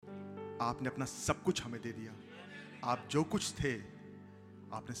आपने अपना सब कुछ हमें दे दिया। आप जो कुछ थे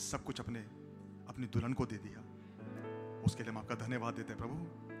आपने सब कुछ अपनी दुल्हन को दे दिया। उसके लिए हम आपका धन्यवाद देते हैं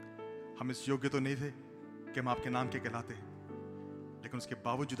प्रभु। हम इस योग्य तो नहीं थे कि हम आपके नाम के कहलाते, लेकिन उसके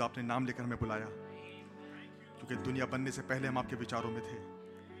बावजूद आपने नाम लेकर हमें बुलाया, क्योंकि दुनिया बनने से पहले हम आपके विचारों में थे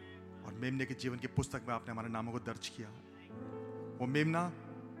और मेमने के जीवन की पुस्तक में आपने हमारे नामों को दर्ज किया। वो मेमना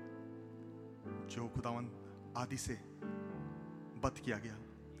जो खुदावन आदि से बद किया गया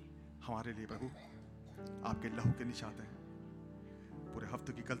हमारे लिए प्रभु, आपके लहू के निशात हैं। पूरे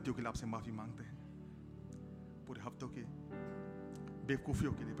हफ्तों की गलतियों के लिए आपसे माफी मांगते हैं। पूरे हफ्तों की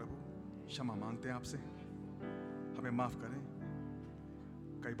बेवकूफियों के लिए प्रभु क्षमा मांगते हैं आपसे। हमें माफ करें।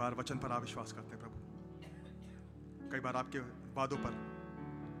 कई बार वचन पर अविश्वास करते हैं प्रभु, कई बार आपके वादों पर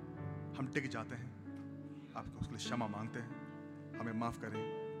हम टिक जाते हैं। आपको उसके लिए क्षमा मांगते हैं। हमें माफ करें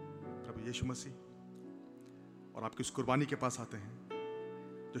प्रभु यीशु मसीह। और आपकी उस कुर्बानी के पास आते हैं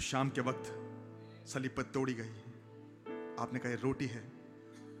जो शाम के वक्त सलीब पर तोड़ी गई है। आपने कहा रोटी है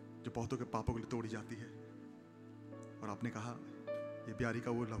जो बहुतों के पापों के लिए तोड़ी जाती है, और आपने कहा ये ब्यारी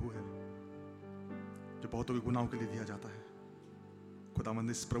का वो लहू है जो बहुतों के गुनाहों के लिए दिया जाता है।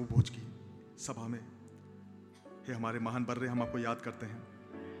 खुदावंद इस प्रभु भोज की सभा में हे हमारे महान बर्रे, हम आपको याद करते हैं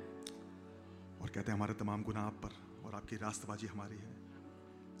और कहते हैं हमारे तमाम गुनाह आप पर और आपकी रास्तबाजी हमारी है,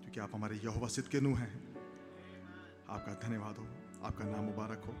 क्योंकि आप हमारे यहोवा सिदकेनू हैं। आपका धन्यवाद हो, आपका नाम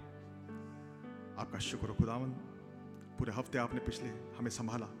मुबारक हो, आपका शुक्र हो खुदावंद। पूरे हफ्ते आपने पिछले हमें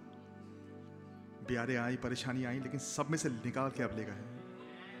संभाला। ब्यारे आई, परेशानी आई, लेकिन सब में से निकाल के आप ले गए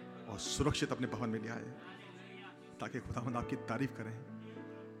और सुरक्षित अपने भवन में ले आए, ताकि खुदावंद आपकी तारीफ करें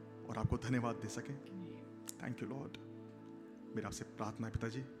और आपको धन्यवाद दे सकें। Thank you Lord. मेरा आपसे प्रार्थना है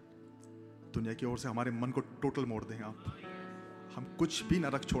पिताजी, दुनिया की ओर से हमारे मन को टोटल मोड़ दें आप। हम कुछ भी न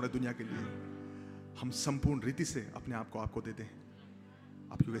रख छोड़े दुनिया के लिए, हम संपूर्ण रीति से अपने आप को आपको दे दें।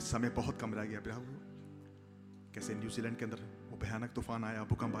 आप क्योंकि समय बहुत कम रह गया प्रभु। कैसे न्यूजीलैंड के अंदर वो भयानक तूफान आया,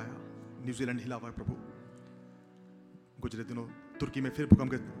 भूकंप आया, न्यूजीलैंड हिला हुआ है प्रभु। गुजरे दिनों तुर्की में फिर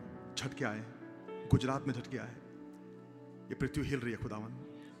भूकंप के झटके आए, गुजरात में झटके आए। ये पृथ्वी हिल रही है खुदावन,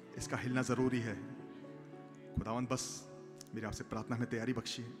 इसका हिलना जरूरी है खुदावन। बस मेरी आपसे प्रार्थना में तैयारी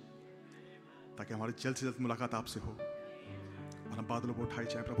बख्शी है, ताकि हमारी जल्द से जल्द मुलाकात आपसे हो और हम बादलों को उठाए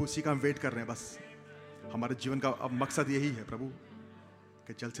जाए प्रभु। इसी का हम वेट कर रहे हैं। बस हमारे जीवन का अब मकसद यही है प्रभु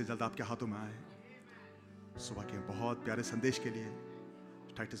कि जल्द से जल्द आपके हाथों में आए। सुबह के बहुत प्यारे संदेश के लिए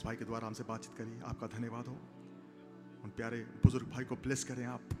टाइटस भाई के द्वारा हमसे बातचीत करी, आपका धन्यवाद हो। उन प्यारे बुजुर्ग भाई को ब्लेस करें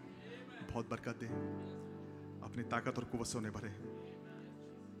आप, बहुत बरकत दें, अपनी ताकत और कुव्वत से उन्हें भरें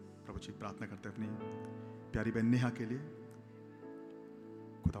प्रभु जी। प्रार्थना करते हैं अपनी प्यारी बहन नेहा के लिए।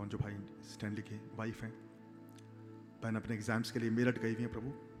 खुदावन जो भाई स्टैनली की वाइफ हैं, बहन अपने एग्जाम्स के लिए मेरठ गई हुई हैं प्रभु,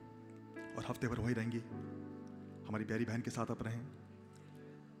 और हफ्ते भर वहीं रहेंगी। हमारी प्यारी बहन के साथ आप रहें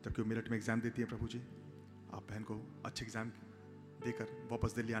जबकि वो मेरठ में एग्ज़ाम देती है प्रभु जी। आप बहन को अच्छे एग्ज़ाम देकर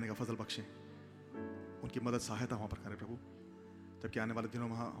वापस दिल्ली आने का फजल बख्शें, उनकी मदद सहायता वहाँ पर करें प्रभु। जबकि आने वाले दिनों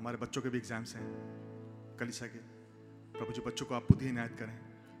में हमारे बच्चों के भी एग्ज़ाम्स हैं कलीसिया के प्रभु जी। बच्चों को आप बुद्धि इनायत करें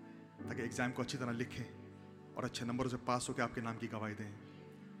ताकि एग्ज़ाम को अच्छी तरह लिखें और अच्छे नंबरों से पास होकर आपके नाम की गवाही दें।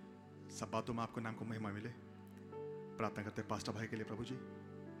 सब बातों में आपको नाम को महिमा मिले। प्रार्थना करते हैं पास्टर भाई के लिए प्रभु जी।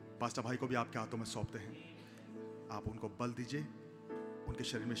 पास्टर भाई को भी आपके हाथों में सौंपते हैं। आप उनको बल दीजिए, उनके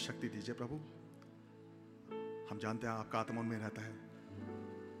शरीर में शक्ति दीजिए प्रभु। हम जानते हैं आपका आत्मा उनमें रहता है,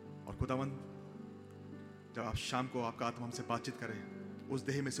 और खुदावन जब आप शाम को आपका आत्मा हमसे बातचीत करें उस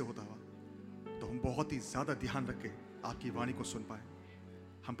देह में से होता हुआ, तो हम बहुत ही ज़्यादा ध्यान रख के आपकी वाणी को सुन पाए।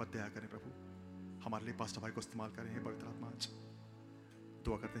 हम पर दया करें प्रभु, हमारे लिए पास्टर भाई को इस्तेमाल करें। हे पवित्र आत्मा, आज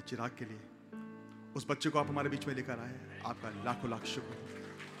दुआ करते हैं चिराग के लिए, उस बच्चे को आप हमारे बीच में लेकर आए। आपका लाखों लाख शुक्र,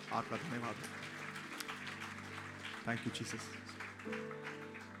 आपका धन्यवाद। Thank you Jesus.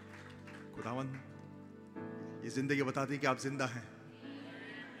 खुदावन ये जिंदगी बताती है कि आप जिंदा हैं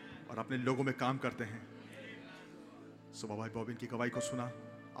और अपने लोगों में काम करते हैं। सुबह भाई बॉबिन की गवाही को सुना,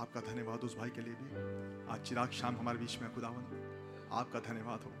 आपका धन्यवाद उस भाई के लिए भी। आज चिराग शाम हमारे बीच में है खुदावन, आपका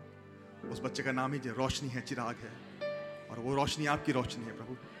धन्यवाद हो। उस बच्चे का नाम ही रोशनी है, चिराग है, और वो रोशनी आपकी रोशनी है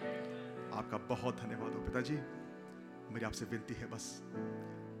प्रभु। आपका बहुत धन्यवाद हो पिताजी। मेरी आपसे विनती है, बस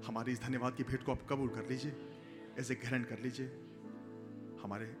हमारी इस धन्यवाद की भेंट को आप कबूल कर लीजिए, ऐसे ग्रहण कर लीजिए।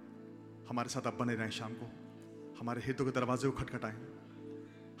 हमारे साथ आप बने रहें। शाम को हमारे हृदय के दरवाजे को खटखटाएं,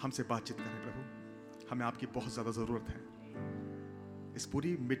 हमसे बातचीत करें प्रभु। हमें आपकी बहुत ज़्यादा ज़रूरत है। इस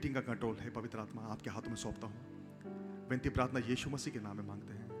पूरी मीटिंग का कंट्रोल है पवित्र आत्मा, आपके हाथों में सौंपता हूँ। विनती प्रार्थना यीशु मसीह के नाम में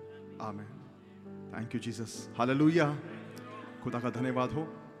मांगते हैं, आमीन। Thank you Jesus, hallelujah. खुदा का धन्यवाद हो।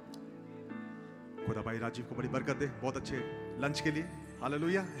 खुदा भाई राजीव को बड़ी बरकत दे बहुत अच्छे लंच के लिए,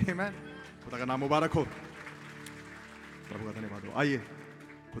 हालेलुया, आमीन। खुदा का नाम मुबारक हो, प्रभु का धन्यवाद हो। आइए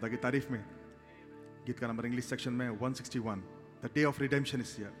खुदा की तारीफ में गीत का नंबर इंग्लिश सेक्शन में 161, the day of redemption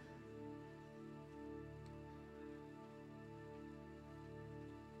is here.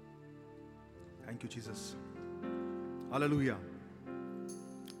 Thank you, Jesus. Hallelujah.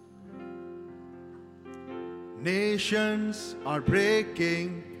 Nations are breaking,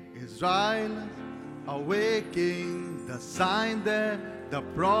 Israel awaking, the sign that the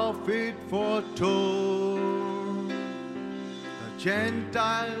prophet foretold. The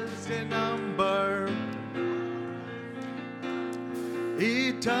Gentiles in number,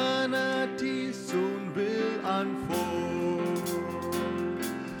 eternity soon will unfold.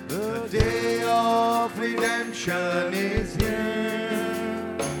 The day of redemption is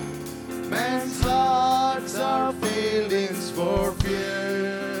here. Men's hearts are failing for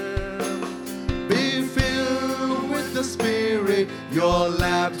fear. Be filled with the Spirit, your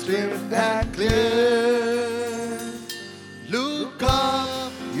lamps trimmed and clear. Look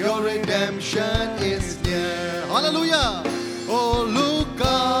up, your redemption is near. Hallelujah! Oh, look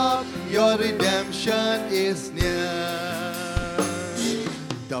up, your redemption is near.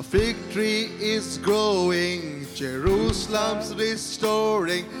 The fig tree is growing, Jerusalem's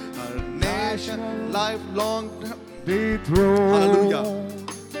restoring, her nation lifelong betrothed. Hallelujah.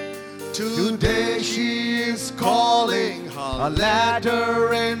 Today she is calling, her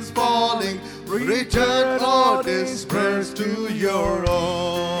latter ends falling. Return, all dispersed to your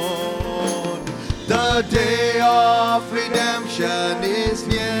own. The day of redemption is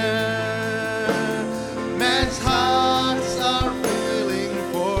near. Men's hearts are failing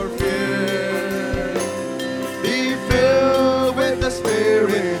for fear. Be filled with the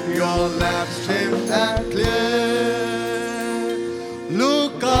Spirit, your lamps trimmed and clear.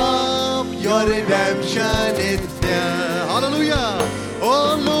 Look up, your redemption is near. Hallelujah!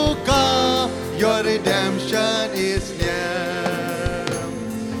 Oh, look up, your redemption is near.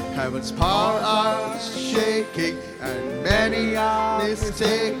 Heaven's power are shaking, and many are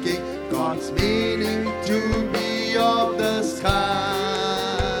mistaking God's meaning to be of the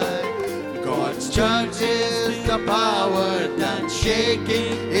sky. God's church is the power that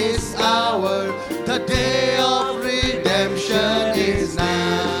shaking is our. The day of redemption is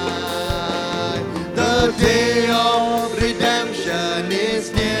nigh. The day of redemption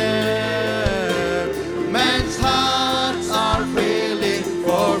is near. Men's hearts are failing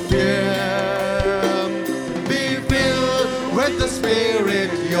for fear. Be filled with the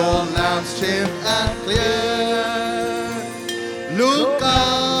Spirit, your lamps trimmed and clear. Look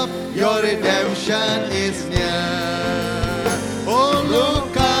up, your redemption is near. Oh,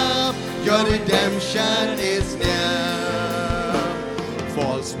 look up, your redemption is near.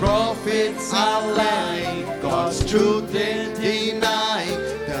 False prophets are lying, God's truth is denying.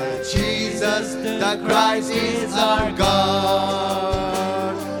 The Jesus, the Christ is our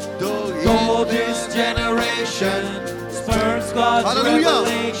God. Though this generation spurns God's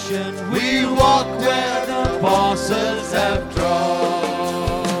revelation, we walk where the apostles have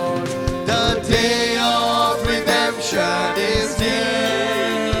trod. The day of redemption is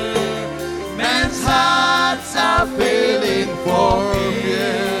near. Men's hearts are failing for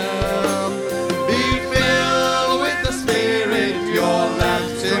fear. Be filled with the Spirit, your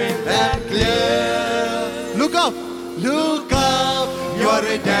lamps trimmed and clear. Look up, your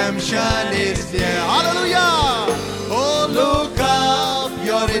redemption is near. Hallelujah! Oh, look up,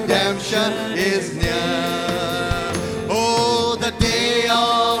 your redemption is near. Oh, the day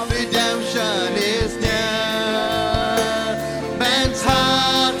of redemption is near. Men's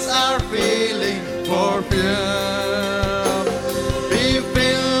hearts are failing for fear. Be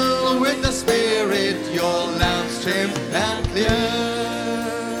filled with the Spirit, your lamps trimmed and clear.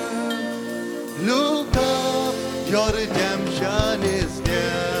 Look up, your redemption is near.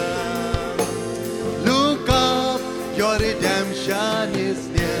 Look up, your redemption is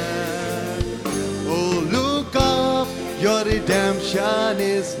near. Oh, look up, your redemption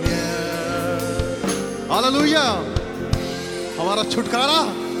is near. Hallelujah! हमारा छुटकारा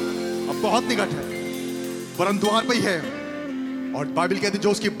अब बहुत निकट है, वरन द्वार पे ही है. और बाइबल कहती है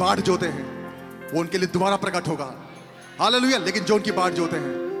जो उसकी बाट जोते हैं वो उनके लिए दोबारा प्रकट होगा. हालेलुया! लेकिन जो उनकी बाट जोते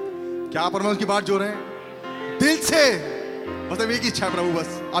हैं, क्या आप परमेश्वर की बाट जो रहे हैं दिल से? मतलब एक ही इच्छा है प्रभु, बस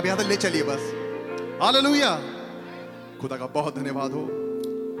आप यहां तक ले चलिए बस. हालेलुया! खुदा का बहुत धन्यवाद हो.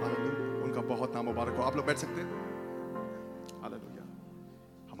 हालेलुया! उनका बहुत नाम मुबारक हो. आप लोग बैठ सकते हैं. हालेलुया!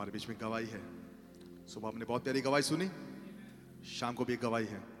 हमारे बीच में गवाही है. सुबह हमने बहुत प्यारी गवाही सुनी, शाम को भी एक गवाही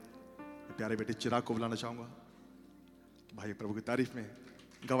है. प्यारे बेटे चिराग को बुलाना चाहूंगा. भाई प्रभु की तारीफ में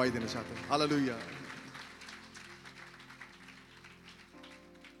गवाही देना चाहते हैं. Hallelujah!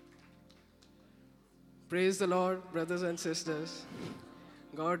 Praise the Lord, brothers and sisters.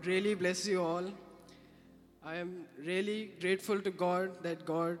 God really bless you all. I am really grateful to God that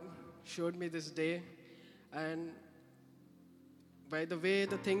God showed me this day. And by the way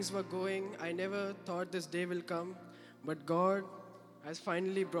the things were going, I never thought this day will come. But God has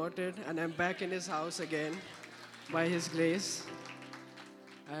finally brought it, and I'm back in His house again by His grace.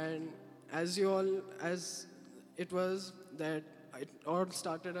 And as it was that it all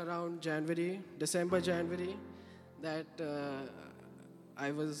started around December, January, that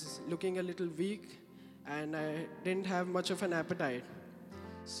I was looking a little weak and I didn't have much of an appetite.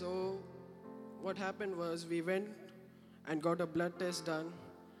 So what happened was we went and got a blood test done,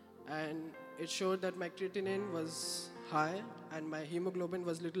 and it showed that my creatinine was high and my hemoglobin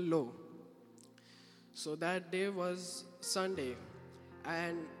was little low. So that day was Sunday,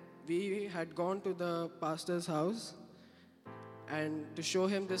 and we had gone to the pastor's house and to show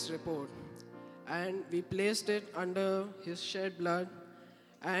him this report. And we placed it under his shed blood,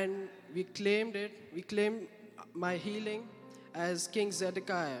 and we claimed my healing as King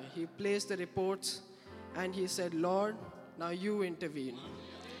Zedekiah. He placed the reports and he said, Lord, now you intervene.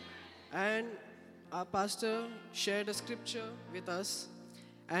 And our pastor shared a scripture with us,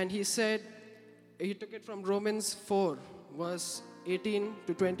 and he said, he took it from Romans 4, verse 18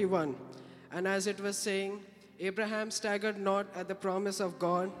 to 21. And as it was saying, Abraham staggered not at the promise of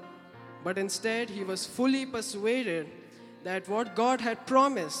God, but instead he was fully persuaded that what God had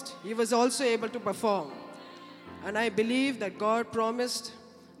promised, he was also able to perform. And I believe that God promised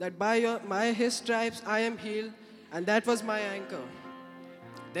that by his stripes I am healed, and that was my anchor.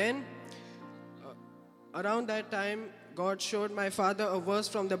 Then, around that time, God showed my father a verse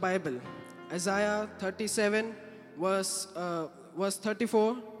from the Bible, Isaiah 37, verse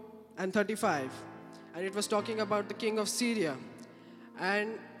 34 and 35. And it was talking about the king of Syria.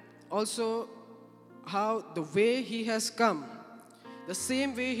 And also how the way he has come, the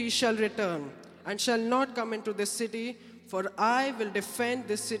same way he shall return, and shall not come into this city, for I will defend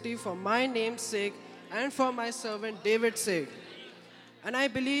this city for my name's sake and for my servant David's sake. And I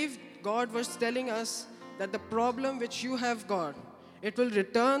believe God was telling us that the problem which you have got, it will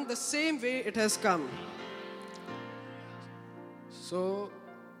return the same way it has come. So,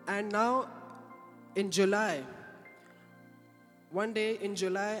 and now in July, one day in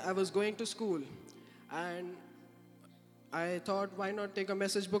July, I was going to school, and I thought, why not take a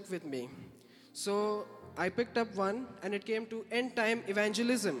message book with me? So I picked up one, and it came to End Time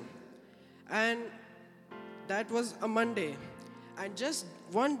Evangelism. And that was a Monday. And just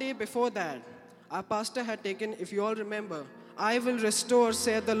one day before that, our pastor had taken, if you all remember, I will restore,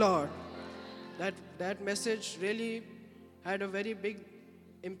 saith the Lord. That message really had a very big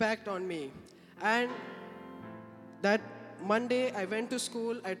impact on me. And that Monday, I went to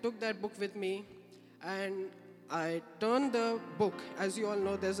school, I took that book with me, and I turned the book. As you all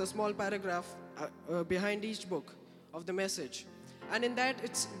know, there's a small paragraph behind each book of the message. And in that,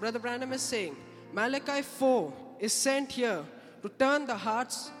 Brother Branham is saying, Malachi 4 is sent here to turn the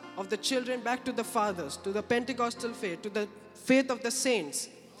hearts of the children back to the fathers, to the Pentecostal faith, to the faith of the saints,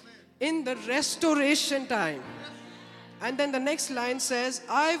 in the restoration time. And then the next line says,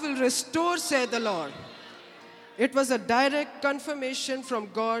 I will restore, saith the Lord. It was a direct confirmation from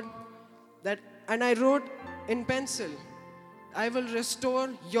God and I wrote in pencil, I will restore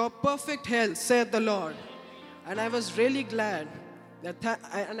your perfect health, saith the Lord. And I was really glad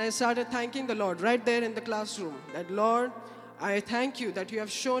and I started thanking the Lord right there in the classroom, that Lord, I thank you that you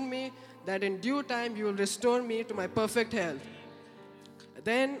have shown me that in due time you will restore me to my perfect health.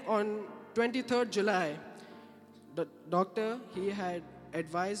 Then on 23rd July, the doctor, he had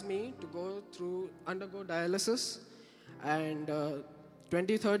advised me to undergo dialysis. And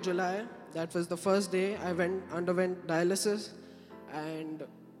 23rd July, that was the first day I underwent dialysis. And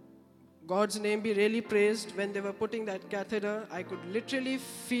God's name be really praised, when they were putting that catheter, I could literally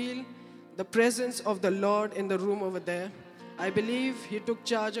feel the presence of the Lord in the room over there. I believe He took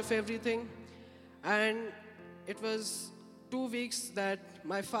charge of everything. And it was 2 weeks that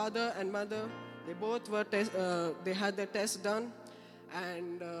my father and mother, they both were they had their tests done.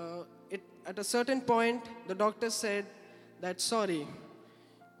 And at a certain point, the doctor said that, sorry,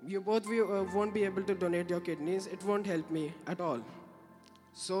 you both won't be able to donate your kidneys. It won't help me at all.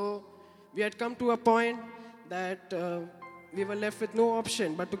 So we had come to a point that we were left with no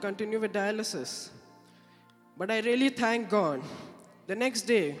option but to continue with dialysis. But I really thank God. The next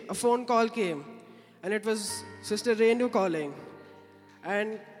day, a phone call came, and it was Sister Renu calling.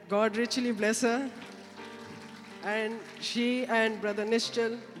 And God richly bless her. And she and Brother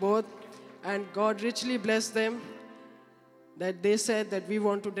Nishchal both, and God richly blessed them, that they said that we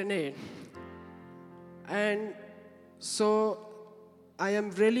want to donate. And so I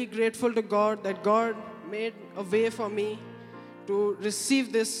am really grateful to God that God made a way for me to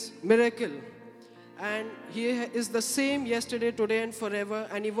receive this miracle. And He is the same yesterday, today, and forever,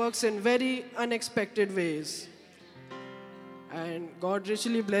 and He works in very unexpected ways. And God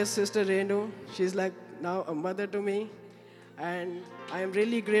richly bless Sister Renu. She's like now a mother to me, and I am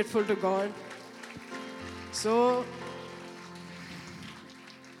really grateful to God. So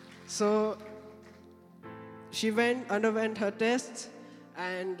she underwent her tests,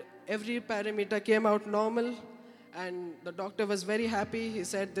 and every parameter came out normal, and the doctor was very happy. He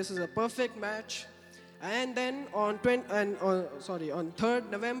said this is a perfect match. And then on 3rd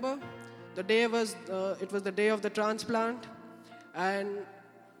November, it was the day of the transplant, and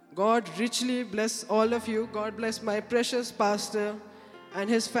God richly bless all of you. God bless my precious pastor and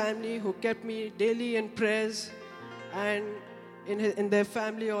his family who kept me daily in prayers and in their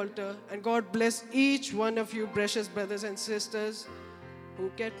family altar. And God bless each one of you, precious brothers and sisters, who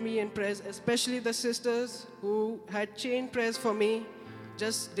kept me in prayers, especially the sisters who had chain prayers for me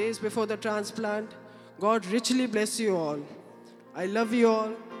just days before the transplant. God richly bless you all. I love you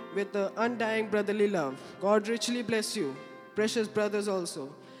all with the undying brotherly love. God richly bless you, precious brothers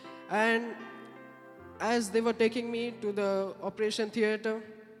also. And as they were taking me to the operation theater,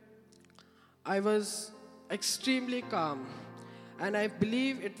 I was extremely calm. And I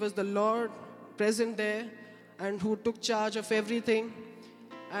believe it was the Lord present there and who took charge of everything.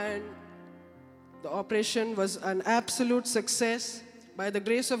 And the operation was an absolute success by the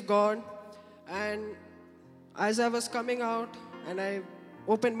grace of God. And as I was coming out and I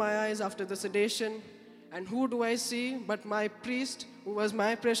opened my eyes after the sedation, and who do I see but my priest, who was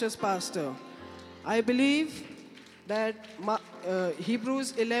my precious pastor. I believe that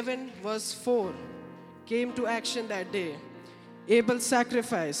Hebrews 11 verse 4 came to action that day. Abel's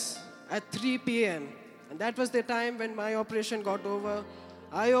sacrifice at 3 p.m. And that was the time when my operation got over.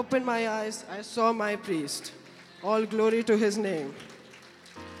 I opened my eyes, I saw my priest. All glory to his name.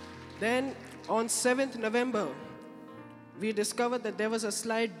 Then on 7th November, we discovered that there was a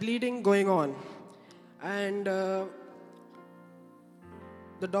slight bleeding going on. And the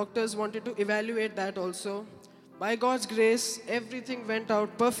doctors wanted to evaluate that also. By God's grace, everything went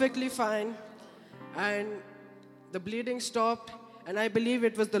out perfectly fine. And the bleeding stopped. And I believe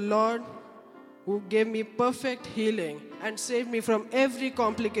it was the Lord who gave me perfect healing and saved me from every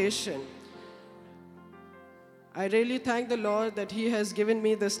complication. I really thank the Lord that He has given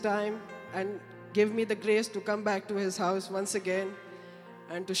me this time and give me the grace to come back to His house once again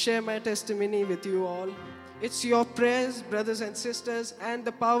and to share my testimony with you all. It's your prayers, brothers and sisters, and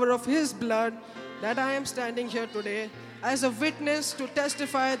the power of His blood that I am standing here today as a witness to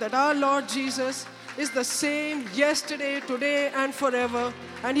testify that our Lord Jesus is the same yesterday, today, and forever,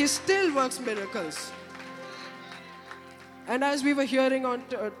 and He still works miracles. And as we were hearing on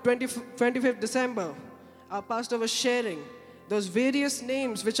 25th December, our pastor was sharing those various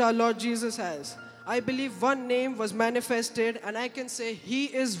names which our Lord Jesus has. I believe one name was manifested, and I can say He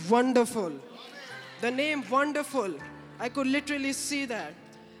is wonderful. The name wonderful, I could literally see that.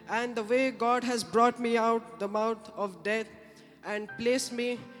 And the way God has brought me out the mouth of death and placed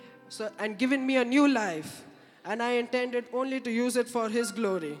me and given me a new life. And I intended only to use it for His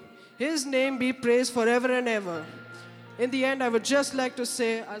glory. His name be praised forever and ever. In the end, I would just like to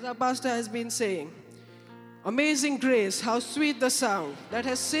say, as our pastor has been saying, amazing grace, how sweet the sound that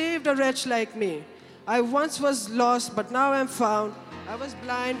has saved a wretch like me. I once was lost, but now am found. I was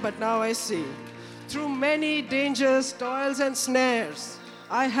blind, but now I see. Through many dangers, toils, and snares,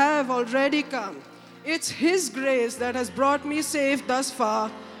 I have already come. It's His grace that has brought me safe thus far,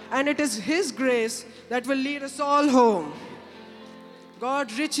 and it is His grace that will lead us all home.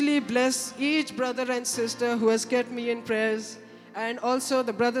 God richly bless each brother and sister who has kept me in prayers, and also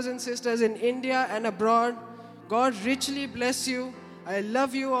the brothers and sisters in India and abroad. God richly bless you. I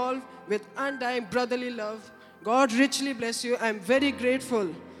love you all with undying brotherly love. God richly bless you. I'm very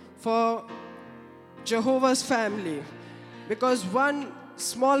grateful for Jehovah's family, because one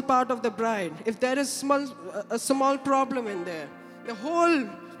small part of the bride, if there is a small problem in there, the whole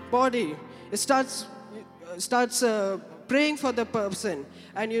body starts praying for the person,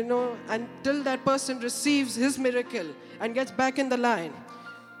 and until that person receives his miracle and gets back in the line.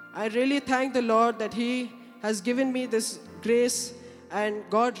 I really thank the Lord that He has given me this grace, and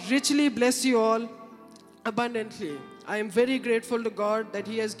God richly bless you all abundantly. I am very grateful to God that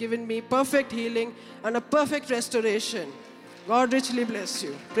He has given me perfect healing and a perfect restoration. God richly bless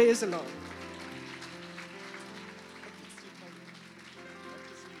you. Praise the Lord.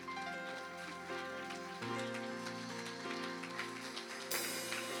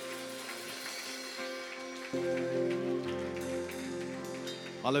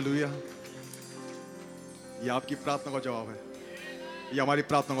 Hallelujah. ये आपकी प्रार्थना का जवाब है, ये हमारी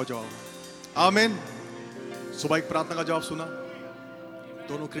प्रार्थना का जवाब है। आमीन। सुबह एक प्रार्थना का जवाब सुना,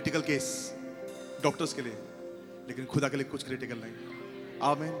 दोनों क्रिटिकल केस डॉक्टर्स के लिए, लेकिन खुदा के लिए कुछ क्रिटिकल नहीं।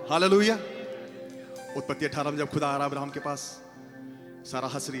 आमीन, हालेलुया। उत्पत्ति 18 में जब खुदा आ रहा अब्राहम के पास, सारा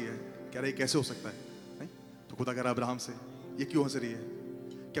हंस रही है, कह रही कैसे हो सकता है, नहीं? तो खुदा कह रहा अब्राहम से, ये क्यों हंस रही है?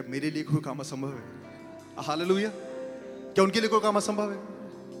 क्या मेरे लिए कोई काम असंभव है? हालेलुया। क्या उनके लिए कोई काम असंभव है?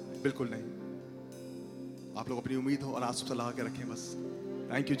 बिल्कुल नहीं। आप लोग अपनी उम्मीद हो और आंसू से लगा के रखें बस।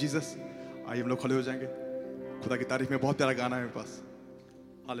 Thank you Jesus. आइए हम लोग खड़े हो जाएंगे। खुदा की तारीफ में बहुत प्यारा गाना है मेरे पास।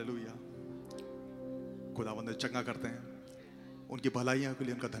 हालेलुया। खुदावंद ने चंगा करते हैं, उनकी भलाइयों के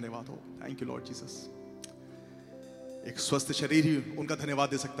लिए उनका धन्यवाद हो। Thank you Lord Jesus. एक स्वस्थ शरीर ही उनका धन्यवाद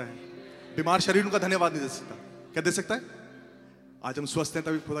दे सकता है, बीमार शरीर उनका धन्यवाद नहीं दे सकता। क्या दे सकता है? आज हम स्वस्थ हैं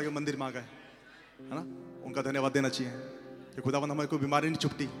तभी खुदा के मंदिर में आ गए, है ना? उनका धन्यवाद देना चाहिए कि खुदावंद हमारी कोई बीमारी नहीं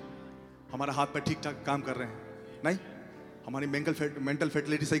चुपटी, हमारा हाथ पैर ठीक ठाक काम कर रहे हैं, नहीं? हमारी मेंटल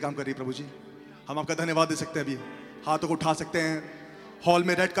फर्टिलिटी सही काम कर रही है प्रभु जी। हम आपका धन्यवाद दे सकते हैं। अभी हाथों को उठा सकते हैं, हॉल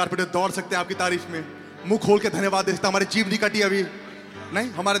में रेड कारपेट पे दौड़ सकते हैं आपकी तारीफ में, मुंह खोल के धन्यवाद दे सकते हैं। हमारी जीभ नहीं कटी अभी, नहीं?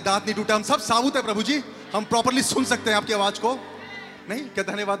 हमारे दांत नहीं टूटे, हम सब साबुत है प्रभु जी। हम प्रॉपरली सुन सकते हैं आपकी आवाज को, नहीं? क्या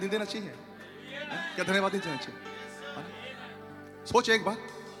धन्यवाद नहीं देना चाहिए? क्या धन्यवाद नहीं देना चाहिए? सोचिए एक बार,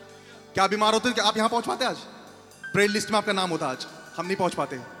 क्या बीमार होते कि आप यहाँ पहुंच पाते? आज प्रेयर लिस्ट में आपका नाम होता, आज हम नहीं पहुंच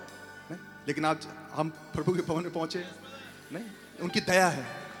पाते, नहीं? लेकिन आज हम प्रभु के भवन में पहुंचे, नहीं? उनकी दया है।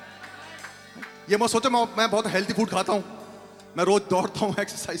 ये मैं सोचो मैं बहुत हेल्थी फूड खाता हूँ, मैं रोज दौड़ता हूँ,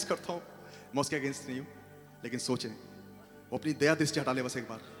 एक्सरसाइज करता हूँ, मैं उसके अगेंस्ट नहीं हूँ, लेकिन सोचें वो अपनी दया दृष्टि हटा ले बस एक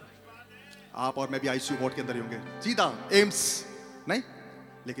बार। आप और मैं भी आईसीयू वार्ड के अंदर ही होंगे, सीधा एम्स, नहीं?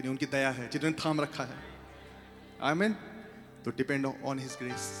 लेकिन उनकी दया है जिन्होंने थाम रखा है। आमीन। तो depend on his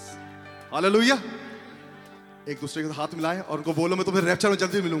grace. Hallelujah. एक दूसरे के साथ हाथ मिलाएं और उनको बोलो मैं तुम्हें रैप्चर में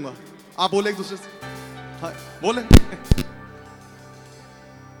जल्दी मिलूंगा। आप बोले एक दूसरे से, हाँ बोले।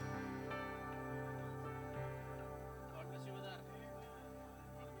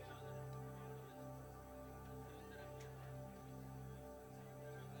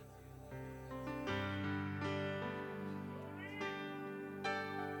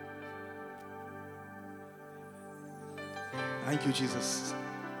 Thank you, Jesus.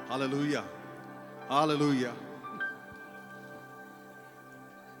 Hallelujah. Hallelujah.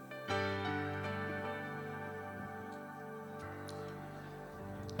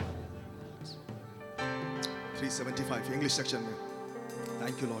 English section में.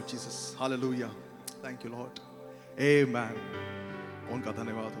 Thank you, Lord Jesus. Hallelujah. Thank you, Lord. Amen. उनका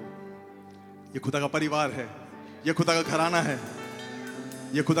धन्यवाद हो। ये खुदा का परिवार है, ये खुदा का घराना है,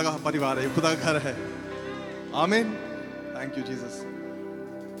 ये खुदा का परिवार है, ये खुदा का घर है। आमीन। Thank you, Jesus.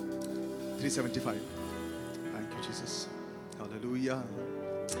 375. Thank you, Jesus. Hallelujah.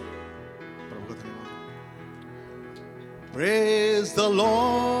 प्रभु का धन्यवाद। Praise the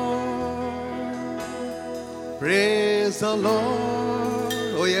Lord. Praise the Lord.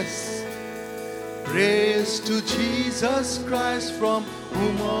 Oh yes. Praise to Jesus Christ from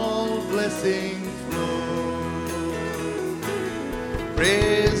whom all blessing flow.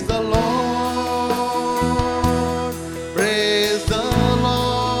 Praise the Lord.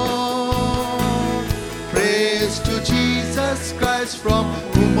 From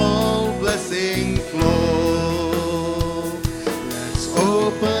whom all blessing flow. Let's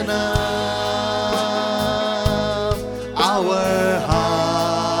open up our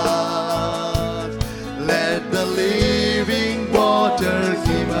heart. Let the living water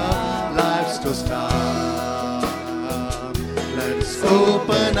give our lives to start. Let's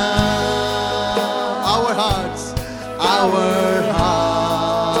open up our hearts, our heart.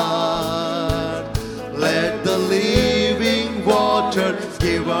 Let the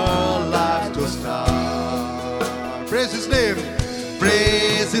give our lives to start. Praise His name.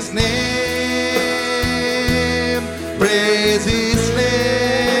 Praise His name. Praise His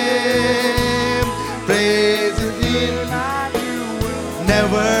name. Praise His name.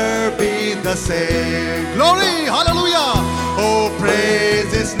 Never be the same. Glory. Hallelujah. Oh,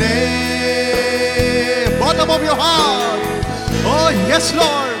 praise His name. Bottom of your heart. Oh, yes,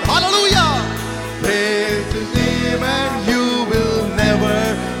 Lord. Hallelujah. Praise His name and you will never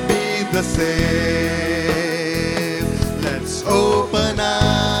be the same. Let's open up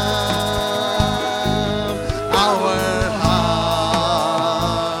our heart.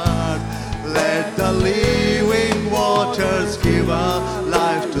 Let the living waters give our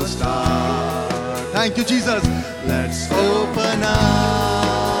life to start. Thank you, Jesus. Let's open up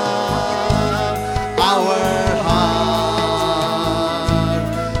our heart.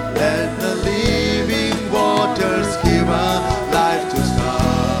 Let the living waters give our life to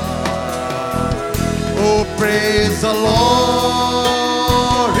start. praise the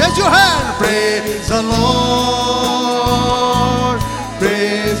Lord. Raise your hand. Praise the Lord.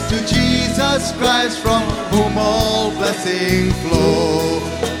 Praise to Jesus Christ, from whom all blessings flow.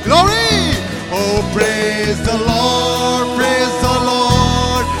 Glory. Oh, praise the Lord. Praise the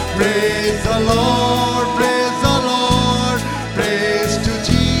Lord. Praise the Lord. Praise the Lord. Praise to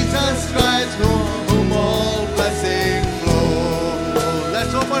Jesus Christ, from whom all blessings flow.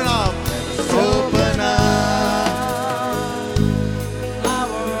 Let's open up. Let's open up.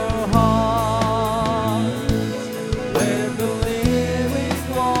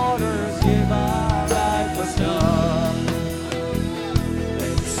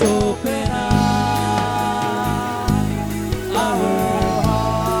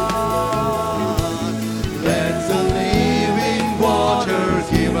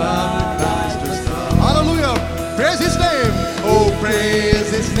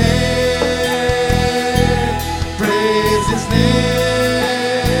 Praise His name, praise His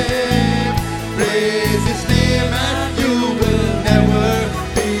name, praise His name, and you will never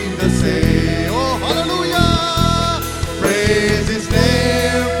be the same. Oh, hallelujah! Praise His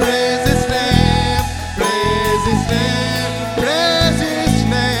name, praise His name, praise His name, praise His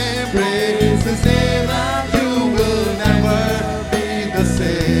name, praise His name, and you will never be the same.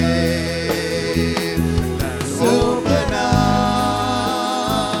 Let's open up.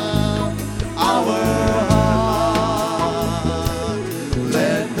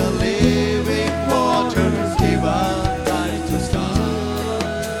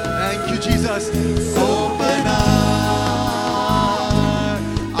 Open up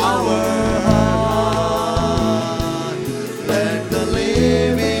our heart. Let the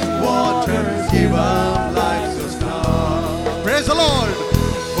living waters give us life to start. Praise the Lord.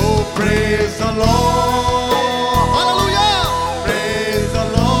 Oh, praise the Lord. Hallelujah. Praise the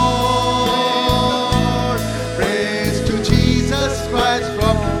Lord. Praise to Jesus Christ,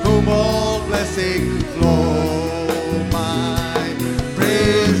 from whom all blessings flow.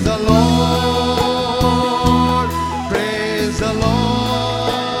 Praise the Lord.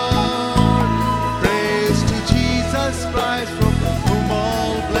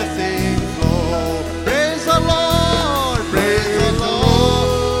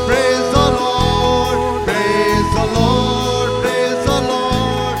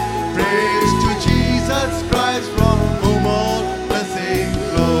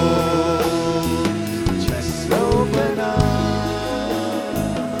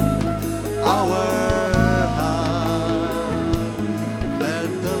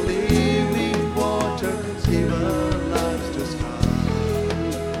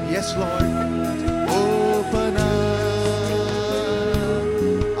 Yes, Lord, open up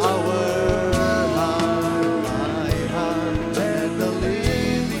our heart, my heart. Let the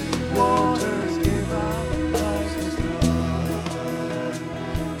living waters give out life to start.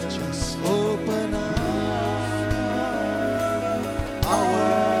 Just open up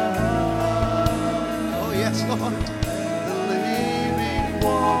our heart. Oh, yes, Lord. The living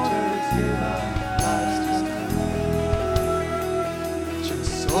waters give out life to start.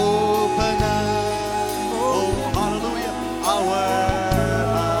 Just open up, oh hallelujah, our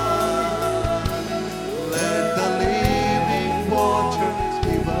heart. Let the living waters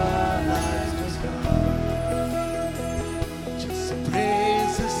give our lives to start. Just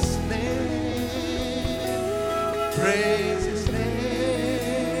praise His name, praise His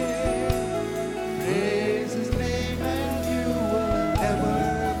name, praise His name, and you will never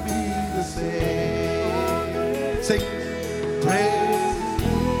be the same. Sing, praise.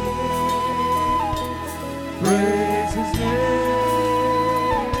 Praise His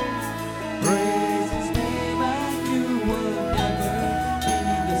name, praise His name, and you will never be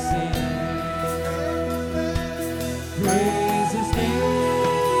the same. Praise His name,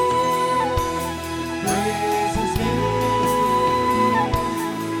 praise His name,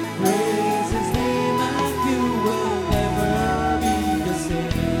 praise His name, and you will never be the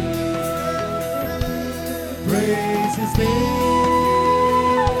same. Praise His name.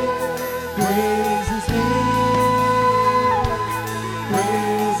 Praise His name,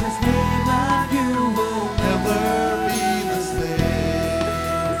 praise His name, and you will never be the same.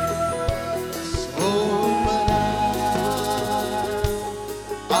 Just open up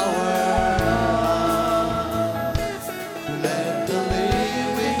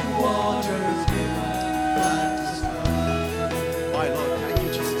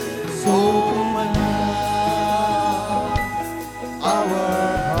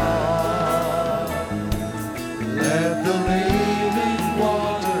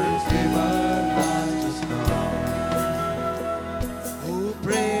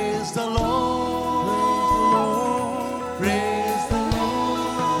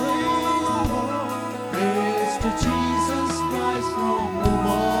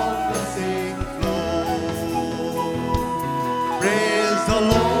Praise the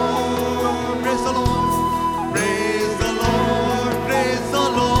Lord, praise the Lord, praise the Lord, praise the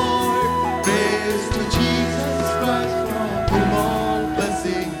Lord, praise to Jesus Christ from whom all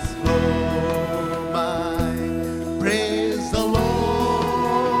blessings flow. My praise the Lord,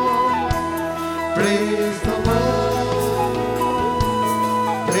 praise the Lord,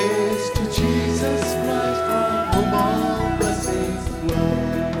 praise to Jesus Christ from whom all blessings flow.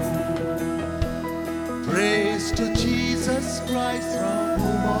 Praise to Jesus Christ from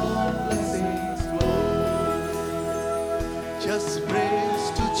whom all blessings flow. Just praise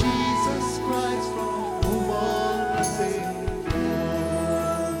to Jesus Christ from whom all blessings flow.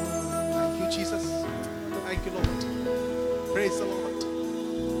 Thank you, Jesus. Thank you, Lord. Praise the Lord.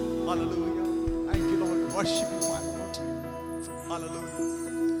 Hallelujah. Thank you, Lord. Worship you, my Lord. Hallelujah.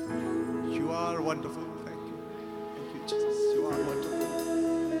 You are wonderful. Thank you. Thank you, Jesus. You are wonderful.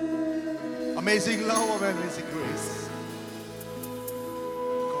 Amazing love, amazing grace.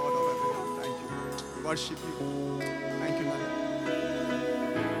 God of heaven, thank you. We worship you. Thank you, Lord.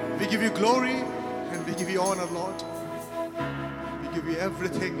 We give you glory and we give you honor, Lord. We give you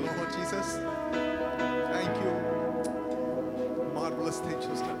everything, Lord Jesus. Thank you. Marvelous things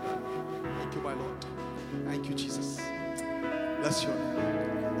you've done. Thank you, my Lord. Thank you, Jesus. Bless your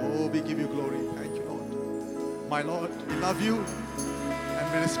name. Oh, we give you glory. Thank you, Lord. My Lord, we love you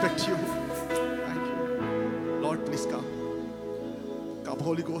and we respect you. Thank you. Lord, please come. Come,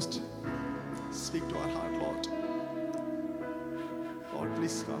 Holy Ghost. Speak to our heart, Lord. Lord,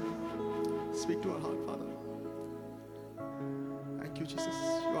 please come. Speak to our heart, Father. Thank you, Jesus.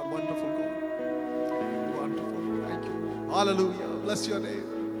 You are wonderful, God. Wonderful. Thank you. Hallelujah. Bless your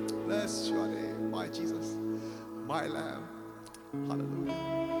name. Bless your name, my Jesus, my Lamb. Hallelujah.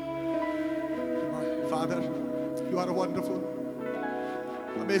 My Father, you are wonderful.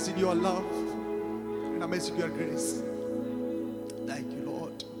 Amazing your love and amazing your grace. Thank you,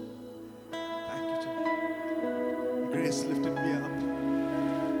 Lord. Thank you, Jesus. Grace lifted me up.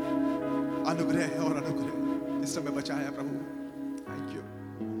 अनुग्रह है और अनुग्रह इस समय बचाया प्रभु. Thank you.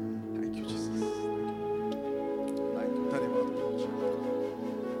 Thank you, Jesus. Thank you. धन्यवाद प्रभु.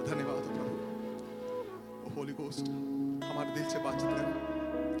 धन्यवाद प्रभु. Holy Ghost, हमारे दिल से बातचीत करें.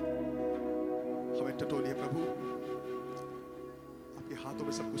 हमें टटोलिए प्रभु. आपके हाथों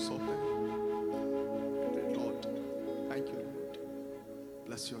में सब कुछ सौंप रहे हैं. Lord, thank you, Lord.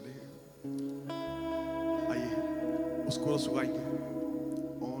 Bless your name. आइए उसको सुगाएंगे.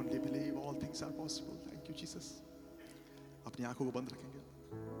 Only believe all things are possible. Thank you, Jesus. अपनी आंखों को बंद रखेंगे.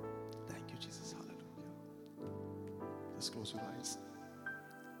 Thank you, Jesus. Hallelujah. Just close your eyes.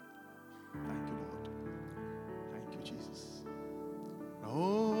 Thank you, Lord. Thank you, Jesus.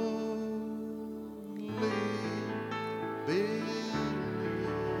 Only believe.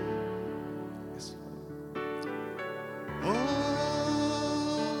 Yes, Lord.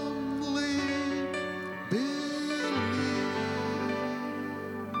 Only believe.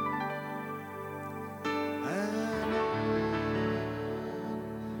 And all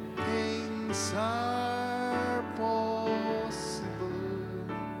things are possible.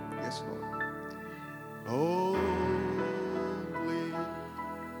 Yes, Lord. Only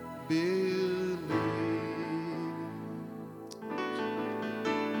believe.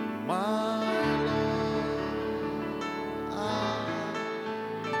 My Lord, I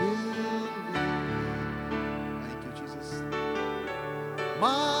believe. Thank you, Jesus.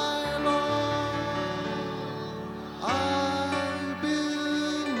 My Lord, I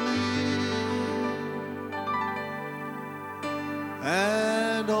believe.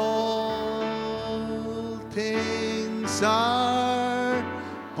 And all things are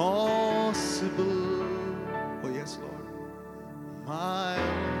possible. Oh, yes, Lord. My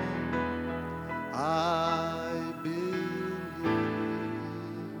Lord, I believe.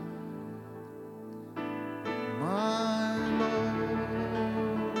 My Lord,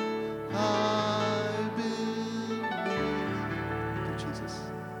 I believe. Thank you, Jesus.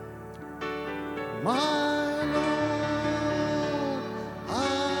 My Lord, I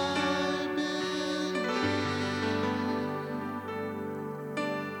believe.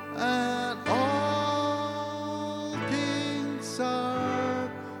 And all things are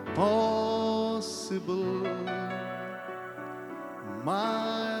possible.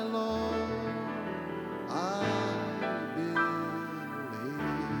 My Lord, I believe.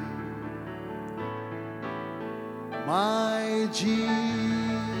 My Jesus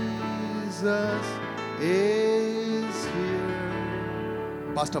is here.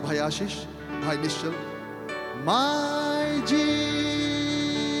 Pastor Bhai Ashish, Bhai Nishchal. My Jesus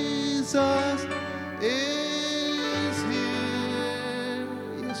is here.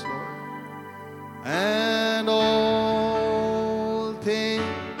 Yes, Lord. And all things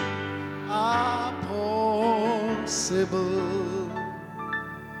impossible.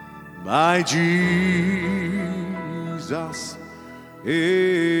 My Jesus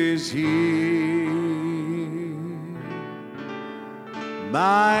is here.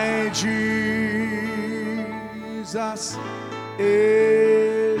 My Jesus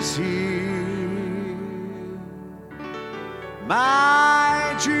is here.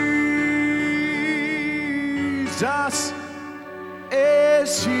 My Jesus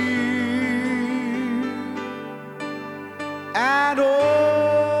is here. And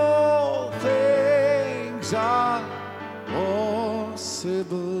all things are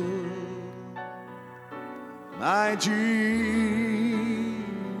possible. My Jesus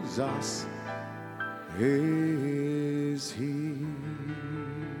is here.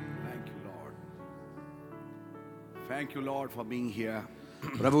 Thank you, Lord. Thank you, Lord, for being here.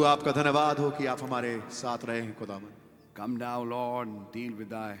 प्रभु आपका धन्यवाद हो कि आप हमारे साथ रहे हैं खुदावन। Come now, Lord, and deal with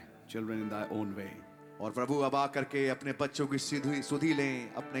thy children in thy own way. और प्रभु अब आकर के अपने बच्चों की सुधि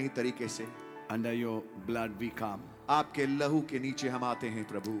लें अपने ही तरीके से। Under your blood we come. आपके लहू के नीचे हम आते हैं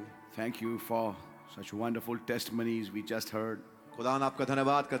प्रभु। Thank you for such wonderful testimonies we just heard. खुदावन आपका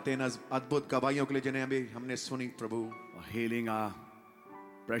धन्यवाद करते हैं अद्भुत गवाहियों के लिए जिन्हें अभी हमने सुनी प्रभु। For healing our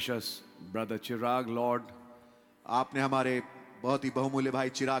precious brother Chirag, Lord. आपने हमारे बहुत ही बहुमूल्य भाई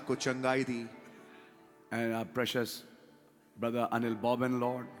चिराग को चंगाई दी। And our precious brother Anil Bobbin,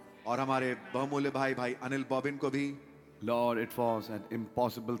 Lord. और हमारे बहुमूल्य भाई अनिल बॉबिन को भी। Lord, it was an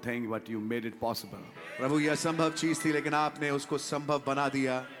impossible thing, but you made it possible. प्रभु यह असंभव चीज थी लेकिन आपने उसको संभव बना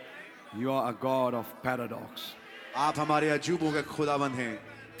दिया। You are a God of paradox. आप हमारे अजूबों के खुदावन हैं।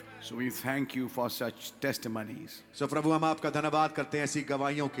 So we thank you for such testimonies. सो प्रभु हम आपका धन्यवाद करते हैं ऐसी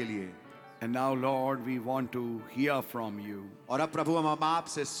गवाहियों के लिए। And now, Lord, we want to hear from you, और अब प्रभु हम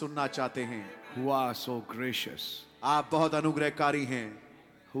आपसे सुनना चाहते हैं। who are so gracious, आप बहुत अनुग्रहकारी हैं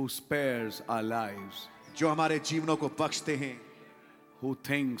who spares our lives, जो हमारे जीवनों को बख्शते हैं, who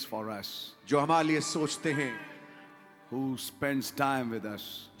thinks for us, जो हमारे लिए सोचते हैं, who spends time with us.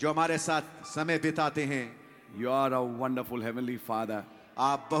 जो हमारे साथ समय बिताते हैं। You are a wonderful Heavenly Father.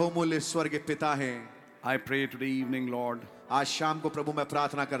 आप बहुमूल्य स्वर्ग पिता हैं। I pray today evening, Lord, आज शाम को प्रभु मैं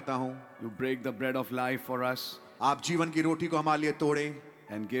प्रार्थना करता हूँ you break the bread of life for us आप जीवन की रोटी को हमारे लिए तोड़ें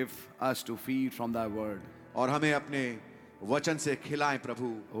and give us to feed from thy word. और हमें अपने वचन से खिलाएं प्रभु।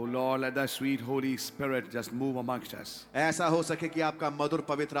 Oh Lord, let thy sweet Holy Spirit just move amongst us ऐसा हो सके कि आपका मधुर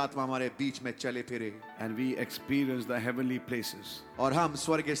पवित्र आत्मा हमारे बीच में चले फिरे and we experience the heavenly places. और हम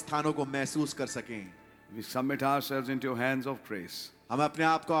स्वर्ग स्थानों को महसूस कर सकें। We submit ourselves into your hands of grace. हम अपने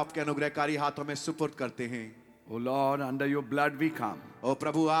आप को आपके अनुग्रहकारी हाथों में सुपुर्द करते हैं। O Lord, under your blood we come, और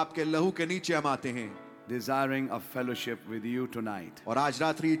प्रभु आपके लहू के नीचे हम आते हैं desiring a fellowship with you tonight. और आज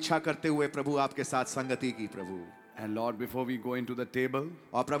रात्रि इच्छा करते हुए प्रभु आपके साथ संगति की प्रभु। And Lord, before we go into the table,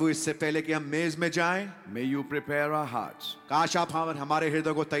 और प्रभु इससे पहले कि हम मेज में जाएं, may you prepare our hearts काश आप हमारे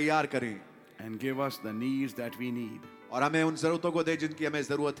हृदय को तैयार करें and give us the needs that we need. और हमें उन जरूरतों को दे जिनकी हमें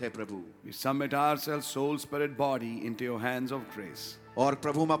जरूरत है प्रभु। We submit ourselves, soul, spirit, body into your hands of grace. और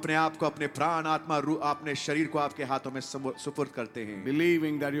प्रभु हम अपने आप को अपने प्राण आत्मा अपने शरीर को आपके हाथों में सुपुर्द करते हैं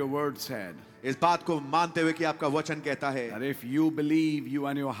Believing that your word said इस बात को मानते हुए कि आपका वचन कहता है that if you believe, you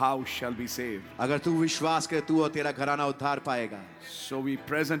and your house shall be saved. अगर तू विश्वास करे तू और तेरा घराना उद्धार पाएगा। So we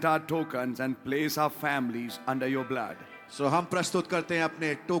present our tokens and place our families under your blood. सो हम प्रस्तुत करते हैं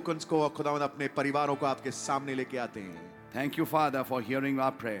अपने टोकन्स को और खुदावंद अपने परिवारों को आपके सामने लेके आते हैं। Thank you, Father, for hearing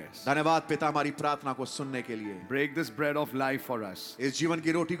our prayers. धन्यवाद पिता हमारी प्रार्थना को सुनने के लिए। Break this bread of life for us इस जीवन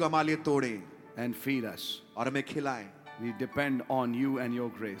की रोटी को हमारे लिए तोड़ें and feed us. और हमें खिलाएं। We depend on you and your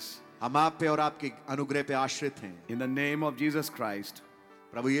grace. हम आप पे और आपके अनुग्रह पे आश्रित हैं। In the name of Jesus Christ,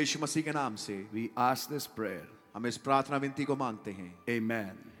 प्रभु यीशु मसीह के नाम से we ask this prayer. हम इस प्रार्थना विनती को मांगते हैं।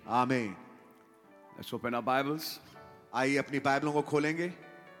 Amen. आमीन। Let's open our Bibles आइए अपनी बाइबलों को खोलेंगे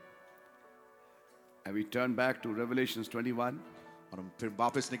and we turn back to Revelations 21. और हम फिर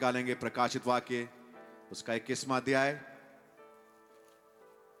वापस निकालेंगे प्रकाशित वाक्य उसका 21वां अध्याय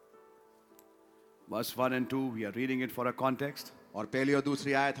Verse 1 and 2, we are reading it for a context. और पहली और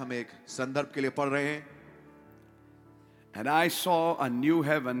दूसरी आयत हम एक संदर्भ के लिए पढ़ रहे हैं। And I saw a new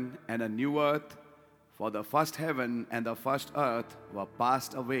heaven and a new earth, for the first heaven and the first earth were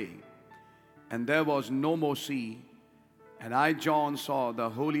passed away, and there was no more sea. And I, John, saw the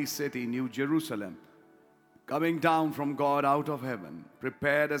holy city, New Jerusalem, coming down from God out of heaven,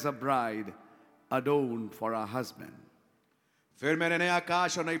 prepared as a bride, adorned for her husband. फिर मैंने नया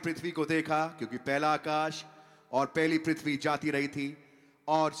आकाश और नई पृथ्वी को देखा क्योंकि पहला आकाश और पहली पृथ्वी जाती रही थी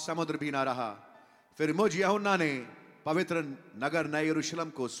और समुद्र भी ना रहा। फिर मुझ यूहन्ना ने पवित्र नगर नए यरूशलेम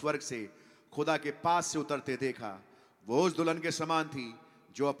को स्वर्ग से खुदा के पास से उतरते देखा। वो उस दुल्हन के समान थी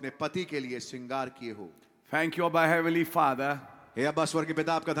जो अपने पति के लिए श्रृंगार किए हो। Thank you, Abba Heavenly Father, हे अब्बा स्वर्ग के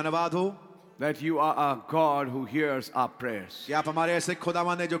पिता, आपका धन्यवाद हो that you are a God who hears our prayers. कि आप हमारे ऐसे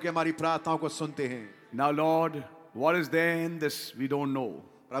खुदावंद हैं जो कि हमारी प्रार्थनाओं को सुनते हैं। Now, Lord, what is there in this we don't know,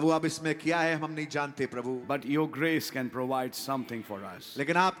 प्रभु अब इसमें क्या है हम नहीं जानते प्रभु, but your grace can provide something for us.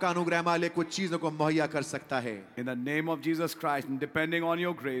 लेकिन आपका अनुग्रह हमारे लिए कुछ चीजों को मुहैया कर सकता है। In the name of Jesus Christ, and depending on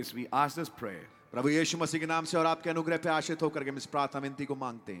your grace, we ask this prayer. प्रभु यीशु मसीह के नाम से और आपके अनुग्रह पे आश्रित होकर के हम इस प्रार्थना विनती को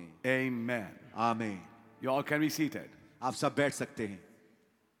मांगते हैं। Amen. आमीन। You all can be seated. आप सब बैठ सकते हैं।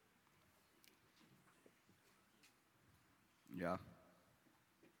 Yeah.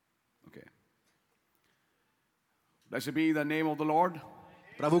 Okay. Blessed be the name of the Lord.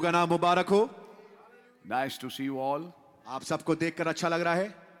 प्रभु का नाम मुबारक हो। Nice to see you all आप सबको देखकर अच्छा लग रहा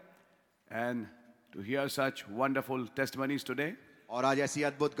है and to hear such wonderful testimonies today. और आज ऐसी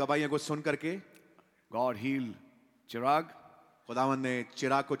अद्भुत गवाहियों को सुन करके God healed Chirag. खुदावंद ने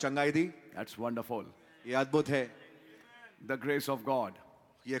चिराग को चंगाई दी। That's wonderful. ये अद्भुत है, The grace of God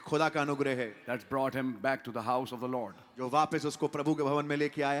ये खुदा का अनुग्रह है that's brought him back to the house of the Lord. जो वापस उसको प्रभु के भवन में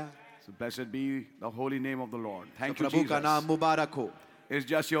लेके आया। So blessed be the holy name of the Lord. तो Thank you, प्रभु का नाम Jesus. मुबारक हो। It's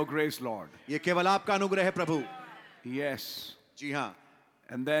just your grace, Lord. ये केवल आपका अनुग्रह है प्रभु। Yes. जी हाँ।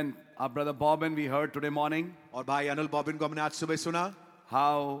 And then our brother Bobbin, we heard today morning और भाई अनिल बॉबिन को हमने आज सुबह सुना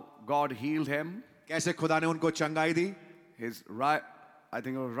how God healed him. कैसे खुदा ने उनको चंगाई दी। His right, I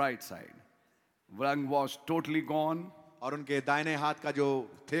think it was right side. Lung was totally gone और उनके दाहिने हाथ का जो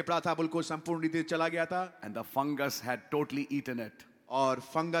फेफड़ा था बिल्कुल संपूर्ण रीति से चला गया था and the fungus had totally eaten it. और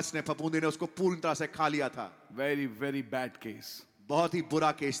फंगस ने फफूंदी ने उसको पूरी तरह से खा लिया था। Very, very bad case. बहुत ही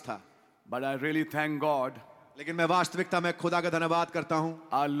बुरा केस था। But I really thank God. लेकिन मैं वास्तविकता में खुदा का धन्यवाद करता हूँ।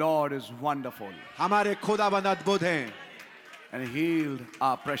 Our Lord is wonderful हमारे खुदाबंद अद्भुत हैं। and healed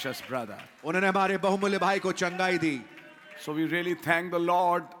our precious brother. उन्होंने हमारे बहुमूल्य भाई को चंगाई दी। So we really thank the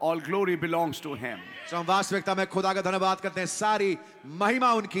Lord. All glory belongs to him. तो हम वास्तविकता में खुदा का धन्यवाद करते हैं। सारी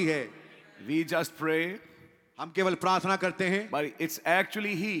महिमा उनकी है। We just pray, हम केवल प्रार्थना करते हैं, but it's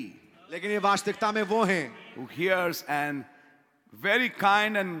actually he लेकिन ये वास्तविकता में वो हैं who hears, and very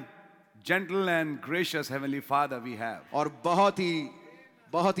kind and gentle and gracious Heavenly Father we have. और बहुत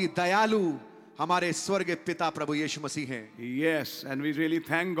ही दयालु हमारे स्वर्ग पिता प्रभु यीशु मसीह हैं। Yes, and we really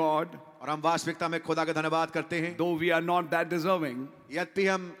thank God. और हम वास्तविकता में खुदा का धन्यवाद करते हैं। Though we are not that deserving, यद्यपि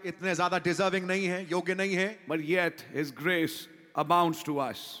हम इतने ज्यादा डिजर्विंग नहीं हैं, योग्य नहीं हैं, but yet His grace abounds to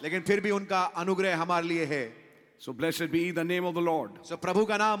us. लेकिन फिर भी उनका अनुग्रह हमारे लिए है। So blessed be the name of the Lord. सो प्रभु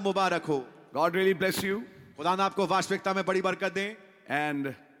का नाम मुबारक हो। God really bless you, खुदा ने आपको वास्तविकता में बड़ी बरकत दें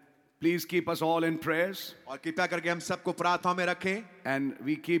and please keep us all in prayers, और कृपया करके हम सबको प्रार्थना में रखें and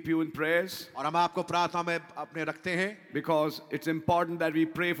we keep you in prayers और हम आपको प्रार्थना में अपने रखते हैं because it's important that we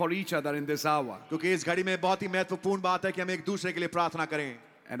pray for each other in this hour. क्योंकि इस घड़ी में बहुत ही महत्वपूर्ण बात है कि हम एक दूसरे के लिए प्रार्थना करें।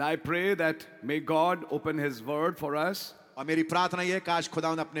 And I pray that may God open His word for us और मेरी प्रार्थना ये है काश खुदा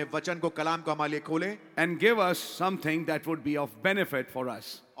अपने वचन को कलाम को हमारे लिए खोले and give us something that would be of benefit for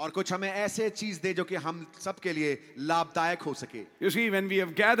us. और कुछ हमें ऐसे चीज दे जो कि हम सबके लिए लाभदायक हो सके। You see, when we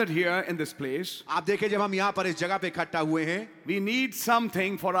have gathered here in this place, आप देखिए जब हम यहाँ पर इस जगह पे इकट्ठा हुए हैं, we need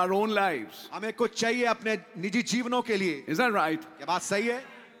something for our own lives. हमें कुछ चाहिए अपने निजी जीवनों के लिए। Is that right? क्या बात सही है?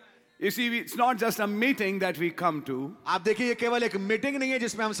 You see, it's not just a meeting that we come to. आप देखिए ये केवल एक मीटिंग नहीं है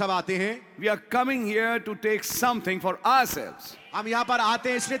जिसमें हम सब आते हैं। We are coming here to take something for ourselves. हम यहाँ पर आते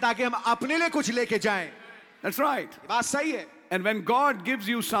हैं इसलिए ताकि हम अपने लिए कुछ लेके जाएं। That's right. ये बात सही है। And when God gives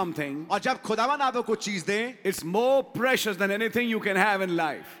you something, और जब खुदावन आपको कुछ चीज दें it's more precious than anything you can have in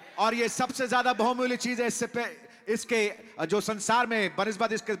life. और ये सबसे ज्यादा बहुमूल्य चीज है इसके जो संसार में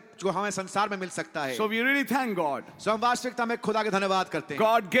बनिस्बत इसके जो हमें संसार में मिल सकता है। So we really thank God. सो हम वास्तविकता में खुदा का धन्यवाद करते हैं।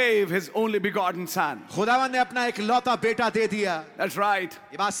 God gave His only begotten Son. खुदावन ने अपना एक लौता बेटा दे दिया। That's right.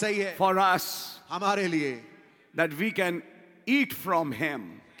 ये बात सही है For us, हमारे लिए that we can eat from Him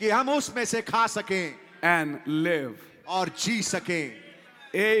कि हम उसमें से खा सकें and live. और जी सकें।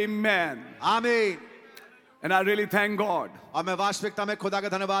 Amen. आमीन। And I really thank God. और मैं वास्तविकता में खुदा का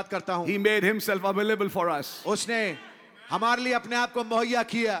धन्यवाद करता हूँ। He made Himself available for us उसने हमारे लिए अपने आप को मुहैया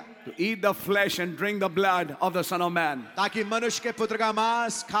किया to eat the flesh and drink the blood of the Son of Man. ताकि मनुष्य के पुत्र का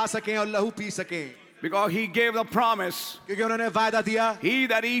मांस खा सकें और लहू पी सकें। Because He gave the promise, क्योंकि उन्होंने वायदा दिया He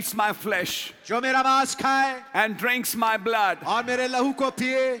that eats my flesh जो मेरा मांस खाए and drinks my blood और मेरे लहू को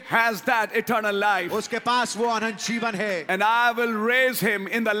पिए has that eternal life. उसके पास वो अनंत जीवन है And I will raise him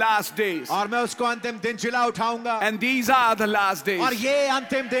in the last days. और मैं उसको अंतिम दिन जिला उठाऊंगा। And these are the last days और ये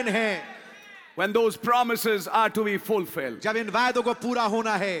अंतिम दिन है when those promises are to be fulfilled. जब इन वायदों को पूरा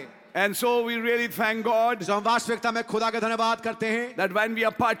होना है। And so we really thank God तो हम वास्तविकता में खुदा का धन्यवाद करते हैं that when we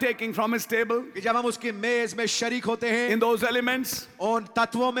are partaking from His table कि जब हम उसकी मेज में शरीक होते हैं in those elements, उन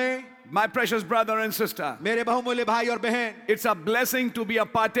तत्वों में my precious brother and sister, मेरे बहुमूल्य भाई और बहन, it's a blessing to be a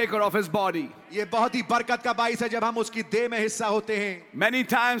partaker of his body. ये बहुत ही बरकत का बाइस है जब हम उसकी देह में हिस्सा होते हैं. Many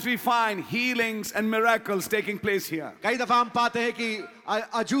times we find healings and miracles taking place here. कई दफा हम पाते हैं कि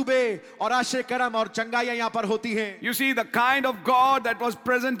अजूबे और आश्चर्य कर्म और चंगाइयां यहाँ पर होती हैं. You see, the kind of God that was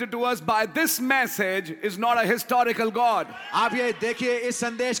presented to us by this message is not a historical God. आप ये देखिए, इस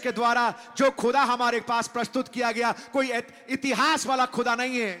संदेश के द्वारा जो खुदा हमारे पास प्रस्तुत किया गया कोई इतिहास वाला खुदा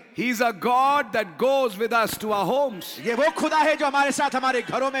नहीं है. He's a God that goes with us to our homes. ये वो खुदा है जो हमारे साथ हमारे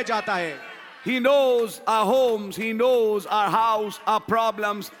घरों में जाता है. He knows our homes, He knows our house, our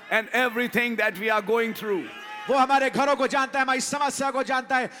problems, and everything that we are going through. वो हमारे घरों को जानता है, हमारी समस्या को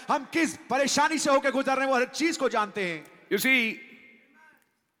जानता है, हम किस परेशानी से होकर गुजर रहे हैं वो हर चीज को जानते हैं. You see,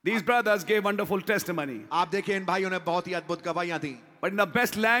 these brothers gave wonderful testimony. आप देखिए, इन भाइयों ने बहुत ही अद्भुत गवाहियां दी. But in the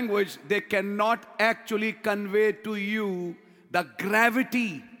best language, they cannot actually convey to you the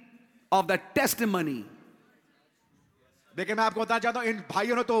gravity of the testimony. लेकिन मैं आपको बताना चाहता हूं, इन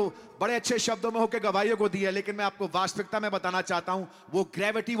भाइयों ने तो बड़े अच्छे शब्दों में होकर गवाहियों को दी है, लेकिन मैं आपको वास्तविकता में बताना चाहता हूं, वो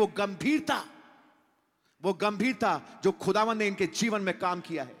ग्रेविटी, वो गंभीरता जो खुदावंद ने इनके जीवन में काम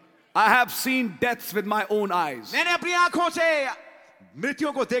किया है. I have seen deaths with my own eyes. मैंने अपनी आंखों से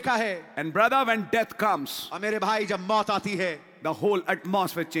मृत्युओं को देखा है. And brother, when death comes, और मेरे भाई, जब मौत आती है, the whole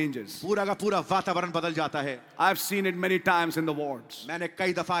atmosphere changes. पूरा का पूरा वातावरण बदल जाता है. I've seen it many times in the wards, मैंने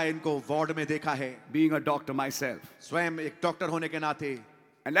कई दफा इनको वार्ड में देखा है, being a doctor myself. स्वयं एक डॉक्टर होने के नाते.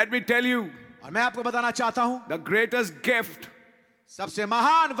 And let me tell you, और मैं आपको बताना चाहता हूं, the greatest gift, सबसे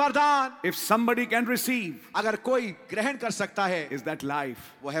महान वरदान if somebody can receive, अगर कोई ग्रहण कर सकता है, is that life.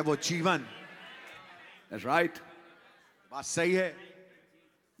 वो है वो जीवन. That's right. बात सही है.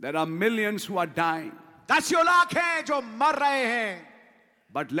 There are millions who are dying. दसियों lakh हैं जो मर रहे हैं.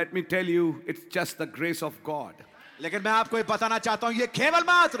 But let me tell you, it's just the grace of God. लेकिन मैं आपको ये बताना चाहता हूं, ये केवल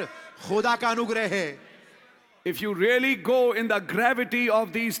मात्र खुदा का अनुग्रह है. If you really go in the gravity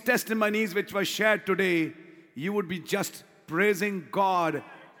of these testimonies which were shared today, you would be just praising God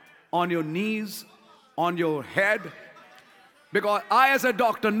on your knees, on your head. Because I, as a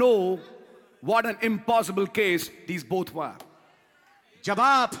doctor, know what an impossible case these both were. जब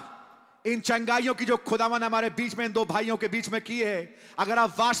आप इन चंगाइयों की जो खुदावन हमारे बीच में इन दो भाइयों के बीच में की है, अगर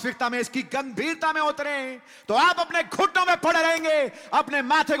आप वास्तविकता में इसकी गंभीरता में उतरे तो आप अपने घुटनों में पड़े रहेंगे, अपने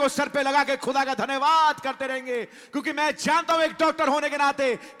माथे को सर पे लगा के खुदा का धन्यवाद करते रहेंगे. क्योंकि मैं जानता हूं एक डॉक्टर होने के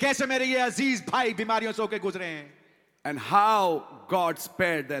नाते कैसे मेरे ये अजीज भाई बीमारियों से होकर गुजरे हैं. And how God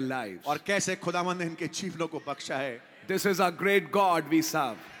spared their lives. और कैसे खुदावन ने इनके जीवनों को बख्शा है. This is a great God we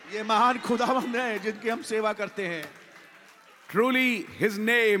serve. ये महान खुदावन है जिनकी हम सेवा करते हैं. Truly, His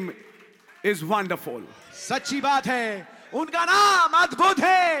name is wonderful. सच्ची बात है, उनका नाम अद्भुत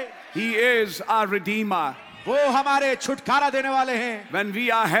है. He is our Redeemer. वो हमारे छुटकारा देने वाले हैं. When we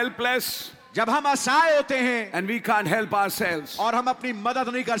are helpless जब हम असहाय होते हैं and we can't help ourselves, और हम अपनी मदद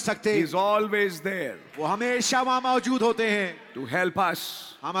नहीं कर सकते, He's always there वो हमेशा वहां मौजूद होते हैं to help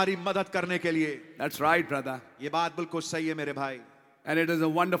us. हमारी मदद करने के लिए. That's right, brother. ये बात बिल्कुल सही है मेरे भाई. And it is a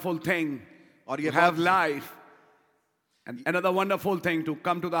wonderful thing और to ये have बहुत- life. And another wonderful thing to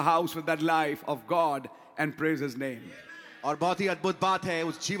come to the house with that life of God and praise His name. और बहुत ही अद्भुत बात है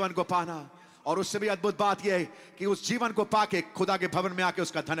उस जीवन को पाना. और उससे भी अद्भुत बात यह है कि उस जीवन को पाके खुदा के भवन में आके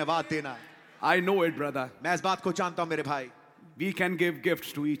उसका धन्यवाद देना. I know it, brother. मैं इस बात को जानता हूं मेरे भाई. We can give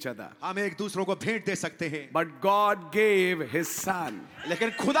gifts to each other. हम एक दूसरों को भेंट दे सकते हैं, But God gave His Son.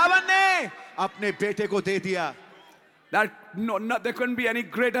 लेकिन खुदावन ने अपने बेटे को दे दिया. There couldn't be any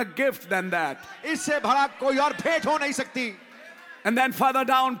greater gift than that. इससे भला कोई और भेंट हो नहीं सकती. And then further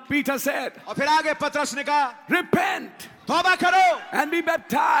down, Peter said, और फिर आगे पतरस ने कहा, repent तौबा करो and be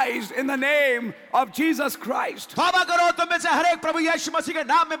baptized in the name of Jesus Christ, तौबा करो, तुम में से हर एक प्रभु यीशु मसीह के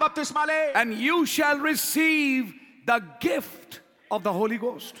नाम में बपतिस्मा ले, and you shall receive the gift of the Holy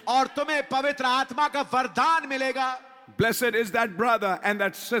Ghost. और तुम्हें पवित्र आत्मा का वरदान मिलेगा. Blessed is that brother and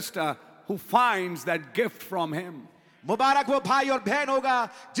that sister who finds that gift from him. मुबारक वो भाई और बहन होगा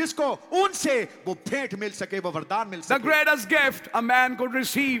जिसको उनसे वो भेंट मिल सके, वो वरदान मिल The सके. greatest gift a man could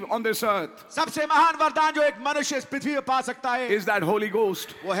receive on this earth सबसे महान वरदान जो एक मनुष्य इस पृथ्वी पे पा सकता है, is that Holy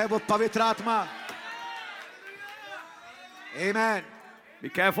Ghost. वो है वो पवित्र आत्मा. Amen. Be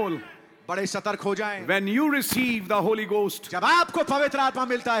careful. बड़े सतर्क हो जाएं. When you receive the Holy Ghost, जब आपको पवित्र आत्मा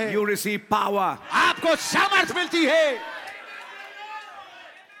मिलता है, you receive power. आपको सामर्थ मिलती है.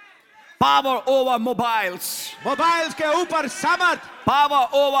 Power over mobiles. मोबाइल के ऊपर सामर्थ, Power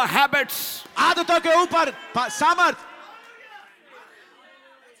over habits. आदतों के ऊपर सामर्थ.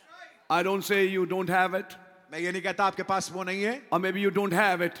 I don't say you don't have it. मैं ये नहीं कहता आपके पास वो नहीं है, or maybe you don't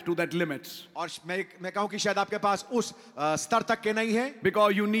have it to that limits, और मैं कहूं कि शायद आपके पास उस स्तर तक के नहीं है,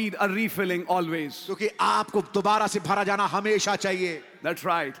 because you need a refilling always. क्योंकि आपको दोबारा से भरा जाना हमेशा चाहिए. That's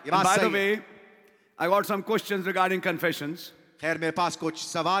right. ये And बात by the सही है. way, I got some questions regarding confessions. खैर मेरे पास कुछ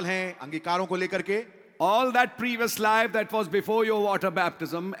सवाल हैं अंगीकारों को लेकर के. All that previous life that was before your water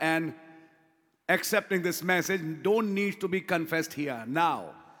baptism and accepting this message don't need to be confessed here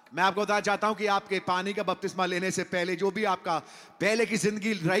now. मैं आपको बताना चाहता हूं कि आपके पानी का बपतिस्मा लेने से पहले जो भी आपका पहले की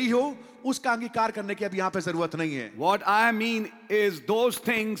जिंदगी रही हो उसका अंगीकार करने की अब यहां पे जरूरत नहीं है. What I mean is those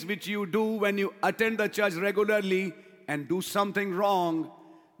things which you do when you attend the church regularly and do something wrong,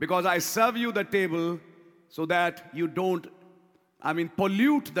 because I serve you the table so that you don't,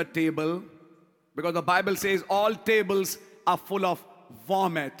 pollute the table, because the Bible says all tables are full of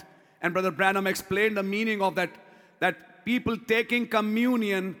vomit. And Brother Branham explained the meaning of that people taking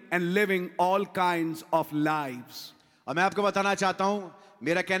communion and living all kinds of lives. और मैं आपको बताना चाहता हूं,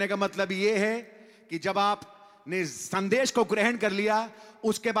 मेरा कहने का मतलब ये है कि जब आपने संदेश को ग्रहण कर लिया,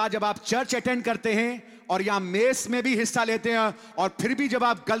 उसके बाद जब आप चर्च अटेंड करते हैं और यहां मेस में भी हिस्सा लेते हैं, और फिर भी जब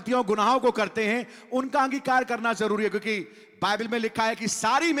आप गलतियों गुनाहों को करते हैं, उनका अंगीकार करना जरूरी है, क्योंकि बाइबल में लिखा है कि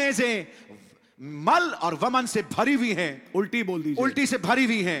सारी मेजें मल और वमन से भरी हुई हैं. उल्टी बोल दीजिए. उल्टी से भरी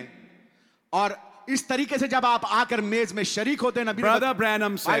हुई हैं. और इस तरीके से जब आप आकर मेज में शरीक होते हैं, नबी Brother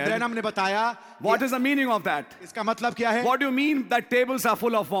Branham भाई said, ब्रैनम ने बताया, what is the meaning of that? इसका मतलब क्या है? What do you mean that tables are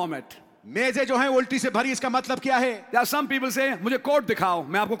full of vomit? मेजें जो हैं उल्टी से भरी, इसका मतलब क्या है? There are some people say, मुझे कोट दिखाओ.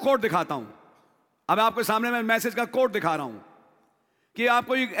 मैं आपको कोट दिखाता हूं. अब आपके सामने मैं मैसेज का कोट दिखा रहा हूं कि आप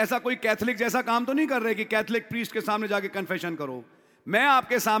कोई ऐसा कोई कैथोलिक जैसा काम तो नहीं कर रहे कि कैथोलिक प्रीस्ट के सामने जाके कन्फेशन करो. मैं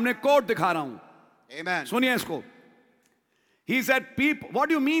आपके सामने कोट दिखा रहा हूं. Amen. सुनिए इसको. He said, what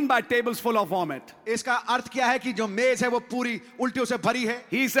do you mean by tables full of vomit? इसका अर्थ क्या है कि जो मेज है वो पूरी उल्टियों से भरी है?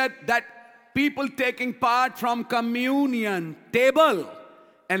 He said that people taking part from communion table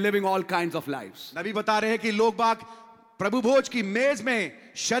and living all kinds of lives. नबी बता रहे हैं कि लोग बाग प्रभु भोज की मेज में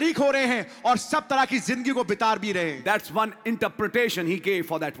शरीक हो रहे हैं और सब तरह की जिंदगी को बितार भी रहे हैं. That's one interpretation he gave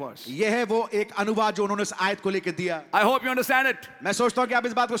for that verse. यह है वो एक अनुवाद जो उन्होंने इस आयत को लेकर दिया. I hope you understand it. मैं सोचता हूं कि आप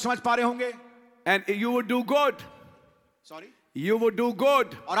इस बात को समझ पा रहे होंगे. And you would do good. Sorry. You would do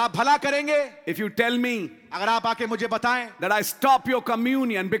good और आप भला करेंगे if you tell me अगर आप आके मुझे बताएं that I stop your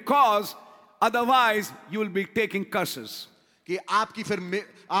communion, because otherwise you will be taking curses. कि आपकी फिर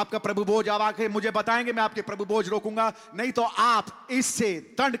आपका प्रभु भोज आप आके मुझे बताएंगे, मैं आपके प्रभु भोज रोकूंगा, नहीं तो आप इससे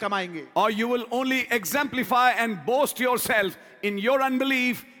दंड कमाएंगे. Or you will only exemplify and boast yourself in your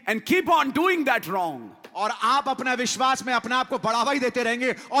unbelief and keep on doing that wrong. और आप अपना विश्वास में अपने आप को बढ़ावा ही देते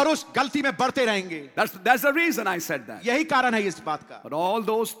रहेंगे और उस गलती में बढ़ते रहेंगे. That's the reason I said that. यही कारण है इस बात का. But all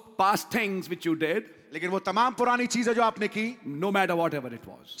those past things which you did, लेकिन वो तमाम पुरानी चीजें जो आपने की, no matter whatever it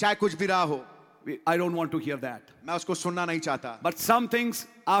was, चाहे कुछ भी रहा हो, I don't want to hear that. मैं उसको सुनना नहीं चाहता. But some things,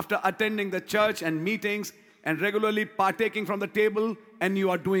 after attending the church and meetings and regularly partaking from the table, and you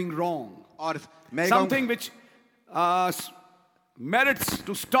are doing wrong. और मैं Something which merits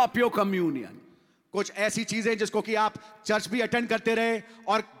to stop your communion. कुछ ऐसी चीजें जिसको कि आप चर्च भी अटेंड करते रहे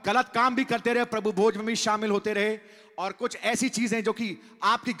और गलत काम भी करते रहे, प्रभु भोज में भी शामिल होते रहे, और कुछ ऐसी चीजें जो कि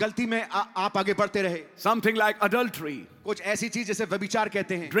आपकी गलती में आप आगे बढ़ते रहे. Something like adultery, कुछ ऐसी चीज जैसे व्यभिचार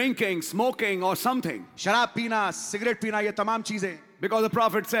कहते हैं, drinking, smoking, or something. शराब पीना, सिगरेट पीना, ये तमाम चीजें. Because the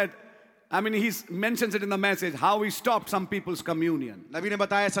prophet said, he mentions it in the message, how he stopped some people's communion. नबी ने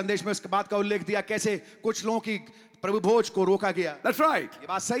बताया संदेश में, उसके बात का उल्लेख दिया कैसे कुछ लोगों की प्रभु भोज को रोका गया. That's right. ये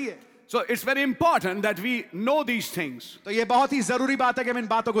बात सही है. So it's very important that we know these things. तो ये बहुत ही जरूरी बात है कि हम इन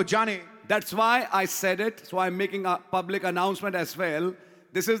बातों को जाने. That's why I said it. So I'm making a public announcement as well.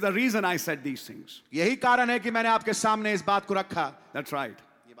 This is the reason I said these things. यही कारण है कि मैंने आपके सामने इस बात को रखा. That's right.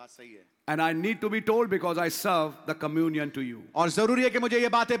 ये बात सही है. And I need to be told because I serve the communion to you. और जरूरी है कि मुझे ये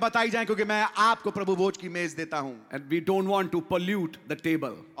बातें बताई जाएं क्योंकि मैं आपको प्रभु भोज की मेज देता हूं. And we don't want to pollute the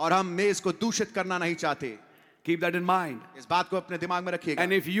table. और हम मेज को दूषित करना नहीं चाहते. Keep that in mind. इस बात को अपने दिमाग में रखिएगा.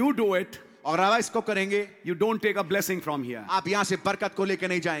 And if you do it, और आप इसको करेंगे, you don't take a blessing from here. आप यहां से बरकत को लेकर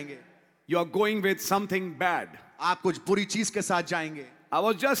नहीं जाएंगे. You are going with something bad. आप कुछ बुरी चीज के साथ जाएंगे. I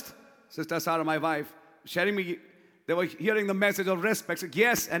was just, Sister Sarah, my wife, sharing me, they were hearing the message of respect.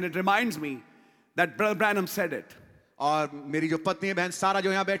 Yes, and it reminds me that Brother Branham said it. और मेरी जो पत्नी है बहन सारा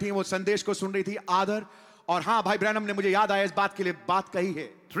जो यहाँ बैठी है वो संदेश को सुन रही थी आदर. और हाँ, भाई ब्रैनम ने मुझे याद आया इस बात के लिए बात कही है.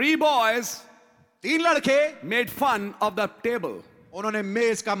 3 boys 3 लड़के made fun of the table. उन्होंने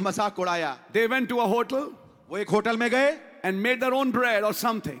मेज का मजाक उड़ाया. They went to a hotel वो एक होटल में गए and made their own bread or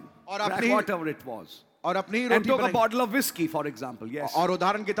something, और like अपनी whatever it was, और अपनी and रोटी took a बनाई. bottle of whiskey, for example. Yes, और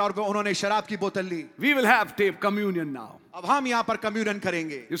उदाहरण के तौर पे उन्होंने शराब की बोतल ली. we will have tape communion now. अब हम यहाँ पर कम्युनियन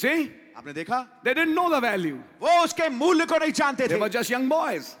करेंगे. You see, आपने देखा, They didn't know the value. वो उसके मूल्य को नहीं जानते They थे। were just young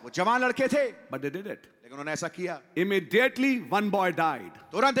boys, वो जवान लड़के थे, but they did it. लेकिन उन्होंने ऐसा किया। Immediately, one boy died,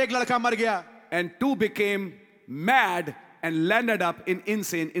 तुरंत एक लड़का मर गया and two became mad and landed up in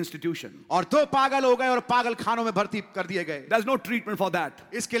insane institution. और दो पागल हो गए और पागल खानों में भर्ती कर दिए गए। There's no treatment for that.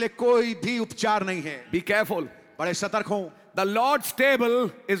 इसके लिए कोई भी उपचार नहीं है। Be careful. बड़े सतर्क हो। The Lord's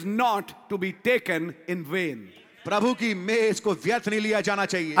table is not to be taken in vain. प्रभु की मेज को व्यर्थ नहीं लिया जाना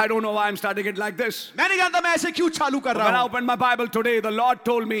चाहिए। I don't know why I'm starting it like this. मैं नहीं जानता मैं ऐसे क्यों चालू कर When I रहा हूं। opened my Bible today, the Lord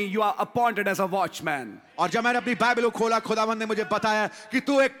told me, you are appointed as a watchman. और जब मैंने अपनी बाइबल को खोला, खुदावंद ने मुझे बताया कि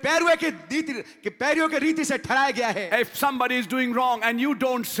तू एक पैरुए के रीति से ठहराया गया है। If somebody is doing wrong and you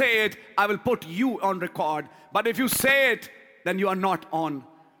don't say it, I will put you on record. But if you say it, then you are not on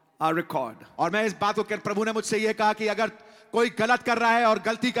a record. और मैं इस बात को प्रभु ने मुझसे ये कहा कि अगर कोई गलत कर रहा है और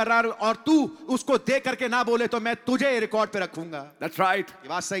गलती कर रहा है और तू उसको देख करके ना बोले तो मैं तुझे रिकॉर्ड पे रखूंगा। That's right. ये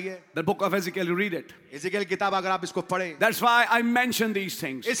बात सही है। The book of Ezekiel, you read it. इज़ेकिएल की किताब अगर आप इसको पढ़ें, That's why I mention these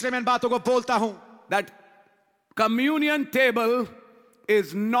things. इसलिए मैं इन बातों को बोलता हूं। That communion table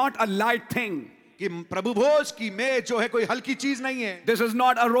is not a light thing. कि प्रभु भोज की मेज जो है कोई हल्की चीज नहीं है। This is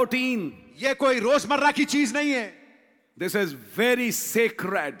not a routine. ये कोई रोजमर्रा की चीज नहीं है। This is very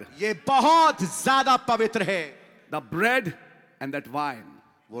sacred. ये बहुत ज्यादा पवित्र है। The bread and that wine.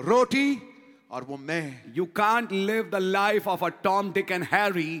 वो रोटी और वो मैं। You can't live the life of a Tom, Dick and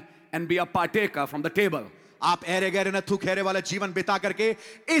Harry and be a partaker from the table. आप ऐरे गहरे नथु खेरे वाला जीवन बिता करके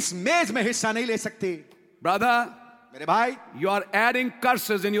इस मेज में हिस्सा नहीं ले सकते। Brother, मेरे भाई, you are adding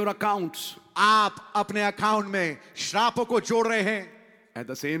curses in your accounts. आप अपने अकाउंट में श्रापों को जोड़ रहे हैं। At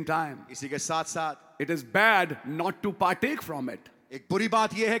the same time, इसी के साथ साथ it is bad not to partake from it. एक बुरी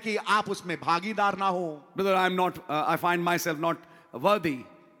बात यह है कि आप उसमें भागीदार ना हो। Brother, I find myself not worthy.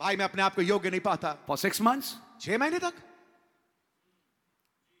 भाई, मैं अपने आप को योग्य नहीं पाता। For 6 months? 6 महीने तक।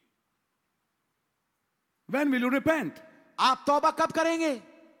 When will you repent? आप तौबा कब करेंगे?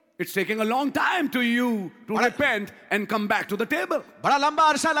 It's taking a long time to you to repent and come back to the table. बड़ा लंबा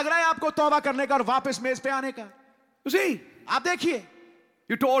अरसा लग रहा है आपको तौबा करने का और वापस मेज पे आने का। You see, आप देखिए,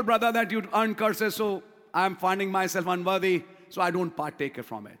 you told brother that you'd earn curses, so I'm finding myself unworthy, so I don't partake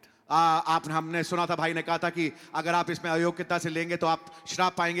from it. हमने सुना था, भाई ने कहा था कि अगर आप इसमें अयोग्यता से लेंगे तो आप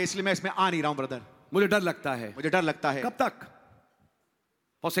श्राप पाएंगे, इसलिए मैं इसमें आ नहीं रहा हूं ब्रदर। मुझे डर लगता है। मुझे डर लगता है। कब तक?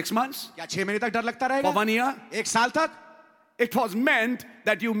 For 6 months? क्या 6 महीने तक डर लगता रहेगा? For 1 year? 1 साल तक? It was meant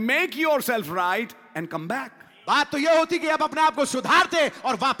that you make yourself right and come back. बात तो यह होती कि आप अपने आप को सुधारते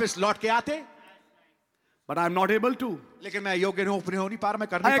और वापस लौट के आते। But I'm not able to. लेकिन मैं योग्य हो नहीं पा रहा, मैं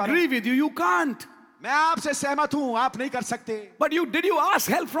कर I नहीं पा agree रहा। with you, you can't. मैं आपसे सहमत हूं, आप नहीं कर सकते। But did you ask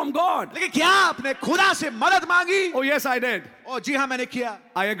help from God? लेकिन क्या आपने खुदा से मदद मांगी? Oh yes, I did. ओ जी हाँ, मैंने किया।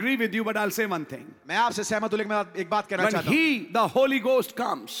 I agree with you, but I'll say one thing. मैं आपसे सहमत हूं, लेकिन मैं एक बात कहना When चाहता हूं। He, the Holy Ghost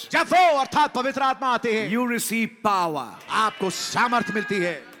comes, जब वो अर्थात पवित्र आत्मा आते हैं, you receive power आपको सामर्थ मिलती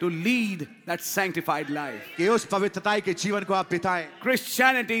है to lead that sanctified life. कि उस पवित्रताई के जीवन को आप बिताएं।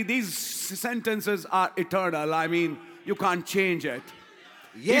 Christianity, these sentences are eternal. I mean, you can't change it.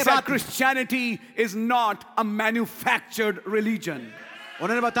 He ये said बात Christianity is not a manufactured religion.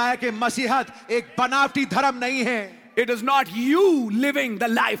 उन्होंने बताया कि मसीहत एक बनावटी धर्म नहीं है। It is not you living the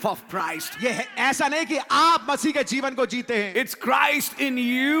life of Christ. ये ऐसा नहीं कि आप मसीह के जीवन को जीते हैं। It's Christ in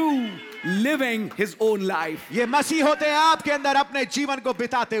you living his own life. ये मसीह होते हैं आपके अंदर अपने जीवन को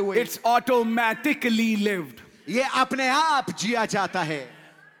बिताते हुए। It's automatically lived. ये अपने आप जिया जाता है।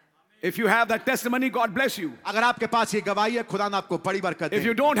 If you have that testimony, God bless you. अगर आपके पास ये गवाही है, खुदा ने आपको बड़ी बरकत If they.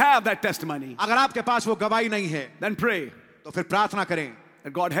 you don't have that testimony, अगर आपके पास वो गवाही नहीं है, then pray तो फिर प्रार्थना करें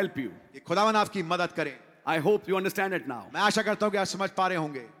that God help you. कि खुदावन आपकी मदद करे। I hope you understand it now. मैं आशा करता हूं कि आप समझ पा रहे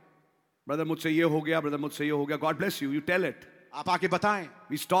होंगे। Brother, मुझसे ये हो गया, brother, मुझसे ये हो गया. God bless you. You tell it. आप आके बताएं,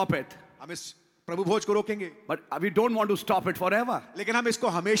 We stop it. हम इस प्रभु भोज को रोकेंगे, But we don't want to stop it forever. लेकिन हम इसको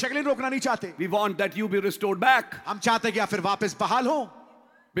हमेशा के लिए रोकना नहीं चाहते। We want that you be restored back. हम चाहते हैं कि आप फिर वापस बहाल हो।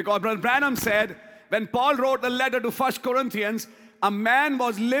 Because Brother Branham said, when Paul wrote the letter to 1 Corinthians, a man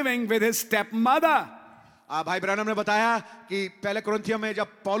was living with his stepmother. भाई ब्रैनम ने बताया कि पहले कुरिन्थियों में जब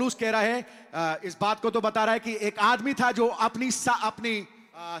पौलुस कह रहा है, इस बात को तो बता रहा है कि एक आदमी था जो अपनी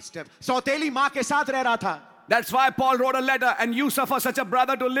सौतेली माँ के साथ रह रहा था। That's why Paul wrote a letter, and you suffer such a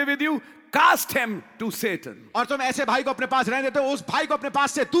brother to live with you, cast him to Satan. और तुम ऐसे भाई को अपने पास रहने देते हो, उस भाई को अपने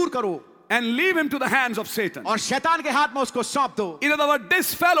पास से दूर करो And leave him to the hands of Satan. और शैतान के हाथ में उसको सौंप दो। In other words,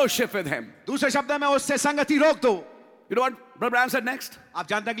 disfellowship with him. दूसरे शब्दों में उससे संगति रोक दो। You know what Brother Branham said next? आप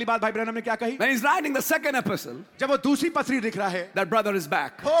जानते हैं अगली बात भाई ब्रैनम ने क्या कही? When he's writing the second epistle, जब वो दूसरी पत्री लिख रहा है, that brother is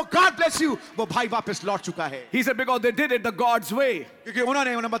back. Oh God bless you, वो भाई वापस लौट चुका है। He said because they did it the God's way. क्योंकि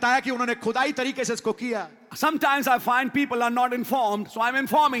उन्होंने बताया कि उन्होंने खुदाई तरीके से इसको किया। Sometimes I find people are not informed, so I'm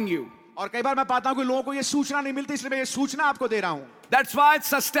informing you. और कई बार मैं पाता हूं कि लोगों को ये सूचना नहीं मिलती, इसलिए मैं ये सूचना आपको दे रहा हूं. That's why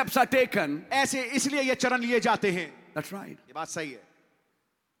such steps are taken. ऐसे इसलिए ये चरण लिए जाते हैं. That's right. ये बात सही है.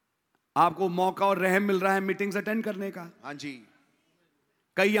 आपको मौका और रहम मिल रहा है मीटिंग्स अटेंड करने का. हाँ जी,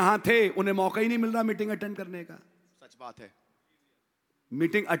 कई यहां थे, उन्हें मौका ही नहीं मिल रहा मीटिंग अटेंड करने का. सच बात है.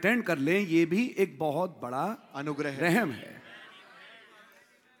 मीटिंग अटेंड कर लें, ये भी एक बहुत बड़ा अनुग्रह है. रहम है.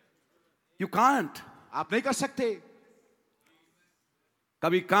 You can't. आप नहीं कर सकते.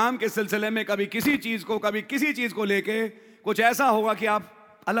 कभी काम के सिलसिले में, कभी किसी चीज को लेके कुछ ऐसा होगा कि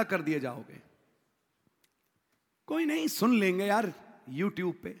आप अलग कर दिए जाओगे. कोई नहीं, सुन लेंगे यार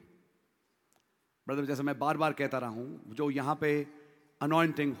YouTube पे. ब्रदर, जैसे मैं बार बार कहता रहा हूं, जो यहां पे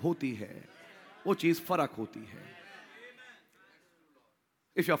अनॉइंटिंग होती है वो चीज फर्क होती है.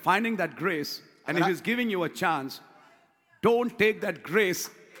 If you're finding that grace and if He's giving you a chance, don't take that grace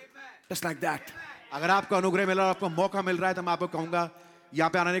just like that. अगर आपको अनुग्रह मिल रहा है, आपको मौका मिल रहा है, तो मैं आपको कहूंगा यहां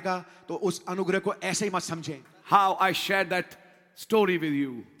पे आने का, तो उस अनुग्रह को ऐसे ही मत समझें. How I shared that story with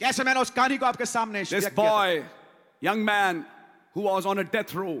you. कैसे मैंने उस कहानी को आपके सामने This boy, young man who was on a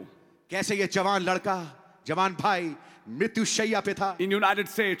death row कैसे ये जवान लड़का, जवान भाई मृत्यु शैया पे था in United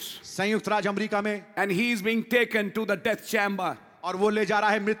States, संयुक्त राज्य अमेरिका में, and he is being taken to the death chamber, और वो ले जा रहा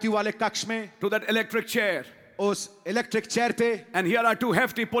है मृत्यु वाले कक्ष में, to that electric chair. उस इलेक्ट्रिक चेयर पे. And here are two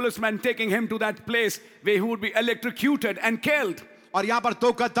hefty policemen taking him to that place where he would be electrocuted and killed. और यहाँ पर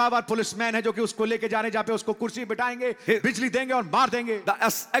दो गद्दावर पुलिसमैन है जो कि उसको लेके जाने, जहाँ पे उसको कुर्सी बिठाएंगे, बिजली देंगे और मार देंगे. The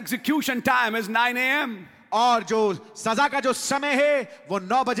execution time is 9 a.m. और जो सजा का जो समय है वो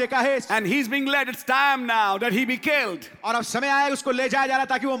 9 बजे का है. And he's being led. It's time now that he be killed. और अब समय आया उसको ले जाया जा रहा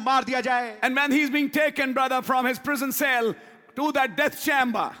ताकि वो मार दिया जाए. And when he's being taken, brother, from his prison cell to that death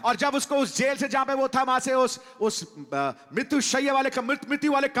chamber, और जब उसको उस जेल से जहाँ पे वो था वहां से उस मृत्यु शैया वाले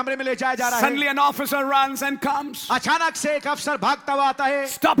मृत्यु वाले कमरे में ले जाया जा रहा है. suddenly an officer runs and comes. अचानक से एक अफसर भागता हुआ आता है.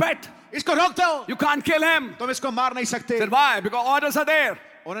 Stop it! इसको रोक दो, You can't kill him. तुम इसको मार नहीं सकते. Said why? Because orders are there.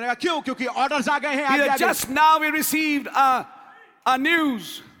 उन्होंने कहा क्यों? क्योंकि ऑर्डर्स आ गए हैं. He आगे said, आगे. just now we received a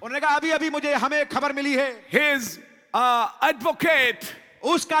news. उन्होंने कहा अभी अभी मुझे हमें खबर मिली है, His advocate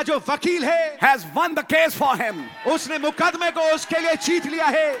उसका जो वकील है has won the case for him. उसने मुकदमे को उसके लिए जीत लिया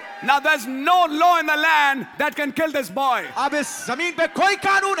है. Now there's no law in the land that can kill this boy. अब इस जमीन पे कोई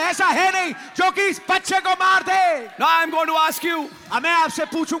कानून ऐसा है नहीं जो कि इस बच्चे को मार दे. Now I'm going to ask you, अब मैं आपसे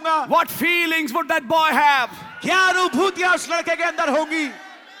पूछूंगा, what feelings would that boy have क्या अनुभूतियां उस लड़के के अंदर होंगी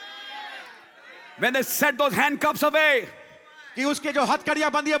when they set those handcuffs away कि उसके जो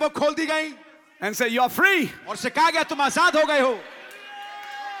हथकड़ियां बंदी है वो खोल दी गई and say, you're free? और उसे कहा गया तुम आजाद हो गए हो.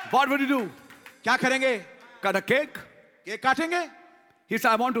 What would you do? क्या करेंगे? Cut a cake? केक काटेंगे? He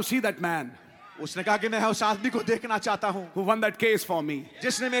said, I want to see that man उसने कहा कि मैं उस आदमी को देखना चाहता हूं who won that case for me,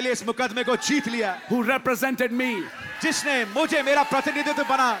 जिसने मेरे लिए इस मुकदमे को जीत लिया, who represented me जिसने मुझे मेरा प्रतिनिधित्व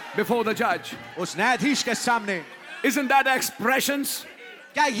बना before the judge. उस न्यायाधीश के सामने. Isn't that expressions?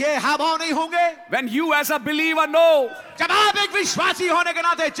 क्या ये हावभाव नहीं होंगे When you as a believer know जब आप एक विश्वासी होने के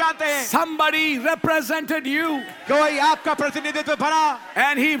नाते जानते हैं somebody represented you कोई आपका प्रतिनिधित्व बना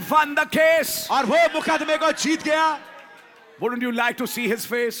and he won the case? और वो मुकदमे को जीत गया? Wouldn't you like to see his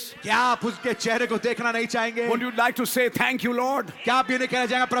face? क्या आप उसके चेहरे को देखना नहीं चाहेंगे? Wouldn't you like to say thank you, Lord? क्या आप ये नहीं कहना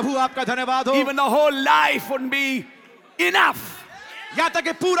चाहेंगे प्रभु आपका धन्यवाद हो? Even the whole life wouldn't be enough यहाँ तक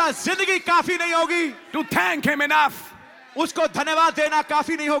कि पूरा जिंदगी काफी नहीं होगी, to thank him enough उसको धन्यवाद देना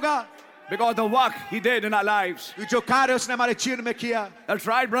काफी नहीं होगा, because the work he did in our lives. जो कार्य उसने हमारे जीवन में किया. That's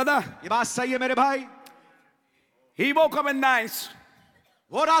right, brother. ये बात सही है मेरे भाई. He woke up at night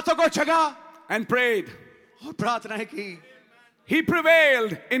वो रातों को जगा and prayed. और प्रार्थनाएं की. He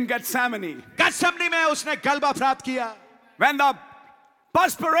prevailed in Gethsemane. गethsemane में उसने गलबा प्राप्त किया. When the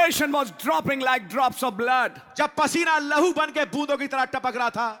perspiration was dropping like drops of blood जब पसीना लहू बन के बूंदों की तरह टपक रहा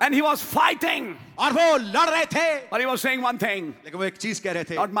था and he was fighting, और वो लड़ रहे थे, but he was saying one thing, लेकिन वो एक चीज कह रहे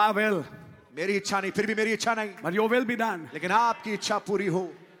थे, not my will, मेरी इच्छा नहीं, फिर भी मेरी इच्छा नहीं, but your will be done. लेकिन आपकी इच्छा पूरी हो.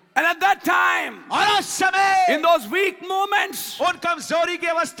 And at that time, और उस समय in those weak moments, उन कमजोरी की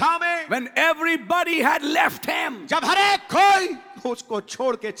अवस्था में when everybody had left him, जब हर एक कोई उसको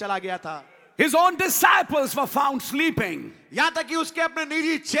छोड़ के चला गया था, his own disciples were found sleeping. यहाँ तक कि उसके अपने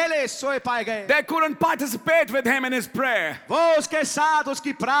निजी चेले सोए पाए गए. They couldn't participate with him in his prayer. वो उसके साथ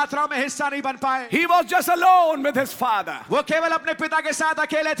उसकी प्रार्थना में हिस्सा नहीं बन पाए. He was just alone with his father. वो केवल अपने पिता के साथ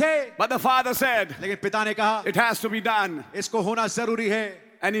अकेले थे. But the father said, लेकिन पिता ने कहा it has to be done. इसको होना जरूरी है.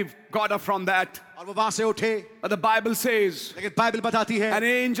 And he got up from that. और वो वहां से उठे. But the Bible says, लेकिन बाइबल बताती है an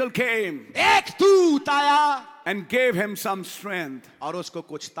angel came एक दूत आया and gave him some strength और उसको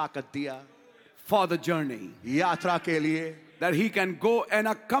कुछ ताकत दिया for the journey, यात्रा के लिए, that he can go and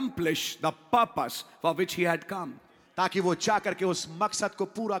accomplish the purpose for which he had come. ताकि वो जाकर के उस मकसद को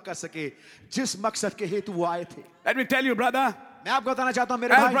पूरा कर सके जिस मकसद के हेतु वो आए थे। Let me tell you, brother, मैं आपको बताना चाहता हूं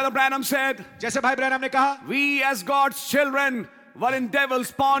मेरे as भाई, Brother Branham said, जैसे भाई ब्रैनम ने कहा, we as God's children were in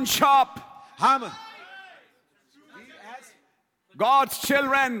devil's pawn shop. हम God's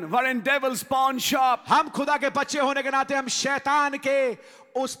children were in devil's pawn shop. हम खुदा के बच्चे होने के नाते हम शैतान के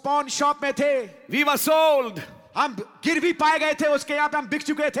उस पॉन शॉप में थे। We were sold. हम गिरवी पाए गए थे, उसके यहाँ पे हम बिक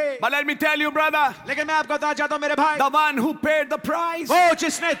चुके थे। But let me tell you, brother, लेकिन मैं आपको बताना चाहता हूं मेरे भाई, the one who paid the price वो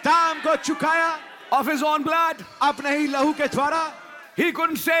जिसने दाम को चुकाया of his own blood, अपने ही लहू के द्वारा, he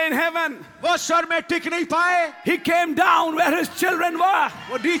couldn't stay in heaven. वो स्वर्ग में टिक नहीं पाए। He came down where his children were.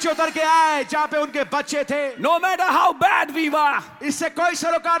 वो नीचे उतर के आए जहाँ पे उनके बच्चे थे। No matter how bad we were, इससे कोई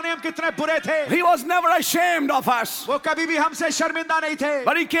सरोकार नहीं हम कितने बुरे थे, he was never ashamed of us. वो कभी भी हमसे शर्मिंदा नहीं थे।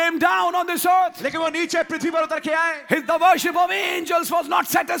 But he came down on this earth. लेकिन वो नीचे पृथ्वी पर उतर के आए। The worship of angels was not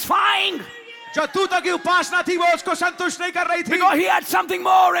satisfying जो दूतों की उपासना थी वो उसको संतुष्ट नहीं कर रही थी, because he had something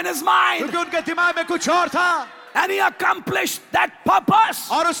more in his mind. क्योंकि उनके दिमाग में कुछ और था। And he accomplished that purpose.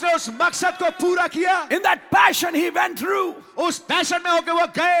 और उसने उस मकसद को पूरा किया। In that passion he went through. उस पैशन में होके वो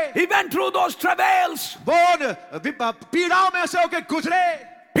गए, He went through those travails. वो उन पीड़ाओं में से होके गुजरे,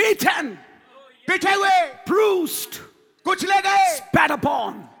 Beaten, पिटे हुए, bruised, कुचले गए, spat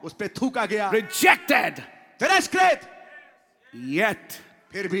upon, उस पे थूका गया, rejected. तिरस्कृत। Yet,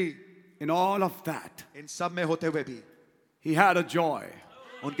 फिर भी in all of that, इन सब में होते हुए भी he had a joy.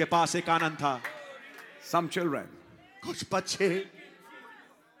 उनके पास एक आनंद था। Some children, कुछ बच्चे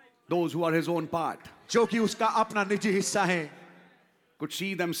those who are his own part, जो कि उसका अपना निजी हिस्सा है, could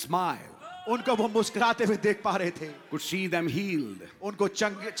see them smile, उनको वो मुस्कुराते हुए देख पा रहे थे, could see them healed, उनको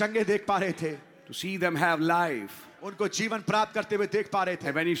चंगे देख पा रहे थे, to see them have life. उनको जीवन प्राप्त करते हुए देख पा रहे थे।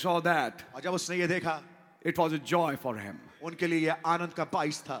 And when he saw that, और जब उसने ये देखा, it was a joy for him. उनके लिए ये आनंद का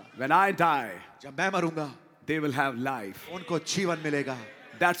बाइस था। When I die, जब मैं मरूंगा, they will have life. उनको जीवन मिलेगा।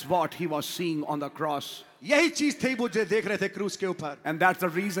 That's what he was seeing on the cross. यही चीज थी वो जो देख रहे थे क्रूस के ऊपर। And that's the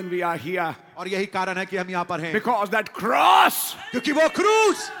reason we are here. और यही कारण है कि हम यहाँ पर हैं, Because that cross क्योंकि वो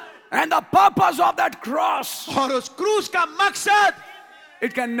क्रूस and the purpose of that cross, और उस क्रूस का मकसद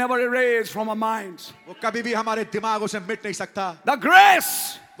it can never erase from our minds. वो कभी भी हमारे दिमागों से मिट नहीं सकता। The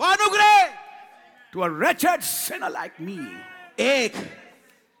grace वो अनुग्रह to a wretched sinner like me.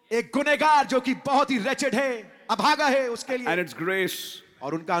 एक गुनहगार जो कि बहुत ही wretched है, अभागा है, उसके लिए, And its grace,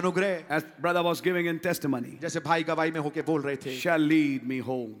 और उनका अनुग्रह, as brother was giving in testimony, जैसे भाई गवाही में होके बोल रहे थे, shall lead me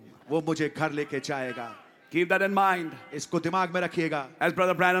home. वो मुझे घर लेके जाएगा। Keep that in mind. इसको दिमाग में रखिएगा। As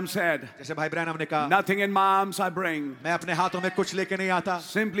Brother Branham said, जैसे भाई ब्रैनम ने कहा, nothing in my arms I bring, मैं अपने हाथों में कुछ लेके नहीं आता,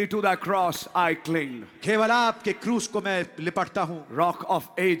 simply to the cross I cling. केवल आपके क्रूस को मैं लिपटता हूँ। Rock of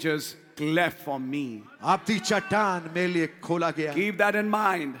ages cleft for me. आपकी चट्टान मेरे लिए खोला गया। Keep that in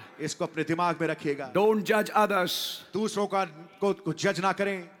mind. इसको अपने दिमाग में रखिएगा। Don't judge others. दूसरों को जज ना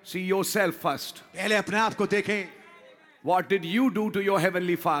करें, See yourself first. पहले अपने आप को देखें। What did you do to your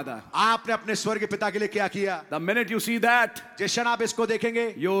heavenly Father? आपने अपने स्वर्गीय पिता के लिए क्या किया? The minute you see that, जिस क्षण आप इसको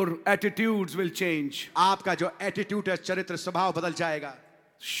देखेंगे, your attitudes will change. आपका जो एटीट्यूड है, चरित्र स्वभाव बदल जाएगा।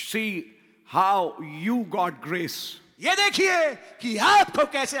 See how you got grace. ये देखिए कि आपको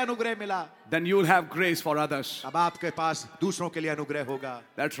कैसे अनुग्रह मिला। Then you'll have grace for others. अब आपके पास दूसरों के लिए अनुग्रह होगा।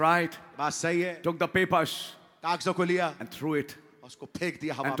 That's right. बात सही है। Took the papers कागजों को लिया and threw it और उसको फेंक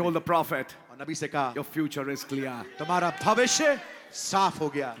दिया हवा and में, told the prophet, और नबी से कहा, your future is clear. तुम्हारा भविष्य साफ हो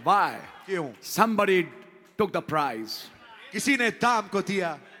गया। Why? क्यों? Somebody took the prize. किसी ने दाम को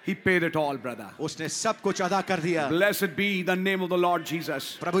दिया, He paid it all, brother. उसने सब कुछ अदा कर दिया। Blessed be the name of the Lord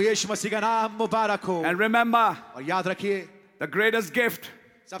Jesus. प्रभु यीशु मसीह का नाम मुबारक हो। And remember, और याद रखिए, the greatest gift,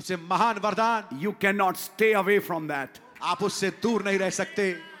 सबसे महान वरदान, you cannot stay away from that. आप उससे दूर नहीं रह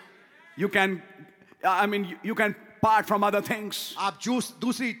सकते। You can, you can part from other things, आप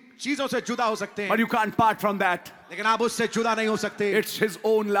दूसरी चीजों से जुदा हो सकते but हैं, you can't part from that. लेकिन आप उससे जुदा नहीं हो सकते। It's His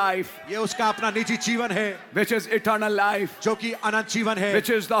own life, ये उसका अपना निजी जीवन है, which is eternal life, जो कि अनंत जीवन है,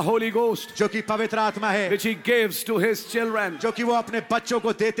 which is the Holy Ghost, जो कि पवित्र आत्मा है, which He gives to His children. जो कि वो अपने बच्चों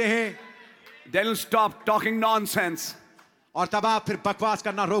को देते हैं। Then you'll stop talking nonsense. और तब आप फिर बकवास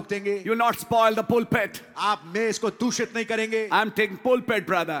करना रोक देंगे। You'll not spoil the pulpit. आप मेज को दूषित नहीं करेंगे। I'm taking pulpit,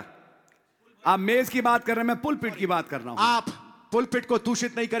 brother. आप मेज की बात कर रहे हैं, मैं पुलपिट की बात कर रहा हूं. आप पुलपिट को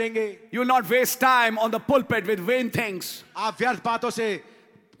दूषित नहीं करेंगे। You will not waste time on the pulpit with vain things, आप व्यर्थ बातों से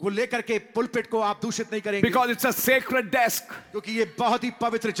को लेकर के पुलपिट को आप दूषित नहीं करेंगे, because it's a sacred desk क्योंकि ये बहुत ही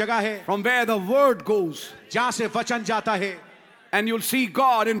पवित्र जगह है, from where the word goes, जहाँ से वचन जाता है, and you'll see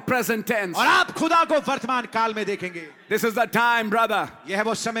God in present tense. और आप खुदा को वर्तमान काल में देखेंगे। This is the time, brother. यह है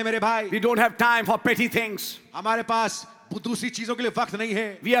वो समय मेरे भाई, We don't have time for petty things. हमारे पास दूसरी चीजों के लिए वक्त नहीं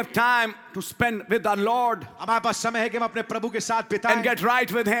है। We have time to spend with our Lord हमारे पास समय है कि हम अपने प्रभु के साथ बिताएं and get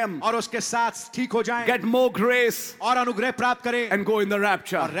right with Him, और उसके साथ ठीक हो जाएं, get more grace, और अनुग्रह प्राप्त करें and go in the और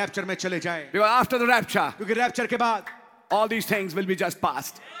rapture. रैप्चर में चले जाएं। Because after the rapture, क्योंकि रैप्चर के बाद all these things will be just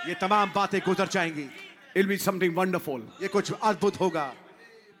past. ये तमाम बातें गुजर जाएंगी। It'll be something wonderful. ये कुछ अद्भुत होगा।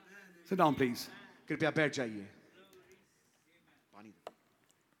 Sit down, please. कृपया बैठ जाइए।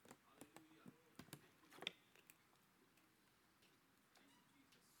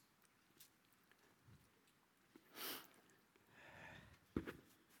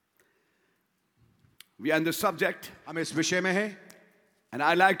 We are in the subject, हम इस विषय में हैं and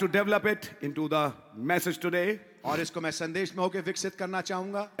I like to develop it into the message today. और इसको मैं संदेश में होकर विकसित करना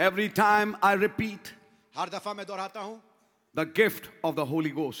चाहूंगा। Every time I repeat हर दफा मैं दोहराता हूं the gift of the Holy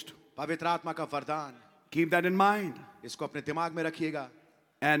Ghost. पवित्र आत्मा का वरदान, Keep that in mind, इसको अपने दिमाग में रखिएगा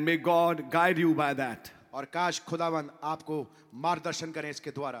and may God guide you by that. और काश खुदावन आपको मार्गदर्शन करें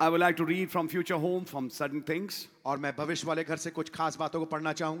इसके द्वारा। I would like to read from Future Home from certain things, और मैं भविष्य वाले घर से कुछ खास बातों को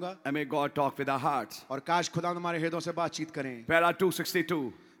पढ़ना चाहूंगा and may God talk with our hearts. और काश खुदावन हमारे हृदयों से बातचीत करें। Para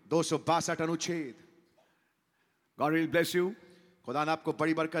 262. 262 अनुच्छेद। God will bless you. खुदा ने आपको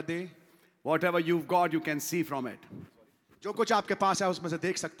बड़ी बरकत दे। Whatever you've got, you can see from it. जो कुछ आपके पास है उसमें से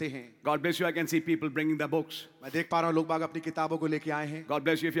देख सकते हैं। God bless you. I can see people bringing their books. मैं देख पा रहा हूँ लोग बाग अपनी किताबों को लेके आए हैं। God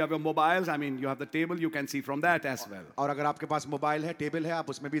bless you if you have your mobiles. I mean, you have the table, you can see from that as well. और अगर आपके पास मोबाइल है, टेबल है, आप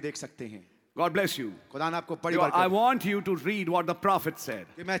उसमें भी देख सकते हैं। God bless you. खुदा ने आपको बड़ी I बरकत want you to read what the prophet said.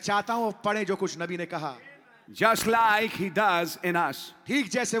 कि मैं चाहता हूँ पढ़ें जो कुछ नबी ने कहा, Just like he does in us. ठीक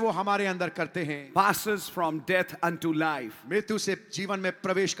जैसे वो हमारे अंदर करते हैं। Passes from death unto life. मृत्यु से जीवन में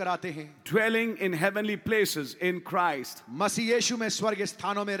प्रवेश कराते हैं। Dwelling in heavenly places in Christ. मसीह यीशु में स्वर्ग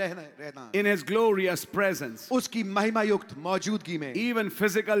स्थानों में रहना, In his glorious presence. उसकी महिमा युक्त मौजूदगी में। Even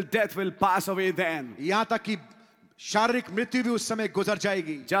physical death will pass away then. यहाँ तक कि शारीरिक मृत्यु भी उस समय गुजर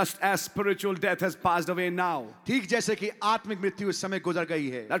जाएगी, Just as spiritual death has passed away now. ठीक जैसे कि आत्मिक मृत्यु उस समय गुजर गई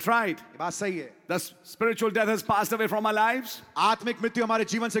है। That's right. ये बात सही है। The spiritual death has passed away from our lives. आत्मिक मृत्यु हमारे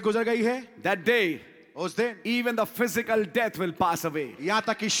जीवन से गुजर गई है। That day, उस दिन even the physical death will pass away. यहाँ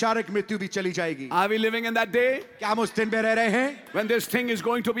तक कि शारीरिक मृत्यु भी चली जाएगी। Are we living in that day क्या हम उस दिन में रह रहे हैं when this thing is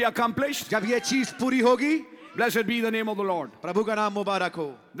going to be accomplished? जब ये चीज पूरी होगी? Blessed be the name of the Lord. प्रभु का नाम मुबारक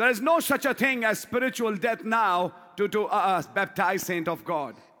हो। There is no such a thing as spiritual death now to a baptized saint of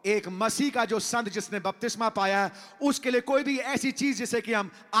God. एक मसीह का जो संत जिसने बपतिस्मा पाया है, उसके लिए कोई भी ऐसी चीज जिसे कि हम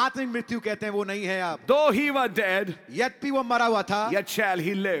आत्मिक मृत्यु कहते हैं वो नहीं है। अब Though he were dead, यद्यपि वो मरा हुआ था, yet shall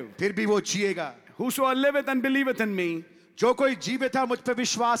he live. फिर भी वो जिएगा। Whosoever liveth and believeth in me जो कोई जीवित है मुझ पे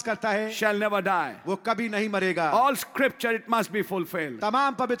विश्वास करता है, shall never die. वो कभी नहीं मरेगा। All scripture, it must be fulfilled.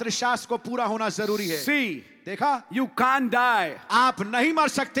 तमाम पवित्र शास्त्र को पूरा होना जरूरी है। See, देखा, you can't die. आप नहीं मर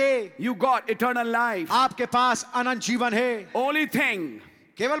सकते, You got eternal life. आपके पास अनंत जीवन है। Only thing,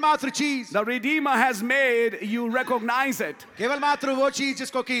 केवल मात्र चीज, the Redeemer has made you recognize it. केवल मात्र वो चीज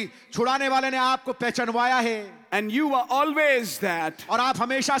जिसको कि छुड़ाने वाले ने आपको पहचानवाया है, And you were always that. और आप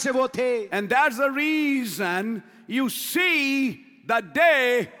हमेशा से वो थे। And that's the reason you see the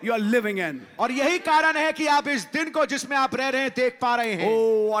day you are living in. और यही कारण है कि आप इस दिन को जिसमें आप रह रहे हैं देख पा रहे हैं।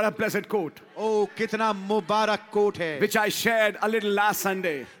 Oh, what a blessed quote, ओ कितना मुबारक कोट है, which I shared a little last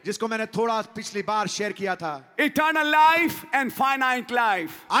Sunday. जिसको मैंने थोड़ा पिछली बार शेयर किया था। Eternal life and finite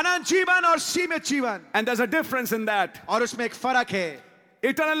life. अनंत जीवन और सीमित जीवन, And there's a difference in that. और उसमें एक फर्क है।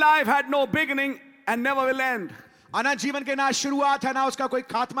 Eternal life had no beginning and never will end. अनंत जीवन के ना शुरुआत है ना उसका कोई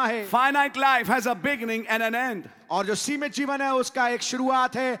खात्मा है, Finite life has a beginning and an end. और जो सीमित जीवन है उसका एक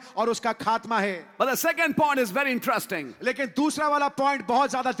शुरुआत है और उसका खात्मा है। But the second point is very interesting. लेकिन दूसरा वाला पॉइंट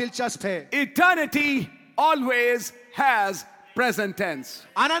बहुत ज्यादा दिलचस्प है। Eternity always has present tense.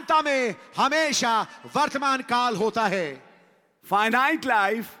 अनंतता में हमेशा वर्तमान काल होता है, Finite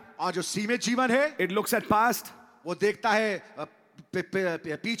life, और जो सीमित जीवन है it looks at past वो देखता है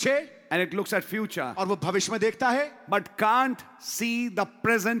पीछे, and it looks at future, और वो भविष्य में देखता है, but can't see the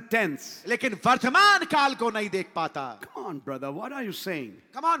present tense. लेकिन वर्तमान काल को नहीं देख पाता। Come on, brother, what are you saying?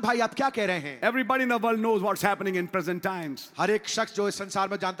 Come on भाई, आप क्या कह रहे हैं? Everybody in the world knows what's happening in present times. हर एक शख्स जो इस संसार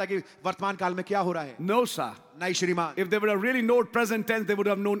में जानता है कि वर्तमान काल में क्या हो रहा है। No, sir. नहीं श्रीमान, If they would have really known present tense, they would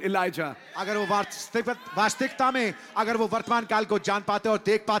have known Elijah. अगर वो वास्तविकता में अगर वो वर्तमान काल को जान पाते और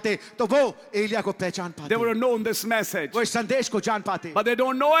देख पाते तो वो एलिया को पहचान They would पाते, have known this message. वो इस संदेश को जान पाते, But they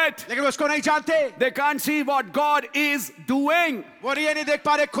don't know it. लेकिन वो उसको नहीं जानते। They can't see what God is doing. वो ये नहीं देख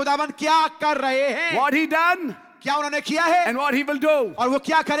पा रहे खुदावन क्या कर रहे हैं, What he done? क्या उन्होंने किया है and what he will do, और वो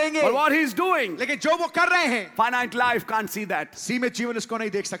क्या करेंगे, but what he's doing. लेकिन जो वो कर रहे हैं Finite life can't see that. सीमित जीवन उसको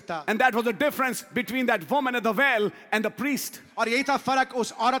नहीं देख सकता. And that was the difference between that woman at the well and the priest. और यही था फर्क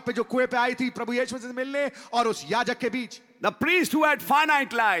उस औरत पे जो कुएं पे आई थी प्रभु यीशु से मिलने और उस याजक के बीच. The priest who had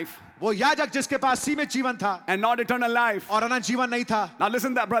finite life वो याजक जिसके पास सीमित जीवन था and not eternal life. और अनंत जीवन नहीं था. Now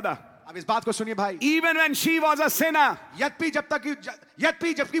listen to that, brother. अब इस बात को सुनिए भाई. Even when she was a sinner,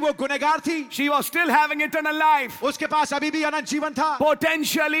 यद्यपि जबकि वो गुनहगार थी, she was still having eternal life. उसके पास अभी भी अनंत जीवन था.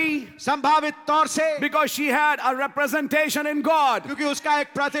 Potentially, संभावित तौर से, because she had a representation in God. क्योंकि उसका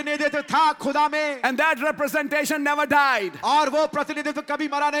एक प्रतिनिधित्व था खुदा में. And that representation never died. और वो प्रतिनिधित्व कभी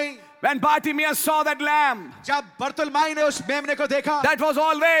मरा नहीं. When Bartimaeus saw that lamb, जब बर्तुलमाई ने उस मेमने को देखा, that was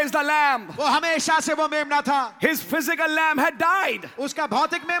always the lamb. वो हमेशा से वो मेमना था. His physical lamb had died. उसका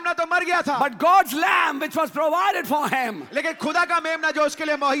भौतिक मेमना तो मर गया था. But God's lamb, which was provided for him, लेकिन खुदा का मेमना जो उसके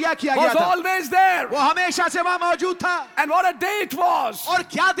लिए मुहैया किया गया was था, always there. वो हमेशा से वहां मौजूद था. And what a day it was. और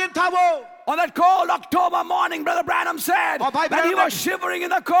क्या दिन था वो. On that cold October morning, Brother Branham said, Oh, Bhai when he Branham- was shivering in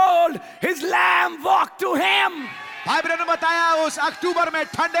the cold, his lamb walked to him. भाई बहनों ने बताया उस अक्टूबर में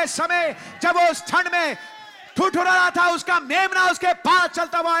ठंडे समय जब वो उस ठंड में ठुठुर रहा था, उसका मेमना उसके पास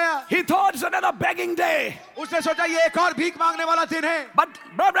चलता हुआ आया. He thought it's another begging day. उसने सोचा ये एक और भीख मांगने वाला दिन है. But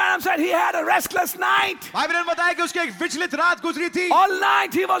Brother Branham said he had a restless night. भाई बहनों ने बताया कि उसकी एक विचलित रात गुजरी थी. All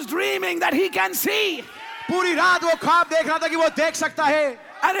night he was dreaming that he can see. पूरी रात वो ख्वाब देख रहा था कि वो देख सकता है.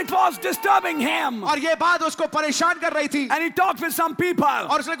 And it was disturbing him. और ये बात उसको परेशान कर रही थी. And he talked with some people.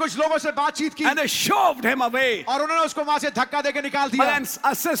 और उसने कुछ लोगों से बातचीत की. And they shoved him away. और उन्होंने उसको वहां से धक्का देके निकाल But दिया. then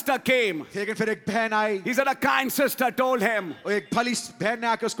a sister came. लेकिन फिर एक बहन आई. He said a kind sister told him, वो एक भली बहन ने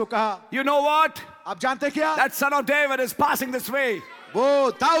आके उसको कहा, you know what? आप जानते क्या, That son of David is passing this way.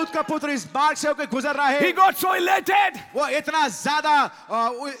 वो दाऊद का पुत्र इस मार्ग से होकर गुजर रहा He है. got so elated. वो इतना ज्यादा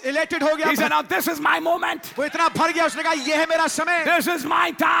इलेक्टेड हो गया. He said, now this is my moment. वो इतना भर गया, उसने कहा ये है मेरा समय. This is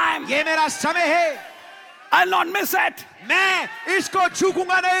my time. ये मेरा समय है. I'll not miss it. मैं इसको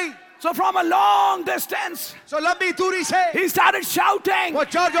चूकूंगा नहीं. So from a long distance, सो लंबी दूरी से he started shouting, वो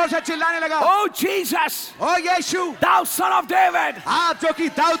जोर जोर से चिल्लाने लगा, oh Jesus, O Yeshu, thou son of David, आप जो कि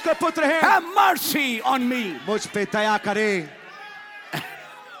दाऊद के पुत्र हैं, have mercy on me. मुझ पे दया करें.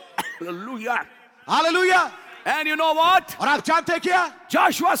 Hallelujah. Hallelujah. And you know what? और आप जानते हैं क्या,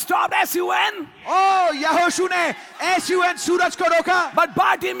 Joshua stopped S-U-N, ओ यहोशू ने SUN सूरज को रोका, but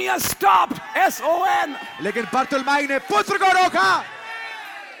Bartimaeus stopped S-O-N. लेकिन बर्तुलमाई ने पुत्र को रोका.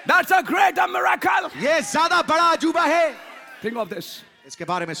 That's a great miracle. ये ज्यादा बड़ा अजूबा है. Think of this. इसके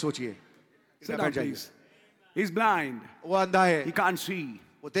बारे में सोचिए. Sit down, please. He's blind. वो अंधा है, He can't see.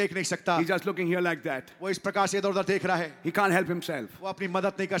 वो देख नहीं सकता. He's just looking here like that. वो इस प्रकार से इधर उधर देख रहा है. He can't help himself. वो अपनी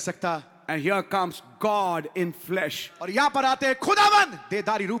मदद नहीं कर सकता. And here comes God in flesh, और यहाँ पर आते हैं खुदावन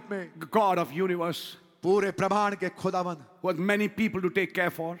देदारी रूप में, God of universe, पूरे ब्रह्मांड के खुदावन, who has many people to take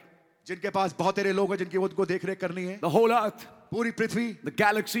care for. जिनके पास बहुत सारे लोग हैं जिनकी उनको देख रेख करनी है. The whole earth, पूरी पृथ्वी, the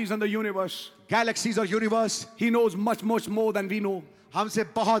galaxies and the universe. Galaxies और universe, He knows much, much more than we know. हमसे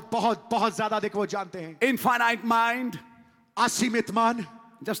बहुत बहुत बहुत ज्यादा देखो वो जानते हैं. Infinite mind. असीमित मान.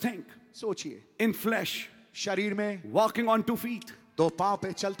 Just think. सोचिए, In flesh, शरीर में walking on 2 feet. दो पांव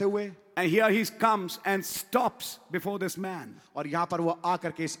पे चलते हुए, And here he comes and stops before this man. और यहाँ पर वो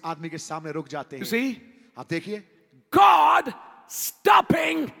आकर के इस आदमी के सामने रुक जाते You हैं. see? आप देखिए, God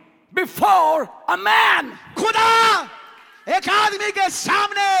stopping before a man. खुदा एक आदमी के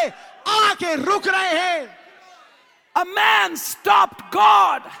सामने आके रुक रहे हैं. A man stopped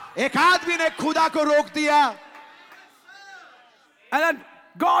God. एक आदमी ने खुदा को रोक दिया. And then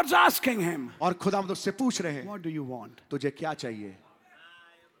God's asking him, और खुदा उससे पूछ रहे हैं, what do you want? तुझे क्या चाहिए.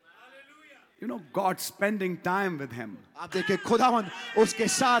 You know, God spending time with him. आप देखिए, खुदावन उसके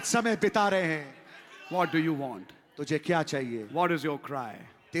साथ समय बिता रहे हैं. What do you want? तुझे क्या चाहिए, What is your cry?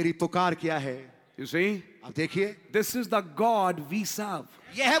 तेरी पुकार क्या है. You see? आप देखिए, This is the God we serve.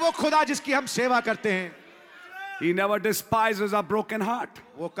 यह है वो खुदा जिसकी हम सेवा करते हैं. He never despises a broken heart.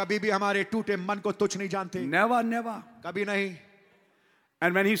 वो कभी भी हमारे टूटे मन को तुच्छ नहीं जानते. Never, never. कभी नहीं.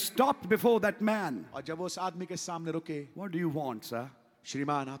 And when he stopped before that man, और जब वो उस आदमी के सामने रुके, what do you want, sir?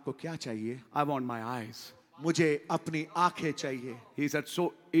 श्रीमान आपको क्या चाहिए. I want my eyes. मुझे अपनी आंखें चाहिए. He said,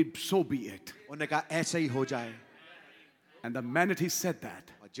 so be it. उन्होंने कहा ऐसे ही हो जाए. And the minute he said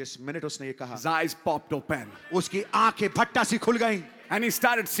that, और जिस मिनट उसने ये कहा, his eyes popped open. उसकी आंखें भट्टा सी खुल गईं. And he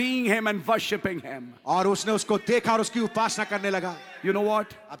started seeing him and worshiping him. और उसने उसको देखा और उसकी उपासना करने लगा. You know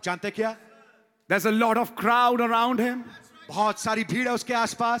what? आप जानते क्या, There's a lot of crowd around him. बहुत सारी भीड़ है उसके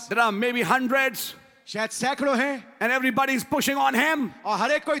आसपास. There are maybe hundreds. शायद सैकड़ों हैं. And everybody's pushing on him. और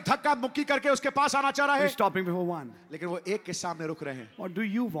हर एक कोई धक्का मुक्की करके उसके पास आना चाह रहा है. He's stopping before one. लेकिन वो एक के सामने रुक रहे हैं. What do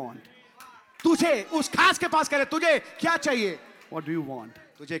you want? तुझे उस खास के पास कह रहे तुझे क्या चाहिए, What do you want?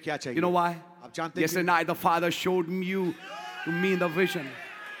 तुझे क्या चाहिए. You know why? आप जानते हैं Yesterday night the Father showed you to me in the vision.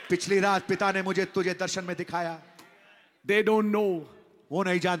 पिछली रात पिता ने मुझे तुझे दर्शन में दिखाया. They don't know. वो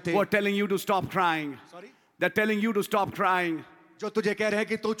नहीं जानते. Who are telling you to stop crying. Sorry? They're telling you to stop crying. जो तुझे कह रहे हैं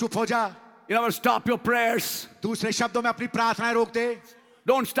कि तू चुप हो जा. You never stop your prayers. दूसरे शब्दों में अपनी प्रार्थनाएं रोक दे.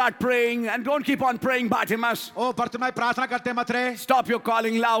 Don't start praying and don't keep on praying, Bartimaeus. ओ वर्तमान प्रार्थना करते मत रहे. Stop your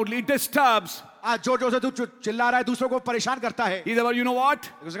calling loudly. It disturbs. आज जोर जोर से तू चिल्ला रहा है, दूसरों को परेशान करता है. He said, well, you know what?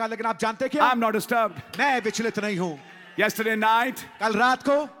 उसने कहा लेकिन आप जानते क्या, I'm not disturbed. मैं विचलित नहीं हूँ. Yesterday night, कल रात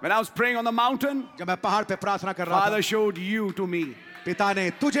को when I was praying on the mountain, जब मैं पहाड़ पे प्रार्थना कर रहा था, Father showed you to me. पिता ने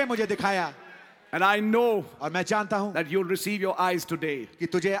तुझे मुझे दिखाया. And I know और मैं जानता हूँ that you'll receive your eyes today. कि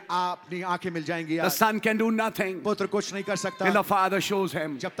तुझे अपनी आंखें मिल जाएंगी. The son can do nothing पुत्र कुछ नहीं कर सकता till the Father shows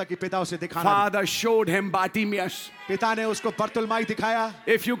him. जब तक कि पिता उसे दिखाना. Father showed him Bartimaeus. पिता ने उसको बर्तुलमाई दिखाया.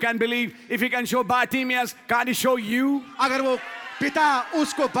 If you can believe, if he can show Bartimaeus, can't he show you? अगर वो पिता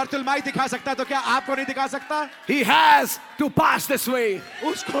उसको बर्तुलमाई दिखा सकता है तो क्या आपको नहीं दिखा सकता? He has to pass this way.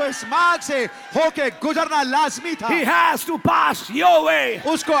 उसको इस मार्ग से होके गुजरना लाजमी था. He has to pass your way.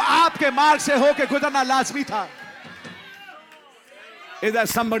 उसको आपके मार्ग से होके गुजरना लाजमी था. Is there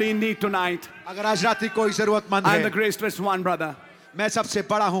somebody in need tonight? अगर आज रात्रि कोई जरूरतमंद I'm the है, greatest one, brother. मैं सबसे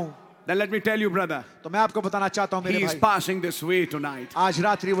बड़ा हूँ, Then let me tell you, brother, तो मैं आपको बताना चाहता हूँ मेरे he is भाई, passing this way tonight. आज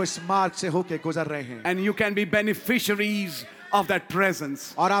रात्रि वो इस मार्ग से होके गुजर रहे हैं. And you can be beneficiaries of that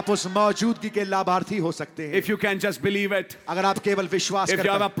presence. और आप उस मौजूदगी के लाभार्थी हो सकते हैं If you can just believe it. अगर आप केवल विश्वास If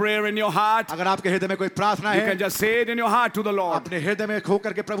you have करते a हैं. prayer in your heart, अगर आपके हृदय में कोई प्रार्थना you है, can just say it in your heart to the Lord. अपने हृदय में खो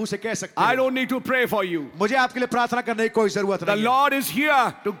करके प्रभु से कह सकते I हैं. don't need to pray for you. मुझे आपके लिए प्रार्थना करने की कोई जरूरत The नहीं है. Lord is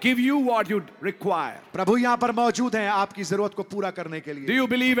here to give you what you require. प्रभु यहाँ पर मौजूद हैं आपकी जरूरत को पूरा करने के Do लिए. you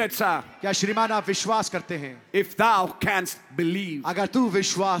believe it, sir? क्या श्रीमान आप विश्वास करते हैं? If thou canst believe, अगर तू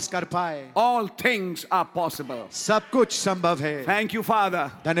विश्वास कर पाए, all things are possible. सब कुछ संभव है. Thank you, Father.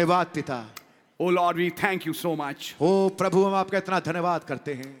 धन्यवाद पिता. Oh Lord, we thank you so much. हो प्रभु हम आपका इतना धन्यवाद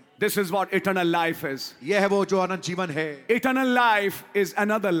करते हैं. This is what eternal life is. यह है वो जो अनंत जीवन है. Eternal life is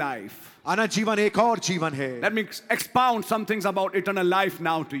another life. अनंत जीवन एक और जीवन है. Let me expound some things about eternal life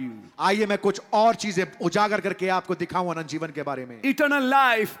now to you. आइए मैं कुछ और चीजें उजागर करके आपको दिखाऊं अनंत जीवन के बारे में. Eternal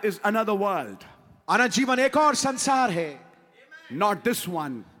life is another world, अनंत जीवन एक और संसार है. not this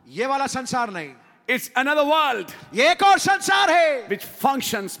one. ये वाला संसार नहीं. It's another world ये एक और संसार है which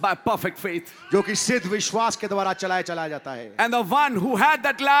functions by perfect faith. जो कि सिद्ध विश्वास के द्वारा चलाया जाता है. And the one who had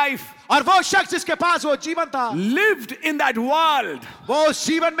that life और वो शख्स जिसके पास वो जीवन था, lived in that world वो उस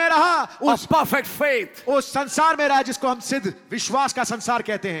जीवन में रहा, of perfect faith. उस संसार में रहा जिसको हम सिद्ध विश्वास का संसार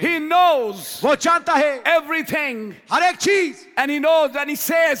कहते हैं. He knows वो जानता है everything हर एक चीज, and he knows when he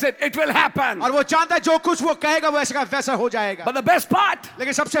says it, it will happen. और वो जानता है जो कुछ वो कहेगा वो ऐसा का वैसा हो जाएगा. But the best part,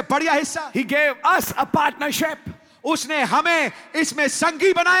 लेकिन सबसे बढ़िया हिस्सा, he gave us a partnership उसने हमें इसमें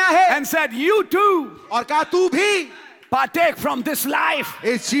संगी बनाया है and said, you too और कहा तू भी partake from this life.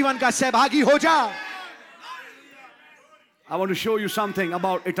 इस जीवन का सहभागी हो जा. I want to show you something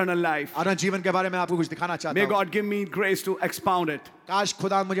about eternal life. अनंत जीवन के बारे में आपको कुछ दिखाना चाहता May हूँ. God give me grace to expound it. काश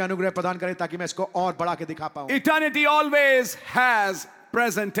खुदा मुझे अनुग्रह प्रदान करे ताकि मैं इसको और बढ़ा के दिखा पाऊं. Eternity always has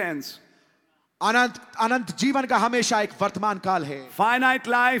present tense. अनंत जीवन का हमेशा एक वर्तमान काल है. Finite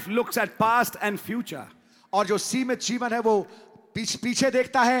life looks at past and future, और जो सीमित जीवन है वो पीछे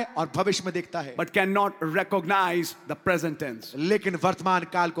देखता है और भविष्य में देखता है, but cannot recognize the present tense. लेकिन वर्तमान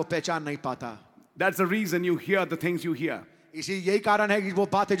काल को पहचान नहीं पाता. That's the reason you hear the things you hear. इसी यही कारण है कि वो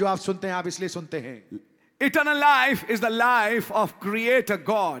बातें जो आप सुनते हैं आप इसलिए सुनते हैं. Eternal life is the life of Creator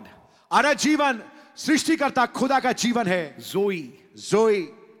God. अनंत जीवन सृष्टिकर्ता खुदा का जीवन है. Zoe. जोई.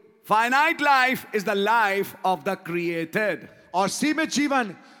 Finite life is the life of the created. और सीमित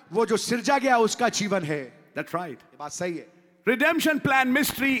जीवन वो जो सिरजा गया उसका जीवन है. That's right. ये बात सही है. Redemption plan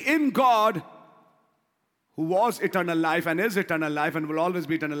mystery in God, who was eternal life and is eternal life and will always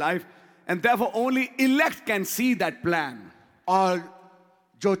be eternal life, and therefore only elect can see that plan. और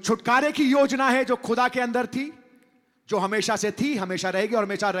जो छुटकारे की योजना है जो खुदा के अंदर थी, जो हमेशा से थी, हमेशा रहेगी और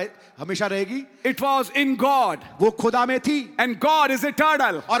हमेशा रहेगी, It was in God, वो खुदा में थी. and God is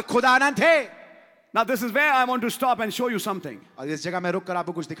eternal. और खुदा अनंत है. Now this is where I want to stop and show you something. और इस जगह मैं रुक कर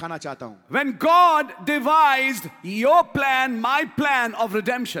आपको कुछ दिखाना चाहता हूं. When God devised your plan, my plan of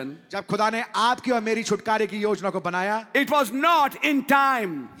redemption, जब खुदा ने आपकी और मेरी छुटकारे की योजना को बनाया, it was not in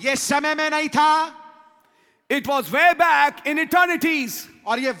time. ये समय में नहीं था, It was way back in eternities.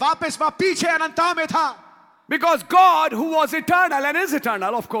 और ये वापस पीछे अनंतता में था. Because God, who was eternal and is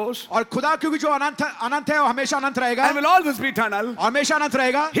eternal, of course, और खुदा क्योंकि जो अनंत है वो हमेशा अनंत रहेगा and will always be eternal, और हमेशा अनंत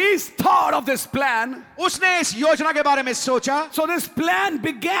रहेगा, He's thought of this plan. उसने इस योजना के बारे में सोचा. So this plan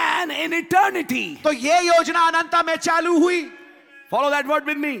began in eternity. तो ये योजना अनंतता में चालू हुई. Follow that word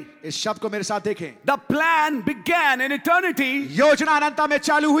with me. इस शब्द को मेरे साथ देखें. The plan began in eternity, योजना अनंतता में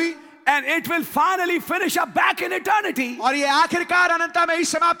चालू हुई and it will finally finish up back in eternity. और ये आखिरकार अनंतता में ही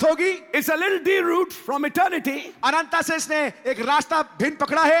समाप्त होगी. It's a little deroute from eternity. अनंतता से इसने एक रास्ता भिन्न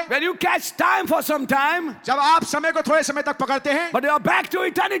पकड़ा है. When you catch time for some time, जब आप समय को थोड़े समय तक पकड़ते हैं, but you are back to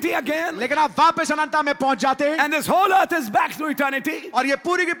eternity again. लेकिन आप वापस अनंतता में पहुंच जाते हैं, And this whole earth is back to eternity. और ये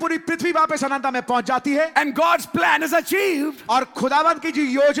पूरी की पूरी पृथ्वी वापस अनंतता में पहुंच जाती है, And God's plan is achieved और खुदावंत की जो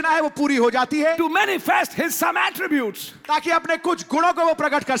योजना है वो पूरी हो जाती है, to manifest His some attributes. ताकि अपने कुछ गुणों को वो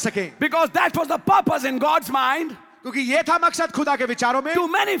प्रकट कर सके. Because that was the purpose in God's mind, क्योंकि ये था मकसद खुदा के विचारों में, to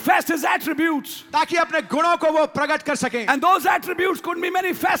manifest His attributes. ताकि अपने गुणों को वो प्रकट कर सके. And those attributes couldn't be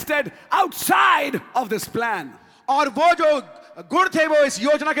manifested outside of this plan. और वो जो गुण थे वो इस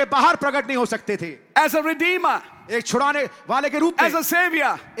योजना के बाहर प्रकट नहीं हो सकते थे. As a redeemer, एक छुड़ाने वाले के रूप as में, a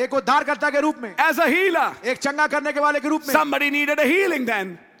savior, एक उद्धारकर्ता के रूप में, as a healer. एक चंगा करने के वाले के रूप में. Somebody needed a healing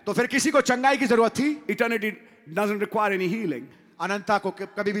then. तो फिर किसी को चंगाई की जरूरत थी. Eternity doesn't require any healing. अनंतता को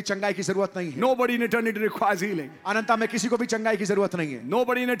कभी भी चंगाई की जरूरत नहीं है. Nobody in eternity requires healing. अनंतता में किसी को भी चंगाई की जरूरत नहीं है.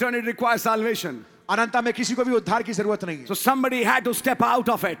 Nobody in eternity requires salvation. अनंतता में किसी को भी उद्धार की जरूरत नहीं है. So somebody had to step out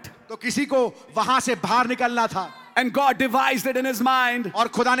of it. तो किसी को वहां से बाहर निकलना था, And God devised it in His mind. और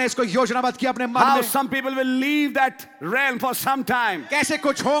खुदा ने इसको योजनाबद्ध किया अपने मन How में. some people will leave that realm for some time. कैसे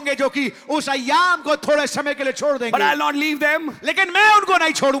कुछ होंगे जो कि उस अय्याम को थोड़े समय के लिए छोड़ But देंगे, I'll not leave them. लेकिन मैं उनको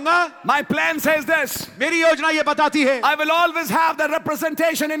नहीं छोड़ूंगा. My plan says this. मेरी योजना ये बताती है, I will always have the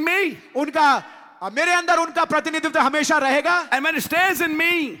representation in me. उनका मेरे अंदर उनका प्रतिनिधित्व हमेशा रहेगा, And when it stays in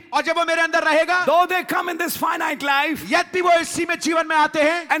me, और जब वो मेरे अंदर रहेगा, though they come in this finite life यद्यपि वो इस सीमित जीवन में आते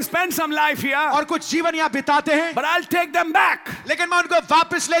हैं and spend some life here, और कुछ जीवन यहाँ बिताते हैं, but I'll take them back, लेकिन मैं उनको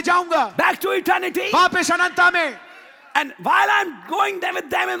वापस ले जाऊंगा, back to eternity. वापस अनंतता में. And while I'm going there with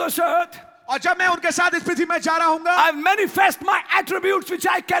them in this earth, और जब मैं उनके साथ इस पृथ्वी में जा रहा हूंगा, I manifest my attributes which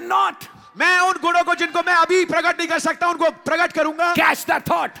I cannot. मैं उन गुणों को जिनको मैं अभी प्रकट नहीं कर सकता उनको प्रकट करूंगा. Catch that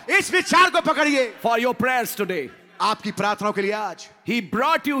thought इस विचार को पकड़िए for your prayers today. आपकी प्रार्थनाओं के लिए आज. He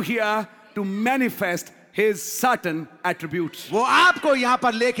brought you here to manifest His certain attributes. वो आपको यहाँ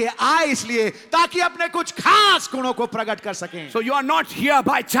पर लेके आए इसलिए ताकि अपने कुछ खास गुणों को प्रकट कर सकें. So you are not here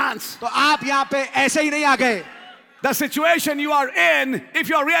by chance. तो आप यहाँ पे ऐसे ही नहीं आ गए. The situation you are in, if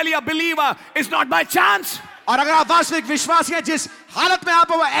you're really a believer, is not by chance. और अगर आप वास्तविक विश्वासी हैं, जिस हालत में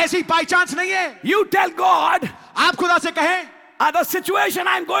आप हो वो ऐसी बाई चांस नहीं है. You tell God, आप खुदा से कहें, the situation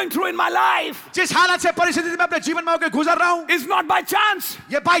I'm going through in my life जिस हालत से परिस्थिति में अपने जीवन में होकर गुजर रहा हूं, is not by chance.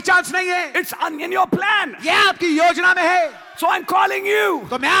 ये बाई चांस नहीं है, It's in your plan. ये आपकी योजना में है. So I'm calling you.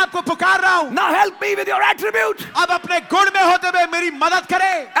 तो मैं आपको पुकार रहा हूं, Now help me with your attribute. अब अपने गुण में होते हुए मेरी मदद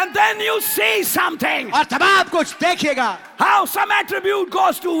करें. And then you see something. और तब आप कुछ देखिएगा, How some attribute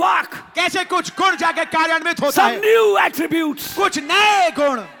goes to work. कैसे कुछ गुण जाके कार्यान्वित होता Some है, new attributes कुछ नए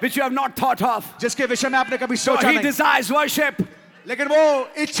गुण which you have not thought of. जिसके विषय में आपने कभी So सोचा He नहीं. desires worship लेकिन वो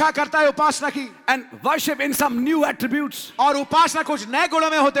इच्छा करता है उपासना की, and worship in some new attributes और उपासना कुछ नए गुणों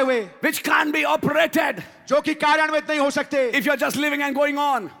में होते हुए which can't be operated जो कि कार्यान्वित नहीं हो सकते if you're just living and going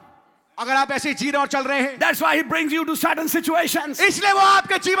on. अगर आप ऐसे ही जी रहे और चल रहे हैं. That's why He brings you to certain situations इसलिए वो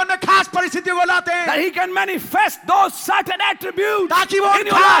आपके जीवन में खास परिस्थितियों को लाते हैं that He can manifest those certain attributes ताकि वो in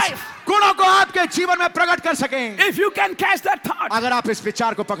your खास life. गुणों को आपके जीवन में प्रकट कर सकें. If you can catch that thought, अगर आप इस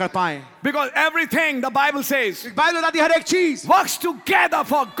विचार को पकड़ पाएं, because everything the Bible says Bible बताती है हर एक चीज, works together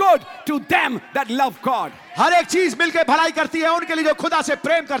for good to them that love God हर एक चीज मिलकर भलाई करती है उनके लिए जो खुदा से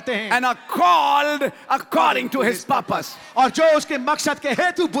प्रेम करते हैं and are called according to His purpose. और जो उसके मकसद के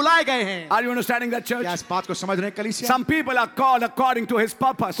हेतु बुलाए गए हैं. Are you understanding that, church? क्या इस बात को समझ रहे हैं कलीसिया? Some people are called according to His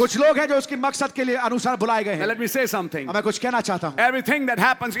purpose. कुछ लोग हैं जो उसके मकसद के लिए अनुसार बुलाए गए Now हैं. let me say something. अब मैं कुछ कहना चाहता हूं, Everything that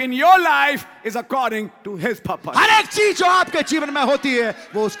happens in your life is according to His purpose. हर एक चीज जो आपके जीवन में होती है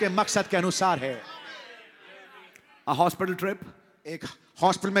वो उसके मकसद के अनुसार है. A hospital trip, एक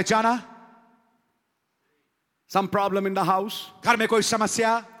हॉस्पिटल में जाना, some problem in the house, घर में कोई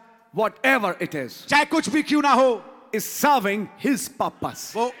समस्या, whatever it is, चाहे कुछ भी क्यों ना हो, is serving His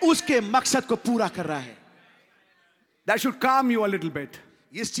purpose. वो उसके मकसद को पूरा कर रहा है. That should calm you a little bit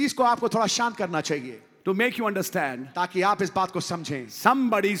इस चीज को आपको थोड़ा शांत करना चाहिए to make you understand ताकि आप इस बात को समझें.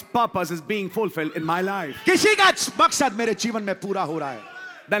 somebody's purpose is being fulfilled in my life. किसी का मकसद मेरे जीवन में पूरा हो रहा है.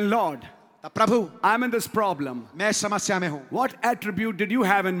 Then Lord, तब प्रभु, I'm in this problem. मैं इस समस्या में हूं. What attribute did you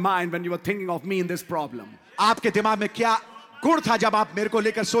have in mind when you were thinking of me in this problem? आपके दिमाग में क्या गुण था जब आप मेरे को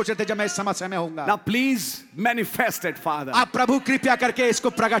लेकर सोच रहे थे जब मैं इस समस्या में होऊंगा। Now please manifest it, Father. आप प्रभु कृपया करके इसको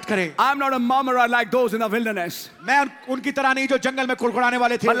प्रकट करें। I'm not a murmurer like those in the wilderness, मैं उनकी तरह नहीं जो जंगल में कुड़कुड़ाने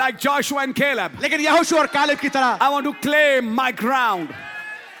वाले थे, but like Joshua and Caleb. लेकिन यहोशू और कालेब की तरह I want to claim my ground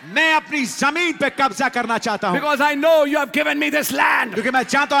मैं अपनी जमीन पे कब्जा करना चाहता हूं, because I know you have given me this land, क्योंकि मैं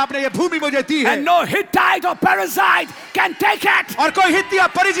जानता हूं आपने ये भूमि मुझे दी है and no Hittite or Perizzite can take it. और कोई हित्ती या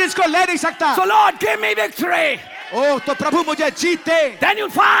परिज्जी इसको ले नहीं सकता। So Lord, give me victory. ओह, तो प्रभु मुझे जीत दे। Then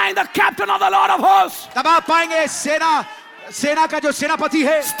you'll find the captain of the Lord of hosts तब आप पाएंगे सेना का जो सेनापति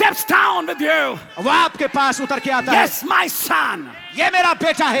है steps down with you. वह आपके पास उतर के आता है। Yes, my son. ये मेरा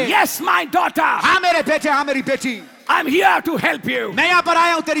बेटा है। Yes, my daughter. हाँ मेरे बेटे, हाँ मेरी बेटी, I'm here to help you. मैं यहाँ पर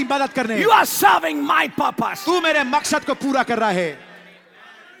आया हूँ तेरी मदद करने। You are serving my purpose. तू मेरे मकसद को पूरा कर रहा है।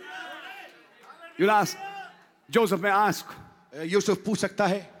 You'll ask, Joseph may ask, Yusuf पूछ सकता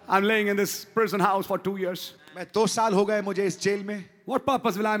है, I'm laying in this prison house for 2 years. मैं 2 साल हो गए मुझे इस जेल में, What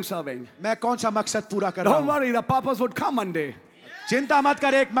purpose will I am serving? मैं कौन सा मकसद पूरा कर रहा Don't हूँ? worry, the purpose would come one day. चिंता मत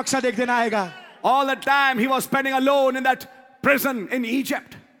कर, एक मकसद एक दिन आएगा। All the time he was spending alone in that prison in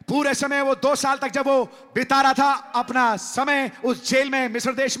Egypt. पूरे समय वो 2 साल तक जब वो बिता रहा था अपना समय उस जेल में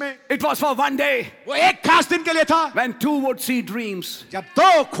मिस्र देश में, It was for one day वो एक खास दिन के लिए था when 2 would see dreams, जब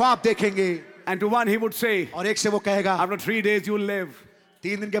 2 ख्वाब देखेंगे and to one he would say, और एक से वो कहेगा after 3 days you will live,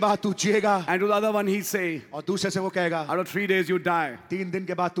 3 दिन के बाद तू जिएगा, and to the other one he'd say, और दूसरे से वो कहेगा after 3 days you die. 3 दिन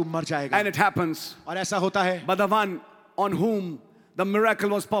के बाद तू मर जाएगा। And it happens. और ऐसा होता है, But the one on whom the miracle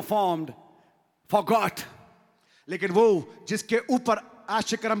was performed forgot, लेकिन वो जिसके ऊपर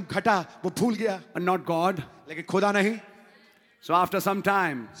आश्चर्यक्रम घटा वो भूल गया, and not God. लेकिन खुदा नहीं। So after some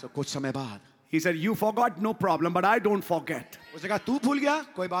time, सो कुछ समय बाद he said, you forgot, no problem, but I don't forget. उसने कहा तू भूल गया,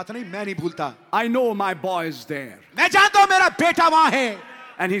 कोई बात नहीं, मैं नहीं भूलता, I know my boy is there, मैं जानता हूं मेरा बेटा वहां है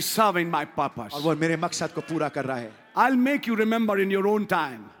and he's serving my purpose. और वो मेरे मकसद को पूरा कर रहा है। I'll make you remember in your own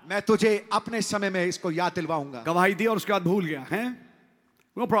time. मैं तुझे अपने समय में इसको याद दिलवाऊंगा। गवाही दी और उसके बाद भूल गया, हैं?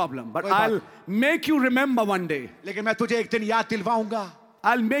 No problem, but कोई बात I'll make you remember one day. लेकिन मैं तुझे एक दिन याद दिलवाऊंगा,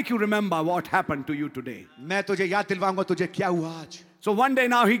 I'll make you remember what happened to you today. मैं तुझे याद दिलवाऊंगा तुझे क्या हुआ आज। So one day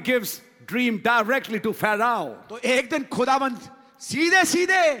now he gives dream directly to Pharaoh. तो एक दिन खुदावंद सीधे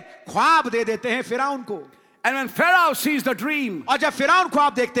सीधे ख्वाब दे देते हैं फिरौन को, And when Pharaoh sees the dream, और जब फिरौन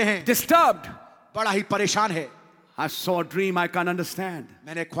ख्वाब देखते हैं disturbed, बड़ा ही परेशान है। I saw a dream I can't understand.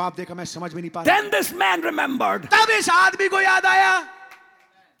 मैंने ख्वाब देखा, मैं समझ में नहीं पा रहा। Then this man remembered, तब इस आदमी को याद आया,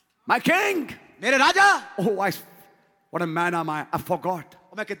 my king. मेरे राजा, Oh, what a man am I forgot.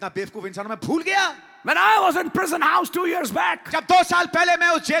 और मैं कितना बेवकूफ इंसान हूं, मैं भूल गया। When I was in prison house 2 years back, जब 2 साल पहले मैं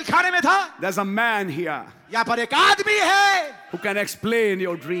उस जेल खाने में था, there's a man here यहाँ पर एक आदमी है who can explain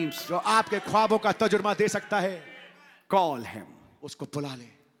your dreams. जो आपके ख्वाबों का तजुर्बा दे सकता है। Call him. उसको बुला ले।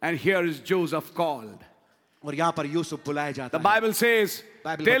 And here is Joseph called. और यहाँ पर यूसुफ बुलाया जाता The है। Bible says,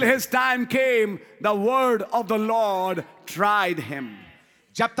 Bible till बताता है। his time came, the word of the Lord tried him.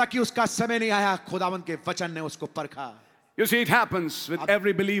 जब तक कि उसका समय नहीं आया, खुदावंद के वचन ने उसको परखा। You see, it happens with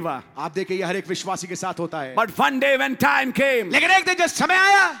every believer. आप देखिए ये हर एक विश्वासी के साथ होता है। But one day when time came, लेकिन एक दिन जब समय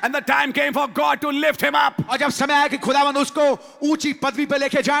आया, and the time came for God to lift him up, और जब समय आया कि खुदावंद उसको ऊंची पदवी पे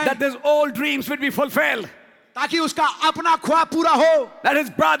लेके जाए, that his old dreams would be fulfilled, ताकि उसका अपना ख्वाब पूरा हो, that his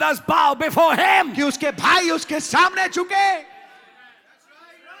brothers bow before him. कि उसके भाई उसके सामने झुके।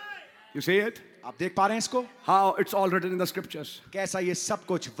 You see it? आप देख पा रहे हैं इसको, How it's all written in the scriptures. कैसा ये सब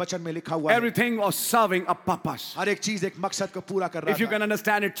कुछ वचन में लिखा हुआ है। Everything was serving a purpose. हर एक चीज एक मकसद को पूरा कर रहा If you था। can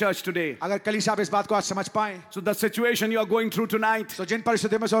understand it, church, today. अगर कलीसिया आप इस बात को आज समझ पाए, So the situation you are going through tonight, तो जिन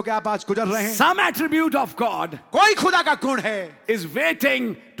परिस्थितियों में से होकर आप आज गुजर रहे हैं, some attribute of God कोई खुदा का गुण है, is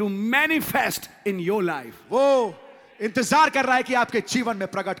waiting to manifest in your life. वो इंतजार कर रहा है कि आपके जीवन में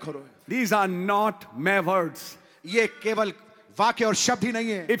प्रकट करो। These are not mere words. ये केवल वाक्य और शब्द ही नहीं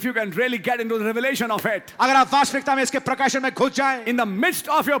है। If you can really get into the revelation of it, अगर आप वास्तविकता में इसके प्रकाशन में घुस जाएं, in the midst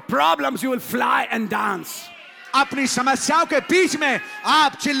of your problems, you will fly and dance, अपनी समस्याओं के बीच में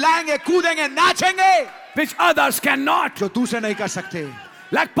आप चिल्लाएंगे, कूदेंगे, नाचेंगे, which others cannot. जो दूसरे नहीं कर सकते।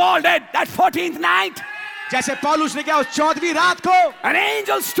 Like Paul did that 14th night. जैसे पौलुस ने किया उस 14वीं रात को, An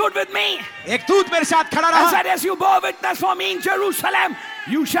angel stood with me एक दूत मेरे साथ खड़ा and रहा said, as you bore witness for me in Jerusalem,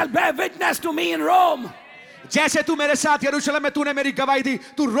 you shall bear witness to me in Rome. जैसे तू मेरे साथ यरूशलेम में तूने मेरी गवाही दी,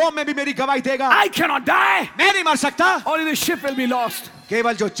 तू रोम में भी मेरी गवाही देगा। I cannot die. मैं नहीं मर सकता, Only the ship will be lost,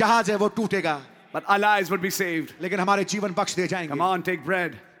 केवल जो जहाज है वो टूटेगा, but our lives would be saved. लेकिन हमारे जीवन बख्श दिए जाएंगे। Come on, take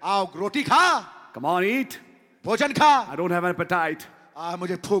bread. आओ रोटी खा, Come on, eat. भोजन खा। I don't have an appetite,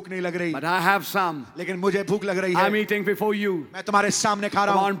 मुझे भूख नहीं लग रही, but I have some. लेकिन मुझे भूख लग रही I'm है। eating before you. मैं तुम्हारे सामने खा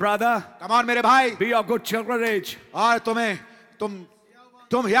रहा Come हूँ। on, brother. कम ऑन मेरे भाई, Be of good courage. और तुम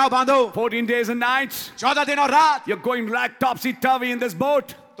तुम हियाव बांधो 14 days and nights. 14 दिन और रात You're going like topsy-turvy in this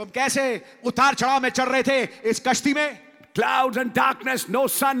boat. तुम कैसे उतार चढ़ाव में चढ़ रहे थे इस कश्ती में Clouds and darkness, no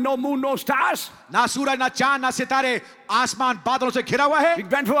sun, no moon, no stars. ना सूरज ना चांद ना सितारे आसमान बादलों से घिरा हुआ है We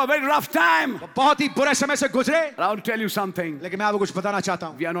went through a very rough time. बहुत ही बुरे समय से गुजरे I want to tell you something. लेकिन मैं आपको कुछ बताना चाहता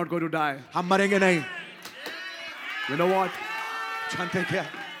हूँ We are not going to die. हम मरेंगे नहीं You know what? जानते हैं क्या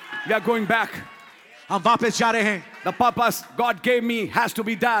We are going back. हम वापस जा रहे हैं The purpose God gave me has to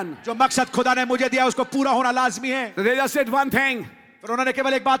be done. जो मकसद खुदा ने मुझे दिया उसको पूरा होना लाजमी है So they just said one thing. फिर उन्होंने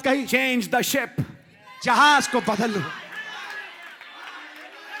केवल एक बात कही Change the ship. जहाज को बदल लो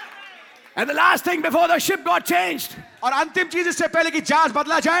And the last thing before the ship got changed, और अंतिम चीज इससे पहले कि जहाज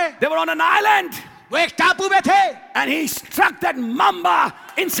बदला जाए they were on an island. वो एक टापू में थे And he struck that mamba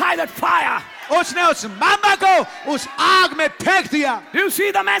inside that fire. उसने उस मामा को उस आग में फेंक दिया Do you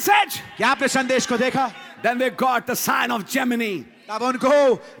see the message? क्या आपने संदेश को देखा Then they got the sign of Gemini. तब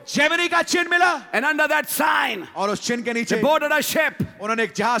उनको जेमिनी का चिन्ह मिला And under that sign, और उस चिन्ह के they नीचे boarded a ship. उन्होंने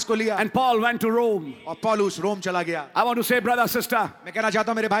एक जहाज को लिया And Paul went to Rome. और पौलुस रोम चला गया I want to say, brother, sister, मैं कहना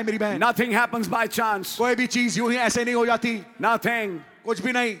चाहता हूँ मेरे भाई मेरी बहन nothing happens by chance. कोई भी चीज यूं ही ऐसे नहीं हो जाती Nothing. कुछ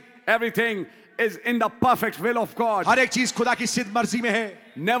भी नहीं Everything is in the perfect will of God. हर एक चीज खुदा की सिद्ध मर्जी में है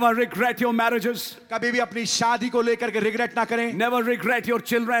Never regret your marriages. कभी भी अपनी शादी को लेकर के रिग्रेट ना करें Never regret your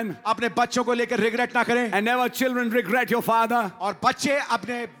children. अपने बच्चों को लेकर रिग्रेट ना करें And never children regret your father. और बच्चे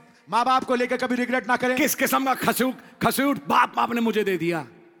अपने माँ बाप को लेकर कभी रिग्रेट ना करें किस किस्म का खसूट बाप आपने मुझे दे दिया?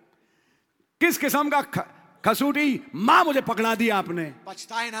 किस किस्म का खसूटी माँ मुझे पकड़ा दिया आपने?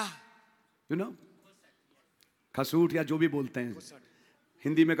 पछताए ना You know? खसूट या जो भी बोलते हैं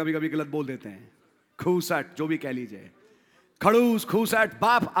हिंदी में कभी कभी गलत बोल देते हैं खूसट जो भी कह लीजिए खड़ूस खूसट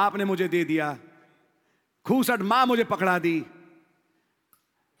बाप आपने मुझे दे दिया खूसट मां मुझे पकड़ा दी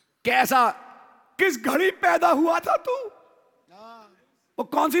कैसा किस घड़ी पैदा हुआ था तू वो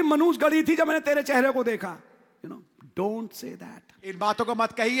कौन सी मनुष्य घड़ी थी जब मैंने तेरे चेहरे को देखा you know don't say that इन बातों को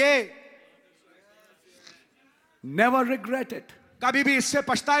मत कहिए नेवर रिग्रेट इट कभी भी इससे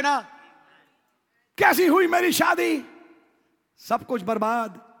पछताए ना कैसी हुई मेरी शादी सब कुछ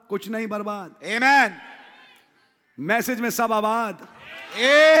बर्बाद कुछ नहीं बर्बाद आमेन मैसेज में सब आबाद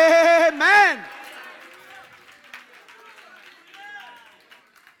आमेन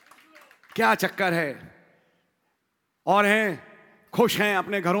क्या चक्कर है और हैं खुश हैं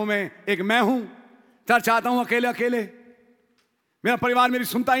अपने घरों में एक मैं हूं चर्च आता हूं अकेले अकेले मेरा परिवार मेरी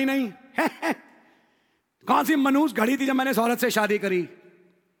सुनता ही नहीं कौन सी मनुष्य घड़ी थी जब मैंने इस औरत से शादी करी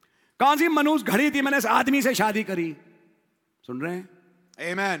कौन सी मनुष्य घड़ी थी मैंने इस आदमी से शादी करी सुन रहे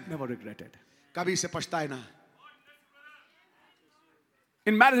हैं आमेन नेवर रिग्रेटेड कभी से पछताए ना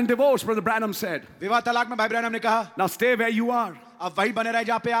In marriage and divorce, Brother Branham said, विवाह तलाक में भाई ब्रैनम ने कहा now stay where you are. अब वही बने रहे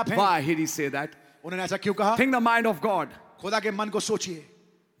जहां पे आप हैं Why did he say that? उन्होंने ऐसा क्यों कहा Think the mind of God. खुदा के मन को सोचिए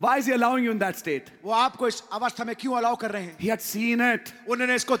Why is he allowing you in that state? वो आपको इस अवस्था में क्यों अलाउ कर रहे हैं He had seen it.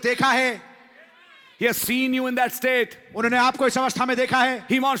 उन्होंने इसको देखा है He has seen you in that state. उन्होंने आपको इस अवस्था में देखा है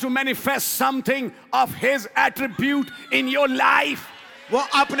He wants to manifest something of his attribute in your life. वो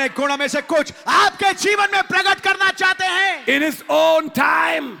अपने गुणों में से कुछ आपके जीवन में प्रकट करना चाहते हैं In his own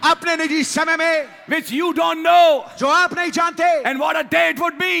time, अपने निजी समय में which you don't know. जो आप नहीं जानते And what a day it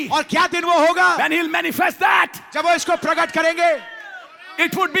would be और क्या दिन वो होगा when he'll manifest that. जब वो इसको प्रकट करेंगे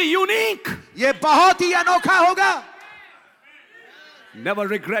It would be unique. ये बहुत ही अनोखा होगा Never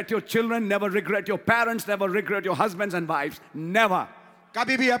regret your children, never regret your parents, never regret your husbands and wives. Never.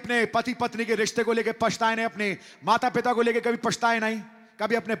 कभी भी अपने पति पत्नी के रिश्ते को लेकर पछताए नहीं अपने माता पिता को लेकर कभी पछताए नहीं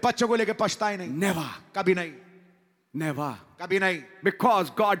कभी अपने बच्चों को लेकर पछताए नहीं Never. कभी नहीं Never. कभी नहीं Because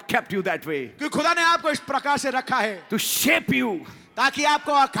God kept you that way. क्योंकि खुदा ने आपको इस प्रकार से रखा है To shape you. ताकि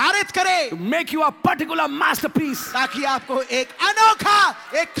आपको आकारित करे To make you a particular masterpiece. ताकि आपको एक अनोखा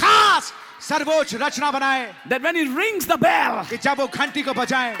एक खास सर्वोच्च रचना बनाए That when he rings the bell, कि जब वो घंटी को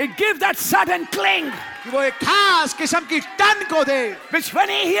बजाए it gives that sudden cling. कि वो एक खास किस्म की टन को दे Which when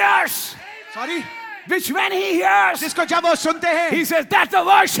he hears, sorry which when he hears, जिसको जब वो सुनते हैं he says, that's the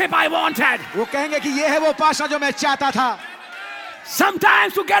worship I wanted. वो कहेंगे कि ये है वो उपासना जो मैं चाहता था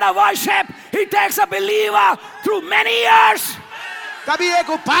Sometimes to get a worship, he takes a believer through many years. कभी एक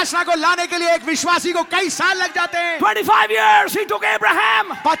उपासना को लाने के लिए एक विश्वासी को कई साल लग जाते हैं 25 years he took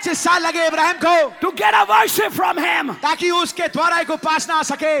Abraham 25 साल लगे इब्राहिम को to get a worship from him. ताकि उसके द्वारा एक उपासना आ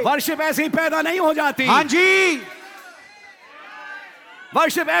सके Worship ऐसे ही पैदा नहीं हो जाती. हाँ जी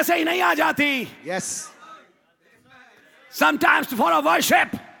Worship ऐसे ही नहीं आ जाती. Yes Sometimes for a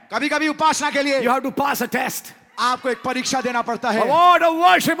worship, कभी कभी उपासना के लिए you have to pass a test. आपको एक परीक्षा देना पड़ता है What a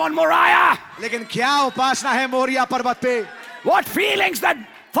worship on Moriah. लेकिन क्या उपासना है मोरिया पर्वत पे What feelings that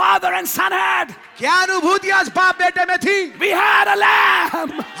father and son had. क्या अनुभूतियां इस बाप बेटे में थी? We had a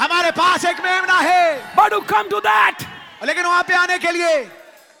lamb. हमारे पास एक मेमना है, But to come to that, लेकिन वहां पे आने के लिए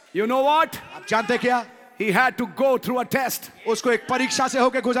you know what? आप जानते क्या? He had to go through a test. उसको एक परीक्षा से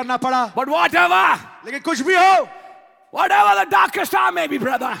होके गुजरना पड़ा। But whatever, लेकिन कुछ भी हो, whatever the darkest hour may be,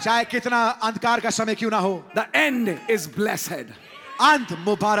 brother, चाहे कितना अंधकार का समय क्यों ना हो, the end is blessed. अंत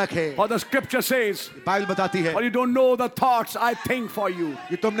मुबारक है। For the scripture says, Bible बताती है, for you don't know the thoughts I think for you.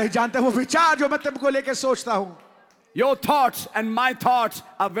 ये तुम नहीं जानते वो विचार जो मैं तुमको लेके सोचता हूँ। Your thoughts and my thoughts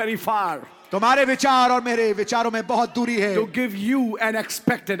are very far. तुम्हारे विचार और मेरे विचारों में बहुत दूरी है, To give you an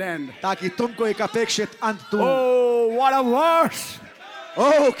expected end. ताकि तुमको एक अपेक्षित अंत दूं। Oh, what a verse!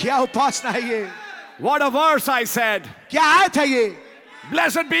 ओह क्या उपासना है ये, What a verse, I said. क्या आयत है ये।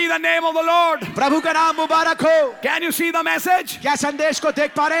 Blessed be the name of the Lord. प्रभु का नाम मुबारक हो। Can you see the message? क्या संदेश को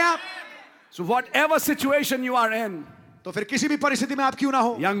देख पा रहे हैं आप? So, whatever situation you are in, तो फिर किसी भी परिस्थिति में आप क्यों ना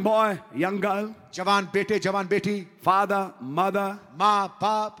हो, young boy, young girl, जवान बेटे जवान बेटी, father, mother, माँ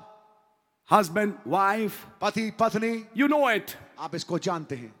बाप, husband, wife, पति पत्नी, you know it. आप इसको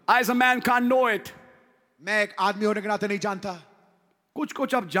जानते हैं। I, as a man, can't know it. मैं एक आदमी होने के नाते नहीं जानता, कुछ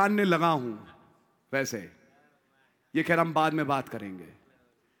कुछ अब जानने लगा हूं। वैसे ये खैर हम बाद में बात करेंगे।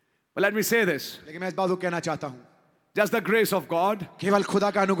 But let me say this. लेकिन मैं इस बात को कहना चाहता हूँ, Just the grace of God, केवल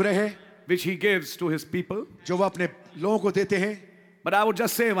खुदा का अनुग्रह है which He gives to His people. जो वो अपने लोगों को देते हैं। But I would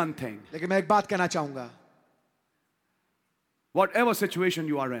just say one thing. लेकिन मैं एक बात कहना चाहूंगा, Whatever situation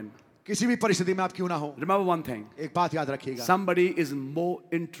you are in, किसी भी परिस्थिति में आप क्यों ना हो, remember one thing. एक बात याद रखिएगा, Somebody is more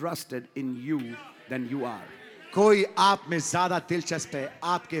interested in you than you are. कोई आप में ज्यादा दिलचस्प है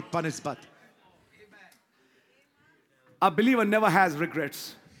आपके बनिस्बत। A believer never has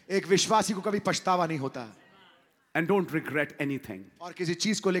regrets. एक विश्वासी को कभी पछतावा नहीं होता, And don't regret anything. और किसी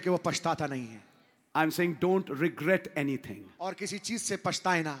चीज को लेके वो पछताता नहीं है, I'm saying don't regret anything. और किसी चीज से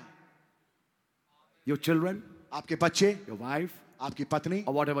पछताए ना। Your children, आपके बच्चे, your wife, आपकी पत्नी,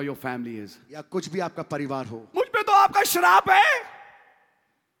 or whatever your family is. या कुछ भी आपका परिवार हो। मुझ पे तो आपका श्राप है।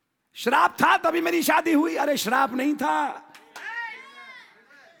 श्राप था तभी मेरी शादी हुई। अरे श्राप नहीं था,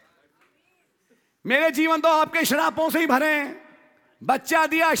 मेरे जीवन तो आपके श्रापों से ही भरे हैं। बच्चा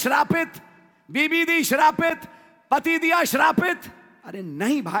दिया श्रापित, बीबी दी श्रापित, पति दिया श्रापित। अरे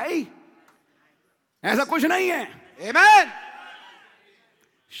नहीं भाई, ऐसा कुछ नहीं है। आमीन।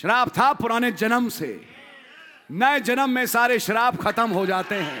 श्राप था पुराने जन्म से, नए जन्म में सारे श्राप खत्म हो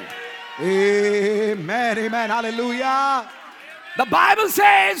जाते हैं। आमीन आमीन हालेलुया। The Bible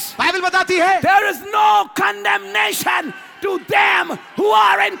says बाइबल बताती है, there is no condemnation to them who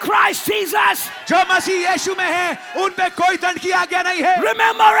are in Christ Jesus. जो मसीह यीशु में है उन पे कोई दंड की आज्ञा नहीं है।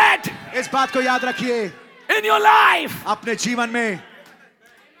 Remember it इस बात को याद रखिए in your life. अपने जीवन में।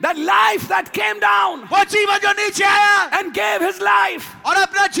 That life that came down वो जीवन जो नीचे आया and gave his life. और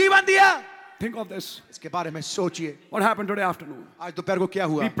अपना जीवन दिया, Think of this. इसके बारे में सोचिए। What happened today afternoon? आज दोपहर को क्या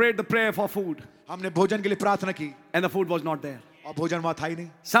हुआ? We prayed the prayer for food हमने भोजन के लिए प्रार्थना की and the food was not there. और भोजन वहां था ही नहीं।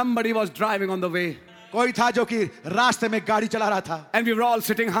 Somebody was driving on the way कोई था जो कि रास्ते में गाड़ी चला रहा था, and we were all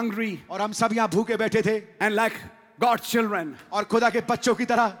sitting hungry और हम सब यहाँ भूखे बैठे थे, and like God's children. और खुदा के बच्चों की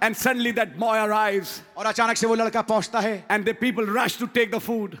तरह। And suddenly that boy arrives और अचानक से वो लड़का पहुंचता है and the people rush to take the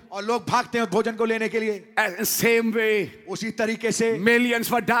food. और लोग भागते हैं भोजन को लेने के लिए। And the same way, उसी तरीके से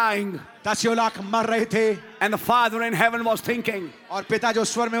millions were dying. दसियों लाख मर रहे थे, And the Father in heaven was thinking, और पिता जो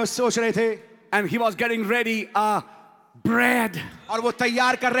स्वर में वो सोच रहे थे, and he was getting ready a bread. और वो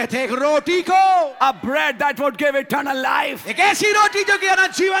तैयार कर रहे थे एक रोटी को, A bread that would give eternal life. एक ऐसी रोटी जो कि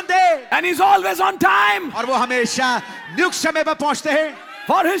अनंत जीवन दे। And he's always on time और वो हमेशा नियुक्त समय पर पहुंचते हैं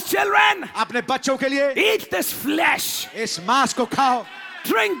for his children. अपने बच्चों के लिए। Eat this flesh, इस मांस को खाओ,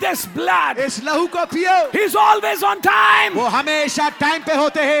 drink this blood. इस लहू को पियो। He's always on time. वो हमेशा टाइम पे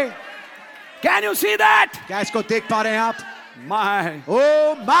होते हैं। Can you see that? क्या इसको देख पा रहे हैं आप? My,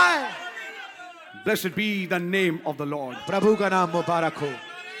 oh my, blessed be the name of the Lord. प्रभु का नाम मुबारक हो।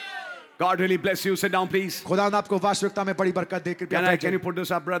 God really bless you. Sit down, please. खुदा ने आपको वास्तविकता में बड़ी बरकत दे। Can you put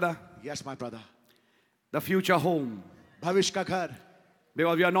this up, brother? Yes my brother. The future home. भविष्य का घर,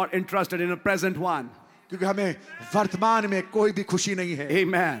 Because we are not interested in the present one. क्योंकि हमें वर्तमान में कोई भी खुशी नहीं है।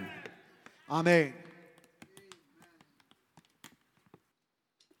 Amen. आमीन।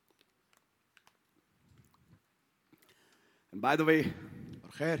 And by the way,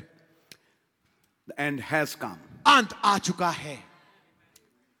 और खैर the end has come. अंत आ चुका है।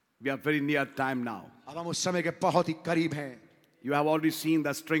 We are very near time now. अब हम उस समय के बहुत ही करीब हैं। You have already seen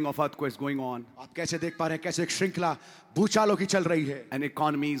the string of earthquakes going on, आप कैसे देख पा रहे हैं कैसे एक श्रृंखला भूचालों की चल रही है, and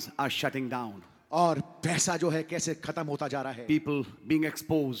economies are shutting down. और पैसा जो है कैसे खत्म होता जा रहा है। People being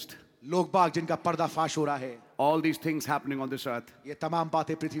exposed. लोग बाग जिनका पर्दाफाश हो रहा है, all these things happening on this earth. ये तमाम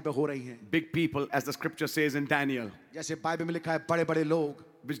बातें पृथ्वी पे हो रही हैं। Big people, as the scripture says in Daniel, जैसे बाइबल में लिखा है, बड़े बड़े लोग,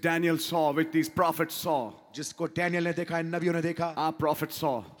 which Daniel saw, which these prophets saw, जिसको डैनियल ने देखा है, नबियों ने देखा, our prophets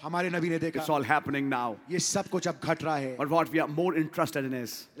saw. हमारे नबी ने देखा। It's all happening now. ये सब कुछ अब घट रहा है। But what we are more interested in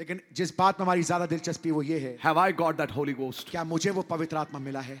is, लेकिन जिस बात में हमारी ज्यादा दिलचस्पी वो ये है, have I got that Holy Ghost? क्या मुझे वो पवित्र आत्मा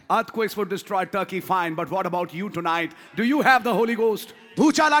मिला है? Earthquakes would destroy Turkey, fine, but what about you tonight? Do you have the Holy Ghost?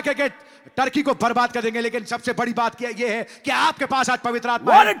 भूचाल आके टर्की को बर्बाद कर देंगे, लेकिन सबसे बड़ी बात ये है कि आपके पास आज पवित्र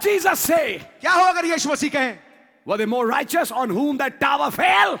आत्मा What है। did Jesus say? क्या हो अगर यीशु मसीह कहें? Were they more righteous on whom that tower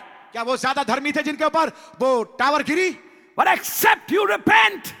fell? क्या वो ज्यादा धर्मी थे जिनके ऊपर वो tower Giri? But except you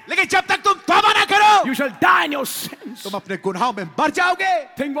repent, लेकिन जब तक तुम तौबा ना करो, you shall die in your sins. तुम अपने गुनाहों में मर जाओगे।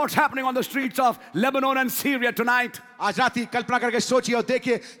 Think what's happening on the streets of Lebanon and Syria tonight. आज रात ही कल्पना करके सोचिए और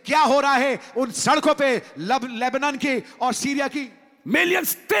देखिए क्या हो रहा है उन सड़कों पे लेबनान की और सीरिया की। Millions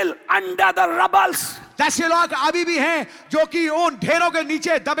still under the rubbles. 10 लोग अभी भी हैं जो कि उन ढेरों के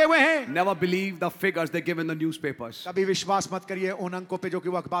नीचे दबे हुए हैं। Never believe the figures they give in the newspapers. कभी विश्वास मत करिए उन अंकों पे जो कि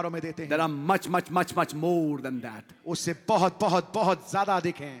वो अखबारों में देते हैं। There are much more than that. उससे बहुत बहुत बहुत ज्यादा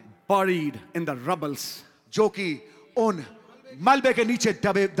अधिक हैं Buried in the rubbles. जो कि उन मलबे के नीचे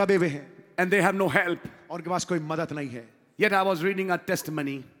दबे हुए हैं And they have no help. और उनके पास कोई मदद नहीं है। Yet I was reading a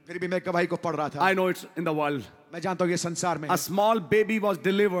testimony. फिर भी मैं गवाही को पढ़ रहा था। I know it's in the world. मैं जानता हूँ ये संसार में A small baby was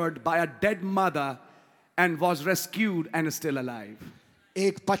delivered by a dead mother and was rescued and is still alive.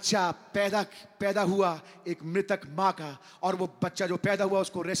 एक बच्चा पैदा हुआ एक मृतक माँ का, और वो बच्चा जो पैदा हुआ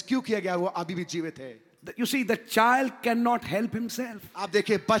उसको रेस्क्यू किया गया, वो अभी भी जीवित है। You see, the child cannot help himself. आप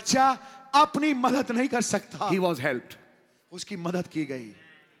देखिए बच्चा अपनी मदद नहीं कर सकता, He was helped. उसकी मदद की गई।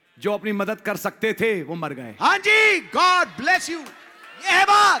 जो अपनी मदद कर सकते थे वो मर गए। हाँ जी, गॉड ब्लेस यू। ये है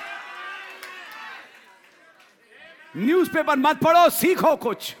बात। न्यूज़पेपर मत पढ़ो, सीखो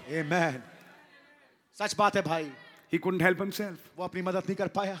कुछ। आमेन। सच बात है भाई। He couldn't help himself. वो अपनी मदद नहीं कर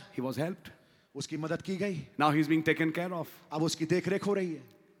पाया, He was helped. उसकी मदद की गई। Now he's being taken care of. अब उसकी देखरेख हो रही है।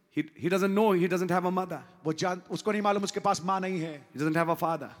 He doesn't know, he doesn't have a mother. उसको नहीं मालूम उसके पास माँ नहीं है, He doesn't have a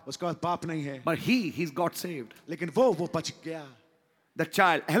father. उसके पास बाप नहीं है, But he's got saved. लेकिन वो बच गया। The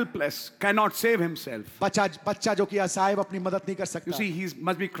child, helpless, cannot save himself. बच्चा जो कि असहाय अपनी मदद नहीं कर You सकता। see, he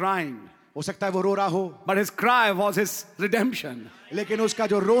must be crying. हो सकता है वो रो रहा हो, But his cry was his redemption. लेकिन उसका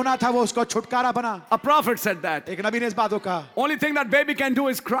जो रोना था वो उसको छुटकारा बना। A prophet said that. एक नबी ने इस बात को कहा, Only thing that baby can do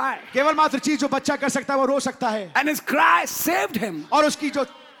is cry. केवल मात्र चीज जो बच्चा कर सकता है वो रो सकता है, And his cry saved him. और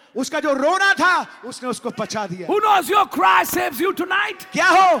उसका जो रोना था उसने उसको बचा दिया। Who knows your cry saves you tonight? क्या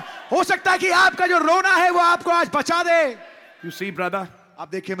हो सकता है कि आपका जो रोना है वो आपको आज बचा दे। You see, brother, आप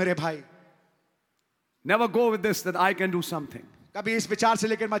देखिए मेरे भाई, never go with this that I can do something. कभी इस विचार से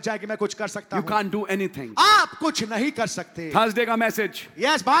लेकर मत जाए कि मैं कुछ कर सकता You हूँ। can't do anything. आप कुछ नहीं कर सकते। Thursday का मैसेज।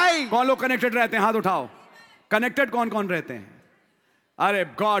 यस भाई। कौन लोग कनेक्टेड रहते हैं? हाथ उठाओ। कनेक्टेड कौन कौन रहते हैं? अरे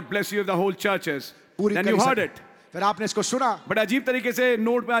God bless you the whole churches. पूरी Then you heard it. फिर आपने इसको सुना। बड़ा अजीब तरीके से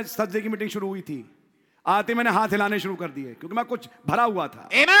नोट पे आज थर्सडे की मीटिंग शुरू हुई थी। आते मैंने हाथ हिलाने शुरू कर दिए क्योंकि मैं कुछ भरा हुआ था।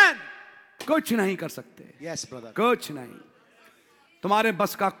 आमेन। कुछ नहीं कर सकते। Yes brother. कुछ नहीं, तुम्हारे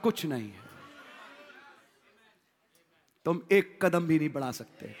बस का कुछ नहीं है। तुम एक कदम भी नहीं बढ़ा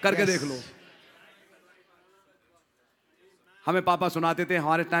सकते। करके देख लो। हमें पापा सुनाते थे,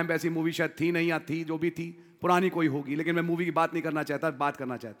 हमारे टाइम पे ऐसी मूवी शायद थी नहीं, या थी जो भी थी पुरानी कोई होगी, लेकिन मैं मूवी की बात नहीं करना चाहता, बात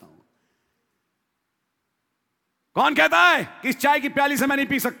करना चाहता हूं। कौन कहता है कि इस चाय की प्याली से मैं नहीं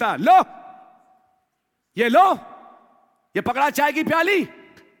पी सकता? लो, ये लो, ये पकड़ा चाय की प्याली,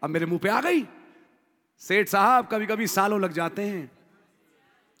 अब मेरे मुंह पे आ गई। सेठ साहब कभी कभी सालों लग जाते हैं,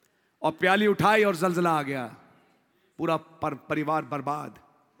 और प्याली उठाई और जलजला आ गया, पूरा परिवार बर्बाद।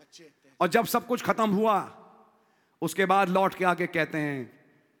 और जब सब कुछ खत्म हुआ उसके बाद लौट के आके कहते हैं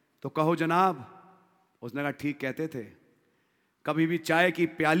तो कहो जनाब। उसने कहा ठीक कहते थे, कभी भी चाय की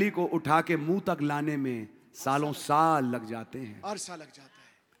प्याली को उठा के मुंह तक लाने में सालों साल लग जाते हैं। अरसा लग जाता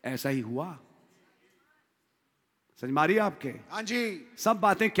है। ऐसा ही हुआ। समझ मारिए आपके। हाँ जी। सब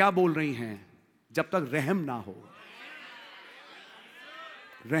बातें क्या बोल रही हैं? जब तक रहम ना हो,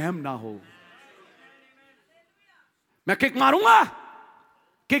 रहम ना हो। मैं किक मारूंगा,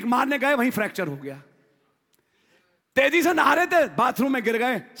 किक मारने गए वहीं फ्रैक्चर हो गया। तेजी से नहा रहे थे, बाथरूम में गिर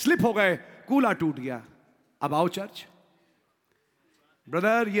गए, स्लिप हो गए, कूला टूट गया। अब आओ चर्च।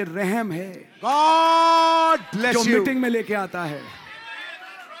 ब्रदर, ये रहम है गॉड ब्लेस जो यू। मीटिंग में लेके आता है।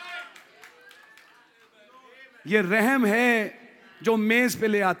 ये रहम है जो मेज पे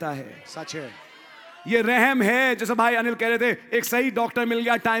ले आता है। सच है। ये रहम है, जैसे भाई अनिल कह रहे थे, एक सही डॉक्टर मिल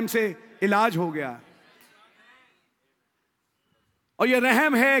गया, टाइम से इलाज हो गया। और ये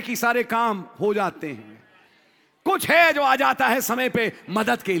रहम है कि सारे काम हो जाते हैं। कुछ है जो आ जाता है समय पे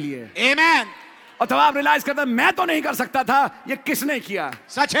मदद के लिए, Amen. और तब आप रियलाइज करते हैं मैं तो नहीं कर सकता था, ये किसने किया?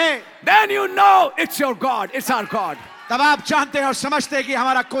 सच है। Then you know it's your God, it's our God. तब आप जानते हैं और समझते हैं कि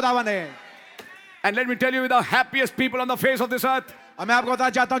हमारा खुदावन है। And let me tell you, the happiest people on the face of this earth और मैं आपको बताना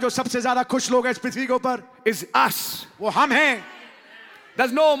चाहता हूं जो सबसे ज्यादा खुश लोग हैं इस पृथ्वी के ऊपर, is us. वो हम हैं।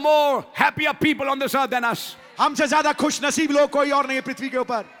 There's no more happier people on this earth than us. हमसे ज्यादा खुश नसीब लोग कोई और नहीं है पृथ्वी के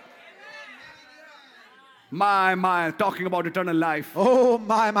ऊपर। My, talking about eternal life. Oh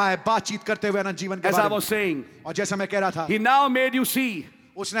my बातचीत करते हुए अनंत जीवन के As I बारे में। was saying, और जैसा मैं कह रहा था, He now made you see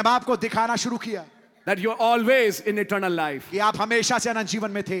उसने आपको दिखाना शुरू किया that you're always in eternal life. कि आप हमेशा से अनंत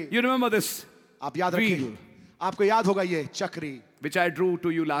जीवन में थे। You remember this, आप याद रखिए, Wheel. आपको याद होगा ये चक्री which I drew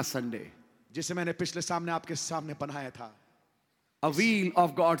to you last Sunday. जिसे मैंने पिछले सामने आपके सामने बनाया था। A wheel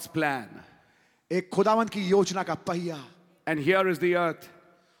of God's plan. एक खुदावंत की योजना का पहिया, And here is the earth.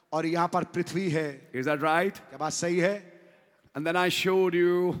 और यहाँ पर पृथ्वी है। Is that right? क्या बात सही है? And then I showed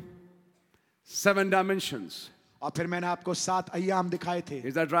you 7 dimensions. और फिर मैंने आपको 7 अय्याम दिखाए थे।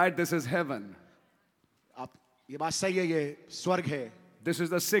 Is that right? This is heaven. आप ये बात सही है, ये स्वर्ग है। This is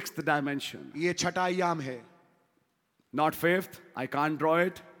the 6th dimension. ये छठा अय्याम है। Not 5th. I can't draw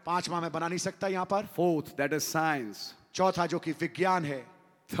it. 5वां मैं बना नहीं सकता यहाँ पर। 4th, that is science. चौथा जो कि विज्ञान है।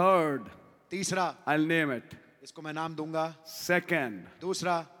 3rd, तीसरा, I'll name it. इसको मैं नाम दूंगा। 2nd,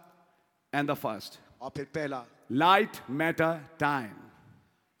 दूसरा, and the 1st. और फिर पहला, Light, matter, time.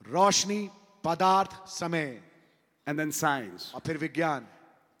 रोशनी, पदार्थ, समय, And then science. और फिर विज्ञान।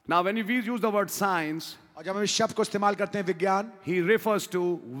 Now, when we use the word science, और जब हम इस शब्द को इस्तेमाल करते हैं विज्ञान, he refers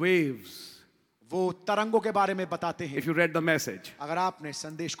to waves. वो तरंगों के बारे में बताते हैं। If you read the message, अगर आपने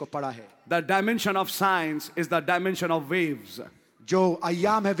संदेश को पढ़ा है, the dimension of science is the dimension of waves. जो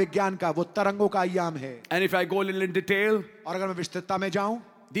अय्याम है विज्ञान का, वो तरंगों का अय्याम है। And if I go a little in detail, और अगर मैं विस्तृतता में जाऊं,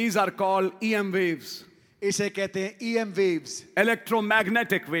 these are called EM waves, इसे कहते हैं EM waves,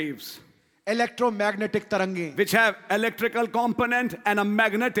 electromagnetic waves, electromagnetic तरंगे, which have electrical component and a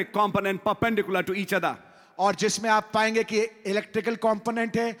magnetic component perpendicular to each other. और जिसमें आप पाएंगे कि इलेक्ट्रिकल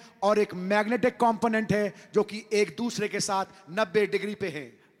कंपोनेंट है और एक मैग्नेटिक कंपोनेंट है जो कि एक दूसरे के साथ 90 डिग्री पे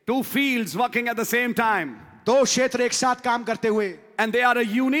है। Two fields working at the same time. दो क्षेत्र एक साथ काम करते हुए, And they are a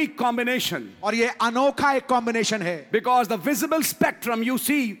unique combination. और ये अनोखा एक कॉम्बिनेशन है। Because the visible spectrum you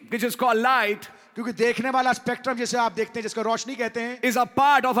see, which is called light, क्योंकि देखने वाला स्पेक्ट्रम जिसे आप देखते हैं, जिसको रोशनी कहते हैं, is a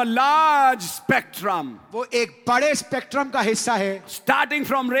part of a large spectrum. वो एक बड़े स्पेक्ट्रम का हिस्सा है। Starting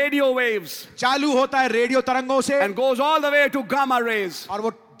from radio waves चालू होता है रेडियो तरंगों से and goes all the way to gamma rays, और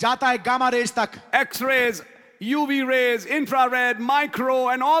वो जाता है गामा रेज तक। X-rays, UV rays, infrared, micro,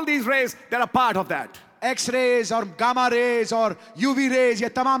 and all these rays, they're a part of that. X raise और गामा रेज और यूवी रेज, ये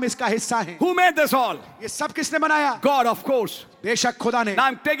तमाम इसका हिस्सा हैं। Who made this all? ये सब किसने बनाया? God, of course. बेशक खुदा ने। Now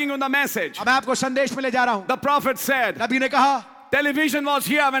I'm taking you on the message. अब मैं आपको संदेश में ले जा रहा हूं। The prophet said, नबी ने कहा, television was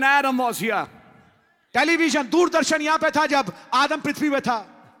here when Adam was here. Television, Doordarshan यहाँ पे था जब आदम पृथ्वी में था।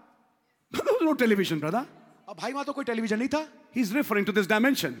 There was no television, brother. अब भाई वहां तो कोई टेलीविजन नहीं था। He's referring to this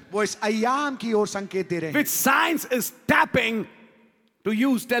dimension, वो इस अय्याम की ओर संकेत दे रहे हैं, which science is tapping to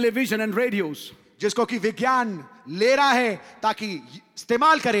use television and radios. जिसको कि विज्ञान ले रहा है ताकि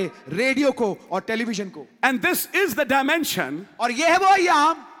इस्तेमाल करे रेडियो को और टेलीविजन को। And this is the dimension. और ये है वो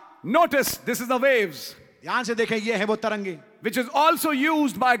अय्याम, Notice, this is the waves, ध्यान से देखें, ये है वो तरंगे which is also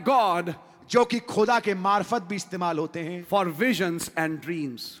used by God जो कि खुदा के मार्फत भी इस्तेमाल होते हैं for visions and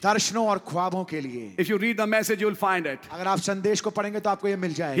dreams. दर्शनों और ख्वाबों के लिए। If you read the message, you'll find it. अगर आप संदेश को पढ़ेंगे तो आपको ये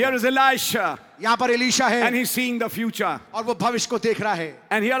मिल जाएगा। Here is Elisha, यहाँ पर एलीशा है and he's seeing the future. और वो भविष्य को देख रहा है,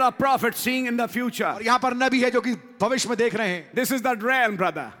 And here are prophets seeing in the future. और यहाँ पर नबी है जो कि भविष्य में देख रहे हैं। This is the realm,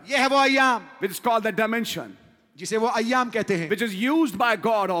 brother, ये है वो अय्याम which is called the dimension, जिसे वो अय्याम कहते हैं, which is used by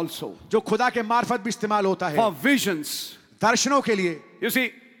God also जो खुदा के मार्फत भी इस्तेमाल होता है for visions. दर्शनों के लिए। You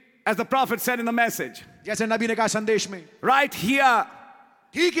see, as the prophet said in the message, जैसे नबी ने कहा संदेश में, right here,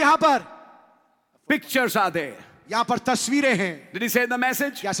 ठीक यहाँ पर, pictures are there. यहाँ पर तस्वीरें हैं। Did he say in the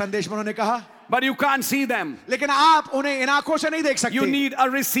message? क्या संदेश में उन्होंने कहा? But you can't see them. लेकिन आप उन्हें इन आंखों से नहीं देख You सकते। need a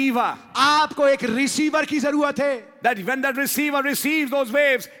receiver. आपको एक रिसीवर की जरूरत है That when that receiver receives those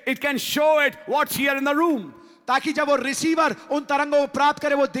waves, it can show it what's here in the room. ताकि जब वो रिसीवर उन तरंगों को प्राप्त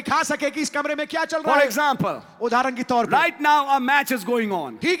करे, वो दिखा सके कि इस कमरे में क्या चल रहा For है। example, उदाहरण के तौर पर, right now a match is going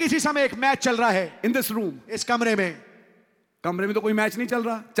on ठीक इसी समय एक मैच चल रहा है in this room. इस कमरे में। कमरे में तो कोई मैच नहीं चल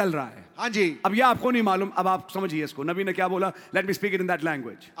रहा, चल रहा है। हाँ जी, अब ये आपको नहीं मालूम, अब आप समझिए इसको। नबी ने क्या बोला? Let me speak it in that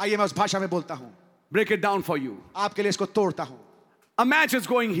language. आइए मैं उस भाषा में बोलता हूँ, Break it down for you. आपके लिए इसको तोड़ता हूँ। A match is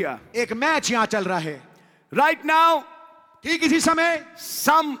going here. एक मैच यहाँ चल रहा है, Right now, ठीक इसी समय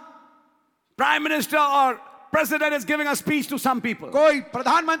some prime minister or president is giving a speech to some people. कोई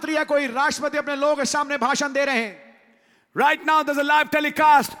प्रधानमंत्री या कोई राष्ट्रपति अपने लोगों के सामने भाषण दे रहे हैं. Right now there's a live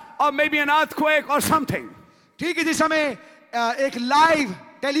telecast or maybe an earthquake or something. ठीक इसी समय एक लाइव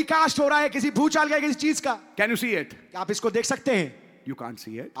टेलीकास्ट हो रहा है किसी भूचाल का, किसी चीज का. Can you see it? क्या आप इसको देख सकते हैं? You can't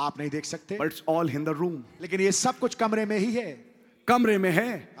see it, आप नहीं देख सकते, but it's all in the room. लेकिन ये सब कुछ कमरे में ही है. कमरे में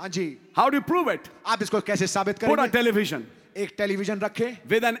है. हाँ जी. How do you prove it? आप इसको कैसे साबित Put a करेंगे? television एक टेलीविजन रखे,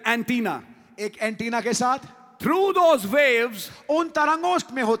 with an antenna. एक एंटीना के साथ, Through those waves उन तरंगों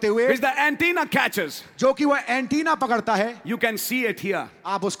में होते हुए which the antenna catches, जो कि वो एंटीना पकड़ता है, you can see it here,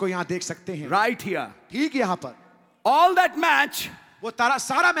 आप उसको यहाँ देख सकते हैं. right here. ठीक यहाँ पर All that match, वो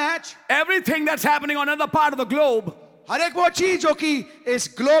सारा match, everything that's happening on another part of the globe, हर एक वो चीज जो कि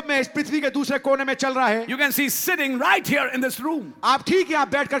इस ग्लोब में, इस पृथ्वी के दूसरे कोने में चल रहा है, you can see sitting right here in this room. आप ठीक यहाँ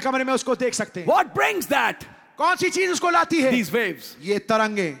बैठकर कमरे में उसको देख सकते हैं. What brings that? कौन सी चीज उसको लाती है? These waves. ये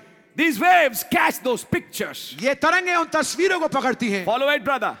तरंगे. These waves catch those pictures. ये तरंगे उन तस्वीरों को पकड़ती हैं. Follow it,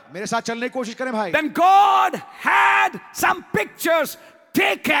 brother. मेरे साथ चलने की कोशिश करें भाई. Then God had some pictures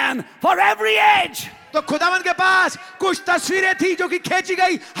taken for every age. तो खुदावंद के पास कुछ तस्वीरें थी जो कि खींची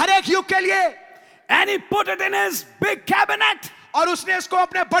गई हर एक युग के लिए, And he put it in his big cabinet. और उसने इसको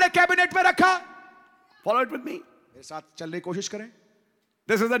अपने बड़े कैबिनेट में रखा. Follow it with me. मेरे साथ चलने की कोशिश करें.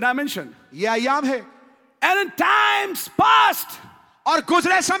 This is the dimension. ये आयाम है. And in times past, और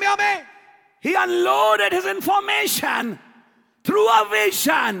गुजरे समयों में he unloaded his information through a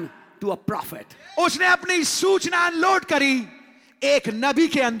vision to a prophet. उसने अपनी सूचना अनलोड करी एक नबी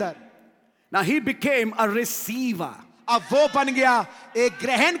के अंदर. Now he became a receiver अब वो बन गया एक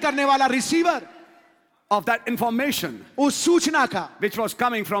ग्रहण करने वाला रिसीवर of that information उस सूचना का which was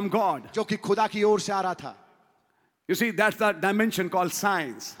coming from God. जो कि खुदा की ओर से आ रहा था. You see, that's the dimension called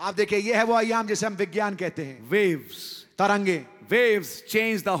science. आप देखिए, ये है वो आयाम जिसे हम विज्ञान कहते हैं. Waves. तरंगे. Waves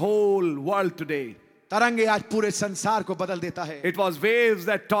change the whole world today. तरंगे आज पूरे संसार को बदल देता है. It was waves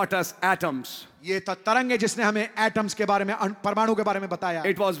that taught us atoms. ये तरंगे जिसने हमें एटम्स के बारे में, परमाणु के बारे में बताया.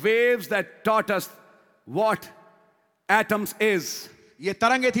 It was waves that taught us what atoms is. ये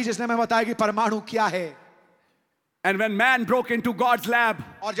तरंगे थी जिसने हमें बताया कि परमाणु क्या है. And when man broke into God's lab,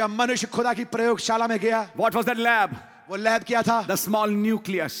 और जब मनुष्य खुदा की प्रयोगशाला में गया, what was that lab? वो लैब क्या था? The small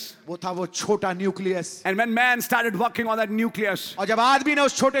nucleus. वो था वो छोटा nucleus. And when man started working on that nucleus और जब आदमी ने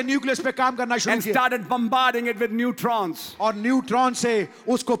उस छोटे न्यूक्लियस पे काम करना शुरू and किया started bombarding it with neutrons, और न्यूट्रॉन से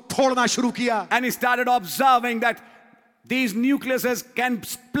उसको फोड़ना शुरू किया, and he started observing that these nucleuses can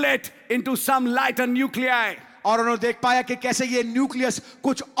split into some lighter nuclei. और उन्होंने देख पाया कि कैसे ये न्यूक्लियस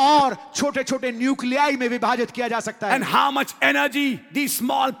कुछ और छोटे छोटे न्यूक्लियाई में विभाजित किया जा सकता है. And how much energy these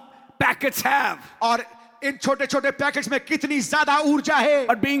small packets have. और इन छोटे छोटे पैकेट्स में कितनी ज्यादा ऊर्जा है.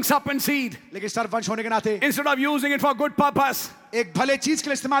 But being serpent seed, लेकिन सर्ववंश होने के नाते instead of using it for good purpose, एक भले चीज के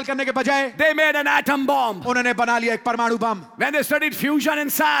लिए इस्तेमाल करने के बजाय they made an atom bomb. उन्होंने बना लिया एक परमाणु बम. When they studied fusion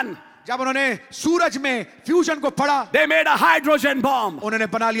in sun, जब उन्होंने सूरज में फ्यूजन को पढ़ा, they made a hydrogen bomb. उन्होंने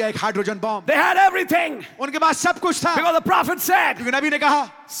बना लिया एक hydrogen bomb. They had everything. उनके पास सब कुछ था. Because the prophet said, क्योंकि नबी ने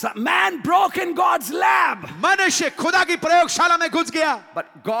कहा, man broke in God's lab. मनुष्य खुदा की प्रयोगशाला में घुस गया.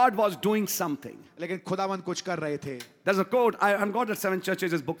 But God was doing something. लेकिन खुदावंद कुछ कर रहे थे. There's a quote, I haven't got the 7 churches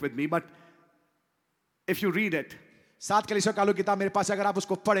this book with me, but if you read it, 7 कलीसिया कालो किताब मेरे पास है, अगर आप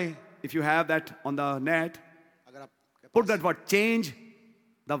उसको पढ़ें, if you have that on the net, अगर आप put that word, change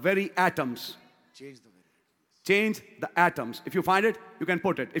the very atoms. Change the atoms. If you find it, you can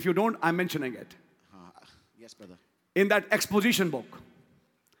put it. If you don't, I'm mentioning it. Yes, brother. In that exposition book,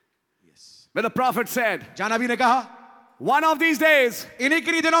 Yes. where the prophet said, जहाँ नबी ने कहा, one of these days, इन्हीं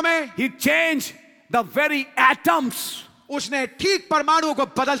किन्हीं दिनों में he changed the very atoms. उसने ठीक परमाणुओं को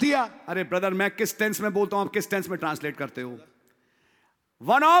बदल दिया. अरे ब्रदर, मैं किस टेंस में बोलता हूं, आप किस टेंस में ट्रांसलेट करते हो?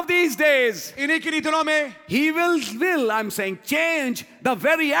 One of these days, इन्हीं किन्हीं दिनों में he will, I'm saying, change the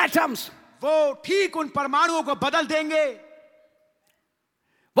very atoms. वो ठीक उन परमाणुओं को बदल देंगे.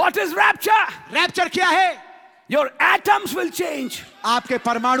 What is rapture? रैप्चर क्या है? Your atoms will change. आपके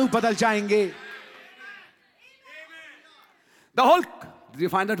परमाणु बदल जाएंगे. The whole, did you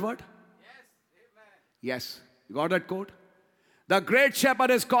find that word? Yes. You got that quote? The great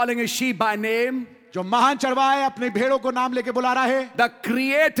shepherd is calling his sheep by name. जो महान चरवाहा है अपने भेड़ों को नाम लेके बुला रहा है. The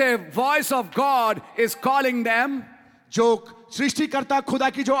creative voice of God is calling them जो सृष्टिकर्ता खुदा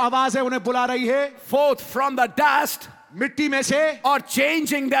की जो आवाज है उन्हें बुला रही है. forth from the dust, मिट्टी में से, or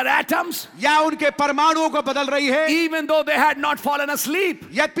changing their atoms, या उनके परमाणुओं को बदल रही है. even though they had not fallen asleep.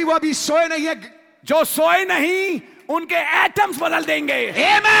 यद्यपि वो अभी सोए नहीं है. जो सोए नहीं, उनके atoms बदल देंगे.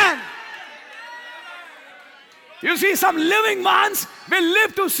 Amen. You see, some living ones will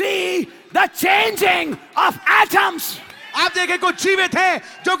live to see the changing of atoms. आप देखें कुछ जीवित हैं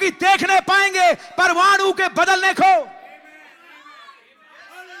जो कि देखने पाएंगे परमाणु के बदलने को।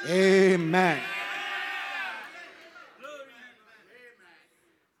 आमेन।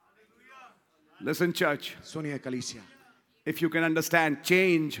 Listen, church. सुनिए कलीसिया, If you can understand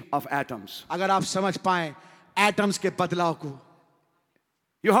change of atoms. अगर आप समझ पाए एटम्स के बदलाव को।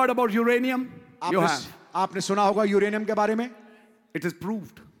 You heard about uranium? You have. आपने सुना होगा यूरेनियम के बारे में। It is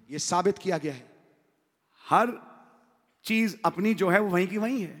proved. ये साबित किया गया है। हर चीज अपनी जो है वो वहीं की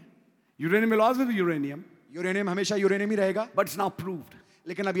वहीं है. Uranium will always be uranium, uranium हमेशा यूरेनियम ही रहेगा, but it's now proved.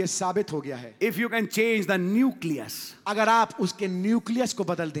 लेकिन अब ये साबित हो गया है। If you can change the nucleus, अगर आप उसके न्यूक्लियस को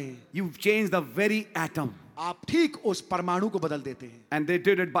बदल दें, you've changed the very atom. आप ठीक उस परमाणु को बदल देते हैं। And they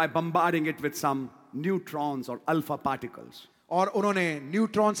did it by bombarding it with some neutrons or alpha particles. और उन्होंने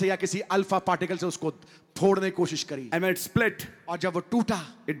न्यूट्रॉन से या किसी अल्फा पार्टिकल से उसको फोड़ने की कोशिश करी। And when it split, और जब वो टूटा,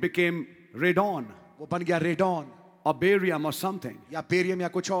 it became radon वो बन गया radon or barium or something. या बेरियम या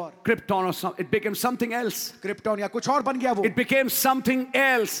कुछ और, Krypton or something. It became something else. Krypton या कुछ और बन गया। वो It became something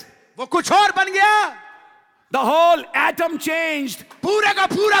else. वो कुछ और बन गया। The whole atom changed पूरे का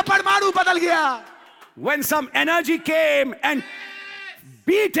पूरा परमाणु बदल गया। when some energy came and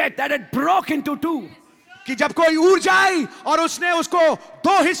beat it, that it broke into two. कि जब कोई ऊर्जा आई और उसने उसको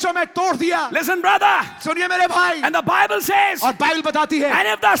दो हिस्सों में तोड़ दिया। Listen, brother. सुनिए मेरे भाई, And the Bible says, और बाइबल बताती है, and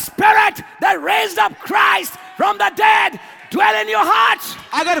if the spirit that raised up Christ from the dead dwell in your hearts,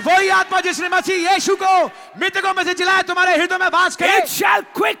 अगर वही आत्मा जिसने मसीह यीशु को मृतकों में से जिलाया तुम्हारे हृदय में वास करे, it shall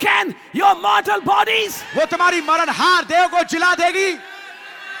quicken your mortal bodies. वो तुम्हारी मरणहार देह को जिला देगी।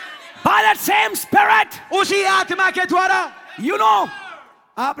 By that same spirit, उसी आत्मा के द्वारा। you know,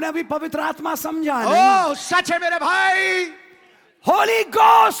 आपने अभी पवित्र आत्मा समझा नहीं? ओ सच है मेरे भाई, Holy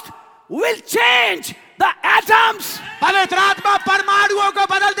Ghost will change the atoms. पवित्र आत्मा परमाणुओं को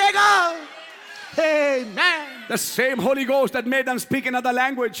बदल देगा। Amen. The same Holy Ghost that made them speak another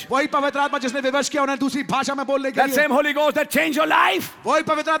language. वही पवित्र आत्मा जिसने विवश किया उन्हें दूसरी भाषा में बोलने के That लिए। same Holy Ghost that changed your life. वही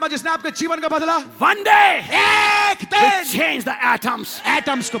पवित्र आत्मा जिसने आपके जीवन को बदला, One day एक will दिन change the atoms.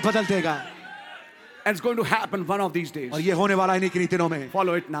 एटम्स को बदल देगा। And it's going to happen one of these days. और ये होने वाला है नहीं किन्हीं दिनों में।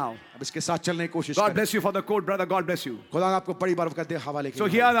 Follow it now. अब इसके साथ चलने की कोशिश God करें। bless you for the code, brother. God bless you. खुदा आपको बड़ी बरकत दे हवाले के So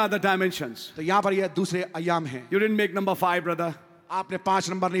लिए। here are the dimensions. तो यहाँ पर ये दूसरे अयाम हैं। You didn't make number 5, brother. आपने 5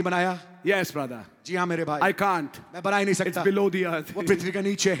 नंबर नहीं बनाया। Yes, brother. जी हाँ मेरे भाई, I can't. मैं बना ही नहीं It's सकता। below the earth. वो पृथ्वी के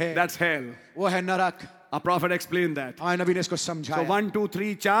नीचे है, That's hell. वो है नरक। Our prophet explained that. हमारे नबी ने इसको So समझाया। 1, 2,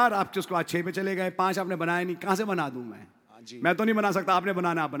 3, 4 आप जिसको आज 6 पे चले गए, 5 आपने बनाया नहीं, कहां से बना दूं मैं? जी। मैं तो नहीं बना सकता, आपने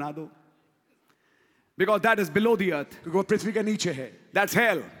बनाना आप बना दो. Because that is below the earth. क्योंकि वो पृथ्वी के नीचे है, That's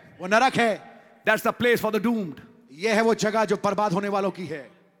hell. वो नरक है। That's the place for the doomed. ये है वो जगह जो बर्बाद होने वालों की है।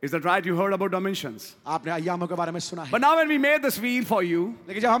 Is that right? You heard about dimensions. आपने अय्यामों के बारे में सुना है। But now when we made this wheel for you,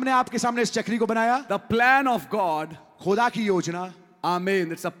 लेकिन जब हमने आपके सामने इस चक्री को बनाया, the plan of God, खुदा की योजना,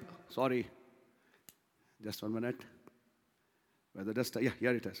 Amen. It's a, sorry. Just 1 minute. Whether just, yeah,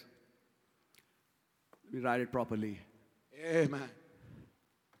 here it is. Let me write it properly. Amen.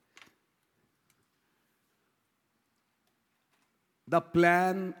 The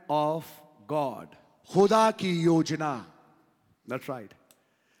plan of God. खुदा की योजना। That's right.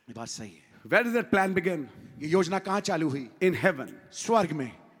 ये बात सही है। Where did that plan begin? ये योजना कहाँ चालू हुई? In heaven. स्वर्ग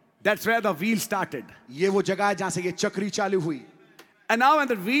में। That's where the wheel started. ये वो जगह है जहां से ये चक्री चालू हुई। And now when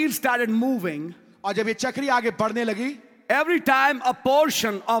the wheel started moving, और जब ये चक्री आगे बढ़ने लगी, every time a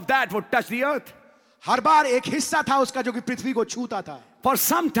portion of that would touch the earth. हर बार एक हिस्सा था उसका जो कि पृथ्वी को छूता था, For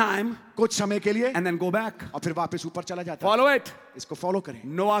some time कुछ समय के लिए, and then go back. और फिर वापस ऊपर चला जाता। Follow it. इसको फॉलो करें।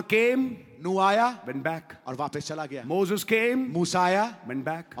 Noah came, नूह आया went back. और वापस चला गया। Moses came, मूसा आया went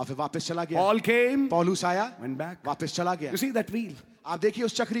back. और फिर वापस चला गया। Paul came, पौलुस आया, went back. वापस चला गया। You see that wheel? आप देखिए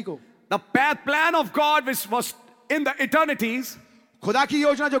उस चक्री को। The plan of God, which was in the eternities, खुदा की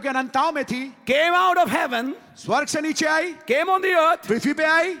योजना जो कि अनंताओं में थी, came out of heaven, स्वर्ग से नीचे आई, came on the earth, पृथ्वी पे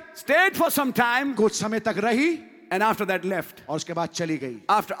आई, stayed for some time, कुछ समय तक रही and after that left. और उसके बाद चली गई,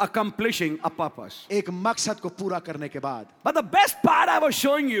 After accomplishing a purpose. एक मकसद को पूरा करने के बाद। But the best part I was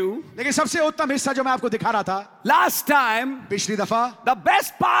showing you लेकिन सबसे उत्तम हिस्सा जो मैं आपको दिखा रहा था last time, पिछली दफा, the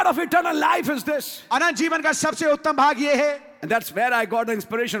best part of eternal life is this. अनंत जीवन का सबसे उत्तम भाग ये है, And that's where I got the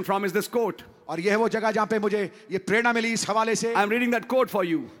inspiration from, is this quote. और ये है वो जगह जहां पे मुझे ये प्रेरणा मिली इस हवाले से। I'm reading that quote for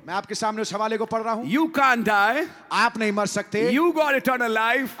you. मैं आपके सामने उस हवाले को पढ़ रहा हूं। You can't die. आप नहीं मर सकते, You got eternal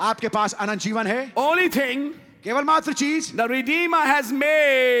life. आपके पास अनंत जीवन है। Only thing, केवल मात्र चीज, the Redeemer has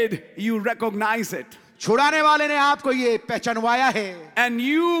made you recognize it. छुड़ाने वाले ने आपको ये पहचानवाया है, And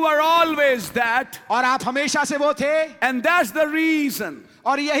you were always that. और आप हमेशा से वो थे, And that's the reason.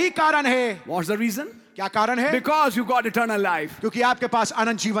 और यही कारण है। What's the reason? क्या कारण है? Because you got eternal life. क्योंकि आपके पास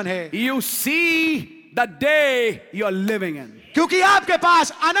अनंत जीवन है। You see the day you're living in. क्योंकि आपके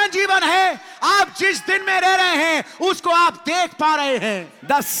पास अनंत जीवन है, आप जिस दिन में रह रहे हैं उसको आप देख पा रहे हैं।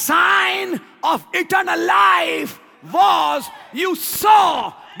 The sign of eternal life was you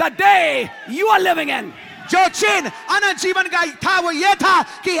saw the day you are living in. जो चिन्ह अनंत जीवन का था वो ये था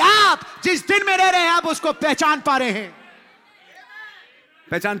कि आप जिस दिन में रह रहे हैं आप उसको पहचान पा रहे हैं।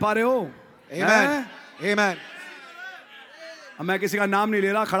 पहचान पा रहे हो? Amen. Amen. अब मैं किसी का नाम नहीं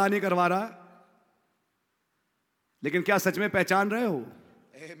ले रहा, खड़ा नहीं करवा रहा, लेकिन क्या सच में पहचान रहे हो?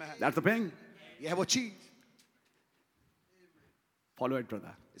 Amen. That's the thing. यह है वो चीज। Follow it,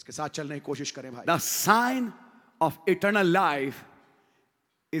 brother. इसके साथ चलने की कोशिश करें भाई। The sign of eternal life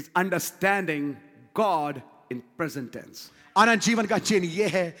is understanding God in present tense. अनंत जीवन का चिन्ह यह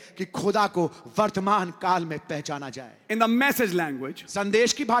है कि खुदा को वर्तमान काल में पहचाना जाए। In the message language,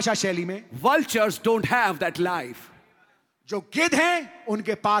 संदेश की भाषा शैली में vultures don't have that life. जो गिद्ध हैं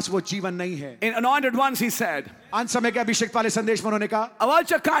उनके पास वो जीवन नहीं है। In Anointed Ones, he said, अंत समय के अभिषेक वाले संदेश में उन्होंने कहा, a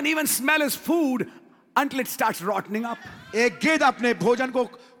vulture can't even smell his food until it starts rotting up. एक गिद्ध अपने भोजन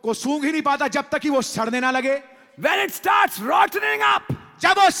को सूंघ ही नहीं पाता जब तक कि वो सड़ने ना लगे। When it starts rotting up,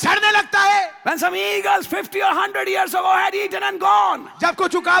 जब वो सड़ने लगता है, when some eagles 50 or 100 years ago had eaten and gone, जब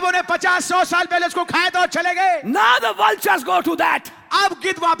कुछ उकाबों ने 50-100 साल पहले उसको खाया था और चले गए, now the vultures go to that. अब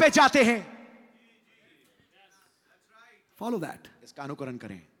गिद्ध वहां पे जाते हैं। Follow that. इसका अनुकरण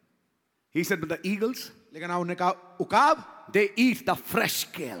करें। He said, but the eagles, लेकिन उन्होंने कहा उकाब they eat the fresh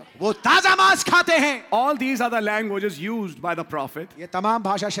scale. वो ताजा मांस खाते हैं। All these are the languages used by the prophet, ये तमाम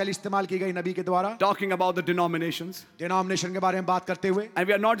भाषा शैली इस्तेमाल की गई नबी के द्वारा talking about the denominations. Denomination के बारे में बात करते हुए। And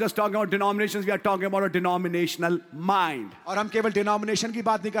we are not just talking about denominations, we are talking about a denominational mind. और हम केवल डिनोमिनेशन की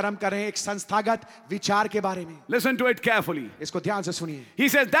बात नहीं कर, हम कर रहे हैं एक संस्थागत विचार के बारे में। Listen to it carefully. इसको ध्यान से सुनिए। He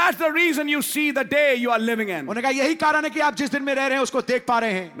says, that's the reason you see the day you are living in. उन्होंने कहा यही कारण है कि आप जिस दिन में रह रहे हैं उसको देख पा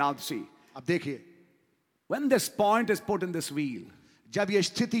रहे हैं। Now see, अब देखिए, when this point is put in this wheel, जब ये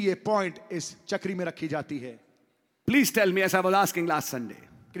स्थिति ये पॉइंट इस चक्री में रखी जाती है, please tell me, as I was asking last Sunday,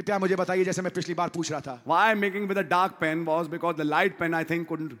 कृपया मुझे बताइए, जैसे मैं पिछली बार पूछ रहा था, why I'm making with a dark pen was because the light pen I think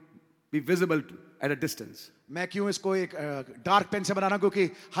couldn't be visible at a distance. मैं क्यों इसको एक डार्क पेन से बना रहा हूं,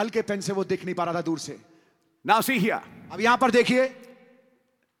 क्योंकि हल्के पेन से वो दिख नहीं पा रहा था दूर से। Now see here. अब यहां पर देखिए,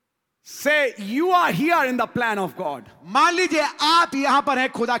 Say you are here in the plan of God. मान लीजिए आप यहां पर हैं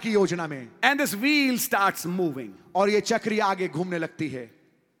खुदा की योजना में, And this wheel starts moving. और ये चक्री आगे घूमने लगती है।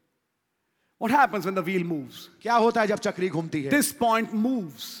 What happens when the wheel moves? क्या होता है जब चक्री घूमती है? This point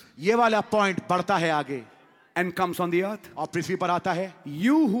moves ये वाला पॉइंट बढ़ता है आगे and comes on the earth. और पृथ्वी पर आता है।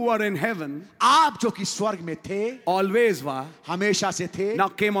 You who are in heaven आप जो कि स्वर्ग में थे, always were, हमेशा से थे, now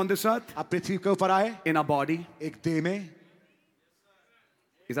came on this earth अब पृथ्वी के ऊपर आए in a body. एक देह में।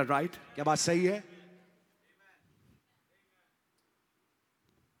 Is that right? क्या बात सही है?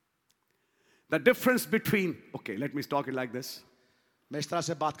 The difference between, okay, let me talk it like this. मैं इस तरह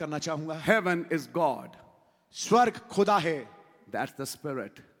से बात करना चाहूंगा। Heaven is God. स्वर्ग खुदा है, That's the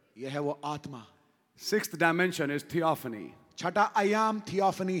spirit. यह है वो आत्मा। Sixth dimension is theophany. छठा आयाम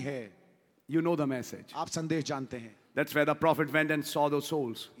थियोफनी है। You know the message. आप संदेश जानते हैं। That's where the prophet went and saw those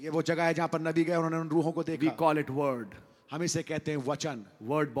souls. ये वो जगह है जहां पर नबी गए, उन्होंने उन रूहों को We देखा। call it word. हम इसे कहते हैं वचन,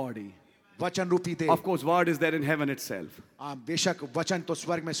 Word body. वचन रूपी थे। Of course, word is there in heaven itself. बेशक वचन तो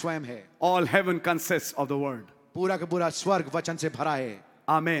स्वर्ग में स्वयं है। All heaven consists of the word. पूरा का पूरा स्वर्ग वचन से भरा है।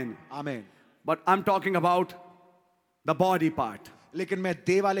 Amen. आमीन। But I'm talking about the body part. लेकिन मैं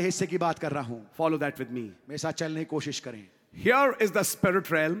देह वाले हिस्से की बात कर रहा हूं। Follow that with me. मेरे साथ चलने की कोशिश करें। Here is the spirit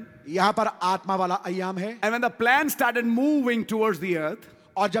realm. यहां पर आत्मा वाला आयाम है, And when the plan started moving towards the earth,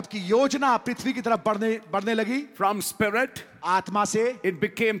 और जबकि योजना पृथ्वी की तरफ बढ़ने लगी, from spirit, आत्मा से it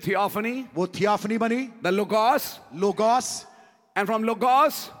became theophany, वो थियोफनी बनी, the logos, logos, and from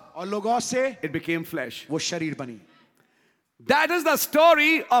logos, और लोगोस से it became flesh. वो शरीर बनी। That is the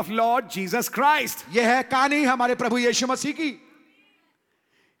story of Lord Jesus Christ. यह है कहानी हमारे प्रभु यीशु मसीह की।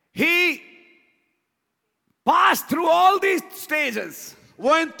 He passed through all these stages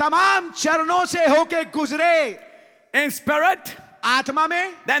वो इन तमाम चरणों से होके गुजरे, in spirit, आत्मा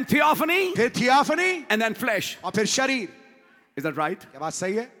में, then theophany, फिर थियोफनी, and then flesh. और फिर शरीर। Is that right? क्या बात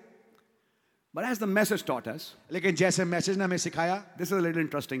सही है? But as the message taught us, लेकिन जैसे मैसेज ने हमें सिखाया, this is a little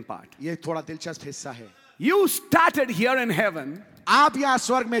interesting part. ये थोड़ा दिलचस्प हिस्सा है। You started here in heaven, आप यहाँ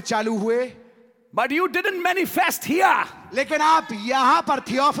स्वर्ग में चालू हुए, but you didn't manifest here. लेकिन आप यहाँ पर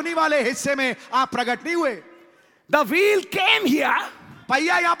थियोफनी वाले हिस्से में आप प्रकट नहीं हुए। The wheel came here,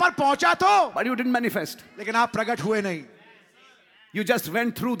 पहिया यहाँ पर पहुंचा तो, but you didn't manifest. लेकिन आप प्रकट हुए नहीं। You just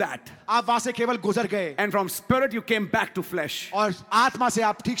went through that. आप वहां से केवल गुजर गए, And from spirit, you came back to flesh. और आत्मा से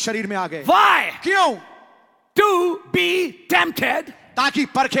आप ठीक शरीर में आ गए। Why? क्यों? To be tempted, ताकि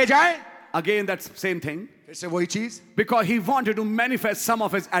परखे जाए, Again, that's same thing. फिर से वही चीज, Because he wanted to manifest some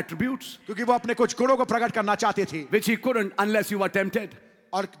of his attributes, क्योंकि वो अपने कुछ गुणों को प्रकट करना चाहते थे, which he couldn't unless you were tempted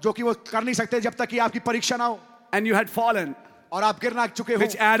और जो कि वो कर नहीं सकते जब तक कि आपकी परीक्षा ना हो and you had fallen, और आप गिरना चुके हो,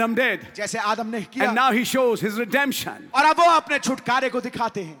 which Adam did. जैसे आदम ने किया। And now he shows his redemption. और अब वो अपने छुटकारे को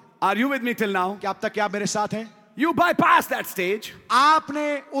दिखाते हैं। Are you with me till now? क्या अब तक क्या आप मेरे साथ हैं? You bypassed that stage,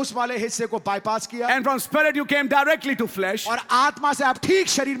 आपने उस वाले हिस्से को बाईपास किया and from spirit you came directly to flesh. और आत्मा से आप ठीक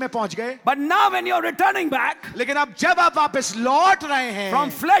शरीर में पहुंच गए। But now when you're returning back लेकिन अब जब आप वापस लौट रहे हैं, from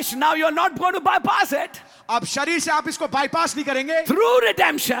flesh, now you're not going to bypass it अब शरीर से आप इसको बाईपास नहीं करेंगे, through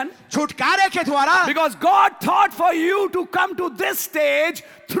redemption, छुटकारे के द्वारा, because God thought for you to come to this stage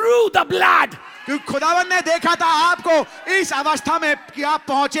through the blood. क्योंकि खुदावन ने देखा था आपको इस अवस्था में कि आप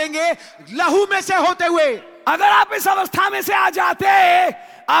पहुंचेंगे लहू में से होते हुए। अगर आप इस अवस्था में से आ जाते,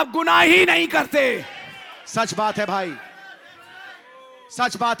 आप गुनाह ही नहीं करते। सच बात है भाई,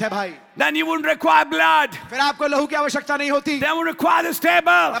 सच बात है भाई। Then you wouldn't require blood. फिर आपको लहू की आवश्यकता नहीं होती, Then you would require this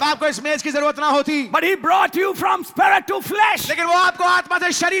table. अब आपको इस मेज की जरूरत ना होती। But he brought you from spirit to flesh, लेकिन वो आपको आत्मा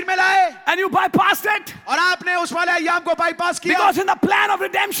से शरीर में लाए and you bypassed it और आपने उस वाले अय्याम को बाईपास किया, because in the plan of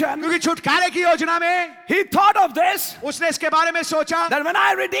redemption, क्योंकि छुटकारे की योजना में he thought of this, उसने इसके बारे में सोचा that when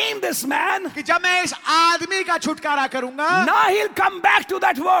I redeem this man, कि जब मैं इस आदमी का छुटकारा करूंगा, now he'll come back to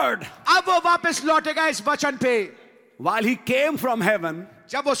that word. अब वो वापस लौटेगा इस वचन पे। While he came from heaven,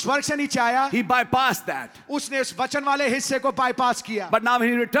 जब वो स्वर्ग से नीचे आया, he bypassed that. उसने उस वचन वाले हिस्से को बाईपास किया, But now when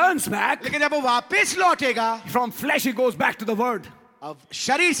he returns back, लेकिन जब वो वापस लौटेगा, from flesh he goes back to the word. अब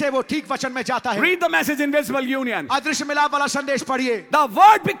शरीर से वो ठीक वचन में जाता है। Read the message in Visible Union. अदृश्य मिलाप वाला संदेश पढ़िए। The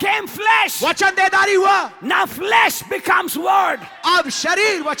word became flesh. वचन देदारी हुआ, Now flesh becomes word. अब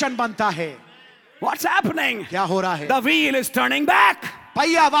शरीर वचन बनता है। What's happening? क्या हो रहा है? The wheel is turning back.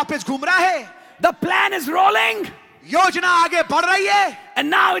 पहिया वापस घूम रहा है, The plan is rolling. योजना आगे बढ़ रही है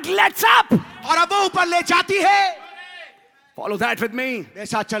And now it lets up. और अब वो ऊपर ले जाती है। Follow that with me. मेरे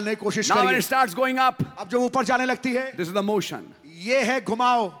साथ चलने की कोशिश Now when करिए। it starts going up, अब जो ऊपर जाने लगती है, this is the motion. ये है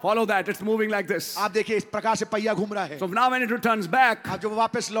घुमाओ। Follow that. It's moving like this. आप देखिए इस प्रकार से पहिया घूम रहा है। So now when it returns back, अब जब वो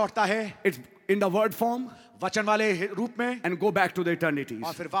वापस लौटता है it's in the word form वचन वाले रूप में and go back to the eternities.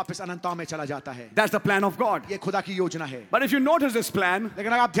 और फिर वापस अनंतता में चला जाता है। That's the plan of God. ये खुदा की योजना है। But if you notice this plan,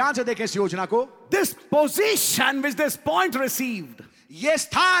 लेकिन अगर आप ध्यान से देखें इस योजना को, this position which this point received, ये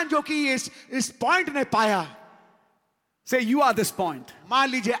स्थान जो कि इस पॉइंट ने पाया, say you are this point. मान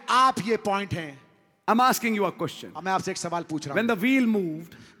लीजिए आप ये पॉइंट हैं। I'm asking you a question. अब मैं आपसे एक सवाल पूछ रहा When हूं, the wheel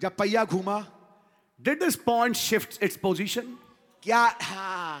moved, जब पहिया घूमा, did this point shift its position? क्या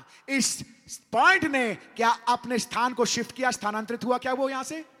हाँ, इस पॉइंट ने क्या अपने स्थान को शिफ्ट किया, स्थानांतरित हुआ क्या वो यहां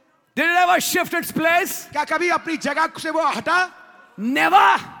से? Did it ever shift its place? क्या कभी अपनी जगह से वो हटा?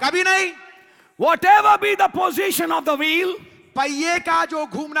 Never. कभी नहीं। Whatever be the position of the wheel, पहिए का जो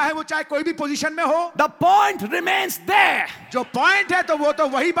घूमना है वो चाहे कोई भी पोजीशन में हो, the point remains there. जो पॉइंट है तो वो तो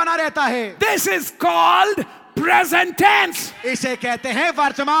वही बना रहता है। This is called present tense इसे कहते हैं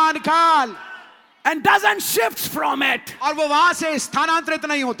वर्तमान काल, and doesn't shift from it. और वो वहां से स्थानांतरित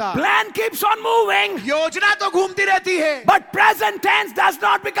नहीं होता। Plan keeps on moving, योजना तो घूमती रहती है, but present tense does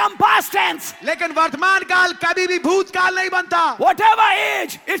not become past tense. लेकिन वर्तमान काल कभी भी भूतकाल नहीं बनता। Whatever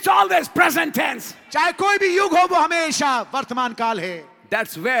age, it's always present tense. चाहे कोई भी युग हो वो हमेशा वर्तमान काल है।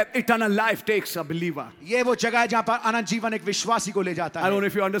 That's where eternal life takes a believer. ये वो जगह है जहां पर अनंत जीवन एक विश्वासी को ले जाता I don't know है।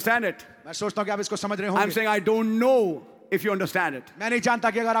 if you understand it. मैं सोचता हूं कि आप इसको समझ रहे I'm होंगे। saying I don't know if you understand it. मैं नहीं जानता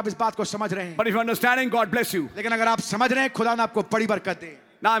कि अगर आप इस बात को समझ रहे हैं, But if you're understanding, God bless you. लेकिन अगर आप समझ रहे हैं खुदा ने आपको बड़ी बरकत दे।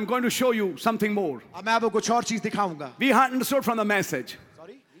 Now I'm going to show you something more. अब मैं आपको कुछ और चीज दिखाऊंगा। We understood from the message.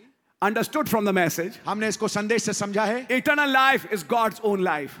 Understood from the message. हमने इसको संदेश से समझा है, Eternal life is God's own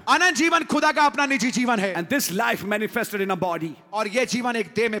life. अनंत जीवन खुदा का अपना निजी जीवन है, And this life manifested in a body. और ये जीवन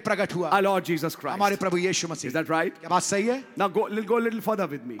एक देह में प्रकट हुआ, Our Lord Jesus Christ. हमारे प्रभु यीशु Is मसीह। that right? क्या बात सही है? Now go a little further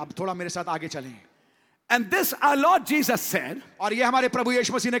with me. अब थोड़ा मेरे साथ आगे चलें। And this our Lord Jesus said, और ये हमारे प्रभु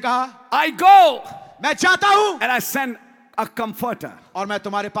यीशु मसीह ने कहा, I go मैं चाहता हूं and I send a comforter. और मैं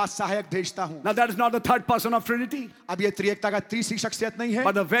तुम्हारे पास सहायक भेजता हूं। Now that is not the third person of Trinity, अब ये त्रिएकता का तीसरी शख्सियत नहीं है,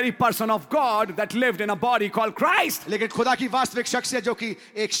 but the very person of God that lived in a body called Christ. लेकिन खुदा की वास्तविक शख्सियत जो कि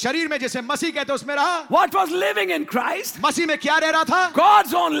एक शरीर में जैसे मसीह कहते हैं उसमें रहा। What was living in Christ? मसीह में क्या रह रहा था?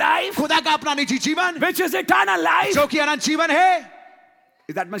 God's own life, खुदा का अपना निजी जीवन, which is eternal life. जो कि अनंत जीवन है।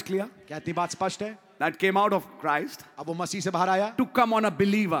 Is that much clear? क्या इतनी बात स्पष्ट है? That came out of Christ अब वो मसीह से बाहर आया to come on a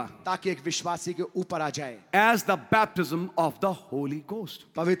believer ताकि एक विश्वासी के ऊपर आ जाए, as the baptism of the Holy Ghost.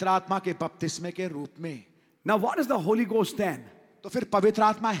 पवित्र आत्मा के बपतिस्मे के रूप में। Now what is the Holy Ghost then? तो फिर पवित्र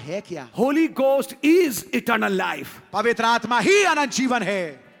आत्मा है क्या? Holy Ghost is eternal life. पवित्र आत्मा ही अनंत जीवन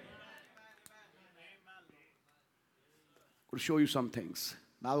है। I'll show you some things.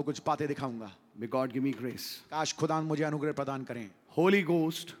 मैं आपको कुछ बातें दिखाऊंगा। May God give me grace. काश खुदा मुझे अनुग्रह प्रदान करें। Holy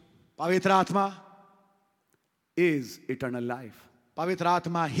Ghost पवित्र आत्मा, is eternal life, पवित्र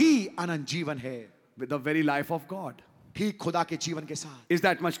आत्मा ही अनंत जीवन है, with the very life of God. ठीक खुदा के जीवन के साथ। Is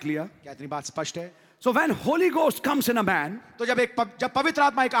that much clear? क्या इतनी बात स्पष्ट है? So when Holy Ghost comes in a man, तो जब पवित्र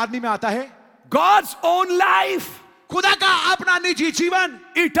आत्मा एक आदमी में आता है, God's own life, खुदा का अपना निजी जीवन,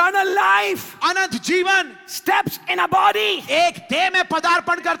 eternal life, अनंत जीवन steps in a body. एक देह में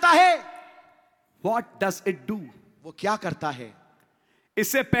पदार्पण करता है। What does it do? वो क्या करता है?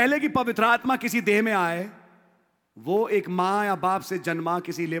 इससे पहले कि पवित्र आत्मा किसी देह में आए, वो एक मां या बाप से जन्मा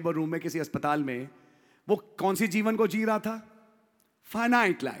किसी लेबर रूम में, किसी अस्पताल में, वो कौन सी जीवन को जी रहा था?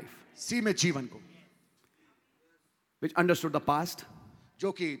 Finite life, सीमित जीवन को, which understood the past.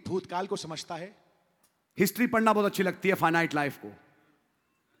 जो कि भूतकाल को समझता है। हिस्ट्री पढ़ना बहुत अच्छी लगती है फाइनाइट लाइफ को।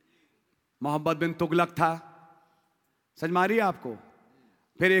 मोहम्मद बिन तुगलक था, समझ मारिए आपको।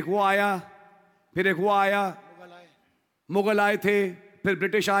 फिर एक वो आया, फिर एक वो आया, मुगल आए थे, फिर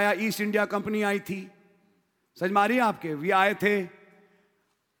ब्रिटिश आया, ईस्ट इंडिया कंपनी आई थी, समझ मारिए आपके, वे आए थे।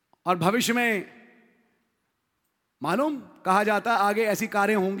 और भविष्य में मालूम कहा जाता आगे ऐसी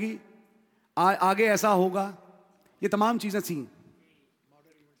कारें होंगी, आगे ऐसा होगा, ये तमाम चीजें थी,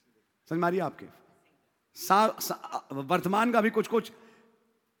 समझ मारिए आपके। वर्तमान का भी कुछ कुछ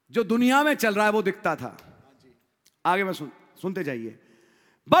जो दुनिया में चल रहा है वो दिखता था। आगे में सुनते जाइए।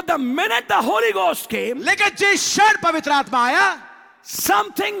 But the minute the Holy Ghost came, लेकिन जिस क्षण पवित्र आत्मा आया,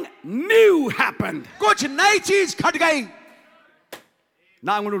 something new happened. कुछ नई चीज घट गई।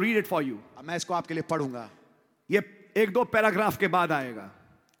 Now I'm going to read it for you. अब मैं इसको आपके लिए पढ़ूंगा। ये एक दो पैराग्राफ के बाद आएगा,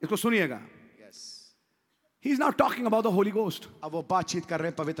 इसको सुनिएगा। He's now talking about the Holy Ghost, अब वो बातचीत कर रहे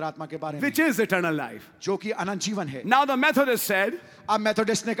हैं पवित्र आत्मा के बारे में, which is eternal life. जो कि अनंत जीवन है। Now the Methodist said, अब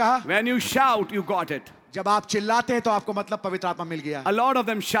मेथोडिस्ट ने कहा, when you shout, you got it. जब आप चिल्लाते हैं तो आपको मतलब पवित्र आत्मा मिल गया। A lot of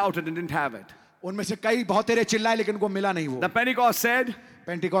them shouted and didn't have it. उनमें से कई बहुत तेरे चिल्लाए लेकिन उनको मिला नहीं वो। The Pentecost said,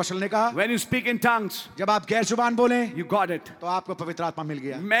 पेंटिकॉस्टल ने कहा, when you speak in tongues, जब आप गैर जुबान बोलें you got it. तो आपको पवित्र आत्मा मिल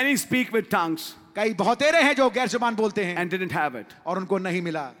गया। Many speak with tongues कई बहुत तेरे हैं जो गैर जुबान बोलते हैं and didn't have it. और उनको नहीं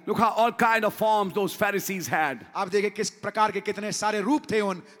मिला। Look how all kind of forms those Pharisees had. आप देखिए किस प्रकार के कितने सारे रूप थे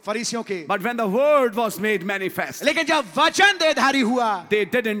उन फरीसियों के। But when the word was made manifest, लेकिन जब वचन देहधारी हुआ, they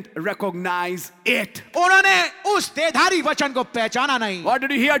didn't recognize it. उन्होंने उस देहधारी वचन को पहचाना नहीं। What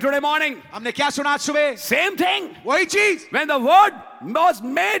did you hear today morning? हमने क्या सुना आज सुबह? Same thing. वही चीज। When the word was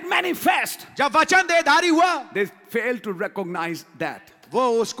made manifest, जब वचन देहधारी हुआ, they failed to recognize that. वो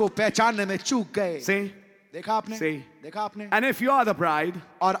उसको पहचानने में चूक गए। See? देखा आपने? See? देखा आपने? And if you are the bride,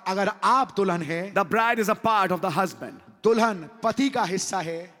 और अगर आप दुल्हन हैं, the bride is a part of the husband. दुल्हन पति का हिस्सा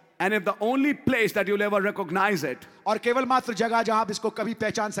है, And if the only place that you'll ever recognize it और केवल मात्र जगह जहां आप इसको कभी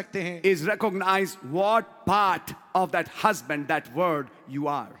पहचान सकते हैं is recognize what part of that husband, that word you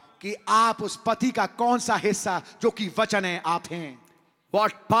are. कि आप उस पति का कौन सा हिस्सा जो कि वचन है आप हैं।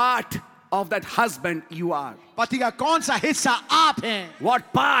 What part of that husband you are. पति का कौन सा हिस्सा आप हैं। What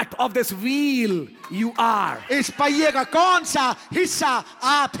part of this wheel you are. इस पहिए का कौन सा हिस्सा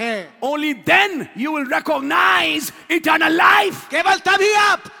आप हैं। Only then you will recognize eternal life. केवल तभी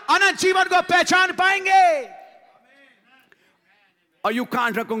आप अनंत जीवन को पहचान पाएंगे। Or you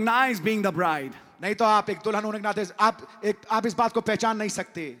can't recognize being the bride. नहीं तो आप एक दुल्हन होने के नाते आप इस बात को पहचान नहीं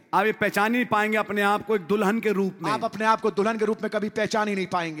सकते। आप ये पहचान ही नहीं पाएंगे अपने आप को एक दुल्हन के रूप में। आप अपने आप को दुल्हन के रूप में कभी पहचान ही नहीं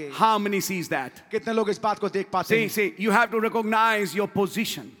पाएंगे। How many sees that? कितने लोग इस बात को देख पाते हैं? See, you have to recognize your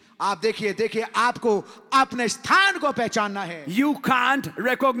position. आप देखिए आपको अपने स्थान को पहचानना है। You can't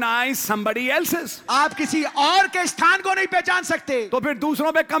recognize somebody else's. आप किसी और के स्थान को नहीं पहचान सकते। तो फिर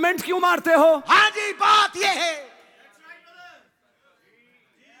दूसरों पे कमेंट्स क्यों मारते हो? हाँ जी, बात ये है।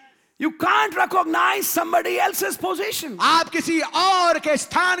 You can't recognize somebody else's position. आप किसी और के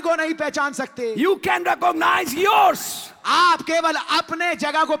स्थान को नहीं पहचान सकते। You can recognize yours. आप केवल अपने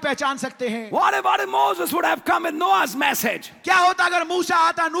जगह को पहचान सकते हैं। What if Moses would have come with Noah's message? क्या होता अगर मूसा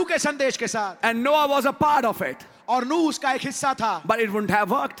आता नूह के संदेश के साथ? And Noah was a part of it. और नूह उसका एक हिस्सा था। But it wouldn't have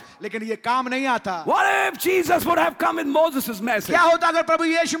worked. लेकिन ये काम नहीं आता। What if Jesus would have come with Moses' message? क्या होता अगर प्रभु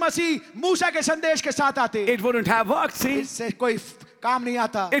यीशु मसीह मूसा के संदेश के साथ आते? It wouldn't have worked, see? इससे कोई काम नहीं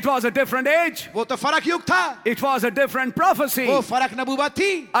आता। It was a different age. वो तो फर्क युग था। It was a different prophecy. वो फर्क नबूवत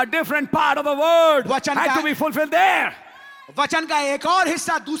थी। A different part of the word वचन had का- to be fulfilled there. वचन का एक और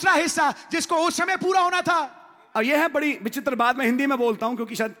हिस्सा, दूसरा हिस्सा जिसको उस समय पूरा होना था। अब यह है बड़ी विचित्र बात, मैं हिंदी में बोलता हूं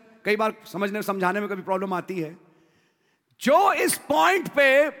क्योंकि शायद कई बार समझने समझाने में कभी प्रॉब्लम आती है। जो इस पॉइंट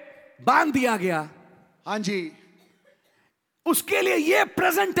पे बांध दिया गया, हाँ जी, उसके लिए ये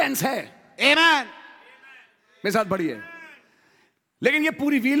प्रेजेंट टेंस है। आमेन। मेरे साथ बड़ी है, लेकिन ये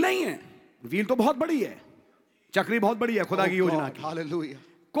पूरी व्हील नहीं है। व्हील तो बहुत बड़ी है, चक्री बहुत बड़ी है खुदा की योजना की। हालेलुया।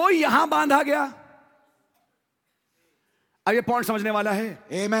 कोई यहां बांधा गया। अब ये पॉइंट समझने वाला है।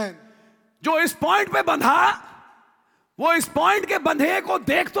 Amen. जो इस पॉइंट पे बंधा, वो इस पॉइंट के बंधे को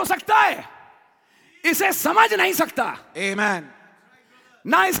देख तो सकता है, इसे समझ नहीं सकता। Amen.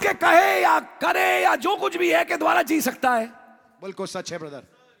 ना इसके कहे या करे या जो कुछ भी है के द्वारा जी सकता है। बिल्कुल सच है ब्रदर।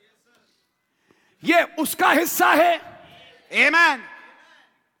 ये उसका हिस्सा है, Amen.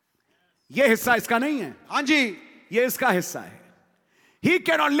 ये हिस्सा इसका नहीं है, हाँ जी, ये इसका हिस्सा है। He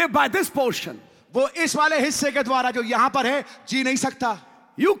cannot live by this portion. वो इस वाले हिस्से के द्वारा जो यहां पर है जी नहीं सकता।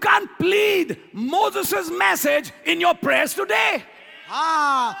 You can't plead Moses' message in your prayers today.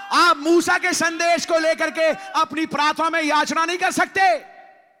 हाँ, आप मूसा के संदेश को लेकर के अपनी प्रार्थना में याचना नहीं कर सकते।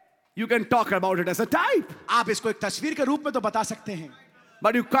 You can talk about it as a type, आप इसको एक तस्वीर के रूप में तो बता सकते हैं,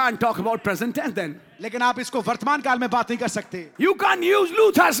 but you can't talk about present tense then. लेकिन आप इसको वर्तमान काल में बात नहीं कर सकते। You can't use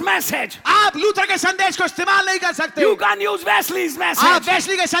Luther's message. आप लूथर के संदेश को इस्तेमाल नहीं कर सकते। You can't use Wesley's आप message.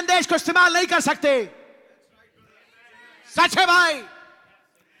 वेस्ली के संदेश को इस्तेमाल नहीं कर सकते। सच है भाई।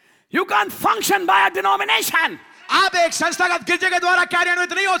 You can't function by a denomination आप एक संस्थागत गिरजे के द्वारा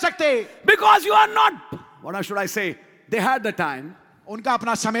कार्यान्वित नहीं हो सकते, because you are not. What should I say? They had the time. उनका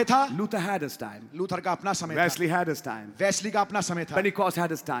अपना समय था। Luther had his time. Luther का अपना समय था, Wesley had his time. Wesley का अपना समय था, Pentecost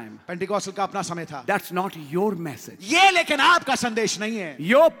had his time. Pentecostal का अपना समय था। That's not your message. ये लेकिन आपका संदेश नहीं है।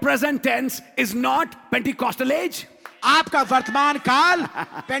 Your present tense is not Pentecostal age. आपका वर्तमान काल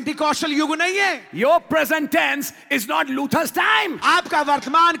पेंटिकॉस्टल युग नहीं है। Your present tense is not Luther's time. आपका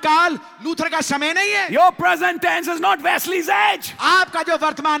वर्तमान काल लूथर का समय नहीं है। Your present tense is not Wesley's age. आपका जो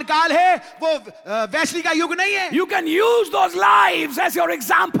वर्तमान काल है वो वेस्ली का युग नहीं है। You can use those lives as your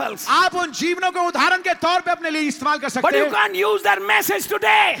examples, आप उन जीवनों को उदाहरण के तौर पे अपने लिए इस्तेमाल कर but सकते you हैं, can't use their message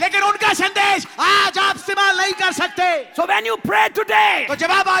today. लेकिन उनका संदेश आज आप इस्तेमाल नहीं कर सकते। So when you pray today, तो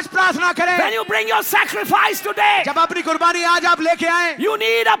जब आप आज प्रार्थना करें, when you bring your sacrifice today, जब अपनी कुर्बानी आज आप लेके आए, you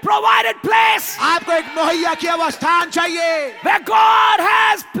need a provided place आपको एक मुहैया किया हुआ स्थान चाहिए, where God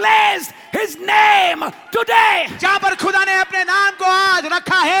has placed His name today. जहां पर खुदा ने अपने नाम को आज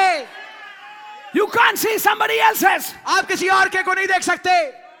रखा है। You can't see somebody else's. आप किसी और के को नहीं देख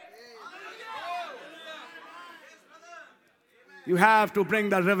सकते। You have to bring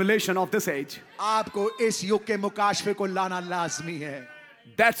the revelation of this age. आपको इस युग के मुकाशफे को लाना लाजमी है।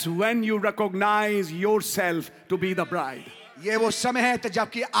 That's when you recognize yourself to be the bride. ये वो समय है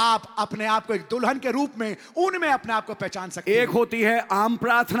जबकि आप अपने आप को एक दुल्हन के रूप में उनमें अपने आप को पहचान सकते एक हैं। होती है आम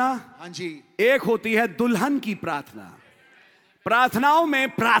प्रार्थना, हाँ जी, एक होती है दुल्हन की प्रार्थना। प्रार्थनाओं में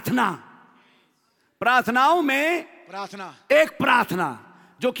प्रार्थना, प्रार्थनाओं में प्रार्थना, एक प्रार्थना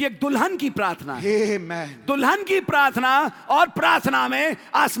जो कि एक दुल्हन की प्रार्थना है। आमेन, दुल्हन की प्रार्थना और प्रार्थना में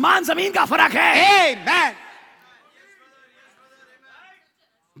आसमान जमीन का फर्क है। आमेन।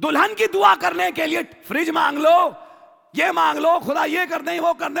 दुल्हन की दुआ करने के लिए फ्रिज मांग लो, ये मांग लो, खुदा ये कर दे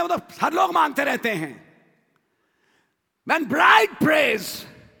वो कर दे, वो तो हर लोग मांगते रहते हैं। When bride prays,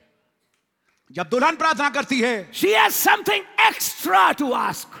 जब दुल्हन प्रार्थना करती है, she has something extra to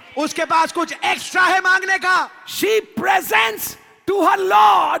ask. उसके पास कुछ एक्स्ट्रा है मांगने का। She presents to her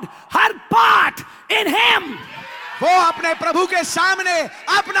Lord her part in Him. वो अपने प्रभु के सामने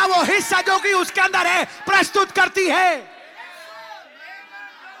अपना वो हिस्सा जो कि उसके अंदर है प्रस्तुत करती है।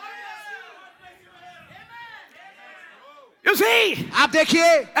 You see, आप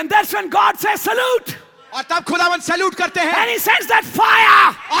देखिए, and that's when God says salute, और तब खुदावन सैल्यूट करते हैं and He sends that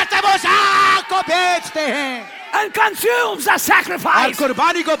fire और तब उस आग को भेजते हैं and consumes the और sacrifice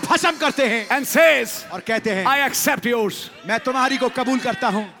कुर्बानी को भस्म करते हैं and says, और कहते हैं I accept yours. मैं तुम्हारी को कबूल करता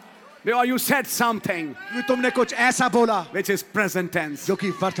हूं, Because you said something क्योंकि तुमने कुछ ऐसा बोला which is present tense. जो कि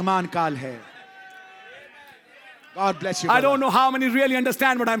वर्तमान काल है। God bless you. I brother. don't know how many really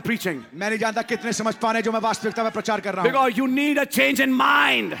understand what I'm preaching. मैं नहीं जानता कितने समझ पा रहे हैं जो मैं वास्तविकता में प्रचार कर रहा हूं, Because you need a change in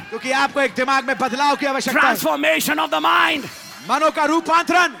mind, क्योंकि आपको एक दिमाग में बदलाव की आवश्यकता है, transformation of the mind मनो का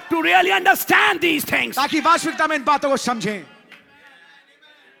रूपांतरण, to really understand these things. ताकि वास्तविकता में इन बातों को समझें।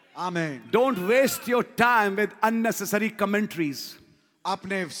 आमीन। Don't waste your time with unnecessary commentaries.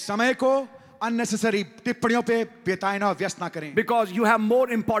 अपने समय को अननेसेसरी टिप्पणियों पे बिताएं ना, व्यस्त ना करें, Because you have more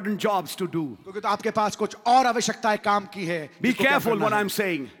important jobs to do. क्योंकि तो आपके पास कुछ और आवश्यकताएं काम की है। Be जिसको क्या careful करना what है। I'm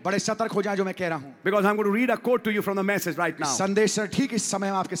saying. बड़े सतर्क हो जाएं जो मैं कह रहा हूं। Because I'm going to read a quote to you from the message right now. संदेश से ठीक इस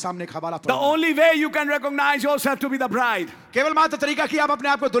समय में आपके सामने एक हवाला The पड़ा। only way you can recognize yourself to be the bride केवल मात्र तरीका कि आप अपने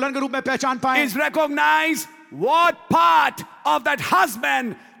आप को दुल्हन के रूप में पहचान पाएं is recognize what part of that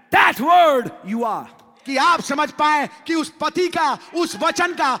husband, that word you are. कि आप समझ पाएं कि उस पति का, उस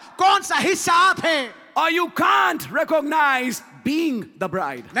वचन का कौन सा हिस्सा आप हैं। Or you can't recognize being the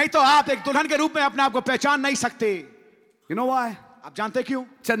bride. नहीं तो आप एक दुल्हन के रूप में अपने आप को पहचान नहीं सकते। You know why? आप जानते क्यों?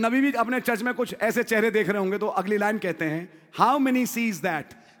 नबी भी अपने चर्च में कुछ ऐसे चेहरे देख रहे होंगे तो अगली लाइन कहते हैं, How many sees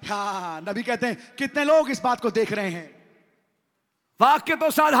that? हाँ, नबी कहते हैं कितने लोग इस बात को देख रहे हैं। वाक्य तो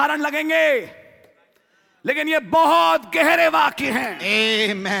साधारण लगेंगे, लेकिन ये बहुत गहरे वाक्य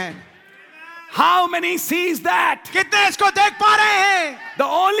हैं। आमेन। How many sees that? कितने इसको देख पा रहे हैं? The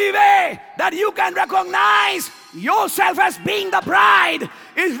only way that you can recognize yourself as being the bride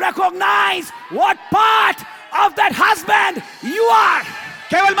is recognize what part of that husband you are.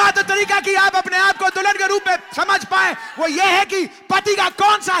 केवल मात्र तरीका कि आप अपने आप को दुल्हन के रूप में समझ पाए वो ये है कि पति का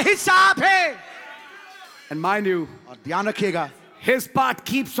कौन सा हिस्सा आप है। And mind you, और ध्यान रखिएगा, his part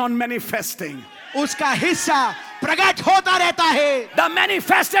keeps on manifesting. उसका हिस्सा प्रकट होता रहता है। The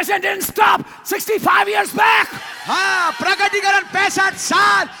manifestation didn't stop 65 years back. हाँ, प्रकटीकरण 65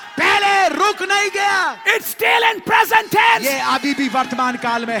 साल पहले रुक नहीं गया। It's still in present tense. ये अभी भी वर्तमान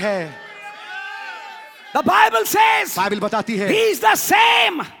काल में है। The Bible says बाइबल बताती है he's the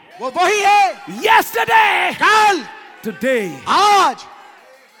same वो वही है, yesterday, कल, today. आज।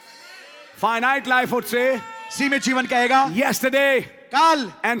 Finite life would say सीमित जीवन कहेगा yesterday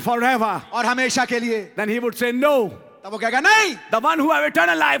कल and forever. और हमेशा के लिए। Then he would say no. तब वो कहेगा नहीं। The one who have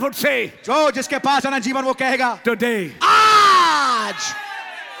eternal life would say जो जिसके पास अनंत जीवन वो कहेगा today. आज।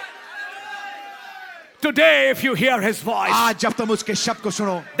 Today, if you hear his voice, आज जब तुम उसके शब्द को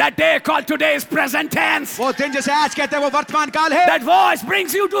सुनो, that day called today is present tense. वो दिन जैसे आज कहते हैं वो वर्तमान काल है। That voice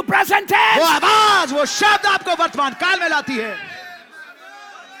brings you to present वो tense. आवाज, वो शब्द आपको वर्तमान काल में लाती है।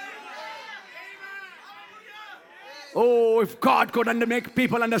 Oh, if God could make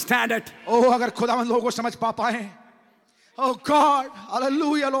people understand it. ओह, अगर खुदावंद लोगों को समझ पा पाए। Oh God,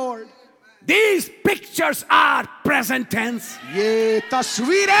 hallelujah Lord. These pictures are present tense. ये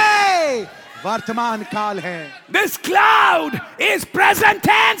तस्वीरें वर्तमान काल है। This cloud is present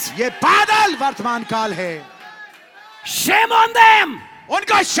tense. ये बादल वर्तमान काल है। Shame on them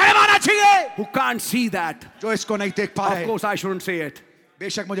उनको शर्म आना चाहिए who can't see that. जो इसको नहीं देख पा Of रहे। course, I shouldn't say it.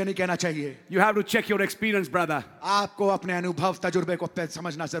 बेशक मुझे नहीं कहना चाहिए। You have to check your experience, brother, आपको अपने अनुभव तजुर्बे को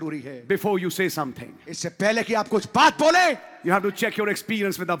समझना जरूरी है। before you say something. इससे पहले कि आप कुछ बात बोले, You have to check your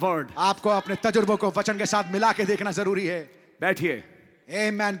experience with the word. आपको अपने तजुर्बों को वचन के साथ मिला के देखना जरूरी है। बैठिए.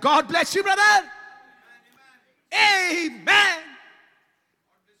 Amen. God bless you, brother. Amen.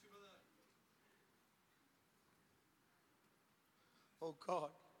 Oh God.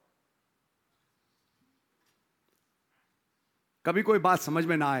 कभी कोई बात समझ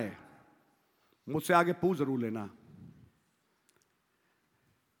में ना आए, मुझसे आगे पूछ जरूर लेना।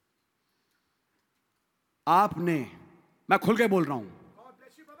 आपने, मैं खुल के बोल रहा हूं,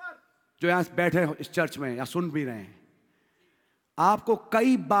 जो यहां बैठे हो इस चर्च में या सुन भी रहे हैं, आपको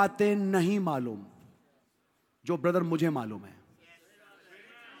कई बातें नहीं मालूम जो ब्रदर मुझे मालूम है।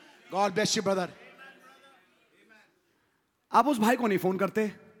 God bless you, brother. आप उस भाई को नहीं फोन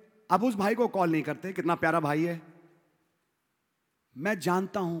करते, आप उस भाई को कॉल नहीं करते, कितना प्यारा भाई है। मैं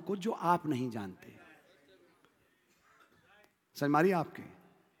जानता हूं कुछ जो आप नहीं जानते। समझ मारिए आपके।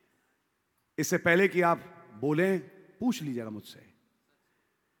 इससे पहले कि आप बोले, पूछ लीजिएगा मुझसे।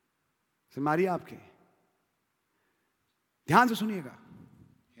 समझ मारिए आपके। ध्यान से सुनिएगा।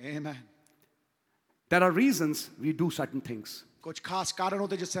 Amen. There are reasons we do certain things. कुछ खास कारण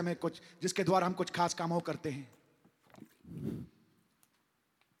होते जिससे हमें कुछ, जिसके द्वारा हम कुछ खास काम करते हैं।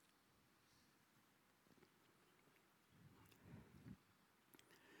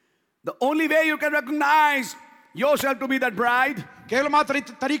 The only way you can recognize yourself to be that bride केवल मात्र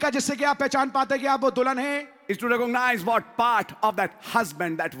तरीका जिससे कि आप पहचान पाते हैं कि आप वो दुल्हन हैं, is to recognize what part of that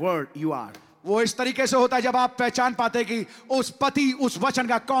husband, that word you are. वो इस तरीके से होता है जब आप पहचान पाते हैं कि उस पति, उस वचन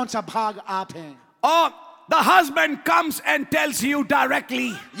का कौन सा भाग आप हैं। Or the husband comes and tells you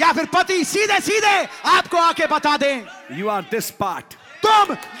directly, या फिर पति सीधे सीधे आपको आके बता दें, you are this part.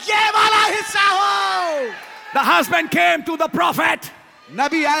 तुम ये वाला हिस्सा हो। The husband came to the prophet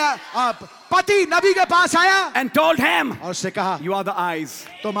नबी आया, पति नबी के पास आया and told him, और उससे कहा, you are the eyes.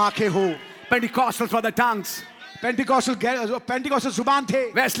 तुम आंखें हो। Pentecostals were the tongues. Pentecostal जुबान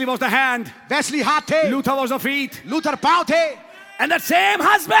थे, Wesley was the hand. Wesley हाथ थे, Luther was the feet. Luther पांव थे, And that same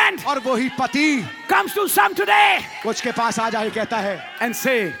husband और वही पति comes to some today कुछ के पास आ जाए कहता है and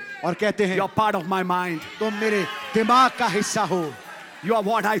say, और कहते हैं, you're part of my mind. तुम मेरे दिमाग का हिस्सा हो, You are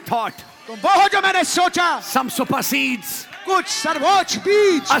what I thought. तुम वो हो जो मैंने सोचा। Some supersedes कुछ सर्वोच्च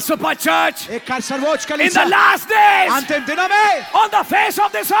बीज, a super church एक सर्वोच्च in कलीसिया the last days अंतिम दिनों में on the face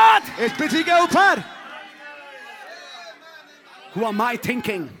of this earth. इस पृथ्वी के ऊपर। Who am I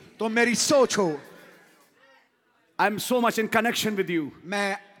thinking? तुम मेरी सोच हो। I'm so much in connection with you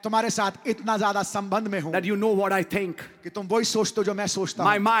मैं तुम्हारे साथ इतना ज्यादा संबंध में हूँ that you know what I think. कि तुम वही सोचते हो जो मैं सोचता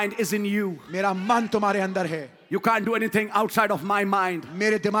My हूँ। mind is in you. मेरा मन तुम्हारे अंदर है। You can't do anything outside of my mind.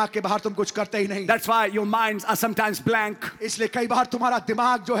 मेरे दिमाग के बाहर तुम कुछ करते ही नहीं. That's why your minds are sometimes blank. इसलिए कई बार तुम्हारा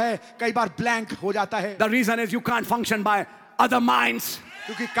दिमाग जो है कई बार ब्लैंक हो जाता है. The reason is you can't function by other minds.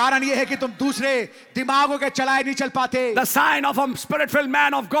 क्योंकि कारण ये है कि तुम दूसरे दिमागों के चलाए नहीं चल पाते. The sign of a spirit-filled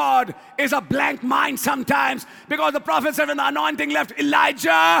man of God is a blank mind sometimes, because the prophet said when the anointing left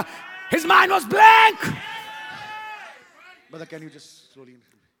Elijah, his mind was blank. Brother, can you just slowly?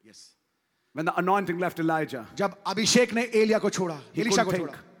 Yes. When the anointing left Elijah, जब अभिषेक ने एलिया को छोड़ा, he Elisha couldn't को think.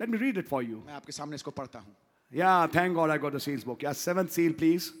 छोड़ा. Let me read it for you. मैं आपके सामने इसको पढ़ता हूँ. Yeah, thank God I got the seals book. Yeah, 7th seal,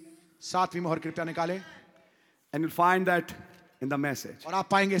 please. 7वीं मोहर कृपया निकाले. And you'll find that in the message. और आप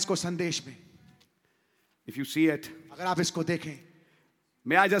पाएंगे इसको संदेश में. If you see it, अगर आप इसको देखें,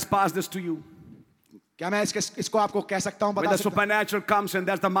 may I just pass this to you? क्या मैं इसको आपको कह सकता हूँ, When बता the सकता हूँ? supernatural comes in,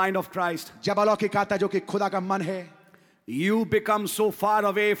 that's the mind of Christ. जब अलौकिक आता है जो कि खुदा का मन है, You become so far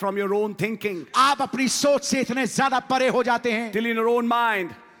away from your own thinking, आप अपनी सोच से इतने ज्यादा परे हो जाते हैं till in your own mind.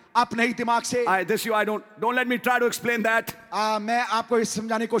 अपने ही दिमाग से. I don't let me try to explain that, मैं आपको इस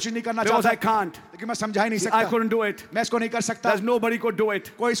समझाने की कोशिश नहीं करना because I चाहता, can't. लेकिन मैं समझा ही नहीं I सकता. couldn't do it. मैं इसको नहीं कर सकता. There's nobody could do it.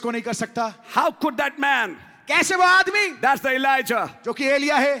 कोई इसको नहीं कर सकता. How could that man, कैसे वो आदमी that's the Elijah, जो कि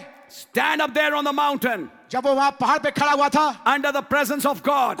एलिया है, stand up there on the mountain जब वो वहां पहाड़ पे खड़ा हुआ था under the presence of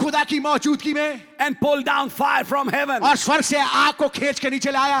God खुदा की मौजूदगी में, and pull down fire from heaven और स्वर्ग से आग को खींच के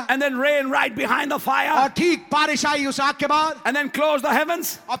नीचे लाया, and then rain right behind the और fire ठीक बारिश आई उस आग के बाद, and then close the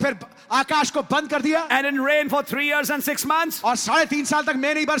heavens और फिर आकाश को बंद कर दिया, and then rain for 3 years and 6 months और 3.5 साल तक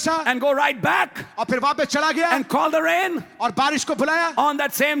मैं नहीं बरसा, and go right back और फिर वापस चला गया, and call the rain और बारिश को बुलाया on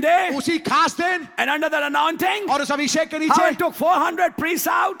that same day उसी खास दिन, and under that anointing. और उस अभिषेक के How नीचे, it took 400 priests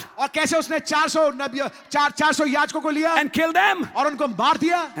out और कैसे उसने 400 याजकों को लिया and killed them और उनको मार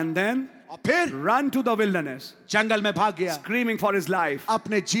दिया, and then और फिर run to the wilderness जंगल में भाग गया screaming for his life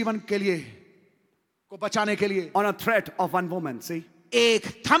अपने जीवन के लिए को बचाने के लिए, on a threat of one woman. See,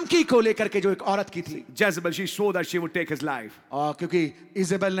 एक धमकी को लेकर के जो एक औरत की थी, Jezebel, she swore that she would take his life. और क्योंकि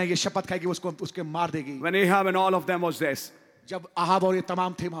इजेबेल ने ये शपथ खाई कि उसको उसके मार देगी. When Ahab and all of them was this, जब अहाब और ये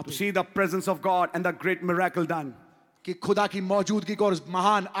तमाम थे वहां to पे, see the presence of God and the great miracle done. कि खुदा की मौजूदगी को और उस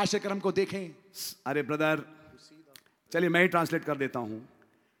महान आश्चर्यक्रम को देखें. अरे ब्रदर, चलिए मैं ही ट्रांसलेट कर देता हूं.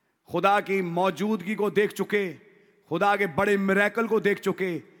 खुदा की मौजूदगी को देख चुके, खुदा के बड़े मिरेकल को देख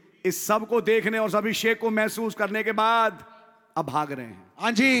चुके, इस सब को देखने और अभिषेक को महसूस करने के बाद अब भाग रहे हैं.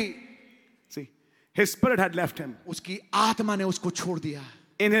 हाँ जी, See, his spirit had left him. उसकी आत्मा ने उसको छोड़ दिया.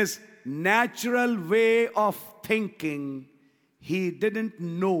 In his natural way of thinking, he didn't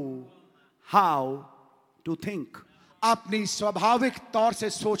know how to think. अपनी स्वाभाविक तौर से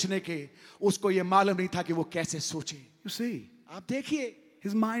सोचने के उसको ये मालूम नहीं था कि वो कैसे सोचे. You see, आप देखिए,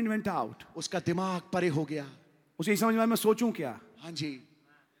 his mind went out. उसका दिमाग परे हो गया. उसे समझ में, मैं सोचूं क्या? हाँ जी,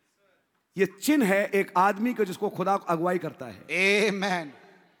 ये चिन्ह है एक आदमी को जिसको खुदा अगुवाई करता है. आमेन.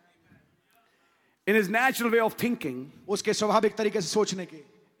 In his natural way of thinking, उसके स्वाभाविक तरीके से सोचने के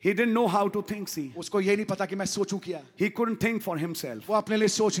he didn't know how to think. See, उसको ये नहीं पता कि मैं सोचूं क्या. he couldn't think for himself. वो अपने लिए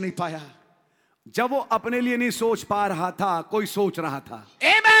सोच नहीं पाया. जब वो अपने लिए नहीं सोच पा रहा था, कोई सोच रहा था.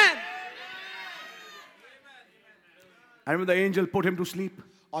 आमेन. And when the angel put him to sleep,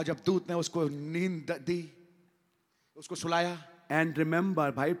 और जब दूत ने उसको नींद दी, उसको सुलाया, and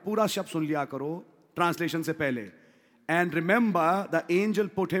remember, भाई पूरा शब्द सुन लिया करो ट्रांसलेशन से पहले. And remember, the angel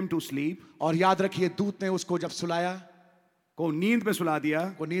put him to sleep, और याद रखिए दूत ने उसको जब सुलाया, को नींद में सुला दिया,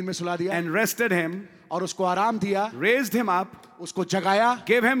 को नींद में सुला दिया, and rested him, और उसको आराम दिया, raised him up, उसको जगाया,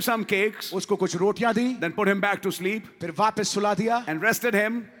 gave him some cakes, उसको कुछ रोटियां दी, then put him back to sleep, फिर वापस सुला दिया, and rested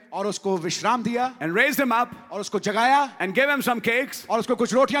him, और उसको विश्राम दिया, and raised him up, और उसको जगाया, and gave him some cakes और उसको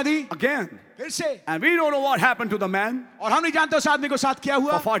कुछ रोटियां दी again. फिर से. And we don't know what happened to the man और हम नहीं जानते उस आदमी को साथ क्या for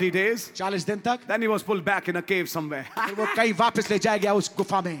हुआ. 40 days. 40 दिन तक Then he was pulled back in a cave somewhere. फिर वो कहीं वापस ले जाया गया उस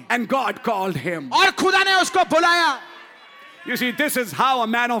गुफा में, And God called him. और खुदा ने उसको बुलाया. You see, this is how a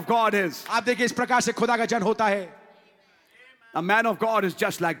man of God is. आप देखिए इस प्रकार से खुदा का जन होता है. A man of God is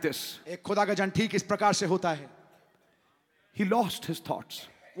just like this. एक खुदा का जन ठीक इस प्रकार से होता है. He lost his thoughts.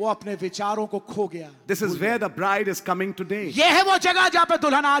 वो अपने विचारों को खो गया. This is where the bride is coming today. ये है वो जगह जहाँ पे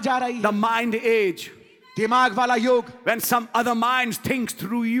दुल्हन आ जा रही है. The mind age. दिमाग वाला युग, When some other mind thinks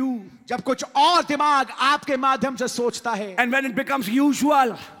through you. जब कुछ और दिमाग आपके माध्यम से सोचता है, And when it becomes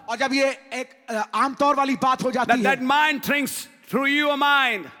usual और जब ये एक आमतौर वाली बात हो जाती that है that mind thinks through you a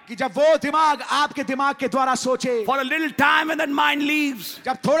mind कि जब वो दिमाग आपके दिमाग के द्वारा सोचे, for a little time and that mind leaves.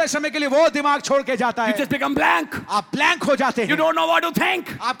 जब थोड़े समय के लिए वो दिमाग छोड़ के जाता You है, just become blank. आप ब्लैंक हो जाते You हैं. don't know what to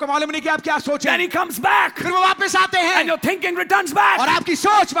think. आपको मालूम नहीं कि आप क्या सोचे. Then he comes back फिर वो वापस आते and हैं your thinking returns और back. आपकी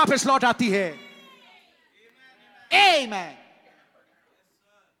सोच वापस लौट आती है. आमेन.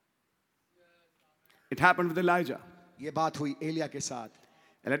 It happened with Elijah. ये बात हुई एलिया के साथ।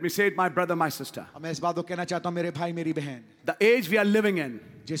 And let me say it, my brother, my sister. और मैं इस बात को कहना चाहता हूं मेरे भाई मेरी बहन, The age we are living in,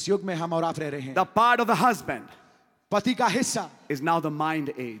 जिस युग में हम और आप रह रहे हैं, the part of the husband पति का हिस्सा is now the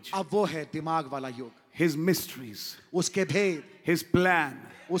mind age. अब वो है दिमाग वाला युग। His mysteries, उसके भेद, his plan,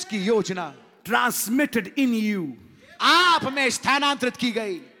 उसकी योजना transmitted in you. आप में स्थानांतरित की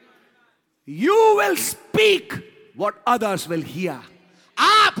गई। You will speak what others will hear.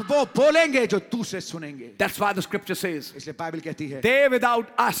 आप वो बोलेंगे जो दूसरे सुनेंगे। That's why the scripture says, इसलिए बाइबल कहती है they without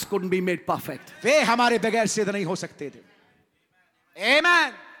us couldn't be made perfect. वे हमारे बगैर सिद्ध नहीं हो सकते थे।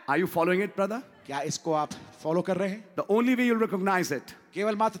 Amen। Are you following it, brother? क्या इसको आप फॉलो कर रहे हैं? The only way you'll recognize it,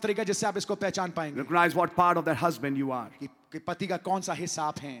 केवल मात्र तरीका जिससे आप इसको पहचान पाएंगे recognize what part of that husband you are. कि पति का कौन सा हिस्सा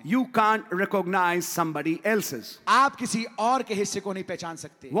आप हैं। You can't recognize somebody else's. आप किसी और के हिस्से को नहीं पहचान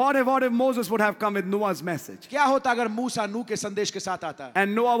सकते। What if Moses would have come with Noah's message? क्या होता अगर मूसा नूह के संदेश के साथ आता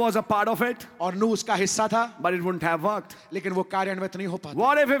And Noah was a part of it, और नूह उसका हिस्सा था, but it wouldn't have worked. लेकिन वो कार्यान्वित नहीं हो पाता।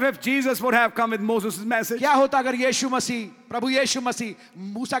 What if Jesus would have come with Moses' message? क्या होता अगर यीशु मसीह, प्रभु यीशु मसीह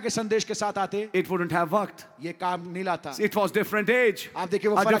मूसा के संदेश के साथ आते? It wouldn't have worked. ये काम नहीं लाता। It was different age. आप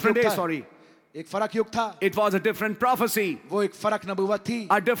देखिए वो A फर्क different युग age, था। sorry. एक फर्क युग था, It was a different prophecy. वो एक फर्क नबूवत थी,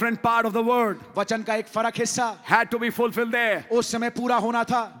 A different part of the word वचन का एक फर्क हिस्सा had to be fulfilled there. उस समय पूरा होना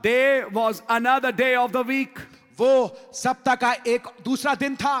था। Day was another day of the week. वो सप्ताह का एक दूसरा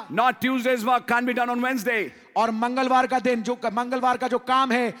दिन था, Not Tuesday's work can't be done on Wednesday. और मंगलवार का दिन जो मंगलवार का जो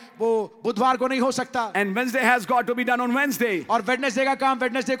काम है वो बुधवार को नहीं हो सकता, And Wednesday has got to be done on Wednesday. और वेडनेसडे का काम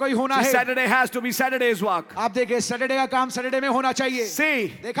वेडनेसडे को ही होना है। Saturday has to be Saturday's work. आप देखिए सैटरडे का काम सैटरडे में होना चाहिए। See,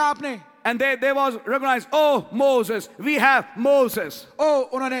 देखा आपने? and they was recognized, oh, Moses, we have Moses. ओ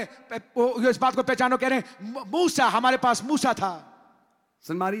उन्होंने इस बात को पहचानो, कह रहे हैं मूसा, हमारे पास मूसा था।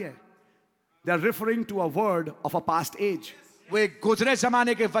 San Maria. They are referring to a word of a past age. वो एक गुजरे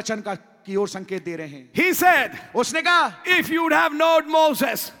जमाने के वचन का की ओर संकेत दे रहे हैं। He said, उसने कहा if you would have known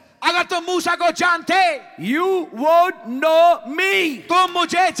Moses, अगर तुम मूसा को जानते you would know me. तुम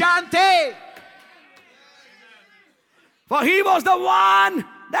मुझे जानते, For he was the one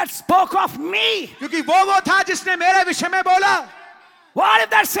that spoke of me. क्योंकि वो था जिसने मेरे विषय में बोला। What if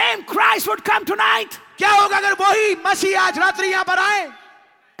that same Christ would come tonight क्या होगा अगर वही मसीह आज रात्रि यहाँ पर आए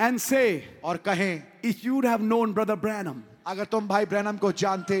and say, और कहें if you would have known Brother Branham, अगर तुम भाई ब्रैनम को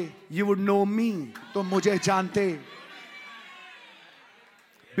जानते you would know me. तुम मुझे जानते,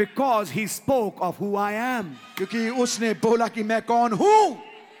 Because he spoke of who I am. क्योंकि उसने बोला कि मैं कौन हूं।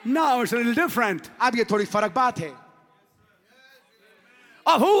 Now it's a little different. अब ये थोड़ी फर्क बात है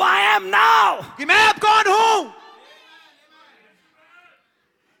Of who I am now. कि मैं अब कौन हूं।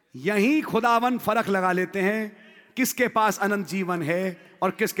 यही खुदावन फर्क लगा लेते हैं किसके पास अनंत जीवन है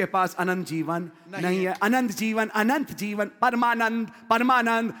और किसके पास अनंत जीवन नहीं है। अनंत जीवन,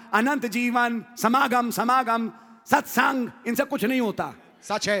 परमानंद, अनंत जीवन, समागम, सत्संग, इनसे कुछ नहीं होता।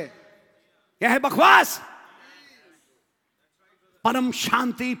 सच है, यह है बकवास। परम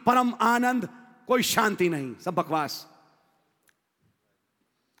शांति, परम आनंद, कोई शांति नहीं, सब बकवास।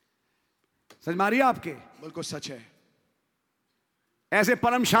 समझ मारिए आपके? बिल्कुल सच है। ऐसे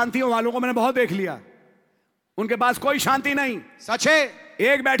परम शांतियों वालों को मैंने बहुत देख लिया, उनके पास कोई शांति नहीं। सच है।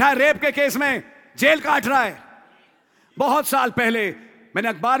 एक बैठा है रेप के केस में, जेल काट रहा है। बहुत साल पहले मैंने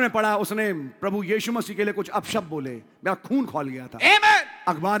अखबार में पढ़ा, उसने प्रभु यीशु मसीह के लिए कुछ अपशब्द बोले, मेरा खून खौल गया था। आमीन।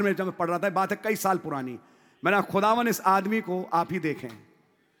 अखबार में जब मैं पढ़ रहा था, बात है कई साल पुरानी। मैंने खुदावन इस आदमी को आप ही देखें,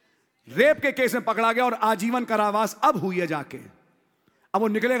 रेप के केस में पकड़ा गया और आजीवन कारावास अब हुई है जाके। अब वो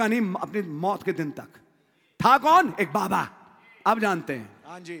निकलेगा नहीं अपनी मौत के दिन तक। था कौन? एक बाबा, अब जानते हैं।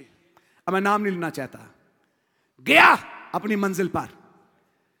 हाँ जी। अब मैं नाम नहीं लेना चाहता। गया अपनी मंजिल पर।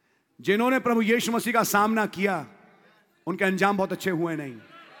 जिन्होंने प्रभु यीशु मसीह का सामना किया उनके अंजाम बहुत अच्छे हुए नहीं,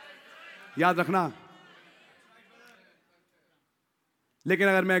 याद रखना। लेकिन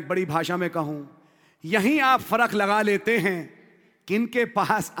अगर मैं एक बड़ी भाषा में कहूं, यहीं आप फर्क लगा लेते हैं कि इनके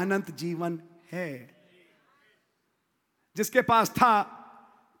पास अनंत जीवन है। जिसके पास था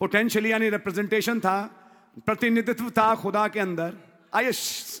पोटेंशियल यानी रिप्रेजेंटेशन था, प्रतिनिधित्व था खुदा के अंदर। आइए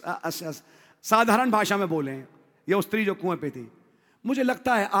साधारण भाषा में बोलें, ये उस स्त्री जो कुएं पे थी, मुझे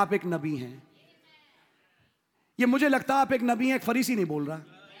लगता है आप एक नबी हैं। ये मुझे लगता है आप एक नबी हैं, एक फरीसी नहीं बोल रहा।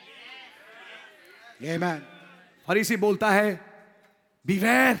 आमीन। फरीसी बोलता है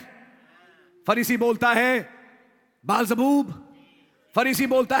बीवेर, फरीसी बोलता है बालजबूब, फरीसी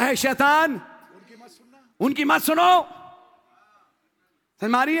बोलता है शैतान, उनकी मत सुनो।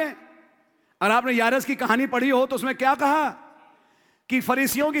 समझ मारिए? और आपने यारस की कहानी पढ़ी हो तो उसमें क्या कहा कि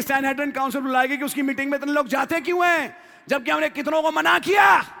फरीसियों की सैनहेड्रिन काउंसिल बुलाएगी कि उसकी मीटिंग में इतने लोग जाते क्यों हैं, जबकि हमने कितनों को मना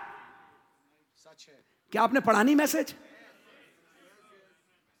किया। सच है। क्या आपने पढ़ा नहीं मैसेज?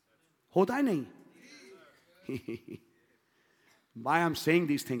 होता है नहीं। Why I'm saying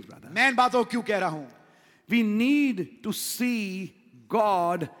these things, brother? मैं इन बातों को क्यों कह रहा हूं? We need to see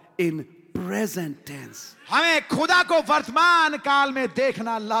God in present tense. हमें खुदा को वर्तमान काल में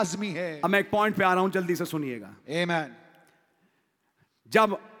देखना लाजमी है. अब मैं एक पॉइंट पे आ रहा हूं, जल्दी से सुनिएगा. आमीन.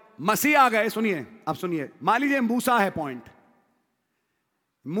 जब मसीह आ गए, सुनिए, अब सुनिए, मान लीजिए मूसा है पॉइंट.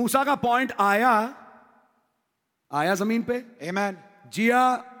 मूसा का पॉइंट आया जमीन पे, आमीन.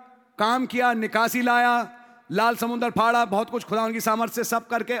 जिया, काम किया, निकासी लाया, लाल समुद्र फाड़ा, बहुत कुछ खुदा उनकी सामर्थ्य से सब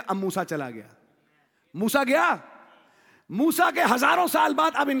करके अब मूसा चला गया. मूसा गया, मूसा के हजारों साल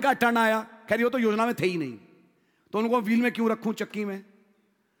बाद अब इनका टर्न आया. खैर वो तो योजना में थे ही नहीं, तो उनको व्हील में क्यों रखूं, चक्की में.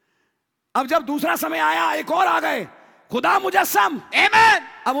 अब जब दूसरा समय आया, एक और आ गए, खुदा मुजस्सम. आमीन.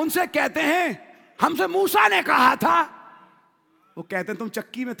 अब उनसे कहते हैं, हमसे मूसा ने कहा था. वो कहते हैं तुम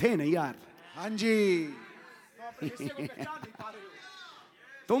चक्की में थे नहीं यार, हाँ जी.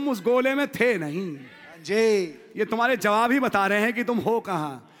 तुम उस गोले में थे नहीं. हाँ जी. ये तुम्हारे जवाब ही बता रहे हैं कि तुम हो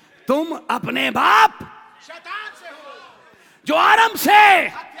कहां. तुम अपने बाप शैतान से हो, जो आरंभ से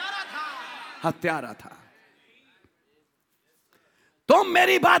हत्यारा था. हत्यारा था. तुम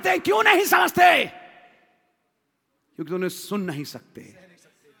मेरी बातें क्यों नहीं समझते? क्योंकि तुम सुन नहीं सकते,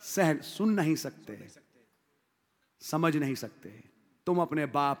 सुन नहीं सकते, समझ नहीं सकते. तुम अपने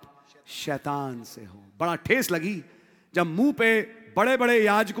बाप शैतान से हो. बड़ा ठेस लगी जब मुंह पे बड़े बड़े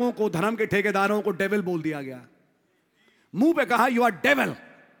याजकों को, धर्म के ठेकेदारों को डेविल बोल दिया गया. मुंह पे कहा you are devil,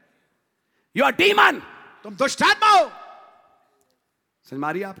 you are demon, तुम दुष्टात्मा हो. समझ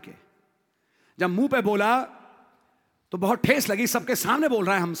मारी आपके. जब मुंह पे बोला तो बहुत ठेस लगी. सबके सामने बोल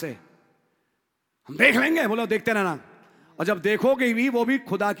रहा है हमसे, हम देख लेंगे. बोलो देखते रहना, और जब देखोगे भी वो भी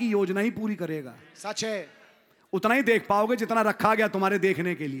खुदा की योजना ही पूरी करेगा. सच है. उतना ही देख पाओगे जितना रखा गया तुम्हारे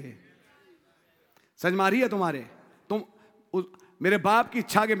देखने के लिए. समझ मारी है तुम्हारे. तुम मेरे बाप की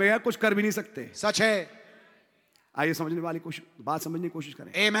इच्छा के बगैर कुछ कर भी नहीं सकते. सच है. आइए समझने वाली बात समझने की कोशिश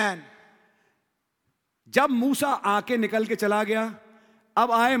करें. आमीन. जब मूसा आके निकल के चला गया,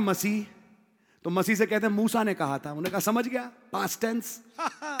 अब आए मसीह, तो मसीह से कहते हैं मूसा ने कहा था. उन्होंने कहा समझ गया, पास्ट टेंस.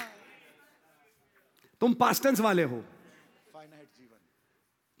 तुम पास्ट टेंस वाले हो.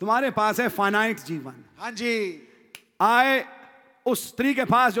 तुम्हारे पास है फाइनाइट जीवन. हाँ जी. आए उस स्त्री के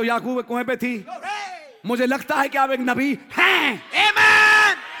पास जो याकूब के कुएं पे थी. मुझे लगता है कि आप एक नबी हैं.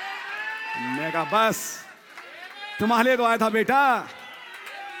 आमीन. मैं कहा बस तुम्हारे लिए तो आया था बेटा.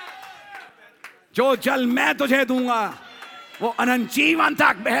 जो जल मैं तुझे दूंगा वो अनंत जीवन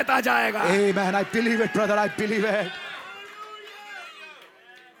तक बहता जाएगा. Amen. I believe it, brother. I believe it.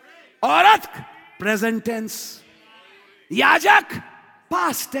 औरत प्रेजेंट टेंस, याजक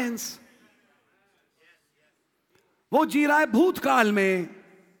पास्ट टेंस. वो जी रहा है भूतकाल में.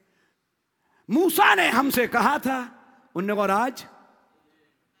 मूसा ने हमसे कहा था, उन्होंने कहा राज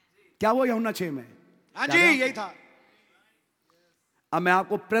क्या वो यूहन्ना 6 में. हाँ जी, यही था. अब मैं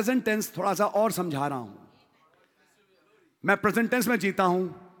आपको प्रेजेंट टेंस थोड़ा सा और समझा रहा हूं. मैं प्रेजेंट टेंस में जीता हूं,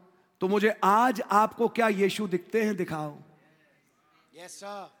 तो मुझे आज आपको क्या यीशु दिखते हैं दिखाओ. Yes,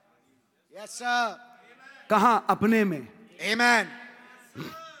 sir. Yes, sir. कहां? अपने में. Amen.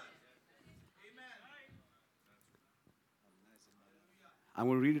 I'm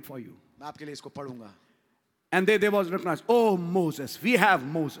going to read it for you. मैं आपके लिए इसको पढ़ूंगा. And there was recognized, oh Moses, we have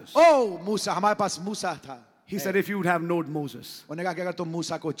Moses. ओ मूसा, हमारे पास मूसा था. He said, if you would have known Moses, उन्होंने कहा कि अगर तुम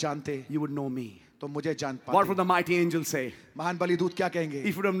मूसा को जानते you would know me. तो मुझे जान What would पाते. the mighty angel say? महान बलि दूत क्या कहेंगे?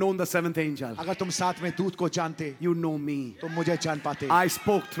 If you would have known the seventh angel, अगर तुम साथ में दूत को जानते you know me. तो मुझे जान पाते. I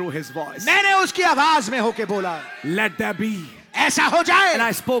spoke through his voice. मैंने उसकी आवाज में होके बोला Let there be. ऐसा हो जाए. And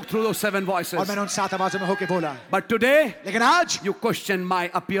I spoke through those 7 voices. और मैंने उन 7 आवाजों में होके बोला. But today, लेकिन आज you question my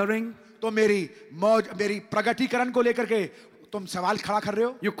appearing. तो मेरी प्रगटीकरण को लेकर के तुम सवाल खड़ा कर रहे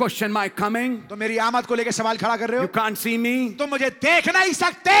हो. You question my coming. तो मेरी आमद को लेकर सवाल खड़ा कर रहे You हो. can't see me. तुम मुझे देख नहीं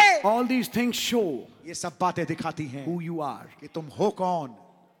सकते. All these things show ये सब बातें दिखाती हैं who you are. कि तुम हो कौन.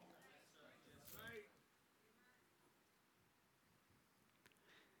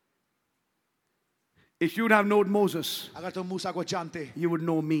 If you'd have known Moses, अगर तुम मूसा को जानते you would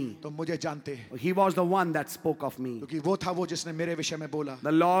know me. तो मुझे जानते. He was the one that spoke of me. क्योंकि वो था वो जिसने मेरे विषय में बोला.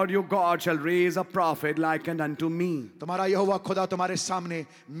 The Lord your God shall raise a prophet likened unto me. तुम्हारा यहोवा खुदा तुम्हारे सामने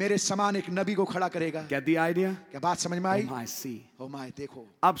मेरे समान एक नबी को खड़ा करेगा. Get the idea? क्या बात समझ में आई? Oh, I see. Oh my देखो.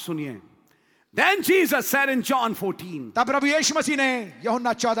 अब सुनिए. Then Jesus said in John 14. तब प्रभु यीशु मसीह ने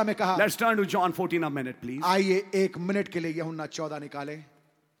यूहन्ना 14 में कहा. Let's turn to John 14 a minute, please. आइए 1 मिनट के लिए यूहन्ना 14 निकालें.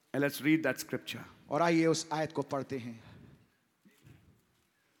 And let's read that scripture. और आइए उस आयत को पढ़ते हैं.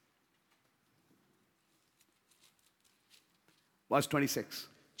 Verse 26.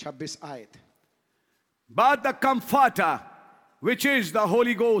 26 आयत. But the Comforter, which is the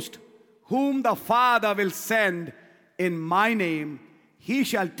Holy Ghost, whom the Father will send in my name, he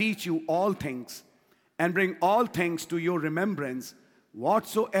shall teach you all things and bring all things to your remembrance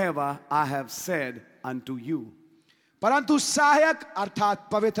whatsoever I have said unto you. परंतु सहायक अर्थात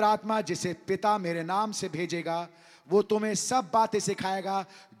पवित्र आत्मा जिसे पिता मेरे नाम से भेजेगा वो तुम्हें सब बातें सिखाएगा,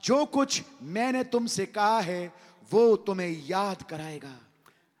 जो कुछ मैंने तुमसे कहा है वो तुम्हें याद कराएगा.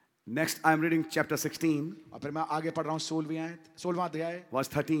 Next, I'm reading chapter 16, और फिर मैं आगे पढ़ रहा हूं 16वां अध्याय verse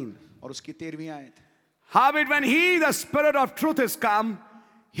 13. और उसकी 13वीं आयत. Howbeit, when he, the Spirit of truth, is come,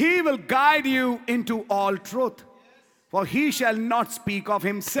 he will guide you into all truth. For he shall not speak of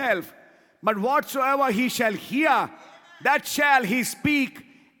himself, but whatsoever he shall hear, that shall he speak,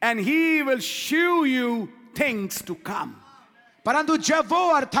 and he will shew you things to come. परंतु जब वो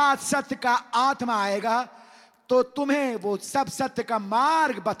अर्थात सत्य का आत्मा आएगा तो तुम्हें वो सब सत्य का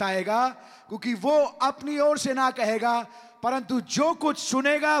मार्ग बताएगा, क्योंकि वो अपनी ओर से ना कहेगा परंतु जो कुछ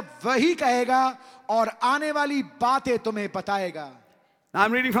सुनेगा वही कहेगा और आने वाली बातें तुम्हें बताएगा. Now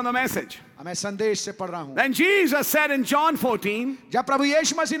I'm reading from the Message. मैं संदेश से पढ़ रहा हूं. Then Jesus said in John 14, जब प्रभु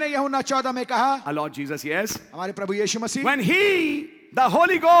यीशु मसीह ने यूहन्ना 14 में कहा, our Lord Jesus, yes, हमारे प्रभु यीशु मसीह, when he, the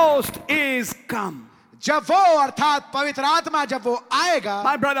Holy Ghost, is come. जब वो अर्थात पवित्र आत्मा जब वो आएगा,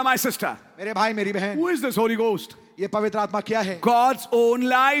 My brother, my sister, मेरे भाई मेरी बहन, who is this Holy Ghost? ये पवित्र आत्मा क्या है? God's own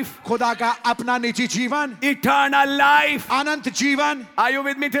life, खुदा का अपना निजी जीवन, eternal life. अनंत जीवन. Are you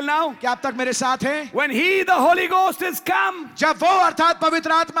with me till now? क्या अब तक मेरे साथ हैं? When he, the Holy Ghost, is come, जब वो अर्थात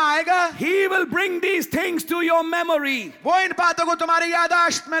पवित्र आत्मा आएगा, he will bring these things to your memory. वो इन बातों को तुम्हारी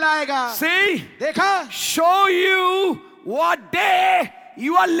याददाश्त में लाएगा. See? देखा? Show you what day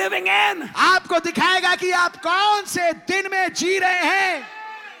you are living in. आपको दिखाएगा कि आप कौन से दिन में जी रहे हैं.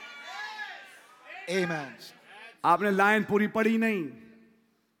 Amen. आपने लाइन पूरी पढ़ी नहीं.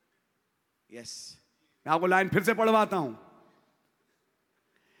 Yes. मैं आपको लाइन फिर से पढ़वाता हूं.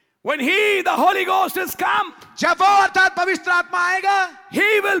 When he, the Holy Ghost, is come, जब वो अर्थात पवित्र आत्मा आएगा,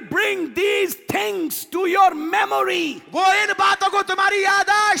 he will bring these things to your memory. वो इन बातों को तुम्हारी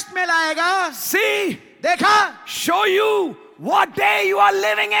याददाश्त में लाएगा. See? देखा? Show you what day you are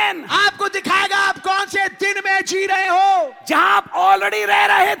living in. आपको दिखाएगा आप कौन से दिन में जी रहे हो. जहां आप ऑलरेडी रह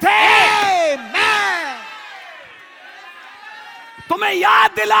रहे थे. Amen. तुम्हें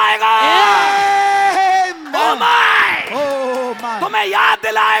याद दिलाएगा. Amen. Oh my! Oh my. तुम्हें याद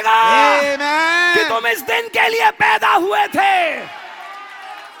दिलाएगा Amen. कि तुम इस दिन के लिए पैदा हुए थे.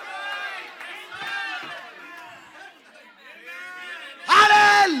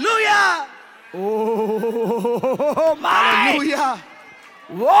 Hallelujah. Oh my! Hallelujah.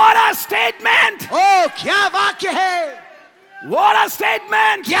 What a statement! Oh, क्या वाक्य है. What a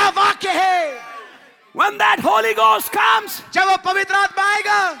statement! क्या वाक्य है. When that Holy Ghost comes, जब वो पवित्र आत्मा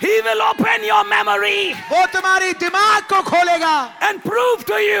आएगा, he will open your memory वो तुम्हारी दिमाग को खोलेगा and prove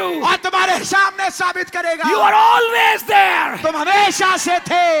to you और तुम्हारे सामने साबित करेगा. you are always there तुम हमेशा से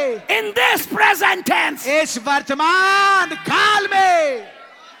थे. in this present tense. इस वर्तमान काल में.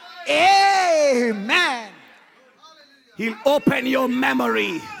 Amen. He'll open your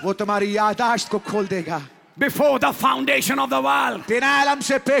memory वो तुम्हारी याददाश्त को खोल देगा. before the foundation of the world बिना अलम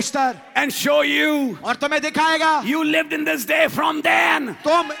से पेशतर. and show you और तुम्हें दिखाएगा you lived in this day from then.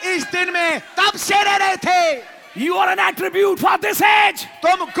 तुम इस दिन में तब से रह रहे थे. You are an attribute for this age.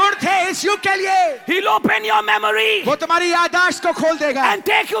 तुम गुण थे इस युग के लिए. He'll open your memory वो तुम्हारी याददाश्त को खोल देगा and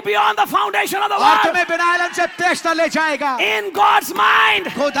take you beyond the foundation of the और world तुम्हें बिना अलम से पेशतर ले जाएगा. in God's mind.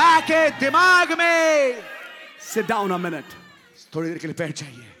 खुदा के दिमाग में. Sit down a minute. थोड़ी देर के लिए बैठ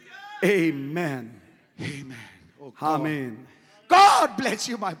जाइए. Amen. Amen. Oh, God. Amen. God bless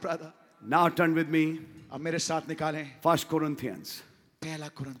you, my brother. Now turn with me, अब मेरे साथ निकालें 1 Corinthians पहला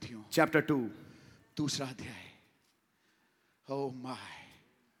कुरिन्थियों chapter 2. दूसरा अध्याय. Oh my.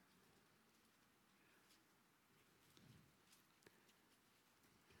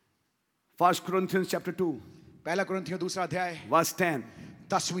 First Corinthians chapter 2, पहला कुरिन्थियों दूसरा अध्याय verse 10.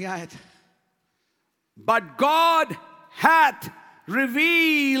 10वीं आयत. But God hath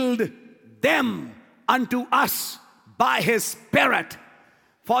revealed them unto us by his Spirit.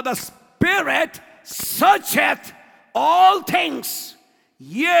 For the Spirit searcheth all things,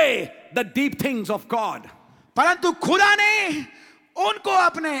 yea, the deep things of God. परंतु खुदा ने उनको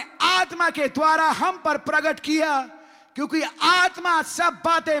अपने आत्मा के द्वारा हम पर प्रकट किया, क्योंकि आत्मा सब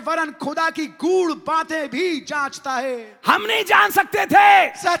बातें वरन खुदा की गूढ़ बातें भी जांचता है. हम नहीं जान सकते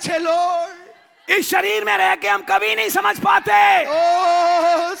थे. सच है लॉर्ड. इस शरीर में रह के हम कभी नहीं समझ पाते.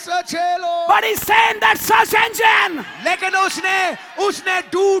 ओह सच है Lord. But he's saying that search engine, लेकिन उसने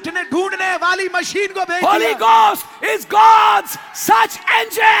ढूंढने वाली मशीन को भेज Holy दिया. Ghost is God's search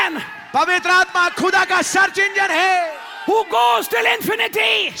engine. पवित्र आत्मा खुदा का सर्च इंजन है. who goes till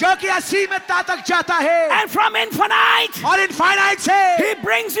infinity, जो कि असीमता तक जाता है, and from infinite, और इनफाइनाइट से he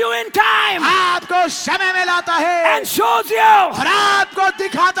brings you in time आपको समय में लाता है and shows you, और आपको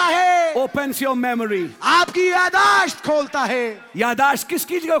दिखाता है, opens your memory. आपकी यादाश्त खोलता है. यादाश्त किस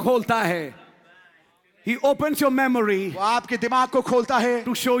चीज को खोलता है? He opens your memory वो आपके दिमाग को खोलता है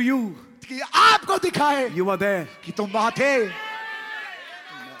to show you कि आपको दिखाए you were there. कि तुम वहां थे,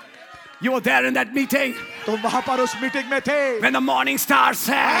 You were there in that meeting तुम वहां पर उस मीटिंग में थे. when the morning stars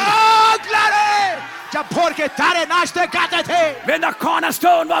sang, O, glory! जब भोर के तारे नाचते गाते थे, when the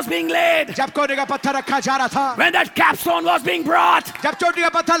cornerstone was being laid, जब कोने का पत्थर रखा जा रहा था, when that capstone was being brought. जब चोटी का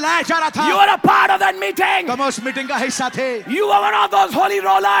पत्थर लाया जा रहा था, You were a part of that meeting. तुम उस मीटिंग का हिस्सा थे. You were one of those holy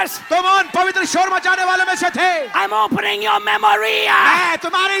rollers. तुम उन पवित्र शोर मचाने वाले में से थे. I'm opening your memory. मैं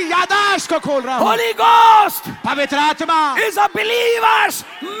तुम्हारी यादाश्त को खोल रहा हूँ. Holy Ghost पवित्र आत्मा is a believer's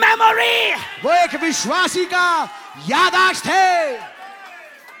memory. वो एक विश्वासी का यादाश्त है.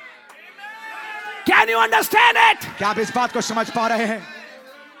 Can you understand it? क्या आप इस बात को समझ पा रहे हैं?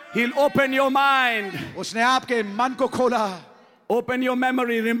 He'll open your mind, उसने आपके मन को खोला, open your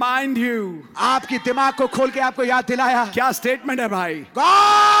memory, remind you. आपकी दिमाग को खोल के आपको याद दिलाया. क्या statement है भाई?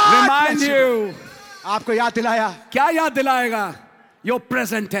 God Remind bless you. आपको याद दिलाया क्या याद दिलाएगा? Your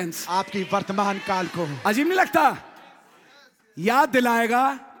present tense. आपकी वर्तमान काल को. अजीब नहीं लगता? याद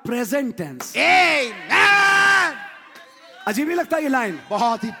दिलाएगा present tense. Amen. अजीब नहीं लगता ये लाइन?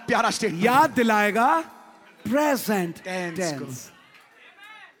 बहुत ही प्यारा स्टेटमेंट. याद दिलाएगा present Tense tense.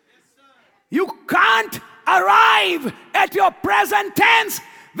 You can't arrive at your present tense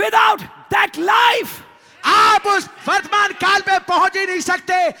without that life. आप उस वर्तमान काल में पहुंच ही नहीं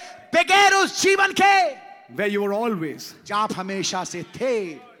सकते बगैर उस जीवन के Where you were always. जहाँ आप हमेशा से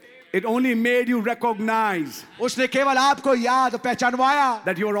थे. It only made you recognize उसने केवल आपको याद पहचानवाया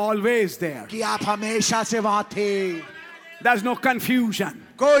that you're always there. कि आप हमेशा से वहां थे. There's no confusion.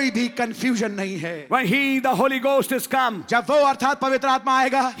 कोई भी कंफ्यूजन नहीं है. When He, the Holy Ghost, is come, जब वो अर्थात पवित्र आत्मा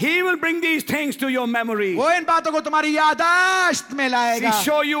आएगा, He will bring these things to your memory. वो इन बातों को तुम्हारी यादाश्त में He लाएगा.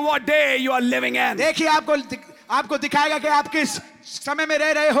 show you what day you are living in. देखिए आपको दिखाएगा कि आप किस समय में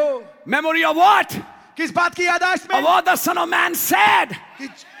रह रहे हो. Memory of what? किस बात की यादाश्त Of में? what the Son of Man said. कि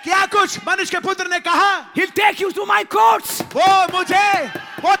क्या कुछ मनुष्य के पुत्र ने कहा. He'll take you to my courts.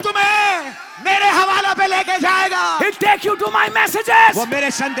 वो तुम्हें मेरे हवाला पे लेके जाएगा. He'll take you to my messages. वो मेरे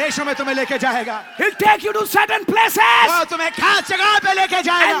संदेशों में तुम्हें लेके जाएगा. He'll take you to certain places वो तुम्हें खास जगह पे लेके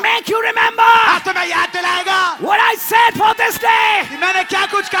जाएगा. and make you remember और तुम्हें याद दिलाएगा what I said for this day. कि मैंने क्या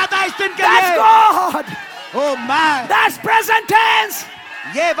कुछ कहा था इस दिन के That's लिए. God. Oh my, That's present tense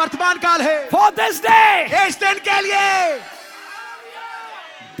ये वर्तमान काल है for this day. इस दिन के लिए.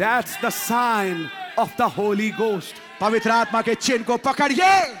 That's the sign of the Holy Ghost. पवित्र आत्मा के चिन्ह को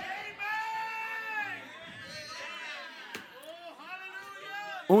पकड़िए.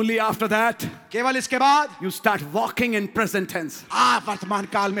 Only after that केवल इसके बाद you start walking in present tense. आप वर्तमान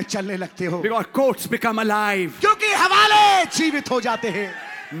काल में चलने लगते हो. Because courts become alive. क्योंकि हवाले जीवित हो जाते हैं.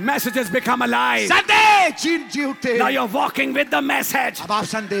 Messages become alive. संदेश जी उठते Now हैं. you're walking with the message. अब आप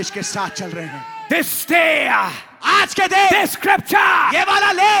संदेश के साथ चल रहे हैं. This day, आज के दिन this scripture ये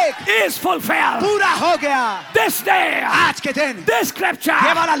वाला लेख is fulfilled. पूरा हो गया. This day, आज के दिन this scripture,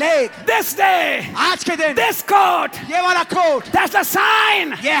 ये वाला लेख. this day, आज के दिन this court, ये वाला कोट. that's the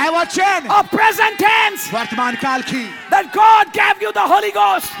sign ये है वो चिन्ह of present tense वर्तमान काल की that God gave you the Holy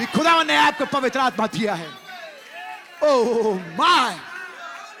Ghost. कि खुदावन ने आपको पवित्र आत्मा दिया है. Oh my.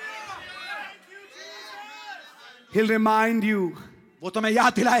 He'll remind you वो तुम्हें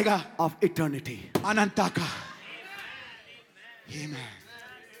याद दिलाएगा of eternity. अनंतता का. Amen.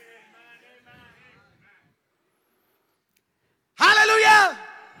 Hallelujah.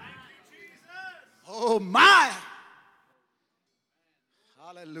 Oh my.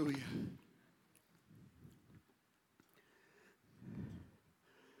 Hallelujah.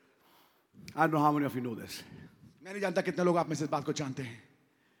 I don't know how many of you know this. मैं नहीं जानता कितने लोग आप में से इस बात को जानते हैं.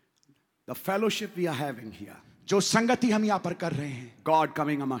 The fellowship we are having here, जो संगति हम यहाँ पर कर रहे हैं, God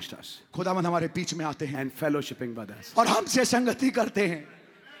coming amongst us खुदावन हमारे बीच में आते हैं and fellowshipping with us. और हमसे संगति करते हैं.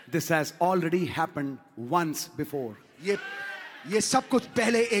 This has already happened once before. ये सब कुछ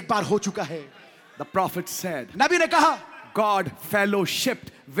पहले एक बार हो चुका है. The prophet said, नबी ने कहा God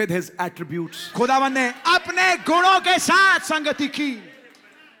fellowshipped with his attributes. खुदावन ने अपने गुणों के साथ संगति की.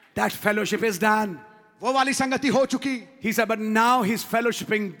 That fellowship is done. वो वाली संगति हो चुकी. He said, but now he's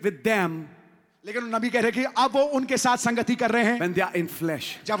fellowshipping with them लेकिन नबी कह रहे कि अब वो उनके साथ संगति कर रहे हैं when they are in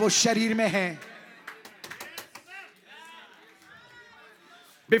flesh. जब वो शरीर में हैं.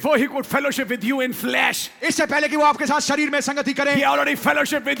 Before he could fellowship with you in flesh, इससे पहले कि वो आपके साथ शरीर में संगति करे, he already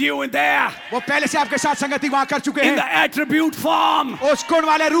fellowship with you in there. वो पहले से आपके साथ संगति वहां कर चुके In the हैं। attribute form. उस गुण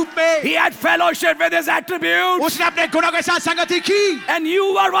वाले रूप में He had fellowship with his attributes. उसने अपने गुणों के साथ संगति की। And you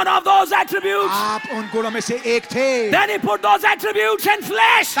were one of those attributes. आप उन गुणों में से एक थे। Then he put those attributes in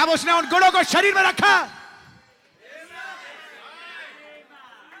flesh. तब उसने उन गुणों को शरीर में रखा।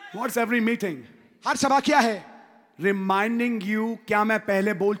 What's every meeting? हर सभा क्या है? Reminding you क्या मैं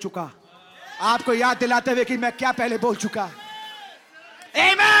पहले बोल चुका. आपको याद दिलाते हुए कि मैं क्या पहले बोल चुका।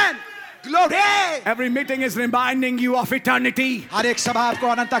 Amen. Glory. Every meeting is reminding you of eternity. हर एक सभा आपको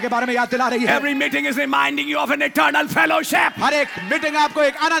अनंतता के बारे में याद दिला रही है। Every meeting is reminding you of an eternal fellowship. हर एक मीटिंग आपको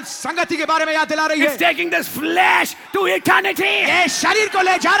एक अनंत संगति के बारे में याद दिला रही It's है। taking this flesh to eternity, ये शरीर को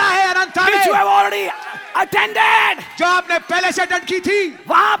ले जा रहा है अनंतता which you में, have already attended. जो आपने पहले से अटेंड की थी।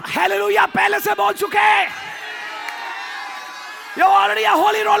 वहां hallelujah पहले से बोल चुके. You're already a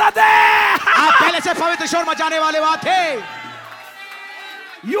holy roller there. आप पहले से पवित्र शोर मचाने वाले वहां थे।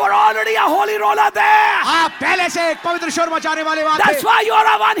 You are already a holy roller there. आप पहले से एक पवित्र शोर मचाने वाले वहां That's थे। why you are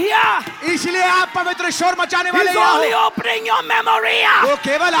a one here. इसलिए आप पवित्र शोर मचाने वाले He's यहाँ only हो। opening your memory, वो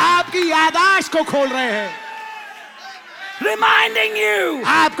केवल आपकी याददाश्त को खोल रहे हैं, reminding you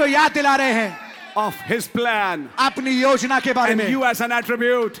आपको याद दिला रहे हैं of his plan. अपनी योजना के बारे And में। you as an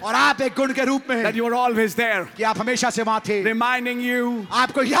attribute और आप एक गुण के रूप में that हैं you are always there. कि आप हमेशा से वहां थे, Reminding you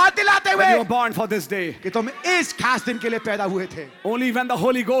आपको याद दिलाते that you हुए were born for this day. कि तुम इस खास दिन के लिए पैदा हुए थे। Only when the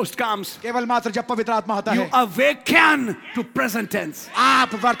Holy Ghost comes, केवल मात्र जब पवित्र आत्मा आता you है, awaken to present tense.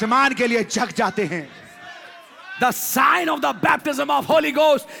 आप वर्तमान के लिए जग जाते हैं। The sign of the baptism of Holy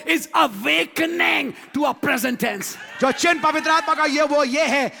Ghost is awakening to a present tense. जो चिन्ह पवित्र आत्मा का ये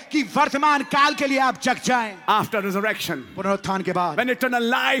है कि वर्तमान काल के लिए आप जग जाएं। After resurrection, पुनरुत्थान के बाद when eternal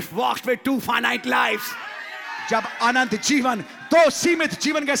life walked with two finite lives, जब अनंत जीवन दो सीमित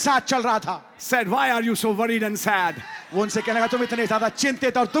जीवन के साथ चल रहा था, said, why are you so worried and sad? वो उनसे कहने लगा तुम इतने ज्यादा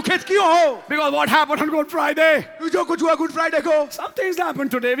चिंतित और दुखित क्यों हो? Because what happened on Good Friday? जो कुछ हुआ गुड फ्राइडे को, Some things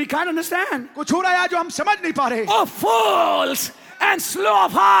happened today we can't understand. कुछ हो रहा है जो हम समझ नहीं पा रहे। Oh, fools and slow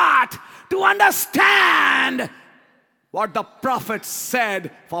of heart to understand what the prophet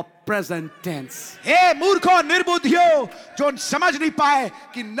said for present tense. हे मूर्खों निर्बुद्धियों, जो समझ नहीं पाए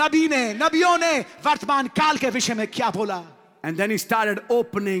कि नबियों ने वर्तमान काल के विषय में क्या बोला। And then he started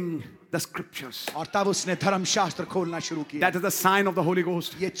opening the scriptures. और तब उसने धर्मशास्त्र खोलना शुरू किया। That is the sign of the Holy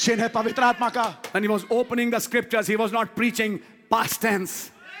Ghost. ये चिन्ह है पवित्र आत्मा का। When he was opening the scriptures, he was not preaching past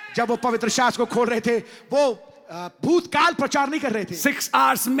tense. जब वो पवित्र शास्त्र को खोल रहे थे, वो भूतकाल प्रचार नहीं कर रहे थे। 6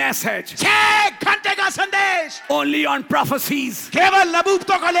 hours message 6 घंटे का संदेश only on prophecies. केवल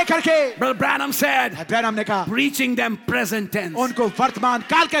नबूवतों को लेकर के। Brother Branham said, ब्रैनम ने कहा preaching them present tense. उनको वर्तमान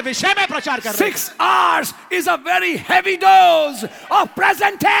काल के विषय में प्रचार कर रहे 6 hours is a very heavy dose of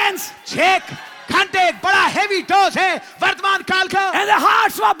present tense. 6 घंटे एक बड़ा हेवी डोज है वर्तमान काल का। And the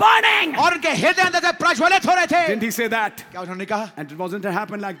hearts were burning. और उनके हृदय अंदर से प्रज्वलित हो रहे थे। Didn't he say that? क्या उन्होंने कहा? And it wasn't to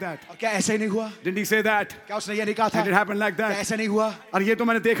happen like that. और क्या ऐसे ही नहीं हुआ? Didn't he say that? क्या उसने ये नहीं कहा था? And it happened like क्या that. ऐसे नहीं हुआ? और ये तो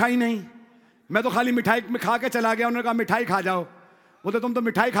मैंने देखा ही नहीं, मैं तो खाली मिठाई में खा के चला गया। उन्होंने कहा मिठाई खा जाओ, बोलते तुम तो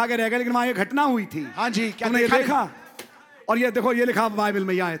मिठाई खा के रह गए, लेकिन वहां ये घटना हुई थी। हाँ जी, क्या तुमने ये देखा देखा? और ये देखो, ये लिखा बाइबल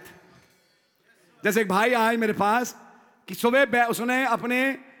में, ये आयत। जैसे एक भाई आए मेरे पास कि सुबह उसने अपने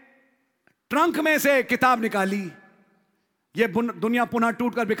ट्रंक में से किताब निकाली, ये दुनिया पुनः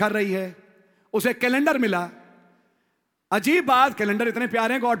टूट कर बिखर रही है। उसे कैलेंडर मिला। अजीब बात, कैलेंडर इतने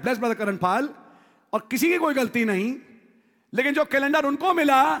प्यारे हैं, गॉड ब्लेस ब्रदर करणपाल, और किसी की कोई गलती नहीं, लेकिन जो कैलेंडर उनको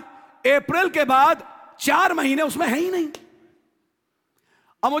मिला अप्रैल के बाद 4 महीने उसमें है ही नहीं।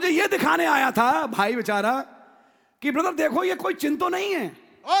 अब मुझे ये दिखाने आया था भाई बेचारा कि ब्रदर देखो ये कोई चिंता नहीं है।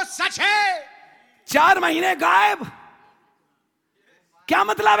 ओ सच है। 4 महीने गायब, क्या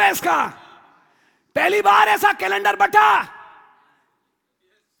मतलब है इसका? पहली बार ऐसा कैलेंडर बटा।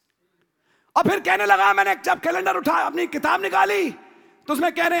 और फिर कहने लगा, मैंने जब कैलेंडर उठा, अपनी किताब निकाली, तो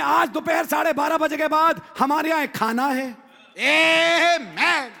उसमें कह रहे हैं आज दोपहर 12:30 बजे के बाद हमारे यहां एक खाना है।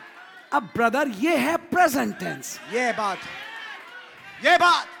 आमेन। अब ब्रदर ये है प्रेजेंट टेंस। ये बात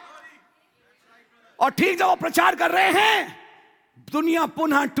और ठीक जब वो प्रचार कर रहे हैं, दुनिया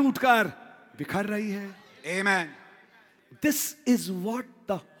पुनः टूटकर बिखर रही है। आमेन। This is what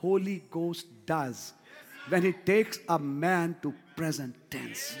the Holy Ghost does when he takes a man to present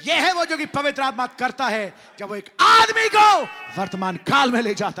tense. ये है वो जो कि पवित्र आत्मा करता है जब वो एक आदमी को वर्तमान काल में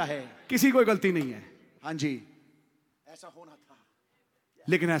ले जाता है। किसी कोई गलती नहीं है, हाँ जी, ऐसा होना था,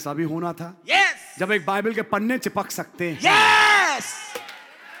 लेकिन ऐसा भी होना था यस, जब एक बाइबल के पन्ने चिपक सकते हैं। यस।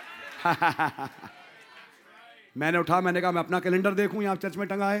 मैंने उठा, मैंने कहा मैं अपना कैलेंडर देखूं, यहां चर्च में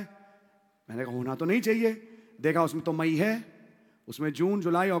टंगा है। मैंने कहा होना तो नहीं चाहिए। देखा उसमें तो मई है, उसमें जून,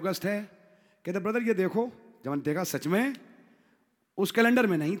 जुलाई, अगस्त है। कहते ब्रदर ये देखो। जब मैंने देखा सच में उस कैलेंडर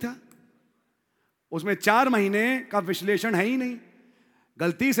में नहीं था, उसमें 4 महीने का विश्लेषण है ही नहीं।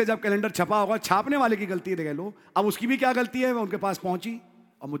 गलती से जब कैलेंडर छपा होगा, छापने वाले की गलती देख लो, अब उसकी भी क्या गलती है, वो उनके पास पहुंची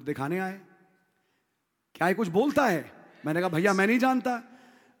और मुझे दिखाने आए। क्या ये कुछ बोलता है? मैंने कहा भैया मैं नहीं जानता,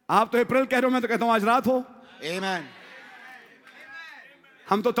 आप तो अप्रैल कह रहे हो, मैं तो कहता हूं आज रात हो। आमेन।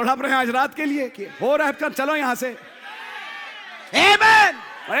 हम तो तड़प रहे हैं आज रात के लिए कि हो रहा है, चलो यहां से। आमेन।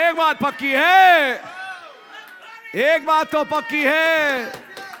 और एक बात पक्की है, एक बात तो पक्की है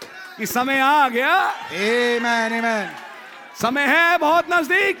कि समय आ गया। आमेन। आमेन। समय है बहुत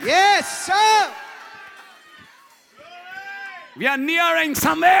नजदीक। Yes sir. We are nearing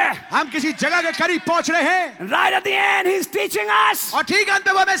somewhere. हम किसी जगह के करीब पहुंच रहे हैं Right at the end, he's teaching us, और ठीक अंत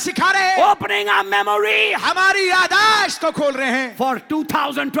में वो हमें सिखा रहे हैं, opening our memory हमारी याददाश्त को खोल रहे हैं for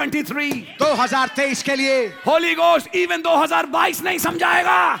 2023. 2023 के लिए। Holy Ghost even 2022 नहीं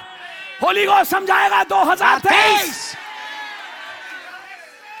समझाएगा, Holy Ghost समझाएगा 2023.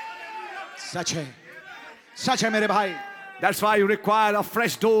 सच है, सच है मेरे भाई। That's why you require a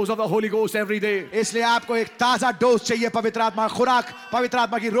fresh dose of the Holy Ghost every day. इसलिए आपको एक ताजा डोज चाहिए पवित्र आत्मा खुराक, पवित्र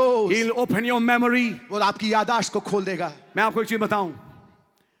आत्मा की रोज। He'll open your memory. वो आपकी याददाश्त को खोल देगा। मैं आपको एक चीज बताऊं,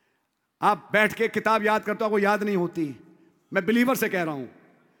 आप बैठ के किताब याद करते हो, आपको याद नहीं होती। मैं बिलीवर से कह रहा हूं,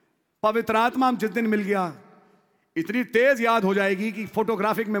 पवित्र आत्मा हम जिस दिन मिल गया, इतनी तेज याद हो जाएगी कि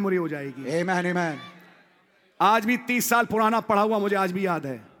फोटोग्राफिक मेमोरी हो जाएगी। आमेन। आमेन। आज भी 30 साल पुराना पढ़ा हुआ मुझे आज भी याद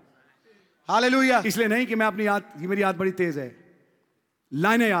है। हालेलुया। इसलिए नहीं कि मैं अपनी याद, मेरी याद बड़ी तेज है,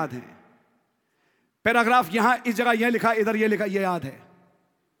 लाइनें याद हैं, पैराग्राफ यहां इस जगह यह लिखा, इधर ये लिखा, ये याद है,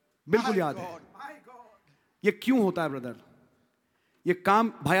 बिल्कुल याद है। ये क्यों होता है ब्रदर? ये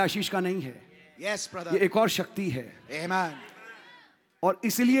काम भाई आशीष का नहीं है, यस ये ब्रदर। एक और शक्ति है। आमेन। और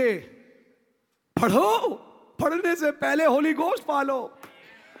इसलिए पढ़ो, पढ़ने से पहले होली घोस्ट पालो।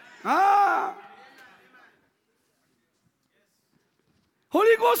 हाँ,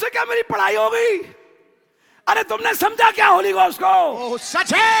 होली घोस्ट से क्या मेरी पढ़ाई हो गई? अरे तुमने समझा क्या होली घोस्ट को? ओह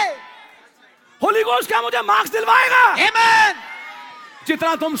सच है। होली घोस्ट क्या मुझे मार्क्स दिलवाएगा? आमेन।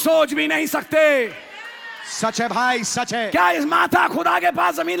 जितना तुम सोच भी नहीं सकते। सच है भाई, सच है। क्या इस माथा खुदा के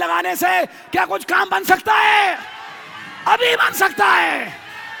पास जमीन लगाने से क्या कुछ काम बन सकता है? अभी बन सकता है।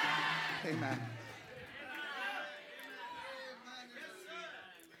 आमेन।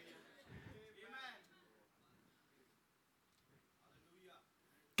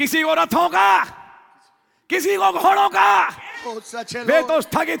 किसी को रथों का, किसी को घोड़ों का, ओह सच है। वे तो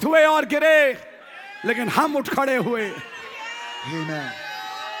स्थगित हुए और गिरे, लेकिन हम उठ खड़े हुए। आमेन।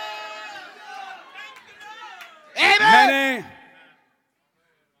 मैंने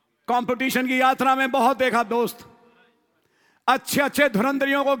कंपटीशन की यात्रा में बहुत देखा दोस्त, अच्छे अच्छे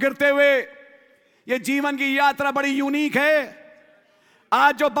धुरंधरियों को गिरते हुए। ये जीवन की यात्रा बड़ी यूनिक है।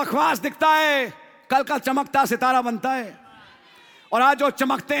 आज जो बकवास दिखता है, कल का चमकता सितारा बनता है। और आज जो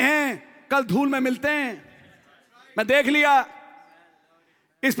चमकते हैं, कल धूल में मिलते हैं। मैं देख लिया।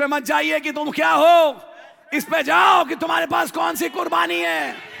 इस पे मत जाइए कि तुम क्या हो, इस पे जाओ कि तुम्हारे पास कौन सी कुर्बानी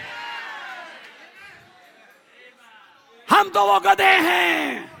है। हम तो वो गधे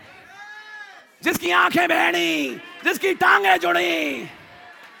हैं जिसकी आंखें बहनी, जिसकी टांगे जुड़ी,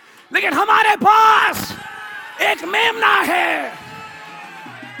 लेकिन हमारे पास एक मेमना है।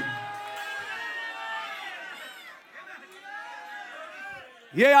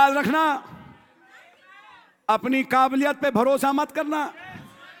 ये याद रखना, अपनी काबिलियत पे भरोसा मत करना,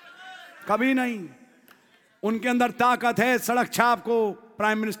 कभी नहीं। उनके अंदर ताकत है सड़क छाप को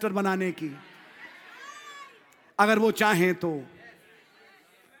प्राइम मिनिस्टर बनाने की, अगर वो चाहें तो।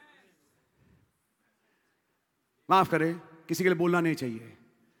 माफ करें, किसी के लिए बोलना नहीं चाहिए।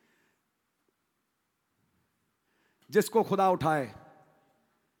 जिसको खुदा उठाए,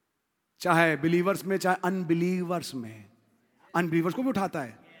 चाहे बिलीवर्स में चाहे अनबिलीवर्स में, अनबिलीवर्स को भी उठाता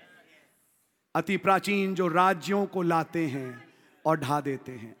है। अति प्राचीन जो राज्यों को लाते हैं और ढा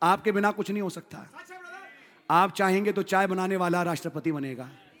देते हैं। आपके बिना कुछ नहीं हो सकता। आप चाहेंगे तो चाय बनाने वाला राष्ट्रपति बनेगा,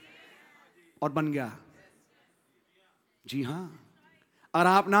 और बन गया। जी हां। और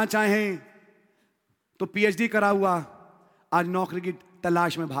आप ना चाहें तो पीएचडी करा हुआ आज नौकरी की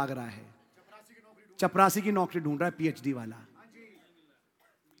तलाश में भाग रहा है, चपरासी की नौकरी ढूंढ रहा है, पीएचडी वाला।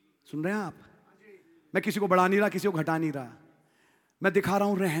 सुन रहे हैं आप? मैं किसी को बढ़ा नहीं रहा, किसी को घटा नहीं रहा, मैं दिखा रहा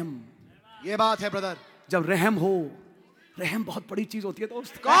हूं रहम। ये बात है ब्रदर। जब रहम हो, रहम बहुत बड़ी चीज होती है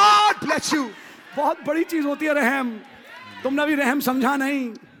दोस्त। God bless you. बहुत बड़ी चीज होती है रहम। तुमने अभी रहम समझा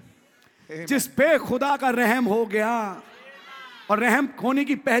नहीं। जिस पे खुदा का रहम हो गया, और रहम होने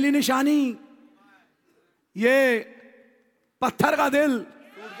की पहली निशानी ये पत्थर का दिल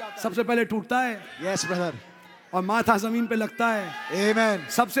सबसे पहले टूटता है। Yes brother. और माथा जमीन पे लगता है। आमेन।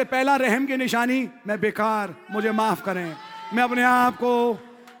 सबसे पहला रहम की निशानी, मैं बेकार, मुझे माफ करें, मैं अपने आप को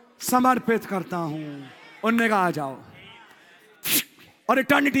समर्पित करता हूं। उनने कहा आ जाओ, और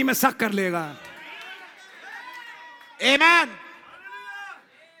इटर्निटी में सक कर लेगा। आमेन।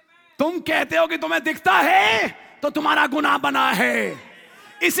 तुम कहते हो कि तुम्हें दिखता है तो तुम्हारा गुनाह बना है।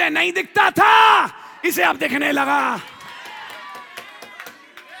 इसे नहीं दिखता था, इसे अब दिखने लगा।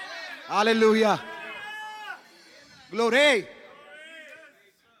 Hallelujah, glory.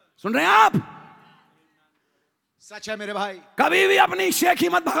 सुन रहे हैं आप? सच है मेरे भाई। कभी भी अपनी शेखी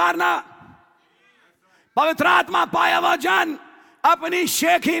मत भगाड़ना। पवित्र आत्मा पाया हुआ जन अपनी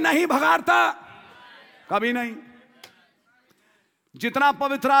शेखी नहीं भगाड़ता, कभी नहीं। जितना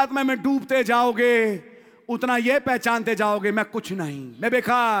पवित्र आत्मा में डूबते जाओगे उतना यह पहचानते जाओगे मैं कुछ नहीं, मैं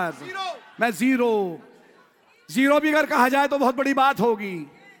बेकार, मैं जीरो। जीरो भी अगर कहा जाए तो बहुत बड़ी बात होगी।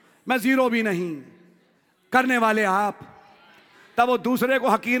 मैं जीरो भी नहीं, करने वाले आप। तब वो दूसरे को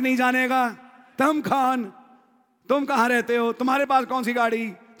हकीर नहीं जानेगा। तम खान, तुम कहां रहते हो, तुम्हारे पास कौन सी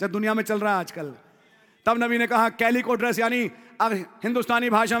गाड़ी, जब दुनिया में चल रहा है आजकल। तब नबी ने कहा कैलिको ड्रेस, यानी अब हिंदुस्तानी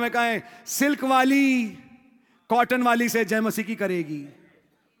भाषा में कहें सिल्क वाली, कॉटन वाली से जय मसीह की करेगी।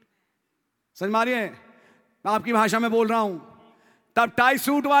 समझ मारिए, मैं आपकी भाषा में बोल रहा हूं। तब टाई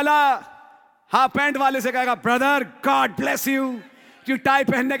सूट वाला हाफ पैंट वाले से कहेगा ब्रदर गॉड ब्लेस यू। कि टाई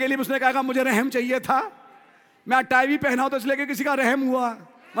पहनने के लिए उसने कहा मुझे रहम चाहिए था, मैं टाई भी पहना तो इसलिए कि किसी का रहम हुआ,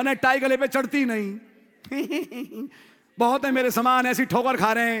 वरना टाई गले पे चढ़ती नहीं। बहुत है मेरे समान ऐसी ठोकर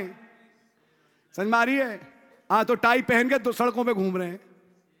खा रहे हैं। समझ मारी है? हाँ, तो टाई पहन के तो सड़कों पे घूम रहे हैं,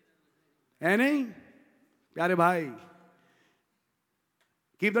 है नहीं प्यारे भाई?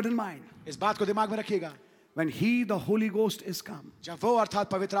 Keep that in mind. इस बात को दिमाग में रखिएगा। When he, the Holy Ghost, is come, जब वो अर्थात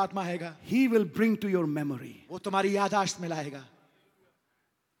पवित्र आत्मा आएगा, he will bring to your memory वो तुम्हारी याददाश्त में लाएगा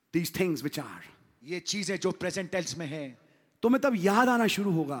these things which are. ये चीजें जो प्रेजेंट टेंस में हैं। तुम्हें तब याद आना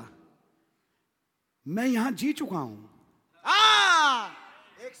शुरू होगा, मैं यहां जी चुका हूं।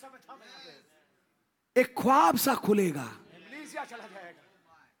 एक समय था मैं यहाँ पे। एक ख्वाब सा खुलेगा, एमनेसिया चला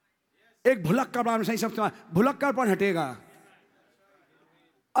जाएगा। एक भुलक्कड़पन, सही सब भुलक्कड़पन हटेगा।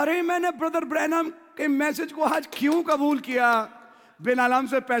 अरे मैंने ब्रदर ब्रैनम के मैसेज को आज क्यों कबूल किया? बिना नाम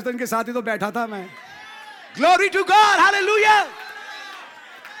से पैसन के साथ ही तो बैठा था मैं। Glory to God, hallelujah.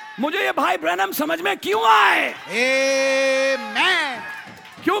 मुझे ये भाई ब्रैनम समझ में क्यों आए? आमेन,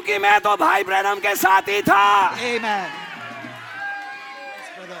 क्योंकि मैं तो भाई ब्रैनम के साथ ही था। आमेन।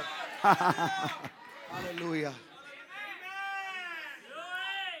 Hallelujah.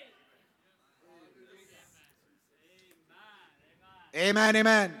 Amen,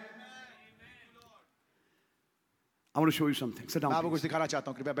 amen. I want to show you something. Sit down. मैं आपको please. कुछ दिखाना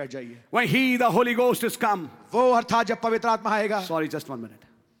चाहता हूँ, कृपया बैठ जाइए। When he, the Holy Ghost, is come. वो अर्थात जब पवित्र आत्मा आएगा। Sorry, just 1 minute.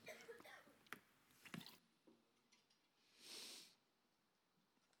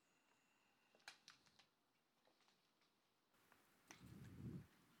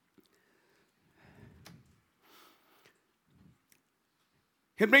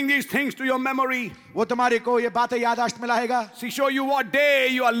 He'll bring these things to your memory. वो तुम्हारे को ये बातें याददाश्त में लाएगा। See, show you what day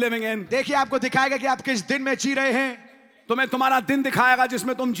you are living in. देखिए, आपको दिखाएगा कि आप किस दिन में जी रहे हैं। तुम्हें तुम्हारा दिन दिखाएगा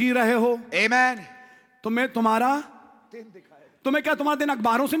जिसमें तुम जी रहे हो। आमेन। तुम्हें तुम्हारा दिन दिखाएगा। तुम्हें क्या तुम्हारा दिन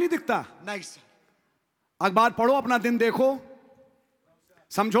अखबारों से नहीं दिखता? नहीं सर। अखबार पढ़ो, अपना दिन देखो,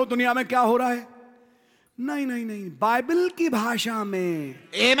 समझो दुनिया में क्या हो रहा है। नहीं नहीं नहीं, बाइबल की भाषा में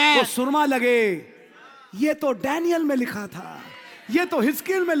आमेन। वो सुरमा लगे, ये तो डैनियल में लिखा था, ये तो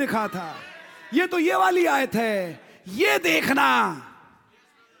हिजकियेल में लिखा था, ये तो ये वाली आयत है, ये देखना।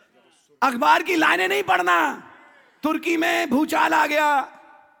 अखबार की लाइनें नहीं पढ़ना, तुर्की में भूचाल आ गया,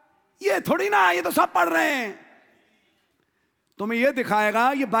 ये थोड़ी ना, ये तो सब पढ़ रहे हैं। तुम्हें ये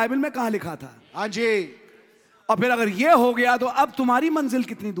दिखाएगा ये बाइबल में कहां लिखा था। हाँ जी। और फिर अगर ये हो गया तो अब तुम्हारी मंजिल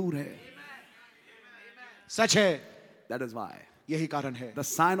कितनी दूर है। सच है। That is why यही कारण है। the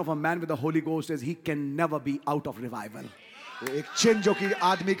sign of a man with the Holy Ghost is he can never be out of revival. एक चिन्ह जो कि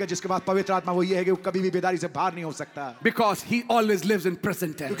आदमी का जिसके पास पवित्र आत्मा वो ये है कि वो कभी भी बेदारी से बाहर नहीं हो सकता, Because he always lives in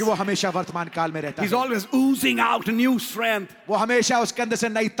present tense. क्योंकि वो हमेशा वर्तमान काल में रहता He's है। always oozing out new strength. वो हमेशा उसके अंदर से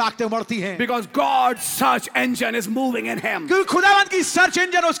नई ताकतें उमड़ती हैं, Because God's search engine is moving in him क्योंकि खुदावंद की सर्च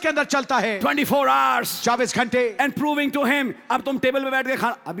इंजन उसके अंदर चलता है 24 hours 24 घंटे। and proving to him. अब तुम टेबल पे बैठ के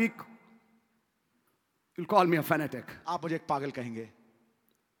खाना, अभी you'll call me a fanatic. आप मुझे एक पागल कहेंगे।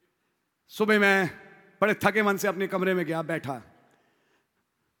 सुबह मैं बड़े थके मन से अपने कमरे में गया, बैठा,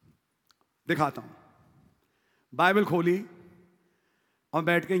 दिखाता हूं, बाइबल खोली और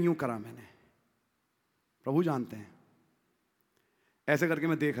बैठ के यूं करा मैंने, प्रभु जानते हैं, ऐसे करके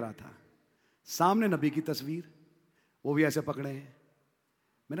मैं देख रहा था, सामने नबी की तस्वीर, वो भी ऐसे पकड़े हैं।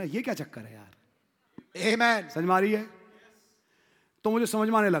 मेरा ये क्या चक्कर है यार, Amen. समझ में आ रही है? तो मुझे समझ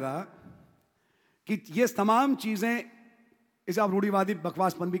में आने लगा कि ये तमाम चीजें, इसे आप रूढ़िवादी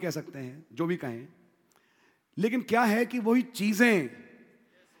बकवासपन भी कह सकते हैं, जो भी कहें, लेकिन क्या है कि वही चीजें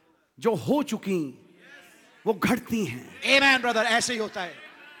जो हो चुकी वो घटती हैं। Amen, brother. ऐसे ही होता है.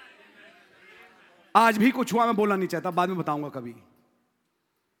 आज भी कुछ हुआ, मैं बोलना नहीं चाहता, बाद में बताऊंगा कभी।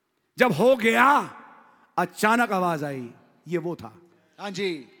 जब हो गया, अचानक आवाज आई, ये वो था। हाँ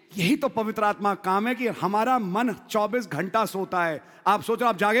जी. यही तो पवित्र आत्मा का काम है कि हमारा मन 24 घंटा सोता है। आप सोचो,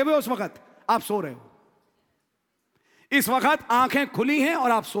 आप जागे हुए हो उस वक्त, आप सो रहे हो इस वक्त, आंखें खुली हैं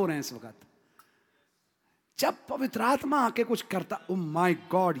और आप सो रहे हैं इस वक्त। जब पवित्र आत्मा आके कुछ करता, ओ माय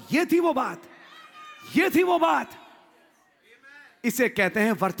गॉड, ये थी वो बात, ये थी वो बात। इसे कहते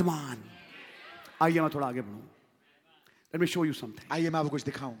हैं वर्तमान। आइए मैं थोड़ा आगे बढ़ूं। Let me show you something. आइए मैं आपको कुछ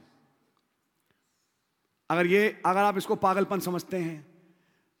दिखाऊं. अगर आप इसको पागलपन समझते हैं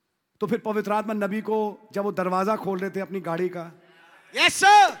तो फिर पवित्र आत्मा नबी को जब वो दरवाजा खोल रहे थे अपनी गाड़ी का, Yes,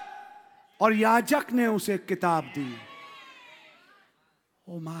 sir. और याजक ने उसे किताब दी,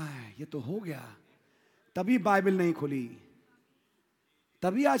 ओ माय, ये तो हो गया। तभी बाइबल नहीं खुली,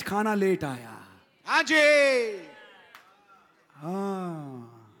 तभी आज खाना लेट आया। हाँ जी.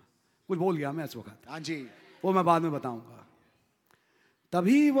 हाँ, कुछ बोल गया मैं इस वक्त, हाँ जी. वो मैं बाद में बताऊंगा।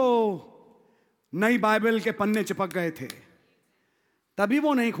 तभी वो नई बाइबल के पन्ने चिपक गए थे, तभी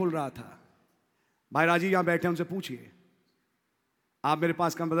वो नहीं खुल रहा था। भाई राजी यहां बैठे, उनसे पूछिए, आप मेरे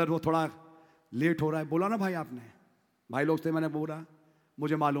पास कम ब्रदर, वो थोड़ा लेट हो रहा है। बोला ना भाई आपने, भाई लोग थे, मैंने बोला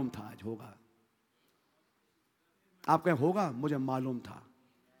मुझे मालूम था आज होगा। आप कहें होगा, मुझे मालूम था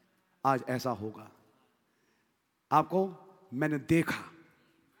आज ऐसा होगा। आपको मैंने देखा।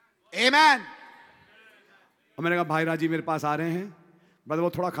 Amen. और मैंने कहा भाई राजी मेरे पास आ रहे हैं, ब्रदर वो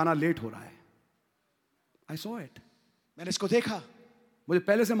थोड़ा खाना लेट हो रहा है। आई सॉ इट, मैंने इसको देखा. मुझे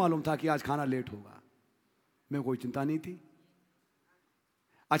पहले से मालूम था कि आज खाना लेट होगा, मेरे को कोई चिंता नहीं थी।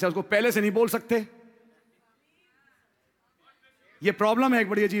 अच्छा, उसको पहले से नहीं बोल सकते, ये प्रॉब्लम है। एक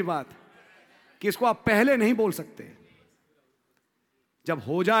बड़ी अजीब बात कि इसको आप पहले नहीं बोल सकते, जब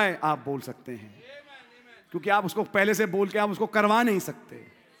हो जाए आप बोल सकते हैं, क्योंकि आप उसको पहले से बोल के आप उसको करवा नहीं सकते।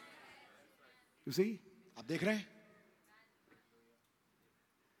 You see? आप देख रहे हैं?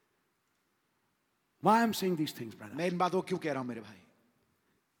 Why I'm saying these things, brother? मैं इन बातों को क्यों कह रहा हूं मेरे भाई?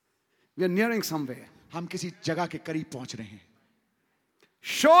 We are nearing somewhere. हम किसी जगह के करीब पहुंच रहे हैं.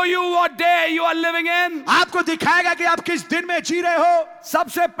 Show you what day you are living in. आपको दिखाएगा कि आप किस दिन में जी रहे हो.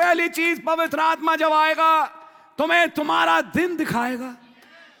 सबसे पहली चीज, पवित्र आत्मा जब आएगा तुम्हें तुम्हारा दिन दिखाएगा।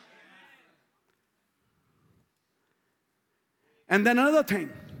 And then another thing,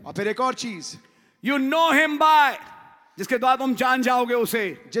 और फिर एक और चीज, you know him by, जिसके द्वारा तुम जान जाओगे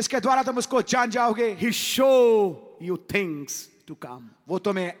उसे, जिसके द्वारा तुम उसको जान जाओगे. he show you things to come. वो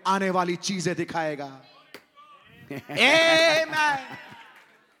तुम्हें आने वाली चीजें दिखाएगा. Amen.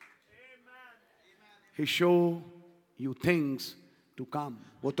 He show you things to come.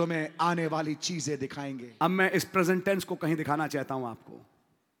 वो तुम्हें आने वाली चीजें दिखाएंगे. अब मैं इस प्रेजेंट टेंस को कहीं दिखाना चाहता हूं आपको।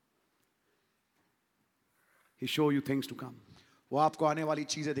 He show you things to come. वो आपको आने वाली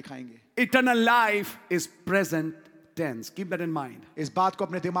चीजें दिखाएंगे. Eternal life is present tense. Keep that in mind. इस बात को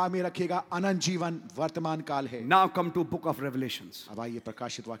अपने दिमाग में रखिएगा. अनंत जीवन वर्तमान काल है. Now come to book of Revelations, अब आइए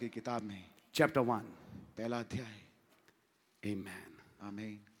प्रकाशित वाक्य की किताब में, chapter 1. पहला अध्याय. Amen.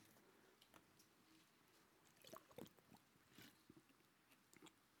 आमीन.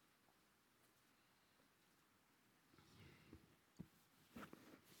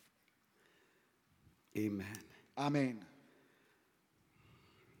 Amen. आमीन.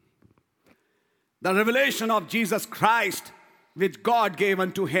 The revelation of Jesus Christ, which God gave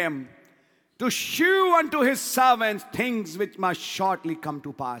unto him, to shew unto his servants things which must shortly come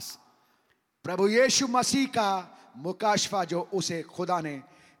to pass. प्रभु यीशु मसीह का मुकाशफा जो उसे खुदा ने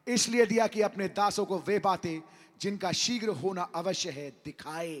इसलिए दिया कि अपने दासों को वे बातें जिनका शीघ्र होना अवश्य है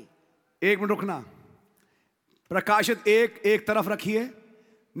दिखाए. एक मिनट रुकना। प्रकाशित एक तरफ रखिए,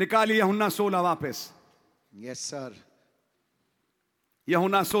 निकालिए यूहन्ना 16 वापस। Yes sir.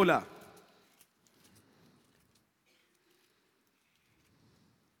 यूहन्ना 16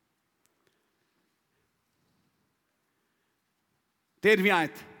 13वीं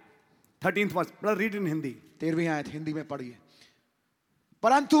आयत, 13th verse. Read in Hindi. 13वीं आयत हिंदी में पढ़िए.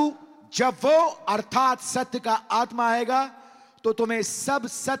 परंतु जब वो अर्थात सत्य का आत्मा आएगा तो तुम्हें सब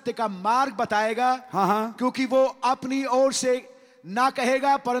सत्य का मार्ग बताएगा. हाँ। क्योंकि वो अपनी ओर से ना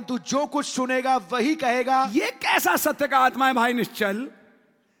कहेगा परंतु जो कुछ सुनेगा वही कहेगा. ये कैसा सत्य का आत्मा है भाई निश्चल,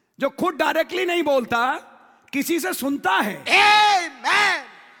 जो खुद डायरेक्टली नहीं बोलता, किसी से सुनता है. आमेन.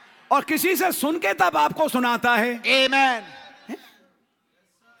 और किसी से सुन के तब आपको सुनाता है. आमेन.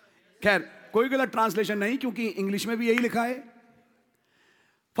 खैर कोई गलत ट्रांसलेशन नहीं, क्योंकि इंग्लिश में भी यही लिखा है,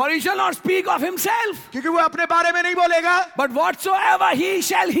 For he shall not speak of himself, क्योंकि वो अपने बारे में नहीं बोलेगा, but whatsoever he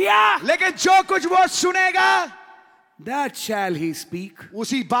shall hear, लेकिन जो कुछ वो सुनेगा that shall he speak.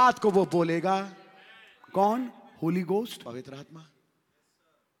 उसी बात को वो बोलेगा। कौन? होली गोस्ट, पवित्र आत्मा।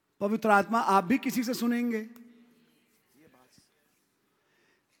 पवित्र आत्मा। आप भी किसी से सुनेंगे।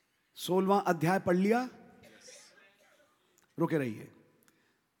 16वां अध्याय पढ़ लिया, रुके रहिए,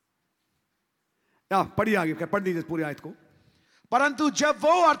 पढ़िए आगे, पढ़ दीजिए पूरी आयत को। परंतु जब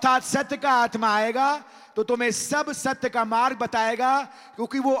वो अर्थात सत्य का आत्मा आएगा तो तुम्हें सब सत्य का मार्ग बताएगा,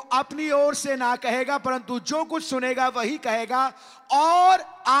 क्योंकि वो अपनी ओर से ना कहेगा, परंतु जो कुछ सुनेगा वही कहेगा और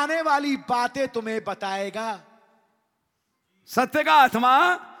आने वाली बातें तुम्हें बताएगा। सत्य का आत्मा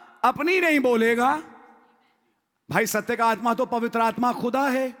अपनी नहीं बोलेगा भाई, सत्य का आत्मा तो पवित्र आत्मा खुदा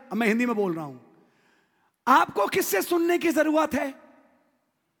है। अब मैं हिंदी में बोल रहा हूं, आपको किससे सुनने की जरूरत है?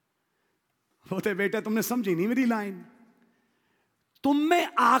 बोलते बेटे तुमने समझी नहीं मेरी लाइन, तुम में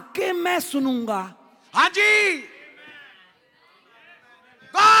आके मैं सुनूंगा। हाँ जी,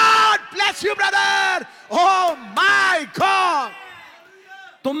 God bless you brother, oh my God.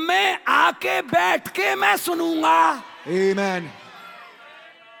 तुम में आके बैठ के मैं सुनूंगा। आमेन।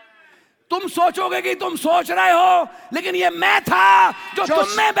 तुम सोचोगे कि तुम सोच रहे हो, लेकिन ये मैं था जो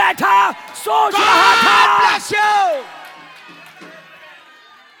तुम में बैठा सोच रहा था। ब्लेस यू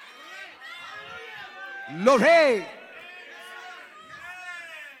लोरे।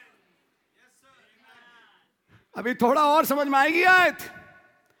 अभी थोड़ा और समझ में आएगी आयत।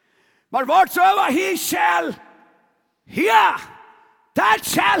 But whatsoever he shall hear, that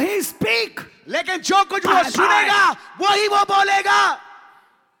shall he speak. लेकिन जो कुछ वो सुनेगा वही वो बोलेगा,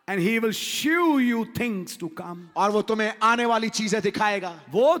 And he will shew you things to come. और वो तुम्हें आने वाली चीजें दिखाएगा।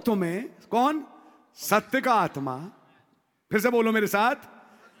 वो तुम्हें, कौन? सत्य का आत्मा। फिर से बोलो मेरे साथ,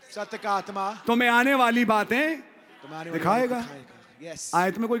 सत्य का आत्मा तुम्हें आने वाली बातें तुम्हें आने वाली दिखाएगा। बातें दिखाएगा। यस,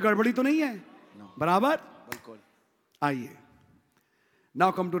 आयत में कोई गड़बड़ी तो नहीं है? बराबर। बिल्कुल। आइए,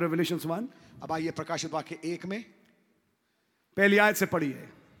 नाउ कम टू रेवलेशंस 1। अब आइए प्रकाशित वाक्य 1 में पहली आयत से पढ़िए।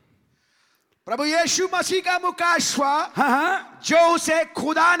 प्रभु यीशु मसीह का मुकाशवा, हाँ, जो उसे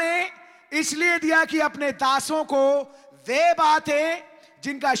खुदा ने इसलिए दिया कि अपने दासों को वे बातें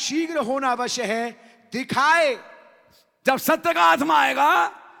जिनका शीघ्र होना अवश्य है दिखाए। जब सत्य का आत्मा आएगा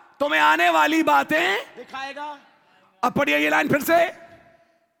तो मैं आने वाली बातें दिखाएगा। अब पढ़िए ये लाइन फिर से,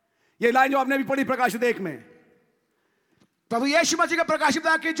 ये लाइन जो आपने भी पढ़ी प्रकाशित 1 में। प्रभु यीशु मसीह का प्रकाशित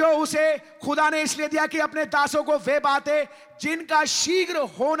वाक्य, जो उसे खुदा ने इसलिए दिया कि अपने दासों को वे बातें जिनका शीघ्र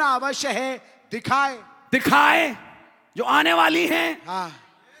होना अवश्य है दिखाए। दिखाए जो आने वाली हैं। हाँ।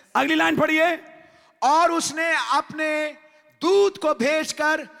 अगली लाइन पढ़िए। और उसने अपने दूत को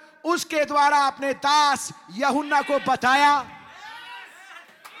भेजकर उसके द्वारा अपने दास यूहन्ना को बताया।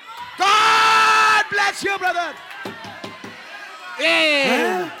 God bless you brother.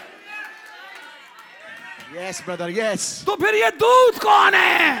 Yes brother, yes. तो फिर ये दूत कौन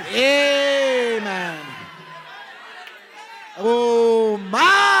है? आमेन। Oh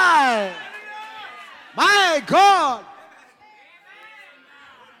my God.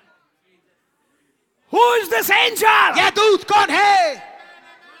 Who is this angel? ये दूत कौन है?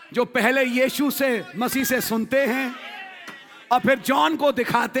 जो पहले यीशु से, मसीह से सुनते हैं और फिर जॉन को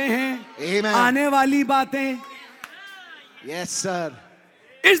दिखाते हैं Amen. आने वाली बातें। Yes sir.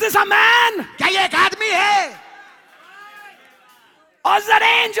 Is this a man? क्या ये एक आदमी है? Or is that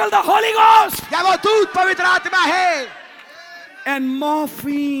angel the Holy Ghost? क्या वो दूत पवित्र आत्मा है? And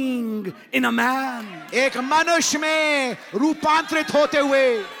morphing in a man. एक मनुष्य में रूपांतरित होते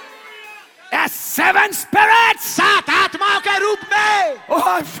हुए, As 7 spirits. 7 आत्माओं के रूप में। Oh,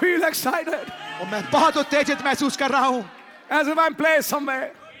 I feel excited. और मैं बहुत उत्तेजित महसूस कर रहा हूं। As if I'm placed somewhere.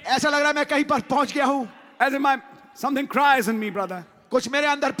 ऐसा लग रहा है मैं कहीं पर पहुंच गया हूं। As if something cries in me, brother. कुछ मेरे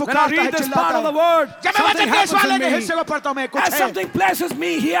अंदर When I पुकारता है, read this चिल्लाता part of the है। word, जब मैं something वचन के इस happens वाले in के me. हिस्से को पढ़ता हूं, मैं कुछ As है, something places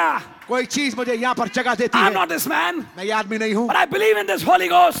me here. कोई चीज मुझे यहाँ पर जगह देती I'm है। not this man, मैं ये आदमी नहीं हूं, but I believe in this Holy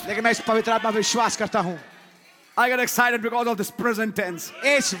Ghost. लेकिन मैं इस पवित्र आत्मा पर विश्वास करता हूं। I get excited because of this present tense.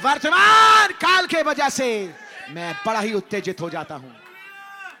 इस वर्तमान काल के वजह से मैं बड़ा ही उत्तेजित हो जाता हूं।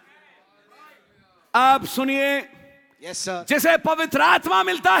 अब सुनिए, यस सर। जिसे पवित्र आत्मा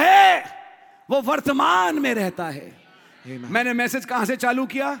मिलता है वो वर्तमान में रहता है। मैंने मैसेज कहां से चालू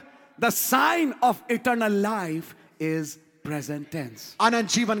किया? The sign of eternal life is present tense. अनंत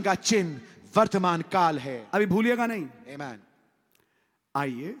जीवन का चिन्ह वर्तमान काल है। अभी भूलिएगा नहीं। आमीन।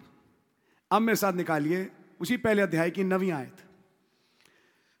 आइए अब मेरे साथ निकालिए उसी पहले अध्याय की 9वीं आयत।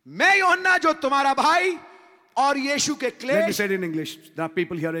 मैं यूहन्ना जो तुम्हारा भाई और यीशु के Let me क्लेश। say it in English. There are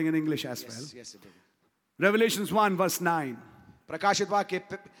people hearing in English as well. Yes, Revelations 1 verse 9. प्रकाशित वाक्य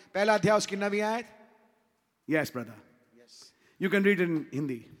पहला अध्याय उसकी 9वीं आयत। Yes, brother. You can read it in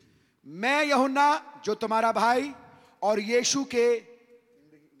Hindi. मैं यूहन्ना जो तुम्हारा भाई और यीशु के,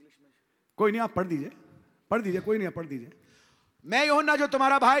 कोई नहीं, आप पढ़ दीजिए, कोई नहीं, आप पढ़ दीजिए। मैं यूहन्ना जो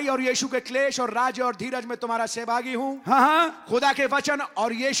तुम्हारा भाई और यीशु के क्लेश और राज्य और धीरज में तुम्हारा सहभागी हूं, हाँ हाँ, खुदा के वचन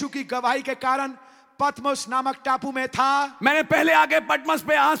और यीशु की गवाही के कारण पतमस नामक टापू में था। मैंने पहले आके पटमस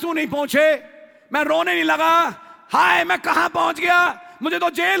पे आंसू नहीं पहुंचे, मैं रोने नहीं लगा। हाय मैं कहां पहुंच गया, मुझे तो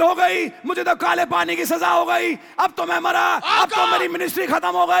जेल हो गई, मुझे तो काले पानी की सजा हो गई, अब तो मैं मरा, अब तो मेरी मिनिस्ट्री खत्म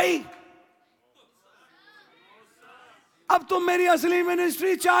हो गई, अब तो मेरी असली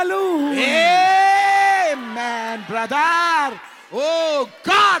मिनिस्ट्री चालू। Amen, brother. Oh,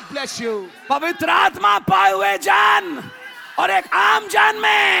 God bless you. पवित्र आत्मा पाए हुए जान और एक आम जान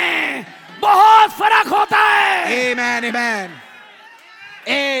में बहुत फर्क होता है। Amen, amen.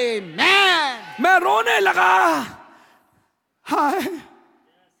 Amen. मैं रोने लगा। हाय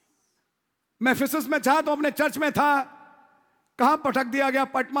मैं फिसस में था तो अपने चर्च में था, कहां पटक दिया गया,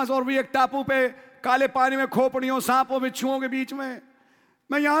 पटमस और भी एक टापू पे, काले पानी में, खोपड़ियों, सांपों, बिच्छुओं के बीच में।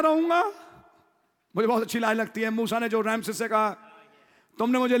 मैं यहां रहूंगा। मुझे बहुत अच्छी लाइन लगती है, मूसा ने जो रैमसेस से कहा,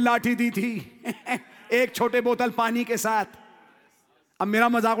 तुमने मुझे लाठी दी थी एक छोटे बोतल पानी के साथ, अब मेरा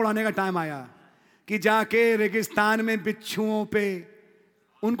मजाक उड़ाने का टाइम आया कि जाके रेगिस्तान में बिच्छुओं पे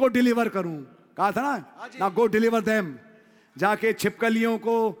उनको डिलीवर करूं। कहा था ना गो डिलीवर देम, जाके छिपकलियों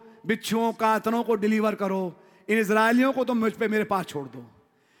को, बिच्छुओं, कातरों को डिलीवर करो, इन इजरायलियों को तो मुझ पे मेरे पास छोड़ दो।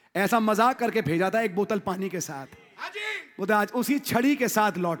 ऐसा मजाक करके भेजा था एक बोतल पानी के साथ। वो तो आज उसी छड़ी के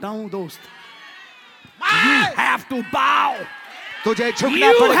साथ लौटा हूं दोस्त। You have to bow. तुझे झुकना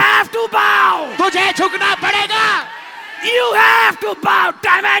You पड़ेगा। have to bow. तुझे झुकना पड़ेगा। You have to bow.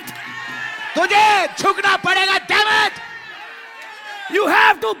 Damn it. तुझे झुकना पड़ेगा। Damn it. You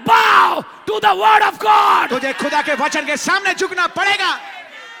have to bow to the word of God. तुझे खुदा के वचन के सामने झुकना पड़ेगा।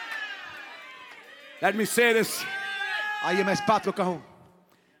 Let me say this. आइए मैं इस बात को कहूं,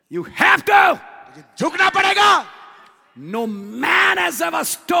 You have to. झुकना पड़ेगा। No man has ever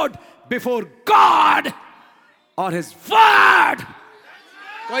stood before God or his word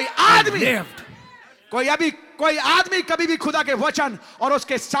कोई and आदमी lived. कोई आदमी कभी भी खुदा के वचन और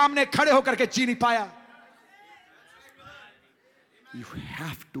उसके सामने खड़े होकर के जी नहीं पाया। You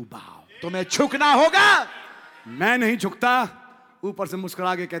have to bow. तुम्हें झुकना होगा। मैं नहीं झुकता। ऊपर से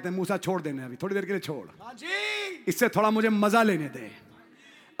मुस्कुरा के कहते हैं मूसा छोड़ देने, अभी थोड़ी देर के लिए छोड़, हाँ जी। इससे थोड़ा मुझे मजा लेने दे।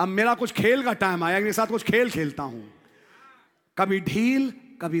 अब मेरा कुछ खेल का टाइम आया, मेरे साथ कुछ खेल खेलता हूं। कभी ढील,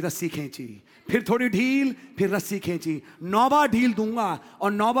 कभी रस्सी खींची, फिर थोड़ी ढील, फिर रस्सी खींची। 9 बार ढील दूंगा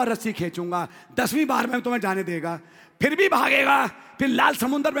और 9 बार रस्सी खींचूंगा। 10वीं बार में तुम्हें जाने देगा, फिर भी भागेगा, फिर लाल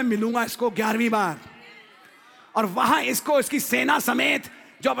समुद्र में मिलूंगा इसको 11वीं बार, और वहां इसको इसकी सेना समेत,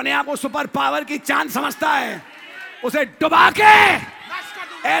 जो अपने आप को सुपर पावर की चांद समझता है, उसे डुबा के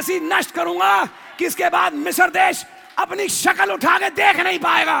ऐसी नष्ट करूंगा कि इसके बाद मिस्र देश अपनी शक्ल उठा के देख नहीं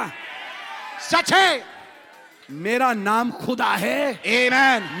पाएगा। सच है। मेरा नाम खुदा है।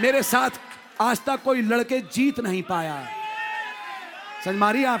 आमेन। मेरे साथ आज तक कोई लड़के जीत नहीं पाया। समझ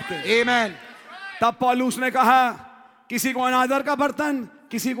मारी आपके? आमेन। तब पौलुस ने कहा, किसी को अनादर का बर्तन,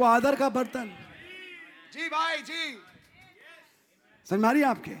 किसी को आदर का बर्तन। जी भाई जी। समझ मारी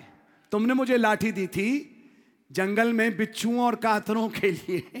आपके? तुमने मुझे लाठी दी थी जंगल में बिच्छुओं और कातरों के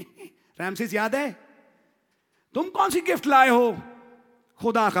लिए। रैमसेस याद है? तुम कौन सी गिफ्ट लाए हो?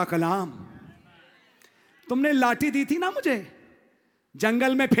 खुदा का कलाम। तुमने लाठी दी थी ना मुझे,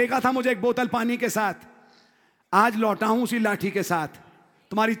 जंगल में फेंका था मुझे एक बोतल पानी के साथ। आज लौटा हूं उसी लाठी के साथ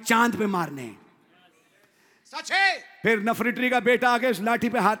तुम्हारी चांद पे मारने। सच है। फिर नफरटरी का बेटा आके उस लाठी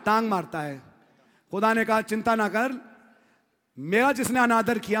पे हाथ टांग मारता है। खुदा ने कहा, चिंता ना कर, मेरा जिसने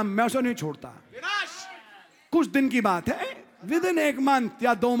अनादर किया मैं उसे नहीं छोड़ता। विनाश। कुछ दिन की बात है, विद इन 1 मंथ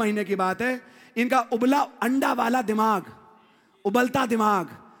या 2 महीने की बात है, इनका उबला अंडा वाला दिमाग, उबलता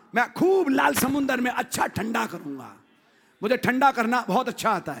दिमाग मैं खूब लाल समुंदर में अच्छा ठंडा करूंगा। मुझे ठंडा करना बहुत अच्छा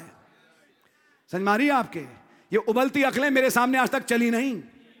आता है। समझ मारी आपके? ये उबलती अकलें मेरे सामने आज तक चली नहीं।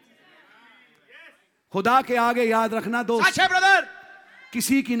 खुदा के आगे याद रखना दोस्त, सच है ब्रदर।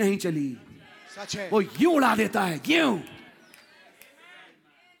 किसी की नहीं चली। सच है। वो यूं उड़ा देता है, यूं।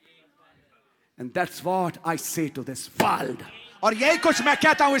 And that's what I say to this world. और यही कुछ मैं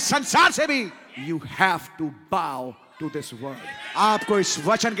कहता हूं इस संसार से भी। You have to bow to this word. आपको इस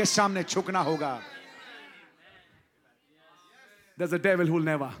वचन के सामने झुकना होगा। There's a devil who'll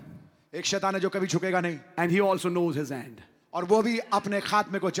never. एक शैतान है जो कभी झुकेगा नहीं, And he also knows his end. और वो भी अपने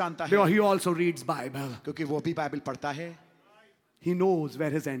खात्मे को जानता है, Because he also reads Bible. क्योंकि वो भी बाइबल पढ़ता है। He knows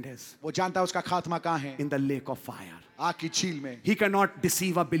where his end is. वो जानता है उसका खात्मा कहाँ है, In the lake of fire. आग की झील में। He cannot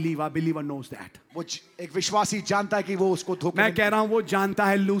deceive a believer. Believer knows that. वो एक विश्वासी जानता है कि वो उसको धोखा मैं कह रहा हूं वो जानता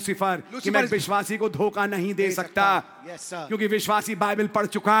है लूसीफर कि मैं विश्वासी को धोखा नहीं दे सकता, Yes, sir. क्योंकि विश्वासी बाइबल पढ़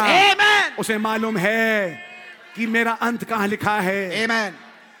चुका है। Amen. उसे मालूम है कि मेरा अंत कहां लिखा है। Amen.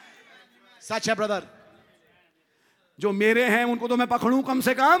 सच है ब्रदर। जो मेरे हैं उनको तो मैं पकड़ूं कम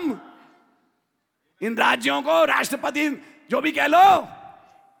से कम। इन राज्यों को, राष्ट्रपति जो भी कह लो,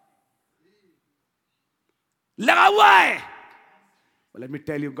 लगा हुआ है। But let me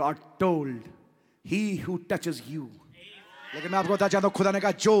tell you, God told, he who touches you लेकिन मैं आपको बताना चाहता हूं, खुदा ने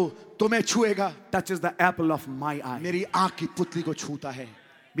कहा जो तुम्हें छुएगा touches the apple of my eye. मेरी आंख की पुतली को छूता है।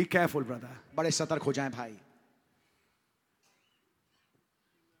 Be careful, brother. बड़े सतर्क हो जाएं भाई,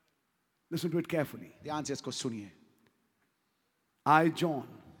 Listen to it carefully. ध्यान से इसको सुनिए। I, John,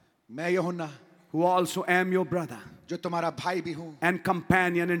 मैं यूहन्ना, who also am your brother जो तुम्हारा भाई भी हूं and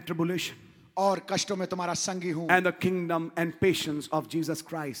companion in tribulation और कष्टों में तुम्हारा संगी हूं and the kingdom and patience of Jesus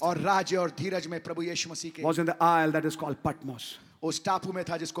Christ, और राज्य और धीरज में प्रभु यीशु मसीह के was in the isle that is called Patmos उस टापू में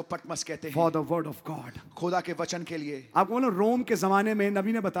था जिसको पटमस कहते हैं, for the word of God. खुदा के वचन के लिए। आपको बोलो, रोम के जमाने में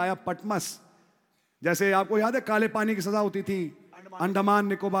नबी ने बताया पटमस, जैसे आपको याद है काले पानी की सजा होती थी अंडमान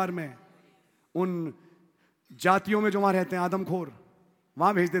निकोबार में, उन जातियों में जो वहां रहते हैं आदमखोर,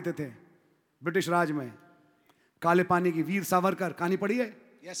 वहां भेज देते थे ब्रिटिश राज में। काले पानी की, वीर सावरकर, कहानी पढ़ी है?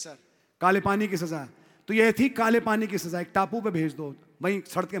 Yes sir. काले पानी की सजा, तो यह थी काले पानी की सजा। एक टापू पे भेज दो, वहीं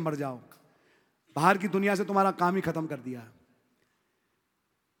सड़ के मर जाओ, बाहर की दुनिया से तुम्हारा काम ही खत्म कर दिया।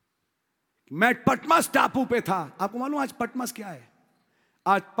 मैं पटमस टापू पे था। आपको मालूम आज पटमस क्या है?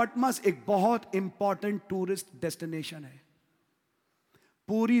 आज पटमस एक बहुत इंपॉर्टेंट टूरिस्ट डेस्टिनेशन है।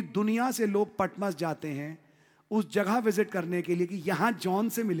 पूरी दुनिया से लोग पटमस जाते हैं उस जगह विजिट करने के लिए कि यहां जॉन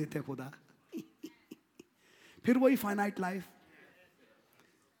से मिले थे खुदा। फिर वही फाइनाइट लाइफ,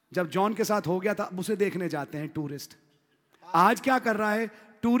 जब जॉन के साथ हो गया था, अब उसे देखने जाते हैं टूरिस्ट। आज क्या कर रहा है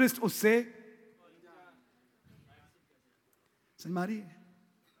टूरिस्ट? उससे समझ मारी है?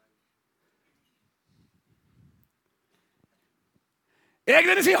 एक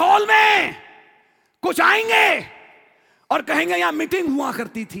दिन इसी हॉल में कुछ आएंगे और कहेंगे यहां मीटिंग हुआ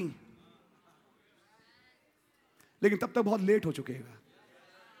करती थी, लेकिन तब तक बहुत लेट हो चुकेगा।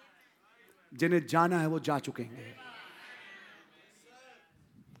 जिन्हें जाना है वो जा चुके हैं।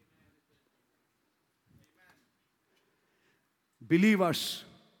 Believers,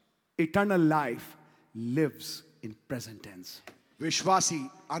 eternal life lives in present tense. विश्वासी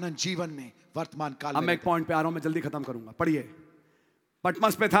अनंत जीवन में वर्तमान काल अब में मैं एक पॉइंट पे आ रहा हूं, मैं जल्दी खत्म करूंगा। पढ़िए।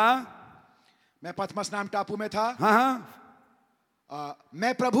 पटमस पे था। मैं पतमस नाम टापू में था। हाँ हाँ,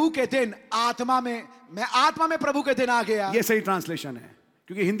 मैं प्रभु के दिन आत्मा में प्रभु के दिन आ गया। ये सही ट्रांसलेशन है,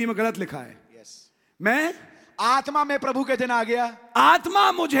 क्योंकि हिंदी में गलत लिखा है। यस। मैं आत्मा में प्रभु के दिन आ गया।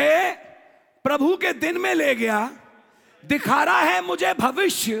 आत्मा मुझे प्रभु के दिन में ले गया, दिखा रहा है मुझे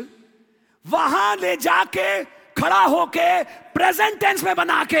भविष्य, वहां ले जाके खड़ा होके प्रेजेंट टेंस में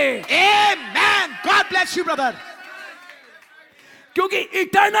बना के। Amen. God bless you brother. क्योंकि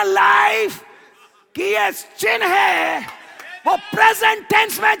इटर्नल लाइफ की ये चिन्ह है, वो प्रेजेंट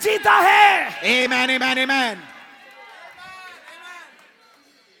टेंस में जीता है। आमेन आमेन आमेन।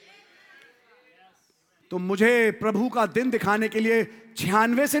 तो मुझे प्रभु का दिन दिखाने के लिए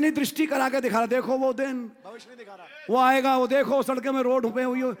 96 से नहीं दृष्टि करा के दिखा रहा, देखो वो दिन भविष्य में दिखा रहा है। वो आएगा, वो देखो सड़कें में रोड पे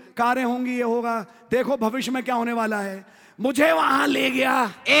हुई कारें होंगी, ये होगा, देखो भविष्य में क्या होने वाला है। मुझे वहां ले गया।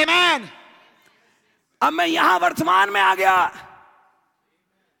 आमेन। अब मैं यहां वर्तमान में आ गया।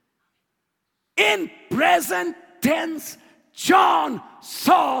 In present tense, John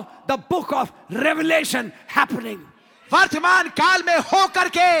saw the book of Revelation happening. वर्तमान काल में होकर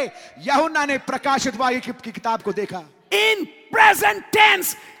के यूहन्ना ने प्रकाशित वाक्य की किताब को देखा। In present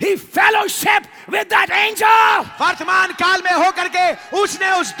tense, he fellowshiped with that angel वर्तमान काल में होकर के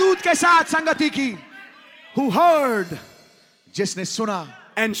उसने उस दूत के साथ संगति की, who heard जिसने सुना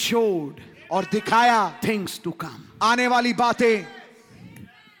and showed और दिखाया things to come. आने वाली बातें।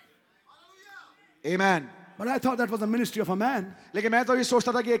 आमेन। But I thought that was the ministry of a man. लेकिन मैं तो ये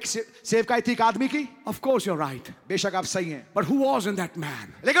सोचता था कि एक सेवकाई थी एक आदमी की। Of course you're right. बेशक आप सही हैं, But who was in that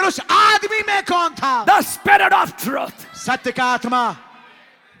man? लेकिन उस आदमी में कौन था? The spirit of truth. सत्य का आत्मा।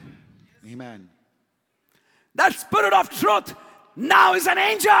 आमेन। That spirit of truth now is an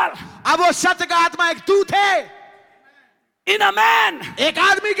angel अब वो सत्य का आत्मा एक दूत है in a man. एक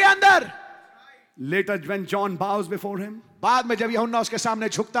आदमी के अंदर। Later when John bows before him, बाद में जब यूहन्ना उसके सामने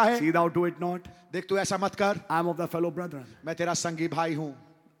झुकता है, see thou do it not. देख तू ऐसा मत कर, I am of the fellow brethren. मैं तेरा संगी भाई हूं।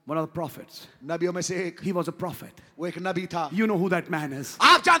 One of the prophets. नबियों में से एक, He was a prophet. वो एक नबी था। You know who that man is.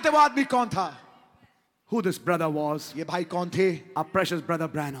 आप जानते वो आदमी कौन था? who this brother was, ये भाई कौन थे? our precious brother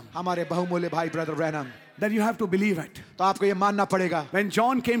Branham. हमारे बहुमूल्य भाई brother Branham. Then you have to believe it. तो आपको ये मानना पड़ेगा, When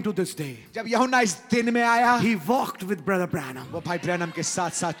John came to this day, जब यूहन्ना इस दिन में आया, he walked with brother Branham. वो भाई ब्रैनम के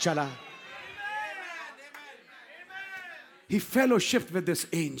साथ साथ चला। He fellowshiped with this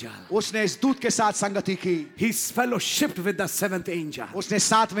angel. उसने इस दूत के साथ संगति की, He fellowshiped with the seventh angel. उसने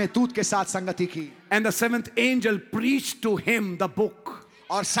सातवें दूत के साथ संगति की, And the seventh angel preached to him the book,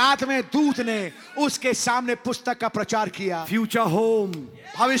 और सातवें दूत ने उसके सामने पुस्तक का प्रचार किया। Future Home.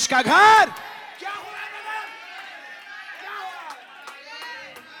 भविष्य का घर।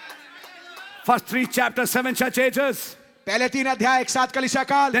 First 3 chapters, 7 church ages. पहले 3 अध्याय एक साथ कलीसिया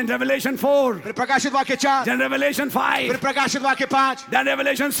काल, Then Revelation 4. फिर प्रकाशित वाक्य 4, Then Revelation फिर 5. प्रकाशित वाक्य 5, Then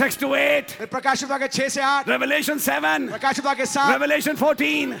Revelation 6 to 8. फिर प्रकाशित वाक्य 6 से 8, Revelation 7. प्रकाशित वाक्य 7, Revelation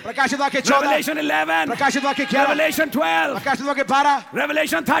 14. प्रकाशित वाक्य 14, Revelation 11. प्रकाशित वाक्य 11, Revelation 12. प्रकाशित वाक्य 12,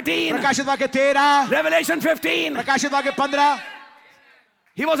 Revelation 13. प्रकाशित वाक्य 13, Revelation 15. प्रकाशित वाक्य 15।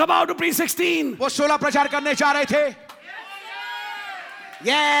 He was about to preach 16. वो 16 प्रचार करने जा रहे थे।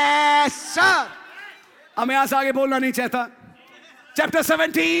 Yes sir. अब मैं यहां से आगे बोलना नहीं चाहता. Chapter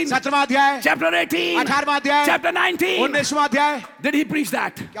 17. 17वां अध्याय, Chapter 18. 18वां अध्याय, Chapter 19. 19वां अध्याय। Did he preach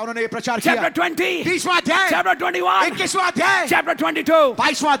that? क्या उन्होंने ये प्रचार किया? Chapter 20. 20वां अध्याय, Chapter 21. 21वां अध्याय, Chapter 22.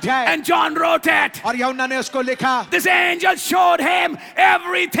 22वां अध्याय। And John wrote it. और यूहन्ना ने उसको लिखा। This angel showed him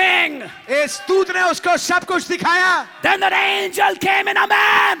everything. इस दूत ने उसको सब कुछ दिखाया। Then that angel came in a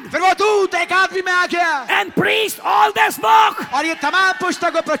man फिर वो दूत एक आदमी में आ गया and preached all this book और ये तमाम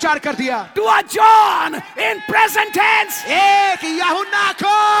पुस्तक को प्रचार कर दिया। to a John in present tense. एक यूहन्ना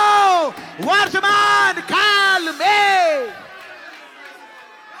को वर्तमान काल में।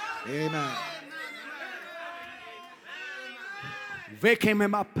 Amen. Waking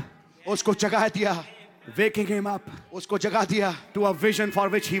him up. उसको जगा दिया, Waking him up उसको जगा दिया to a vision for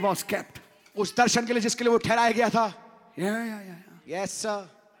which he was kept. उस दर्शन के लिए जिसके लिए वो ठहराया गया था। Yeah. Yes sir.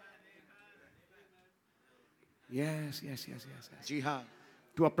 Yes. जी हाँ,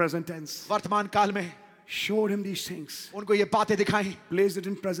 To a present tense. वर्तमान काल में Showed him these things. उनको ये बातें दिखाई, Placed it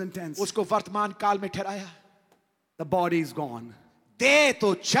in present tense. उसको वर्तमान काल में ठहराया। The body is gone. देह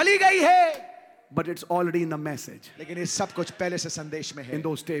तो चली गई है, But it's already in the message. लेकिन ये सब कुछ पहले से संदेश में है, In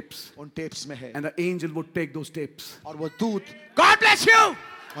those tapes. उन टेप्स में है। And the angel would take those tapes और वो दूत, God bless you,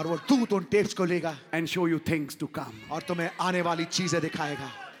 और वो दूत उन टेप्स को लेगा and show you things to come. और तुम्हें आने वाली चीजें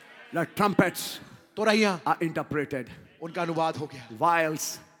दिखाएगा। The trumpets तोरहियां, are interpreted. उनका अनुवाद हो गया।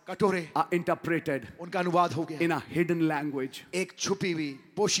 Vials कटोरे, are interpreted उनका अनुवाद हो गया। in a hidden language. एक छुपी हुई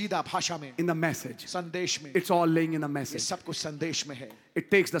पोशीदा भाषा में, In the message. संदेश में। It's all laying in the ये message. सब कुछ संदेश में है।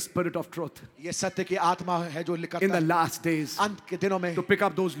 It takes the spirit of truth ये सत्य की आत्मा है जो in करता the है last days अंत के दिनों में, to pick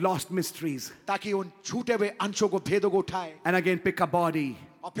up those lost mysteries ताकि उन छूटे हुए अंशों को, भेदों को उठाए and again pick a body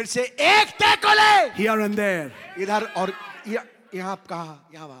और फिर से एक तय को ले। here and there. इधर और यहाँ कहा,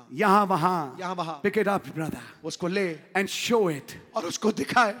 यहाँ वहाँ, Yahan wahan. यहाँ वहाँ, Pick it up, brother, उसको ले and show it और उसको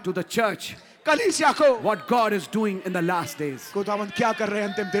दिखाए to the church कलीसिया को what God is doing in the last days. खुदावंद क्या कर रहे हैं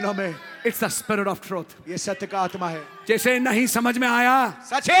अंतिम दिनों में। It's the spirit of truth. ये सत्य का आत्मा है। जैसे नहीं समझ में आया,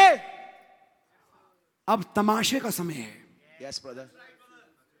 सच है। अब तमाशे का समय है. Yes brother.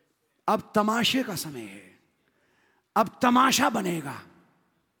 अब तमाशे का समय है. अब तमाशा बनेगा.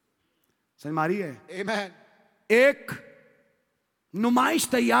 समझ मारी है? आमेन। एक नुमाइश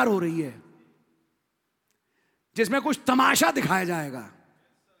तैयार हो रही है जिसमें कुछ तमाशा दिखाया जाएगा.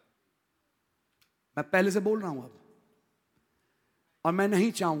 मैं पहले से बोल रहा हूं अब, और मैं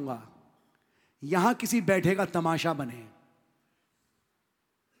नहीं चाहूंगा यहां किसी बैठे का तमाशा बने.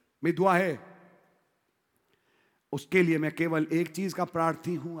 मेरी दुआ है उसके लिए मैं केवल एक चीज का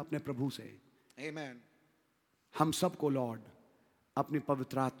प्रार्थी हूं अपने प्रभु से. आमेन। हम सबको लॉर्ड अपनी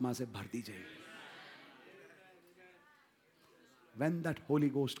पवित्र आत्मा से भर दीजिए. When that Holy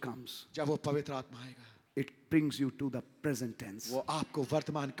Ghost comes, जब वो पवित्र आत्मा आएगा, it brings you to the present tense. वो आपको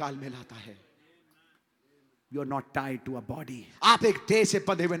वर्तमान काल में लाता है। You are not tied to a body. आप एक देह से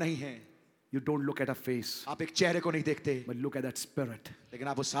बंधे हुए नहीं हैं। You don't look at a face, आप एक चेहरे को नहीं देखते, but look at that spirit लेकिन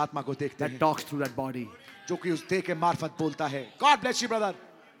आप उस आत्मा को देखते that हैं talks through that body. जो कि उस देह के मार्फत बोलता है। God bless you brother।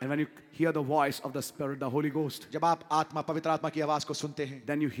 And when you hear the voice of the Spirit, the Holy Ghost, जब आप आत्मा, पवित्र आत्मा की आवाज को सुनते हैं,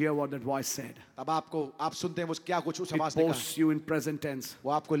 then you hear what that voice said. तब आप सुनते हैं वो क्या कुछ उस It आवाज ने कहा। posts you in present tense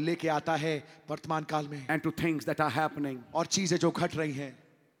वो आपको लेके आता है वर्तमान काल में and to things that are happening. और चीजें जो घट रही हैं।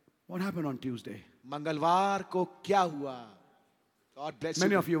 What happened on Tuesday? मंगलवार को क्या हुआ? God bless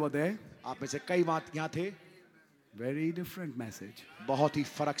Many you। of you were there. आप में से कई बात यहाँ थे। Very different message. बहुत ही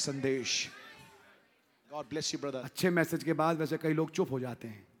फर्क संदेश। God bless you brother। अच्छे मैसेज के बाद वैसे कई लोग चुप हो जाते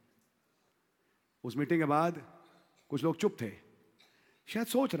हैं. उस मीटिंग के बाद कुछ लोग चुप थे, शायद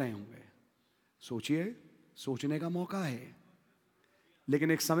सोच रहे होंगे सोचिए, सोचने का मौका है,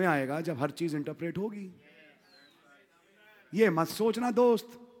 लेकिन एक समय आएगा जब हर चीज इंटरप्रेट होगी। ये मत सोचना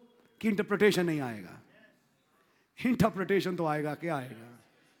दोस्त कि इंटरप्रिटेशन नहीं आएगा। इंटरप्रिटेशन तो आएगा, क्या आएगा,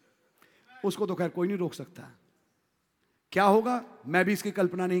 उसको तो खैर कोई नहीं रोक सकता। क्या होगा मैं भी इसकी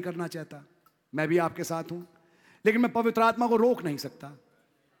कल्पना नहीं करना चाहता, मैं भी आपके साथ हूं, लेकिन मैं पवित्र आत्मा को रोक नहीं सकता।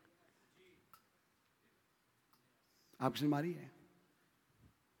 आपसे मारी है।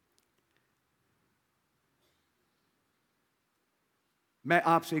 मैं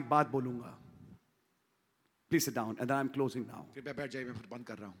आपसे एक बात बोलूंगा, please sit down and I am closing now. कृपया बैठ जाइए, मैं फिर बंद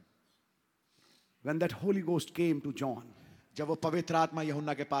कर रहा हूं। When that Holy Ghost came to John, जब वो पवित्र आत्मा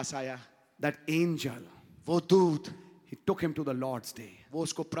यूहन्ना के पास आया, that angel, वो दूत, he took him to the Lord's day, वो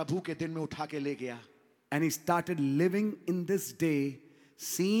उसको प्रभु के दिन में उठा के ले गया and he started living in this day,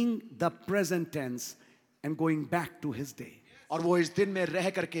 seeing the present tense and going back to his day. और वो इस दिन में रह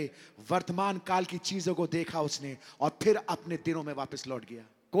करके वर्तमान काल की चीजों को देखा उसने और फिर अपने दिनों में वापस लौट गया।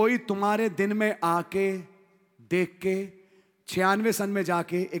 कोई तुम्हारे दिन में आके देख के 96 सन में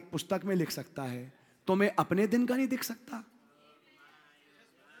जाके एक पुस्तक में लिख सकता है, तुम्हें अपने दिन का नहीं दिख सकता।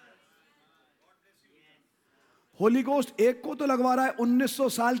 होली गोस्ट एक को तो लगवा रहा है 1900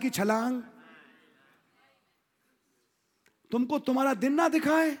 साल की छलांग, तुमको तुम्हारा दिन ना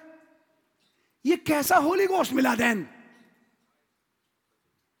दिखाए। ये कैसा होली गोस्ट मिला देन?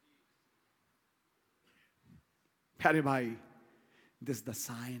 प्यारे भाई, this is the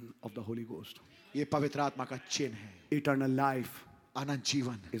sign of the Holi ghost. ये पवित्र आत्मा का चिन्ह है। इटर्नल लाइफ अनंत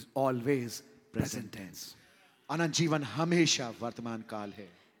जीवन is always present tense. अनंत जीवन हमेशा वर्तमान काल है।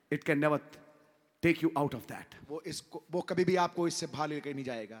 It can never take you out of that. वो कभी भी आपको इससे बाहर लेकर नहीं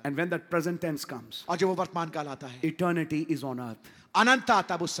जाएगा। And when that present tense comes, और जब वो वर्तमान काल आता है, eternity is on earth. अनंतता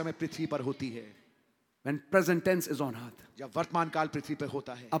तब उस समय पृथ्वी पर होती है। When present tense is on earth, जब वर्तमान काल पृथ्वी पर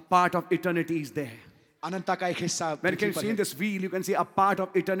होता है, a part of eternity is there. अनंतता का एक हिस्सा When you पृथ्वी can पर see in है। this wheel, you can see a part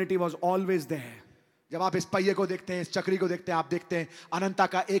of eternity was always there. जब आप इस पहिए को देखते हैं, इस चक्री को देखते हैं, आप देखते हैं अनंतता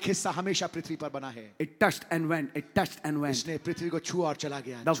का एक हिस्सा हमेशा पृथ्वी पर बना है। It touched and went. It touched and went. इसने पृथ्वी को छुआ और चला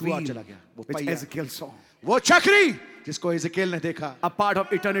गया, The छुआ और wheel चला गया। वो which पहिया, Ezekiel saw. वो चक्री जिसको इज़ेकिएल ने देखा, A part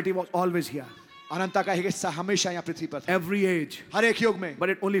of eternity was always here. अनंतता का एक हिस्सा हमेशा यहाँ पृथ्वी पर था, Every age. हर एक युग में। But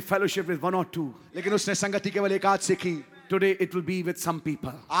it only fellowship with one or two. लेकिन उसने संगति केवल एक आध सीखी। Today it will be with some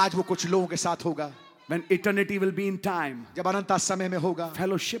people. आज वो कुछ लोगों के साथ होगा। When eternity will be in time, जब अनंतता समय में होगा,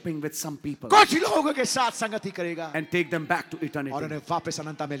 fellowshipping with some people कुछ लोगों के साथ संगति करेगा and take them back to और eternity. उन्हें वापस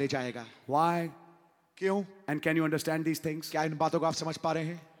अनंतता में ले जाएगा। Why? क्यों? And can you understand these things? क्या इन बातों को आप समझ पा रहे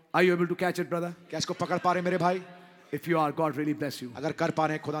हैं? Are you able to catch it, brother? क्या इसको पकड़ पा रहे हैं मेरे भाई? If you are, God really bless you. अगर कर पा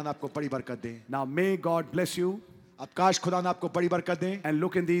रहे हैं, खुदा ने आपको बड़ी बरकत दे। Now may God bless you अब काश खुदा ने आपको बड़ी बरकत दे and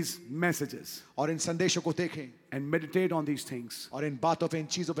look in these messages और इन संदेशों को देखें and meditate on these things. और इन बातों पे, इन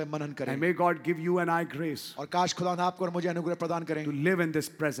चीजों पे मनन करें। And may God give you and I grace और काश खुदा ने आपको और मुझे अनुग्रह प्रदान करें to live in this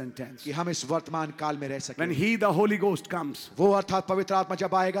present tense. कि हम इस वर्तमान काल में रह When सकें। He, the Holy Ghost, comes, वो अर्थात पवित्र आत्मा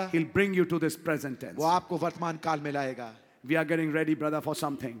जब आएगा, He'll bring you to this present tense. वो आपको वर्तमान काल में लाएगा। We are getting ready, brother, for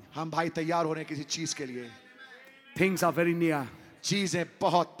something. हम भाई तैयार हो रहे हैं किसी चीज के लिए। Things are very near. चीजें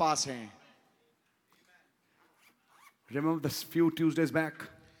बहुत पास हैं। Remember this few Tuesdays back,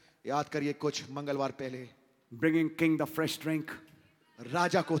 याद करिए कुछ मंगलवार पहले bringing King the fresh drink.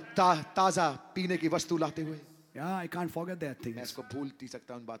 राजा को ताजा पीने की वस्तु लाते हुए। Yeah, I can't forget that मैं things. इसको भूल नहीं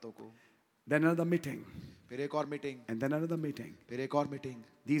सकता उन बातों को। Then another meeting, फिर एक और meeting, and then another meeting. फिर एक और meeting.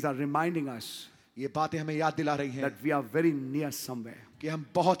 These are reminding us ये बातें हमें याद दिला रही हैं that we are very near somewhere. कि हम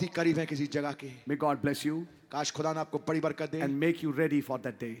बहुत ही करीब हैं किसी जगह के। May God bless you काश खुदा ने आपको बड़ी बरकत दे and make you ready for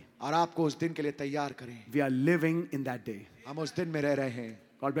that day. और आपको उस दिन के लिए तैयार करें। We are living in that day. हम उस दिन में रह रहे हैं।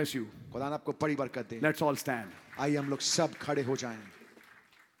 God bless you. खुदा ने आपको बड़ी बरकत दे। Let's all stand. आइए हम लोग सब खड़े हो जाएं।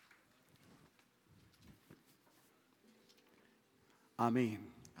 Amen.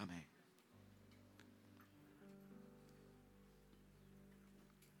 आमीन।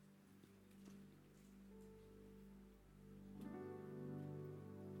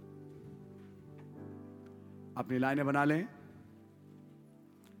 अपनी लाइनें बना लें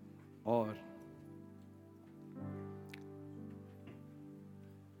और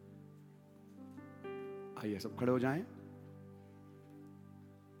आइए सब खड़े हो जाएं।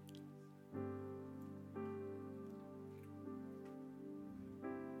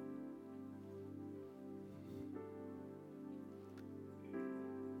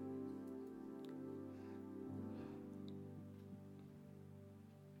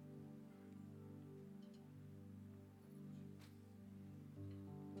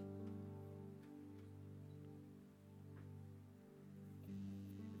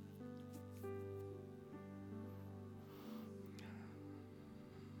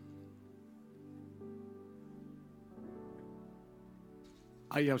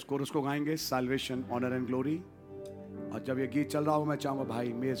 आइए उस कोरस को गाएंगे, साल्वेशन ऑनर एंड ग्लोरी। और जब ये गीत चल रहा हो मैं चाहूंगा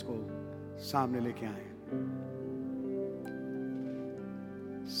भाई मेज को सामने लेके आए।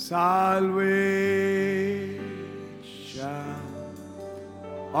 Salvation,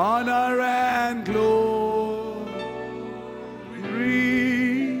 honor and glory,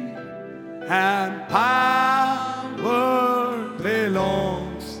 and power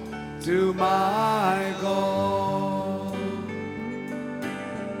belongs to my God.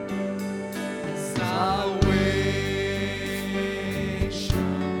 Salvation,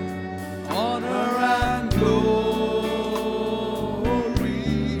 honor and glory,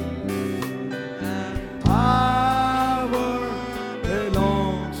 power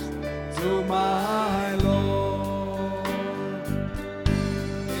belongs to my Lord.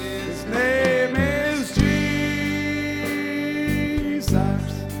 His name is Jesus.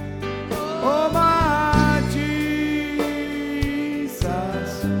 Oh my Jesus.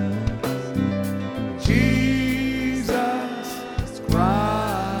 Jesus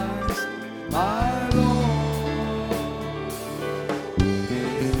Christ, my Lord.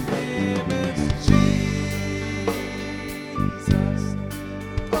 His name is Jesus.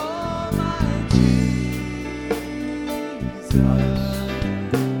 Oh my Jesus.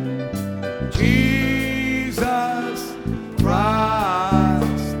 Jesus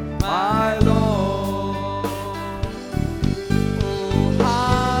Christ, my Lord. Oh,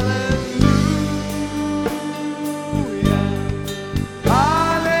 hallelujah.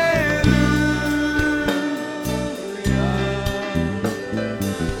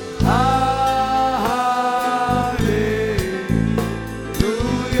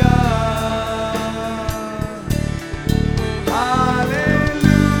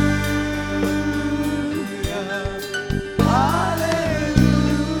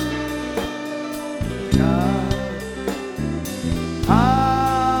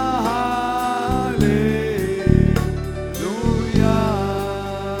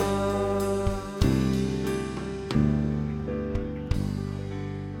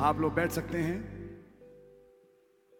 आप लोग बैठ सकते हैं।